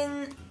in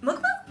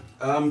Mukmu?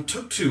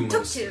 Tuktu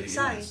mostly. Tuktu,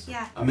 sorry, yes.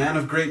 yeah. A man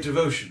of great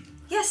devotion.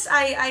 Yes,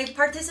 I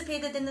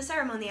participated in the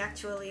ceremony,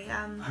 actually.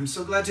 I'm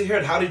so glad to hear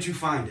it. How did you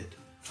find it?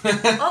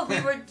 Oh, we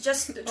were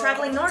just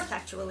traveling north,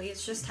 actually. It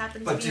just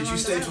happened to be But did you along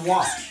stay the to road.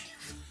 watch?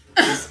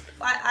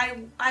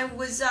 I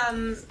was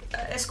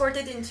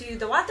escorted into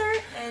the water,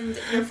 and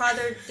your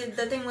father did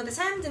the thing with his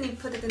hand, and he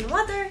put it in the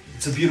water.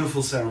 It's a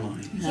beautiful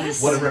ceremony.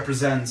 Yes. What it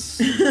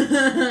represents.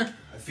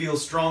 I feel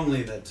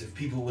strongly that if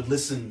people would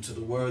listen to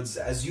the words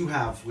as you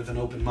have with an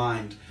open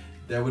mind,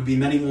 there would be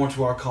many more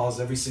to our cause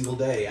every single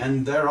day,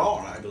 and there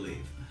are, I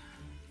believe.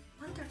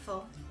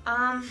 Wonderful.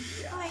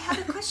 I had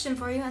a question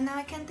for you, and now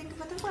I can't think of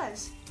what it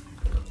was.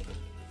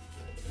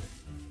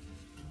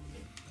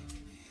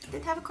 I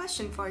did have a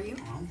question for you.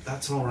 Well,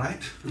 that's all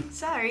right.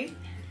 Sorry.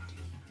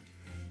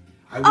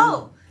 I will...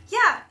 Oh,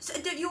 yeah. So,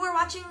 you were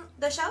watching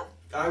the show?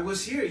 I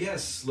was here,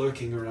 yes,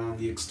 lurking around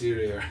the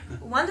exterior.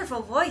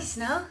 Wonderful voice,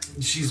 no?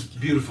 She's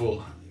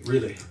beautiful,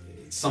 really.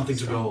 It's something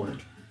to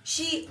behold.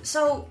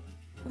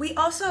 We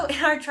also,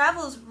 in our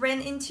travels, ran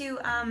into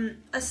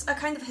a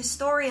kind of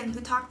historian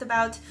who talked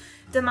about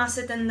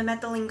Damaset and the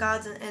meddling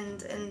gods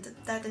and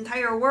that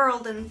entire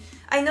world. And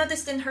I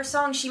noticed in her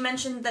song she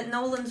mentioned that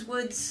Nolan's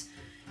Woods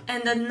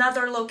and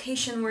another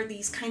location were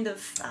these kind of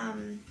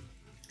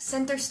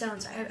center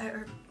stones,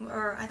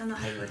 or I don't know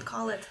how you would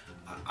call it.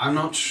 I'm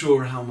not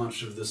sure how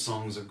much of the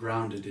songs are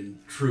grounded in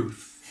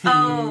truth.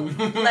 Oh,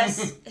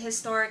 less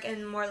historic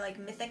and more like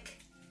mythic?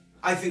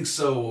 I think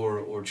so,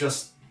 or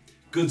just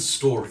good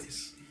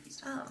stories.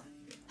 Oh.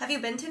 Have you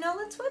been to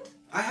Nolan's Wood?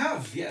 I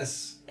have,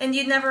 yes. And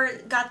you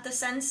never got the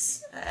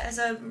sense, as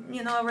a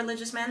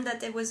religious man,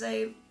 that it was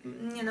a,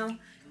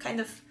 kind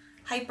of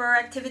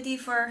hyperactivity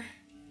for...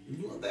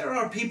 Well, there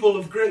are people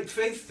of great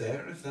faith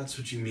there, if that's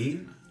what you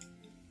mean.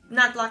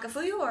 Not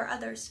Lakafuyu or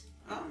others?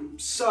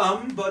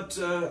 Some, but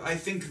I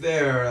think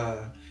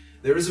there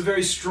is a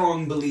very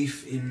strong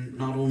belief in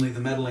not only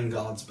the meddling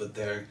gods, but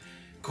their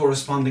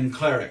corresponding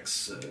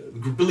clerics.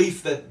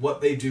 Belief that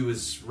what they do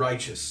is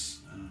righteous.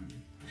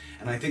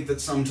 And I think that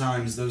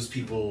sometimes those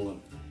people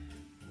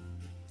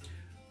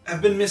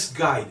have been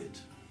misguided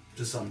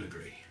to some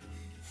degree.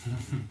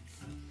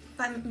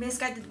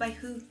 Misguided by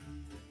who?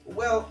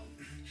 Well,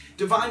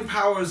 divine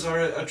powers are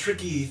a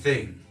tricky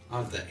thing,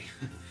 aren't they?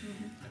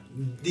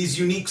 These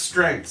unique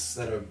strengths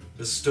that are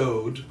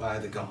bestowed by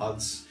the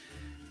gods,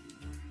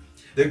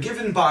 they're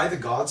given by the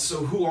gods,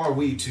 so who are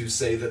we to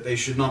say that they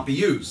should not be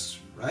used,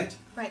 right?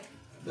 Right.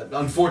 But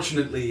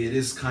unfortunately, it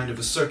is kind of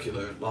a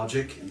circular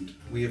logic, and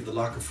we of the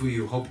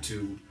Lakafuyu hope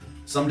to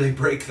someday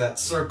break that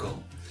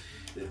circle.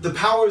 The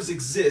powers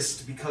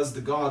exist because the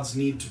gods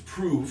need to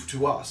prove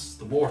to us,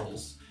 the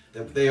mortals,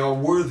 that they are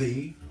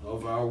worthy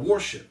of our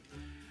worship.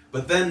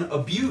 But then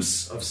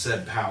abuse of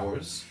said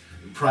powers,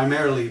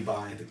 primarily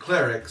by the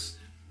clerics,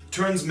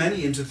 turns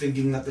many into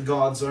thinking that the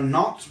gods are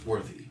not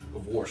worthy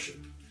of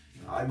worship.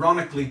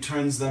 Ironically,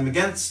 turns them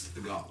against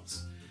the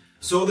gods.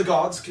 So the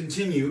gods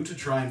continue to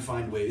try and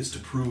find ways to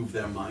prove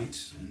their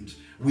might, and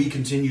we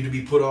continue to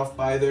be put off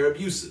by their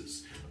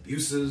abuses.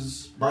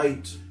 Abuses,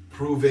 might,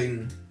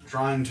 proving,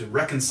 trying to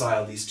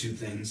reconcile these two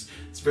things,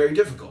 it's very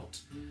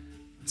difficult.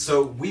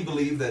 So we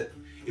believe that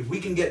if we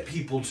can get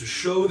people to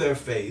show their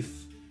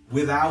faith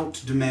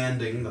without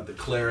demanding that the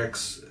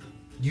clerics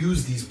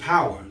use these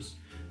powers,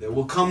 there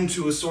will come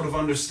to a sort of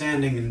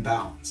understanding and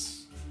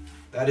balance.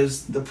 That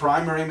is the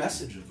primary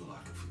message of the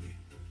Lacophae.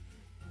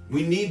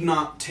 We need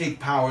not take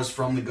powers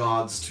from the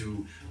gods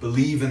to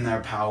believe in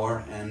their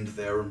power and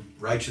their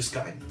righteous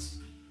guidance.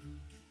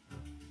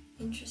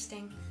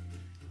 Interesting.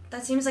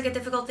 That seems like a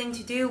difficult thing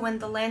to do when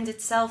the land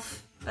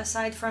itself,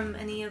 aside from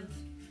any of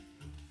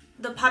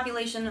the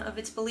population of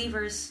its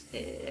believers,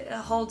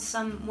 holds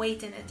some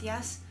weight in it,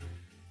 yes?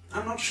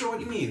 I'm not sure what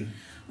you mean.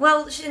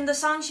 Well, in the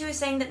song she was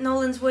saying that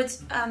Nolan's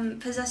Woods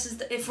possesses,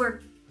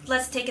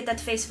 let's take it at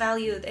face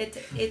value, it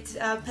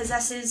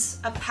possesses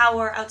a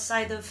power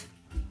outside of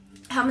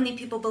how many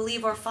people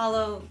believe or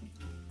follow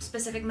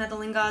specific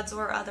meddling gods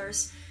or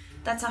others.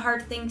 That's a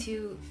hard thing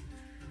to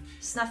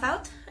snuff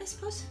out, I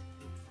suppose?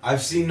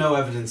 I've seen no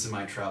evidence in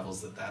my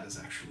travels that that is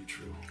actually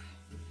true.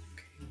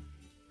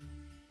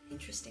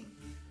 Interesting.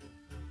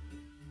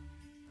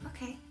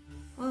 Okay.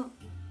 Well,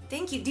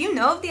 thank you. Do you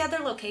know of the other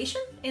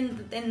location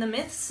in the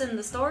myths and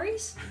the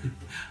stories?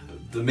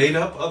 The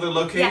made-up other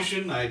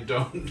location? Yeah. I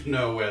don't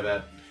know where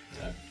that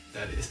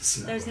is.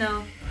 No. There's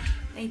no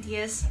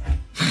ideas.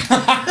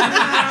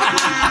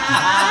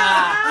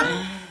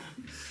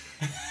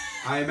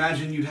 I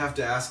imagine you'd have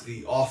to ask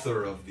the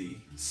author of the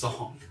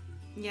song.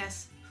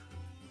 Yes.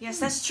 Yes,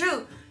 that's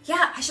true.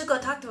 Yeah, I should go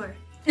talk to her.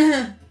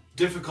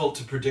 Difficult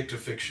to predict a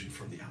fiction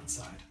from the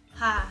outside.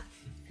 Ha.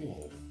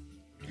 Whoa.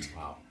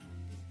 Wow.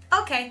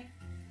 Okay.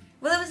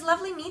 Well, it was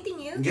lovely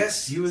meeting you.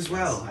 Yes, you as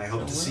well. I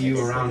hope to see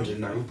you around in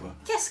Narupa.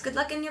 Yes, good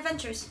luck in your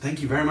ventures.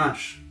 Thank you very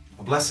much.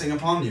 A blessing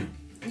upon you.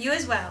 You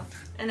as well.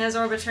 And as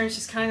Orba turns,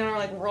 she's kind of gonna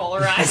like roll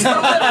her eyes a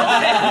little bit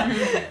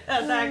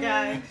at that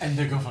guy. And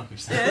they go fuck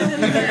yourself. It's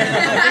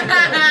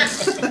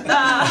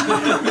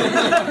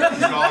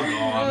all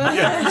gone.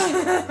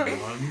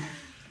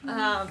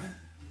 Yeah.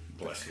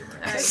 Bless you,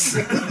 man.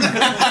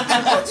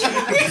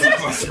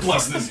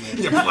 Bless this.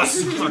 Yeah, bless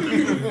you.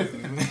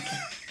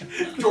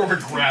 Orba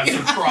grabs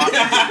her crotch.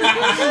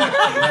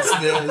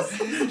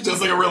 Just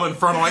like a real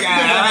infernal, like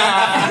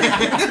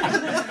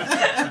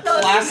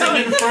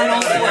Classic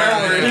infernal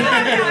swear word.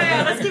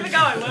 Yeah, let's keep it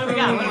going. What do we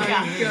got?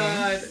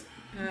 God.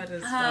 That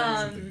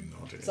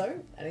is So,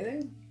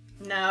 anything?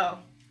 No.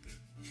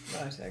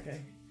 Right,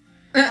 okay.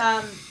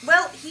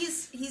 Well,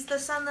 he's the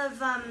son of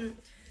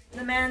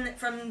the man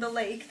from the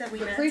lake that we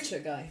met. The preacher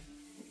guy.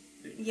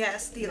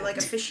 Yes, the like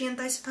officiant,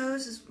 I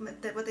suppose, is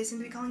what they seem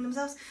to be calling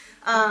themselves.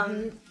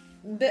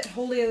 Bit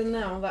holier than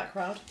thou, that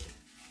crowd.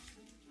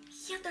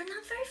 Yeah, they're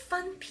not very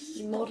fun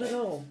people. Not at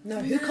all. No,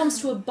 who comes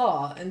to a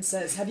bar and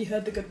says, "Have you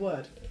heard the good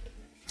word"?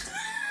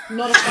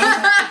 Not a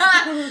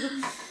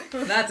fun.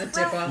 That's a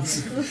tip off.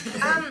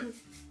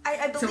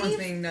 I believe Someone's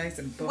being nice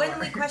and bar. when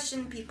we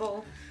question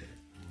people,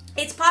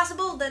 it's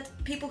possible that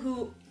people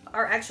who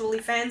are actually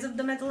fans of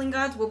the meddling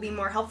gods will be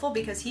more helpful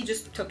because he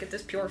just took it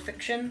as pure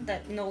fiction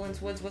that Nolan's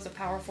Woods was a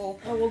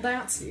powerful. Oh well,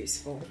 that's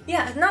useful.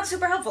 Yeah, not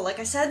super helpful, like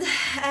I said,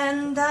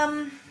 and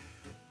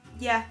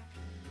yeah,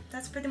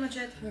 that's pretty much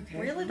it. Okay.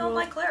 Really don't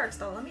like clerics,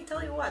 though. Let me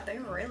tell you what, they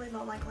really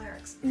don't like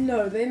clerics.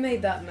 No, they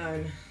made that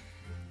known.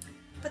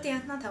 But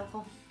yeah, not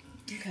helpful.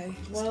 Okay,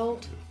 well,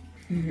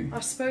 I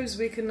suppose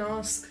we can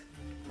ask,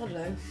 I don't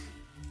know,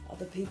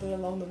 other people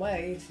along the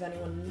way if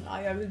anyone.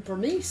 I mean,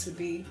 Bernice would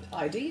be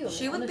ideal.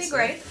 She would honestly. be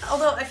great.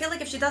 Although I feel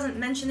like if she doesn't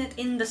mention it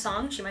in the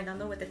song, she might not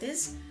know what it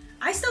is.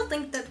 I still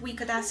think that we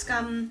could ask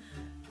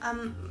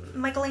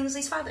Michael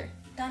Ainsley's father,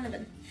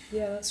 Donovan.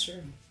 Yeah, that's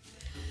true.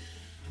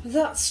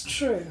 That's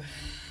true.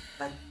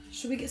 But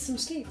should we get some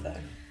sleep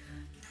though?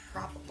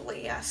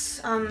 Probably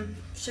yes.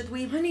 Should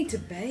we? I need to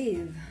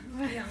bathe.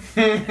 Yeah,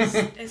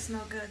 it's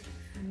no good.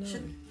 No.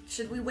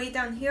 Should we wait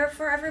down here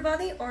for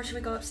everybody, or should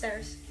we go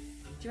upstairs?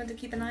 Do you want to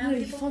keep an eye on No,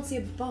 you people? fancy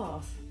a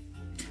bath?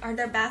 Are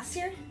there baths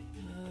here?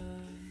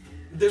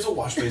 There's a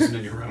wash basin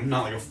in your room,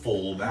 not like a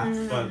full bath,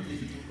 but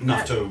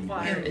enough to.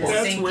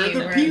 That's where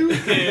the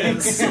puke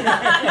is.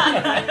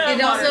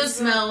 It also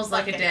smells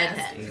like a dead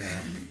head.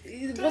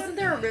 Wasn't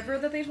there a river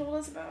that they told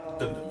us about?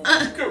 The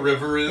Puka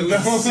River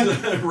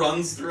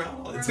runs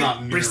throughout. It's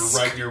not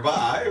right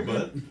nearby,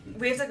 but.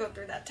 We have to go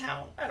through that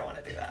town. I don't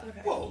want to do that.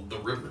 Okay. Well, the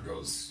river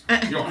goes.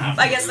 You don't have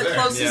to. I guess go the there.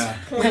 closest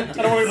point. I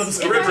don't want to go to the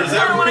The river's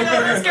I don't want to go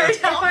to the scary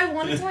If town. I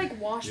wanted to like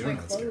wash my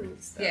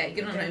clothes, though, Yeah, you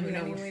don't would know there who be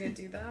knows. any way to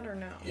do that or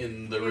no?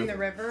 In the In the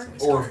river?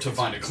 Or to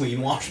find a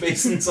clean wash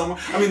basin somewhere.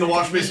 I mean, the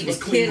wash basin was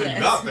clean when you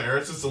Yes. got there.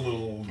 It's just a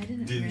little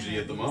dingy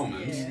at the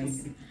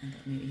moment.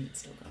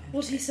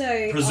 What'd he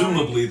say?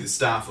 Presumably, the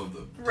staff of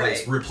the place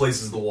Right.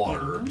 replaces the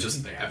water.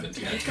 Just they haven't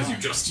yet because you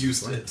just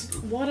used it.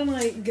 Why don't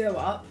I go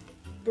up,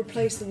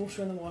 replace the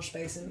water in the wash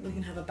basin, we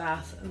can have a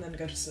bath, and then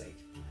go to sleep.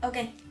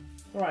 Okay.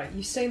 Alright,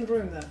 you stay in the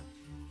room though.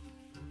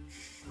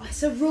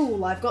 It's a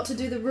rule, I've got to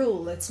do the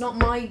rule. It's not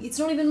even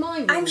my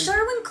rule. I'm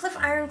sure when Cliff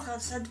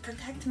Ironclad said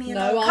protect me at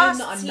No, all I'm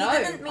costs, not.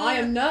 he didn't mean I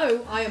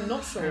am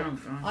not sure. Oh,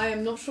 God. I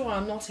am not sure.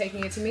 I'm not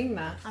taking it to mean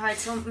that. Alright,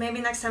 so maybe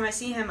next time I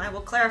see him, I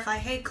will clarify,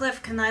 hey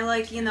Cliff, can I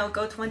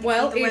go 20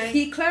 Well, feet away? if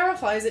he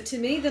clarifies it to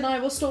me, then I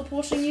will stop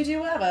watching you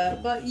do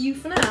whatever. But you,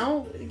 for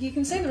now, you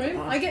can stay in the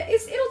room.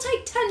 It'll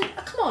take 10.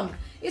 Come on.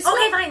 It's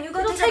Okay, not- fine, you go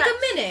It'll take take a a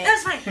minute.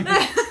 That's fine.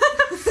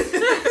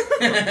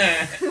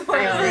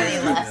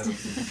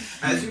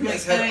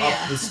 guys head Oh,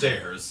 yeah. up the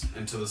stairs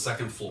and to the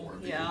second floor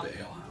of the Yeah. Ube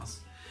Ale House,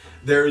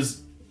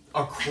 there's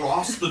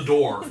across the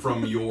door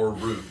from your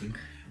room.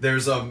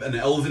 There's an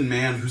elven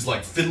man who's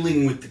like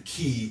fiddling with the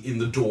key in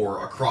the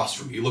door across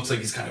from you. He looks like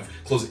he's kind of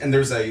closing, and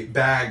there's a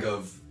bag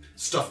of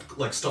stuffed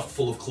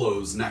full of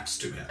clothes next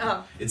to him.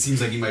 Oh. It seems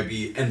like he might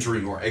be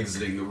entering or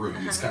exiting the room.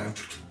 He's kind of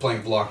playing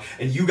with the lock,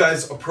 and you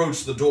guys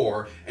approach the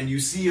door, and you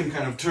see him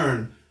kind of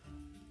turn.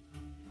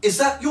 Is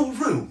that your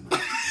room?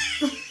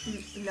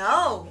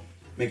 No.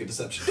 Make a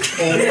deception.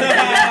 Oh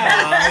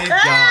my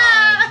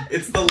god.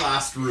 It's the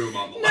last room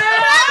on the left.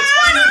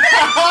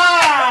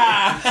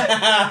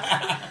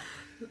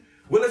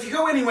 Well, if you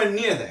go anywhere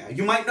near there,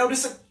 you might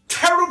notice a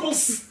terrible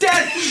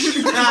stench.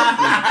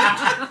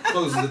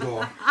 Close the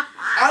door.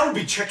 I'll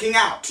be checking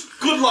out.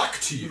 Good luck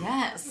to you.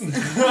 Yes.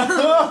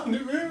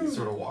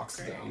 Sort of walks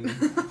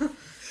down.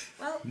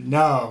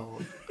 No.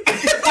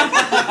 She's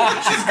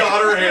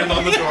got her hand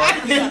on the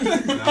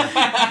door.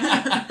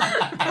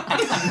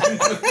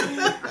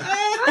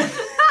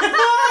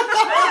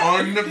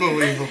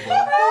 Unbelievable.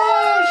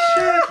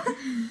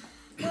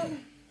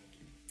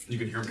 You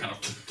can hear him kind of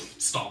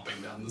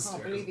stomping down the I can't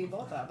stairs. believe he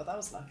bought that, but that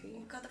was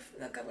lucky. Got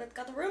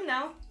the room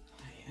now.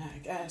 Yeah, I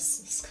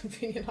guess. It's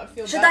convenient. I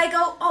feel Should bad. I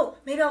go? Oh,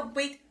 maybe I'll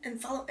wait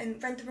and follow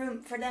and rent the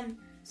room for them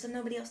so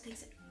nobody else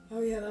takes it.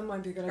 Oh yeah, that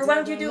might be a good Or idea. why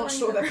don't you I'm do it not when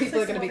sure you that people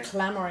are replace going to be the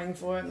clamouring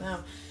for it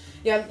now.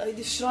 Yeah,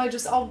 should I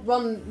just... I'll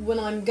run when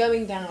I'm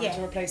going down Yeah.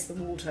 to replace the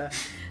water.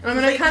 And I'm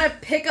going to kind of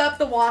pick up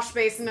the wash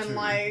basin and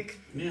like...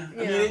 Yeah, I you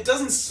mean, know. it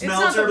doesn't It's smell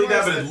not the terribly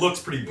bad, worst but it of- looks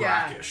pretty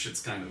Yeah. brackish.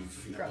 It's kind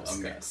of, a Gross.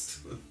 mixed,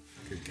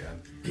 Good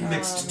God.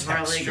 mixed Really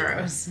texture.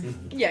 gross.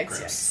 Yikes,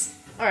 Gross. yikes.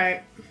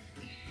 Alright.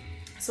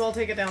 So I'll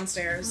take it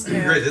downstairs.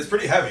 Great, it's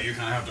pretty heavy. You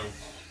kind of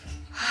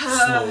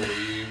have to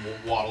slowly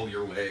waddle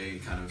your way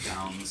kind of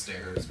down the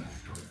stairs back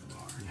towards the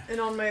bar. And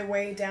on my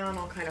way down,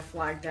 I'll kind of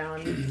flag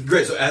down.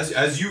 Great, so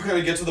as you kind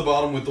of get to the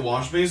bottom with the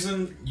wash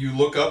basin, you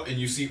look up and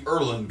you see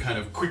Erlen kind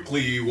of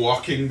quickly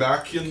walking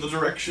back in the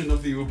direction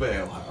of the Ube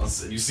Ale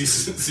House, and you see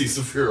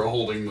Saphira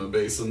holding the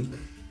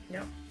basin.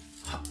 Yep.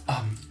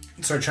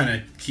 Sort of trying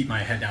to keep my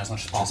head down as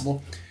much as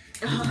possible.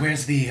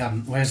 Where's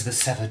the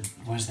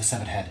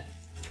severed head?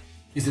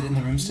 Is it in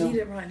the room still? Need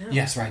it right now.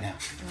 Yes, right now.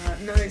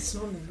 No, it's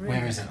not in the room.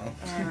 Where is it?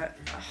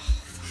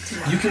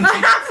 You can. I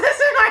have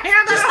this in my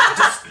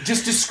hand.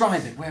 Just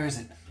describe it. Where is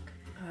it?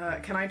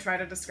 Can I try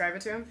to describe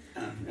it to him?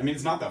 I mean,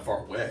 it's not that far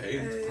away.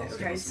 It's close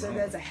Okay, enough so to know.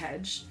 there's a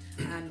hedge,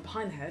 and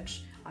behind the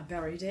hedge, I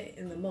buried it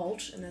in the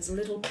mulch, and there's a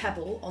little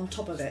pebble on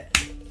top of it.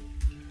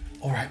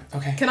 All right.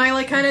 Okay. Can I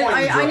like kind of? Point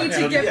the I need to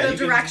direction. give Yeah, the you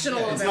can- direction a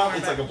yeah, little it's bit not. more.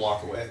 It's like a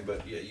block away,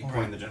 but yeah, you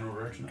point in the general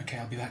direction. Okay,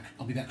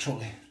 I'll be back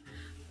shortly.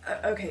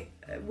 Okay,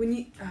 when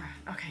you.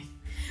 Okay.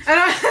 And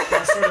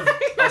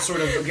I'll sort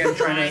of again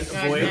trying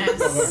to avoid.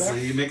 So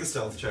you make a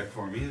stealth check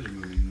for me as you're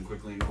moving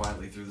quickly and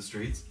quietly through the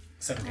streets.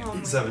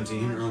 17.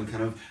 17. Erlen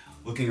kind of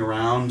looking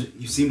around.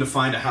 You seem to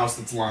find a house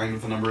that's lined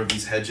with a number of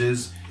these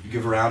hedges. You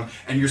give around,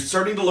 and you're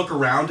starting to look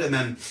around, and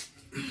then.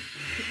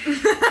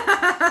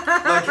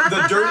 Like,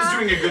 the dirt is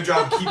doing a good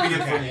job keeping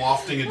it from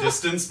wafting a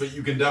distance, but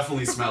you can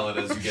definitely smell it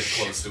as you get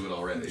close to it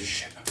already.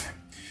 Shit. Okay.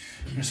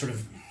 I'm gonna sort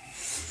of.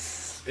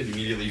 And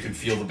immediately you can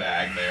feel the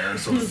bag there,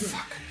 sort of.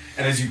 Fuck.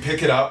 And as you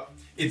pick it up,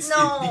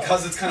 No.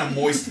 because it's kind of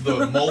moist,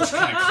 the mulch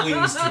kind of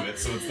clings to it,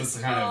 so it's this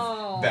kind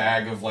of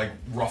bag of like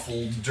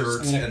ruffled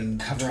dirt I'm gonna and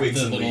cover up twigs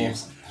the and little-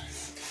 leaves.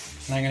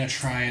 And I'm gonna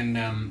try and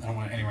I don't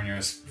want anywhere near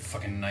his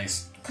fucking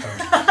nice coat.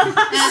 So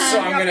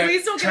I'm gonna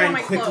please don't get try on and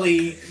my cloak.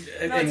 quickly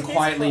No, and it's his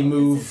quietly clothes.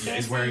 move. It's his Yeah,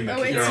 he's wearing the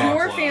Oh, it's Kira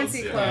your clothes, fancy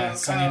yeah.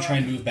 clothes. So I'm gonna try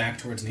and move back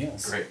towards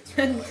Niels. Great.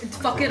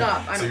 Fuck it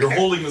up. I So don't you're care.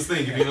 holding this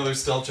thing. Give me another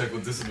stealth check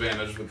with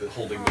disadvantage with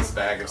holding this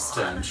bag of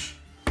stench.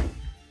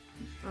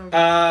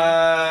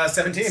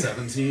 17.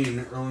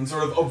 17. Erlen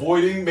sort of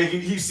avoiding,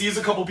 he sees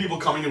a couple people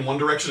coming in one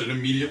direction and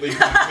immediately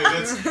kind of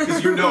pivots,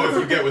 because you know if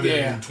you get within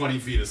Yeah. 20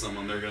 feet of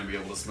someone, they're going to be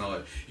able to smell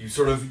it. You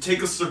sort of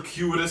take a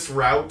circuitous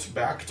route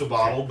back to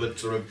Bottle, but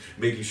sort of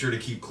making sure to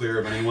keep clear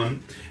of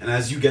anyone. And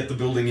as you get the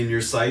building in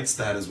your sights,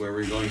 that is where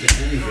we're going to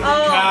end.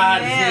 God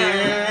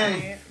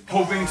damn.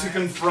 Hoping to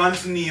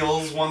confront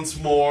Niels once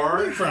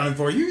more. Frowning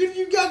for you.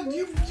 You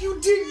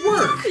did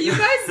work. You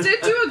guys did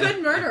do a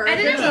good murder. I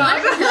didn't Good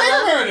want job. to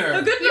Murder.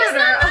 A good He was murder.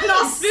 not An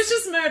nice.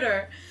 auspicious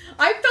murder.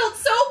 I felt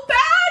so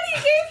bad. He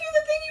gave you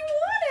the thing you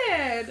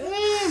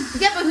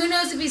wanted. Yeah, but who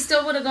knows if he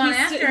still would have gone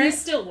after He it?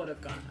 still would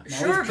have gone after Now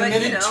Sure, we've but,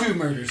 committed you know. 2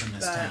 murders in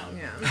this it. town.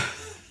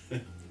 Yeah.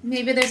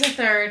 Maybe there's a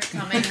third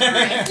coming.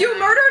 Right? You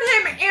murdered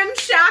him in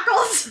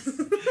shackles.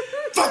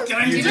 Fuck,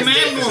 I need just the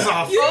manacles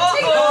off. You didn't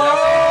take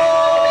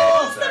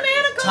off the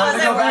manacles. Time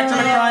to go back to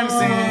the crime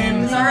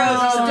scene. Don't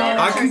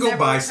I can go never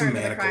buy return some to the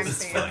crime manacles. It's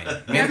scene. fine.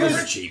 Manacles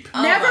are cheap.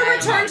 Never my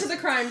return to the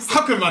crime scene.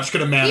 How much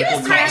could a manacle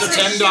was cost?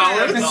 threatening to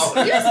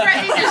 $10? You was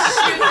threatening to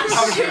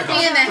shoot me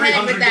in the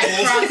head with that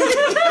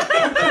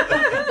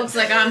crossbow. Looks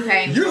like I'm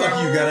paying. You're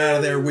lucky you got out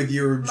of there with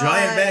your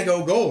giant bag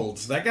of gold.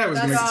 That guy was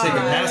going to take a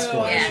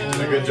passport. Yeah.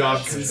 Did a good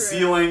job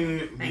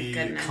concealing the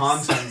goodness.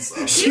 contents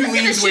of She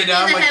leans way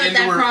down like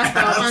into her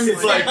crossbow on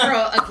It's like-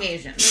 several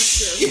occasions.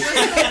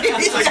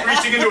 It's like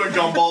reaching into a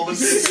gumball, but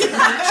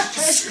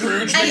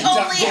Scrooge. I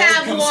only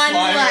have one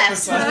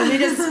left. Let me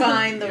just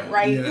find the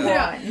right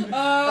one.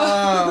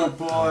 Oh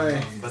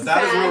boy. But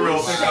that is where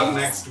we'll pick up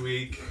next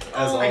week.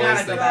 As always, I gotta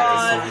thank go you back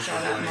guys so and much show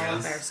for that joining moral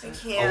us.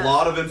 embarrassment. A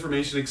lot of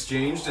information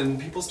exchanged and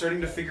people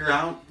starting to figure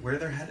out where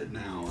they're headed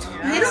now.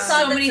 I have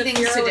so many things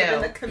to do.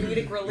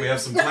 Comedic relief. We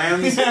have some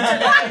plans.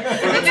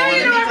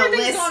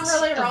 Everything's gone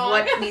really wrong.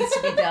 What needs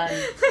to be done?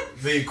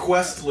 The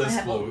quest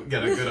list will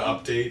get a good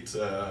update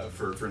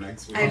for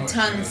next week. I have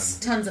tons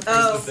of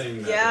Oh,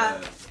 things. yeah.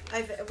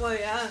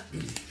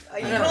 You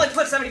can only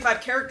put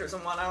 75 characters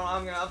in one. I don't know how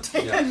I'm going to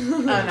update it.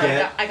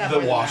 Get I got the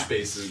more than wash that.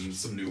 basin,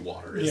 some new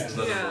water. Is Yeah.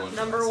 the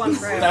Number one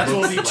priority. That's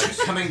what we'll be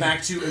coming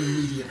back to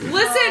immediately.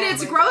 Listen,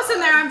 it's gross in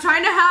there. I'm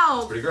trying to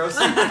help. Pretty gross.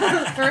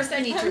 First,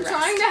 I need to I'm rest.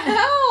 trying to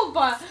help.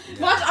 Watch,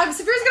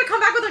 Saphira's gonna come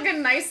back with like a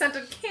nice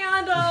scented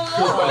candle.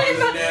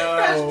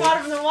 Fresh water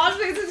from the wash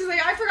basin. She's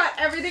like, I forgot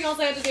everything else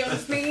I had to do. I'm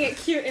just making it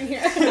cute in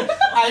here.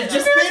 I've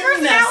just Her been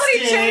personality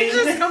nesting.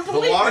 changes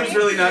completely. The water's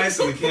really nice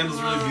and the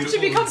candle's really beautiful. She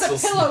becomes and a it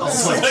still pillow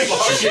smells girl. like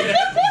fucking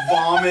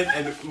vomit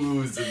and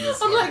ooze in this.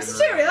 I'm like,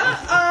 fucking room.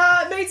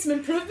 Saphira, made some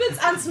improvements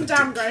and some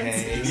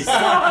downgrades. Good news,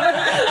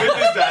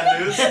 bad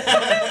news.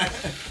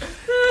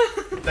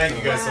 Thank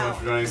you guys so much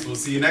for joining us. We'll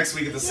see you next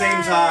week at the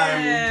same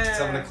time,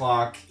 7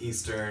 o'clock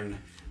Eastern.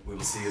 We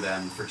will see you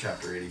then for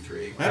Chapter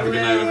 83. Have a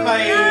good night, everybody. Bye.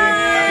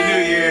 Happy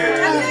New Year.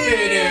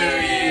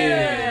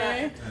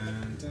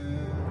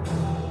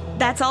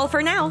 That's all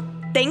for now.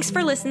 Thanks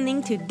for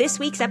listening to this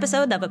week's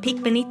episode of A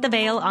Peek Beneath the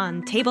Veil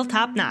on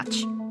Tabletop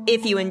Notch.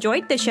 If you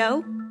enjoyed the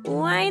show,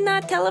 why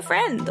not tell a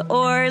friend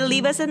or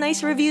leave us a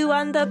nice review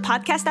on the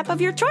podcast app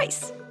of your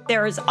choice?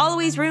 There is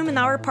always room in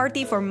our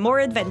party for more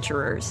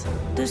adventurers,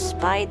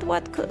 despite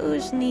what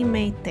Kuuzni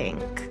may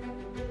think.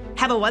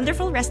 Have a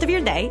wonderful rest of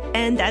your day,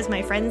 and as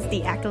my friends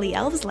the Ackley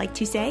Elves like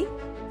to say,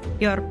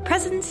 your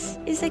presence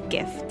is a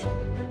gift.